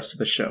for the rest of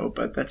the show,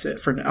 but that's it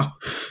for now.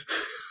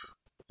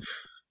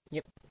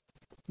 Yep.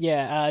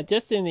 Yeah,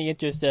 just in the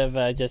interest of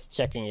just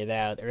checking it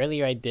out,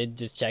 earlier I did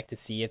just check to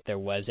see if there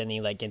was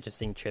any like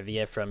interesting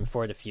trivia from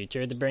For the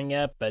Future to bring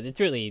up, but it's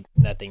really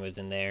nothing was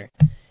in there.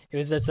 It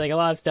was just like a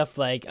lot of stuff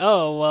like,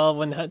 oh, well,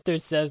 when Hunter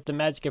says the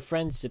magic of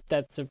friendship,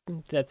 that's a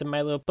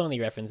My Little Pony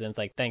reference, and it's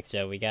like, thanks,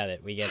 Joe, we get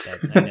that.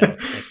 I know,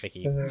 thanks,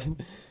 Vicky.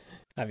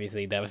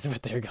 Obviously, that was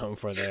what they were going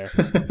for there.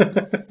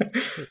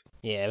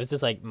 Yeah, it was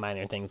just like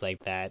minor things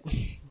like that.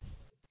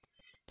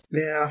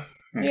 Yeah.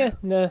 Yeah,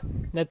 no,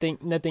 nothing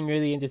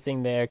really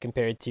interesting there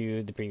compared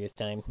to the previous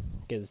time.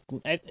 Because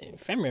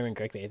if I'm remembering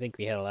correctly, I think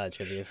we had a lot of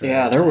trivia.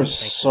 Yeah, there was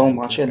so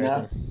much in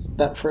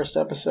that first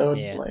episode.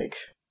 Yeah. Like,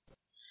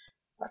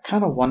 I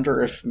kind of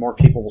wonder if more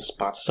people will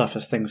spot stuff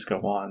as things go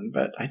on,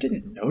 but I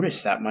didn't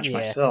notice that much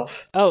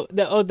myself.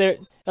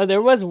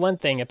 There was one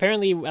thing.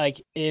 Apparently,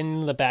 like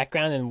in the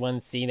background in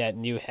one scene at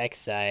New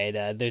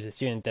Hexside, there's a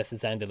student that's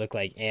designed to look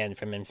like Anne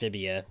from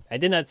Amphibia. I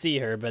did not see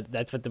her, but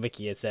that's what the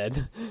Wikia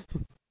said.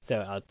 So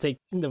I'll take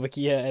the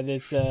Wikia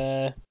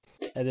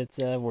at its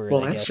word.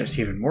 Well, that's just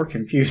even more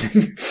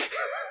confusing.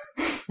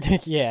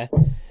 Yeah.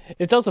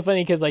 It's also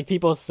funny because like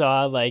people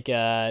saw like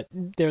there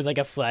was like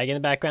a flag in the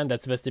background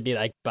that's supposed to be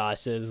like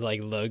Bosch's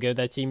like logo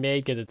that she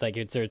made, because it's like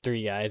it's her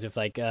three eyes with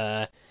like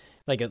a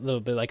little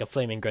bit like a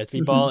flaming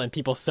Grisby ball, and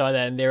people saw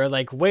that and they were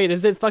like, wait,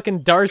 is it fucking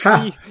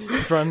Darcy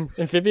from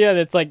Amphibia? And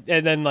it's like,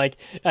 and then like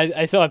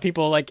I saw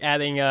people like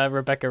adding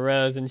Rebecca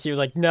Rose, and she was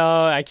like,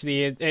 no,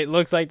 actually it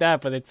looks like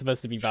that, but it's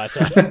supposed to be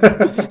Basha.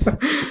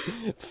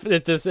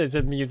 It's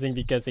amusing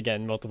because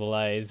again, multiple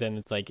eyes, and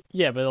it's like,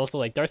 yeah, but also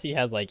like Darcy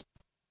has like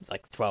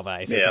 12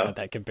 eyes or something like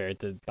that compared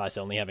to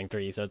Basha only having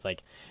 3, so it's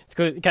like it's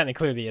kind of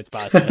clearly it's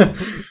Basha.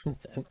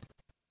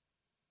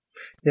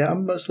 Yeah,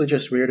 I'm mostly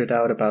just weirded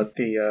out about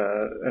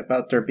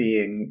about there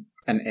being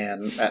an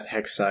Anne at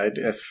Hexside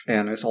if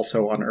Anne is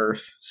also on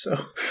Earth. So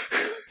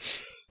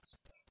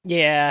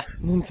yeah,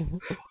 don't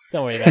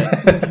worry about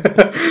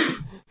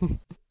it.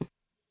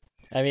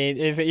 I mean,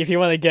 if you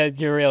want to get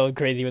real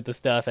crazy with the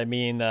stuff, I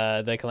mean,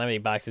 the Calamity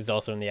Box is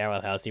also in the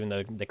Owl House, even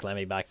though the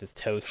Calamity Box is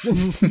toast.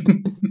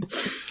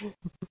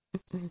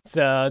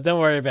 So don't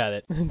worry about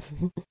it.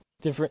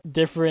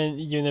 Different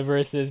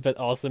universes, but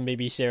also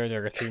maybe shared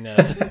Earth. Who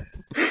knows?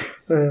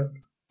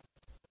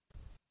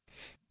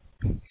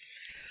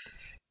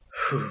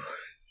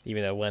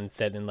 Even though one's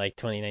set in like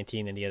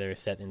 2019 and the other is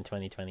set in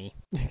 2020.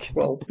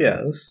 Well,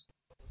 yes.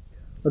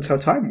 That's how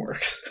time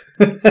works.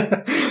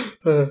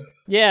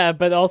 Yeah,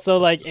 but also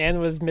like Anne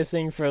was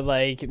missing for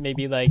like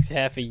maybe like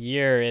half a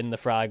year in the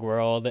frog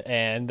world,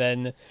 and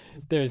then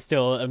there's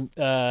still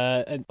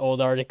an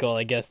old article,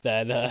 I guess,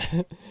 that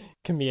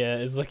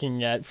Kamiya is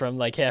looking at from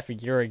like half a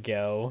year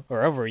ago,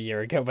 or over a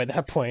year ago by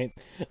that point,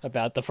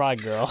 about the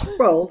frog girl.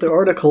 Well, the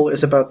article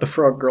is about the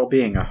frog girl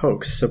being a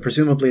hoax, so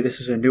presumably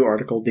this is a new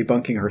article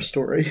debunking her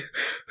story.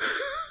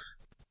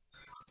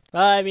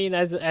 I mean,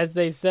 as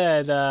they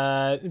said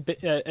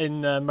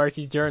in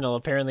Marcy's journal,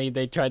 apparently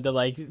they tried to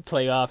like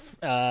play off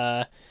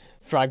not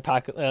Frog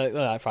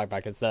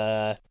Pockets,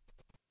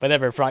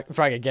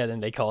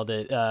 Frog-ageddon they called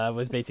it,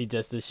 was basically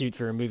just a shoot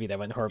for a movie that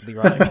went horribly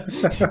wrong.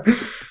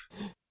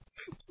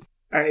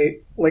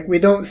 We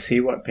don't see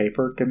what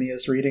paper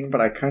Kamiya's reading,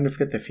 but I kind of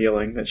get the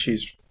feeling that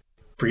she's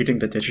reading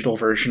the digital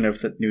version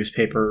of the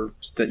newspaper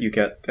that you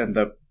get in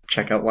the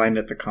checkout line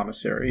at the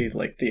commissary,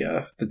 like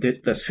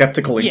the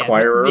Skeptical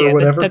Inquirer or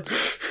whatever.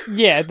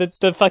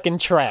 The fucking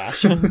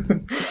trash.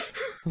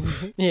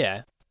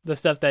 Yeah, the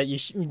stuff that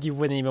you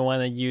wouldn't even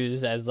want to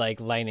use as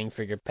like lining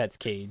for your pet's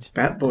cage.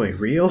 Batboy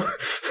real?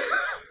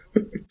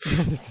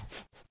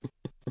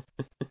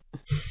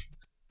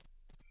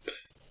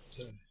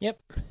 Yep.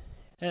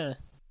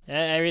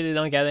 I really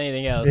don't got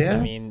anything else. Yeah.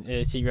 I mean,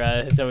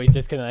 She-Ra has always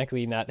just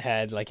canonically not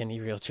had like any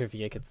real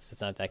trivia because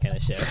it's not that kind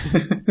of show.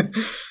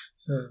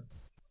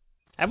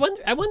 I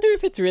wonder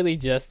if it's really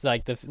just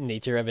like the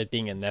nature of it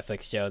being a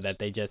Netflix show that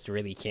they just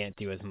really can't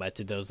do as much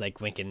of those like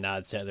wink and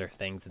nods to other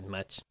things as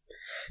much.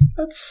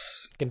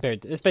 That's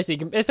compared to, especially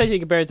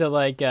compared to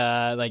like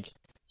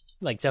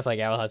stuff like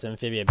Owl House and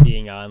Amphibia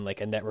being on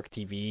like a network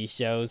TV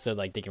show, so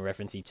like they can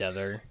reference each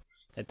other.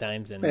 at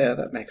times. And Yeah,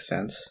 that makes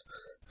sense.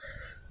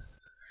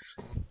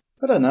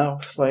 I don't know.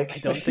 Like, I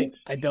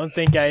don't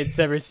think I'd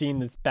ever seen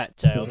this Bat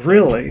Child.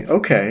 Really?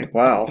 Okay.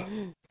 Wow.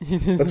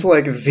 That's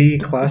like the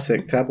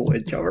classic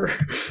tabloid cover.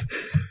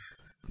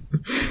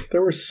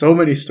 There were so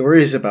many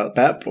stories about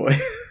Bat Boy.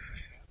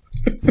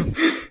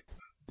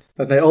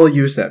 And they all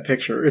use that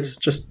picture. It's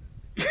just...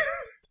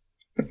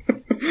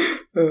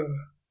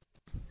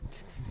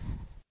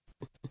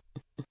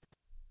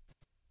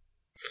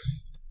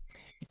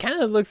 It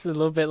kind of looks a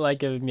little bit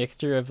like a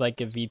mixture of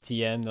like a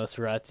VTM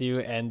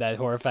Nosferatu and that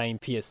horrifying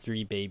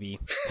PS3 baby.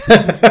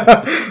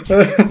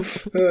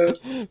 If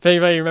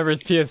anybody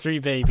remembers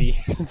PS3 baby,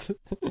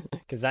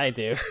 because I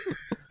do.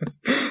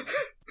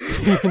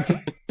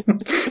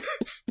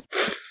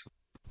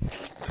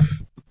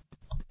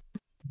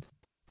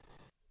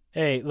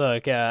 Hey,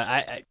 look,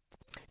 I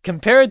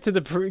compared to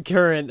the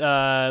current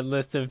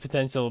list of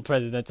potential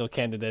presidential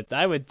candidates,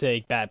 I would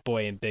take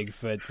Batboy and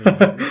Bigfoot for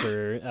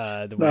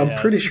the White House. I'm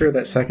pretty sure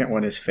that second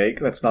one is fake.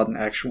 That's not an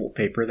actual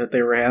paper that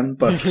they ran,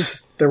 but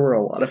there were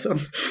a lot of them.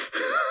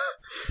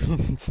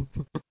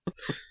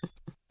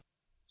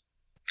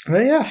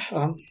 But yeah,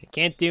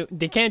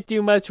 they can't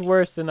do much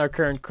worse than our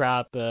current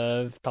crop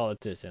of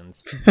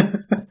politicians.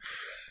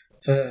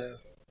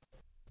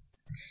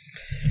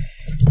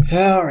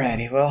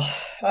 Alrighty, well,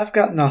 I've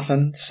got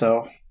nothing,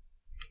 so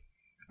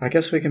I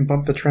guess we can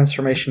bump the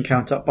transformation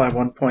count up by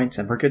 1 point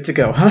and we're good to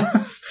go,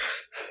 huh?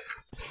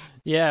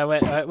 Yeah,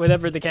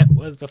 whatever the count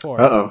was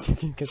before. Uh-oh.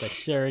 Because I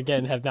sure,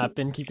 again, have not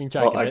been keeping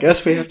track of it. Well, I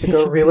guess we have to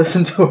go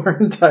re-listen to our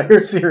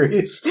entire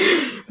series.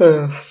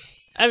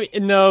 I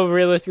mean, no,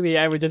 realistically,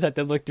 I would just have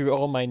to look through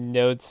all my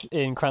notes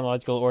in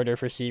chronological order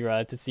for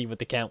She-Ra to see what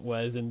the count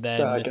was, and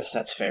then... I guess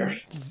that's fair.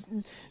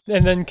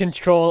 And then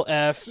Control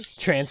F,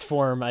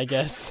 transform, I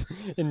guess,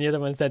 in the other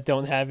ones that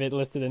don't have it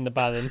listed in the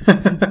bottom.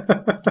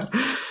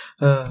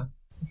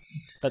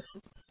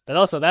 But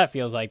also that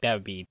feels like that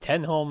would be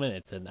 10 whole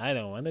minutes, and I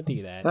don't want to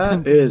do that.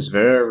 That is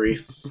very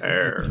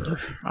fair.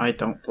 I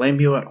don't blame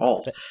you at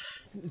all.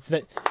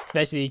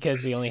 Especially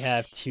because we only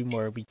have 2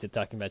 more weeks of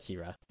talking about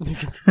She-Ra.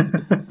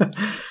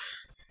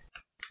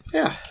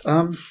 Yeah,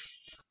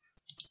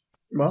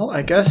 well,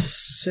 I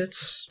guess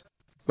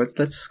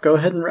let's go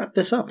ahead and wrap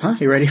this up, huh?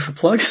 You ready for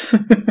plugs?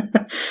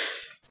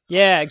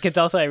 Yeah, because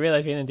also I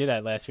realized we didn't do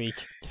that last week.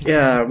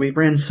 Yeah, we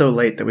ran so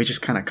late that we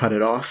just kind of cut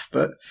it off,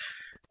 but...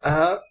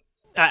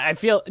 I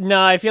feel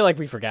like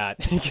we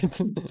forgot.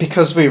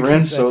 Because we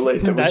ran so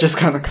late that we just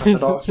kind of cut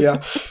it off,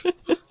 yeah.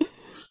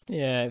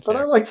 Yeah, but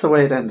I liked the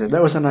way it ended.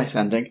 That was a nice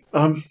ending.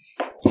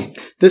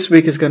 This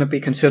week is going to be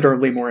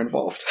considerably more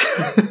involved.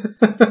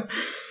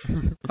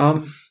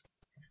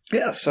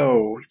 Yeah,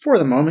 so for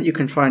the moment, you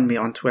can find me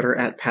on Twitter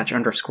at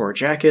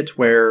patch_jacket,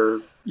 where,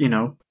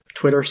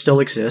 Twitter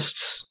still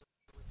exists.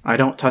 I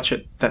don't touch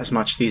it as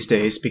much these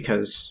days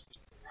because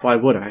why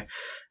would I?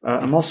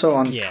 I'm also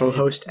on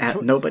co-host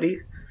at Nobody.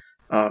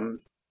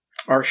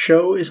 Our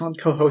show is on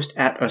co-host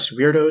at Us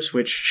Weirdos,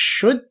 which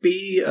should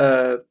be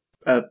a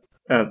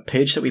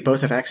page that we both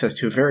have access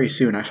to very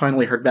soon. I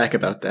finally heard back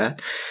about that.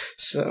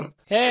 So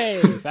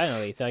hey,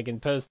 finally, so I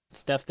can post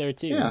stuff there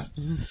too. Yeah.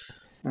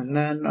 And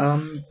then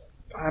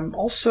I'm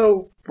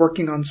also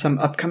working on some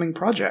upcoming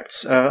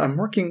projects. I'm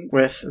working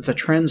with the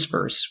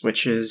Transverse,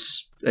 which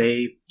is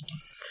a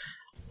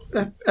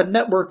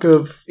network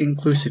of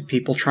inclusive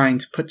people trying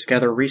to put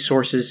together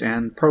resources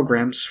and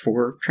programs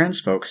for trans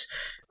folks.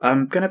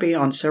 I'm going to be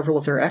on several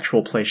of their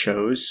actual play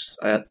shows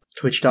at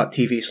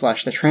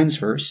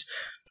twitch.tv/thetransverse.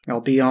 I'll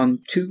be on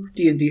 2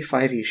 D&D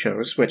 5e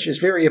shows, which is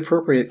very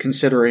appropriate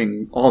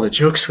considering all the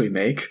jokes we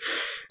make.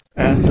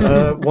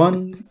 And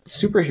 1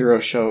 superhero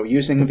show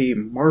using the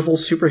Marvel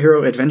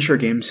superhero adventure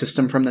game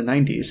system from the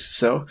 90s.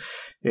 So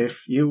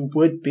if you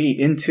would be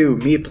into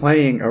me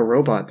playing a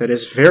robot that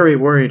is very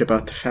worried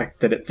about the fact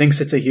that it thinks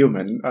it's a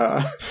human,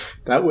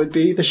 that would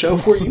be the show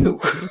for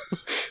you.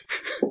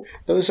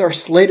 Those are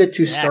slated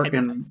to start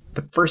in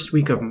the first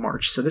week of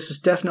March, so this is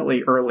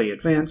definitely early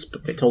advance,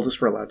 but they told us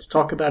we're allowed to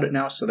talk about it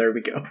now, so there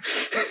we go.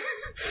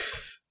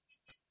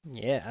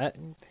 Yeah,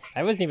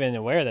 I wasn't even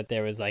aware that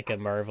there was like a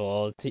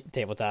Marvel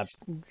tabletop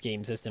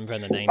game system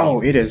from the 90s.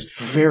 Oh, it is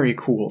very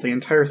cool. The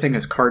entire thing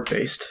is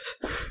card-based.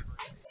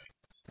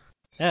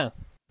 Oh.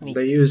 Neat.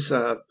 They use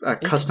a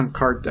custom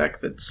card deck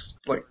that's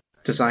like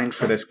designed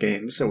for this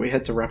game, so we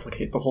had to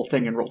replicate the whole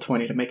thing in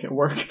Roll20 to make it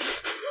work.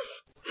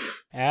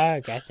 Oh,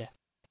 gotcha.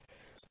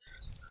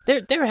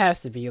 There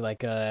has to be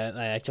like an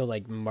actual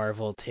like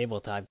Marvel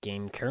tabletop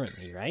game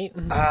currently, right?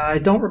 I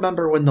don't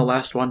remember when the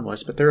last one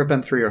was, but there have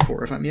been 3 or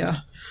 4 of them, yeah.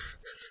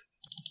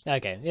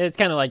 Okay, it's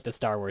kind of like the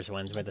Star Wars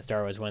ones, where the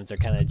Star Wars ones are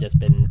kind of just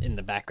been in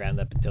the background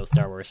up until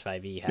Star Wars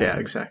 5e happened. Yeah,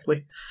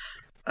 exactly.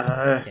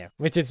 Yeah,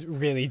 which is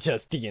really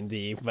just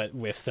D&D, but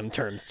with some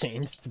terms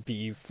changed to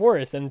be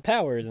force and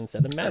powers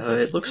instead of magic.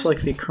 It looks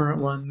like the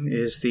current one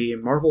is the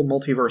Marvel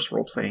Multiverse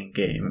role-playing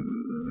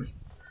game,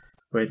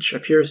 which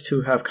appears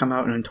to have come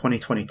out in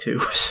 2022,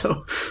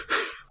 so...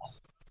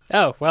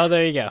 Oh, well,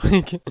 there you go.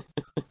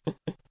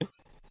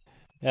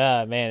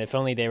 Man, if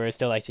only they were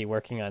still actually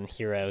working on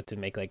Hero to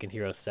make like a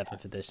Hero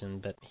 7th edition,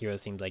 but Hero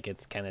seems like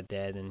it's kind of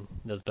dead, and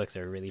those books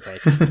are really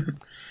pricey.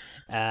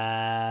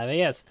 But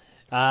yes,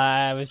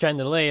 I was trying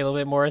to delay a little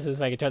bit more so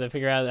I could try to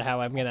figure out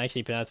how I'm going to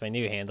actually pronounce my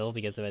new handle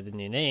because of the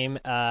new name.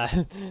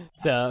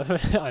 So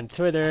on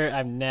Twitter,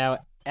 I'm now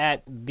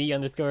at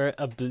 _Oblivion,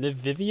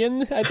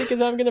 I think is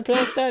how I'm going to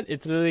pronounce that.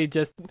 It's really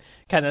just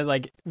kind of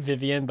like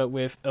Vivian, but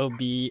with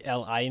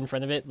OBLI in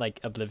front of it, like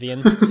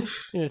Oblivion,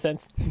 in a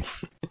sense.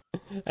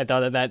 I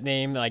thought of that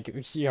name like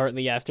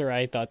shortly after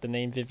I thought the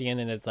name Vivian,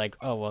 and it's like,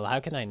 oh well, how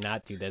can I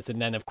not do this? And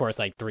then of course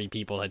like 3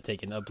 people had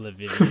taken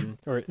Oblivion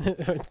or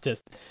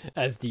just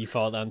as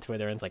default on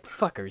Twitter, and it's like,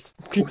 fuckers.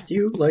 Would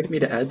you like me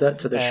to add that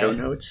to the show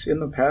notes?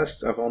 In the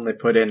past, I've only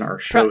put in our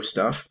show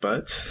stuff,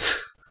 but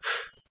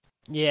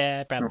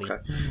yeah, probably.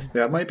 Okay.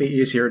 Yeah, it might be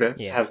easier to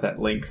have that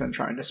link than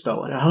trying to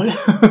spell it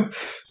out.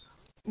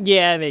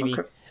 Yeah, maybe.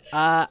 Okay.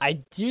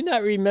 I do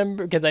not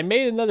remember, because I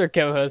made another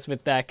co-host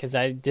with that, because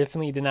I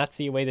definitely did not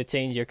see a way to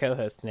change your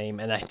co-host name,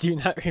 and I do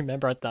not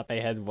remember off the top of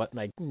my head what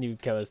my new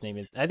co-host name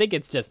is. I think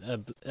it's just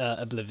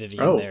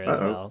Oblivion there as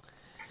well.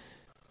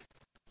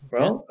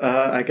 Well,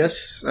 I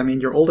guess,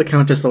 your old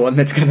account is the one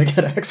that's going to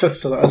get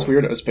access to the Us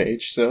Weirdos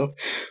page, so...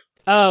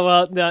 Oh,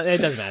 well, no, it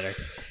doesn't matter.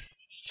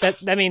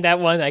 That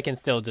one I can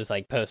still just,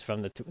 like, post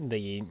from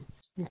the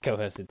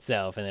co-host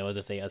itself, and it will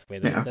just say Us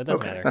Weirdos, so it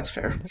doesn't matter. That's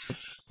fair.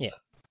 Yeah.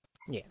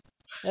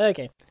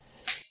 Okay.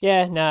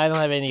 Yeah, no, I don't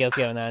have anything else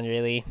going on,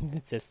 really.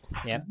 It's just,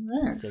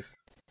 just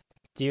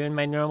doing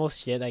my normal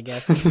shit, I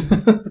guess.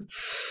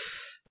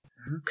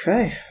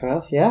 Okay,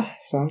 well, yeah,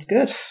 sounds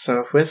good.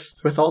 So,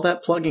 with all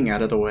that plugging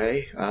out of the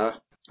way,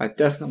 I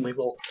definitely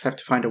will have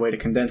to find a way to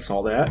condense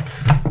all that.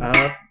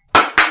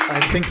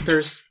 I think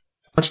there's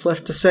much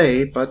left to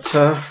say, but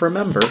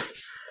remember,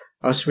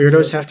 us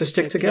weirdos have to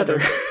stick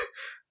together.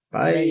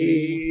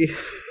 Bye!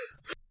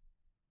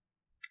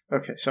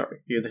 Okay, sorry.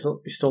 You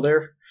still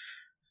there?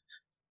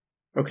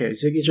 Okay,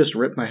 Ziggy just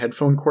ripped my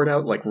headphone cord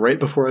out, like, right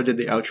before I did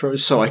the outro,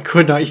 so I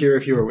could not hear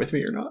if you were with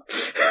me or not.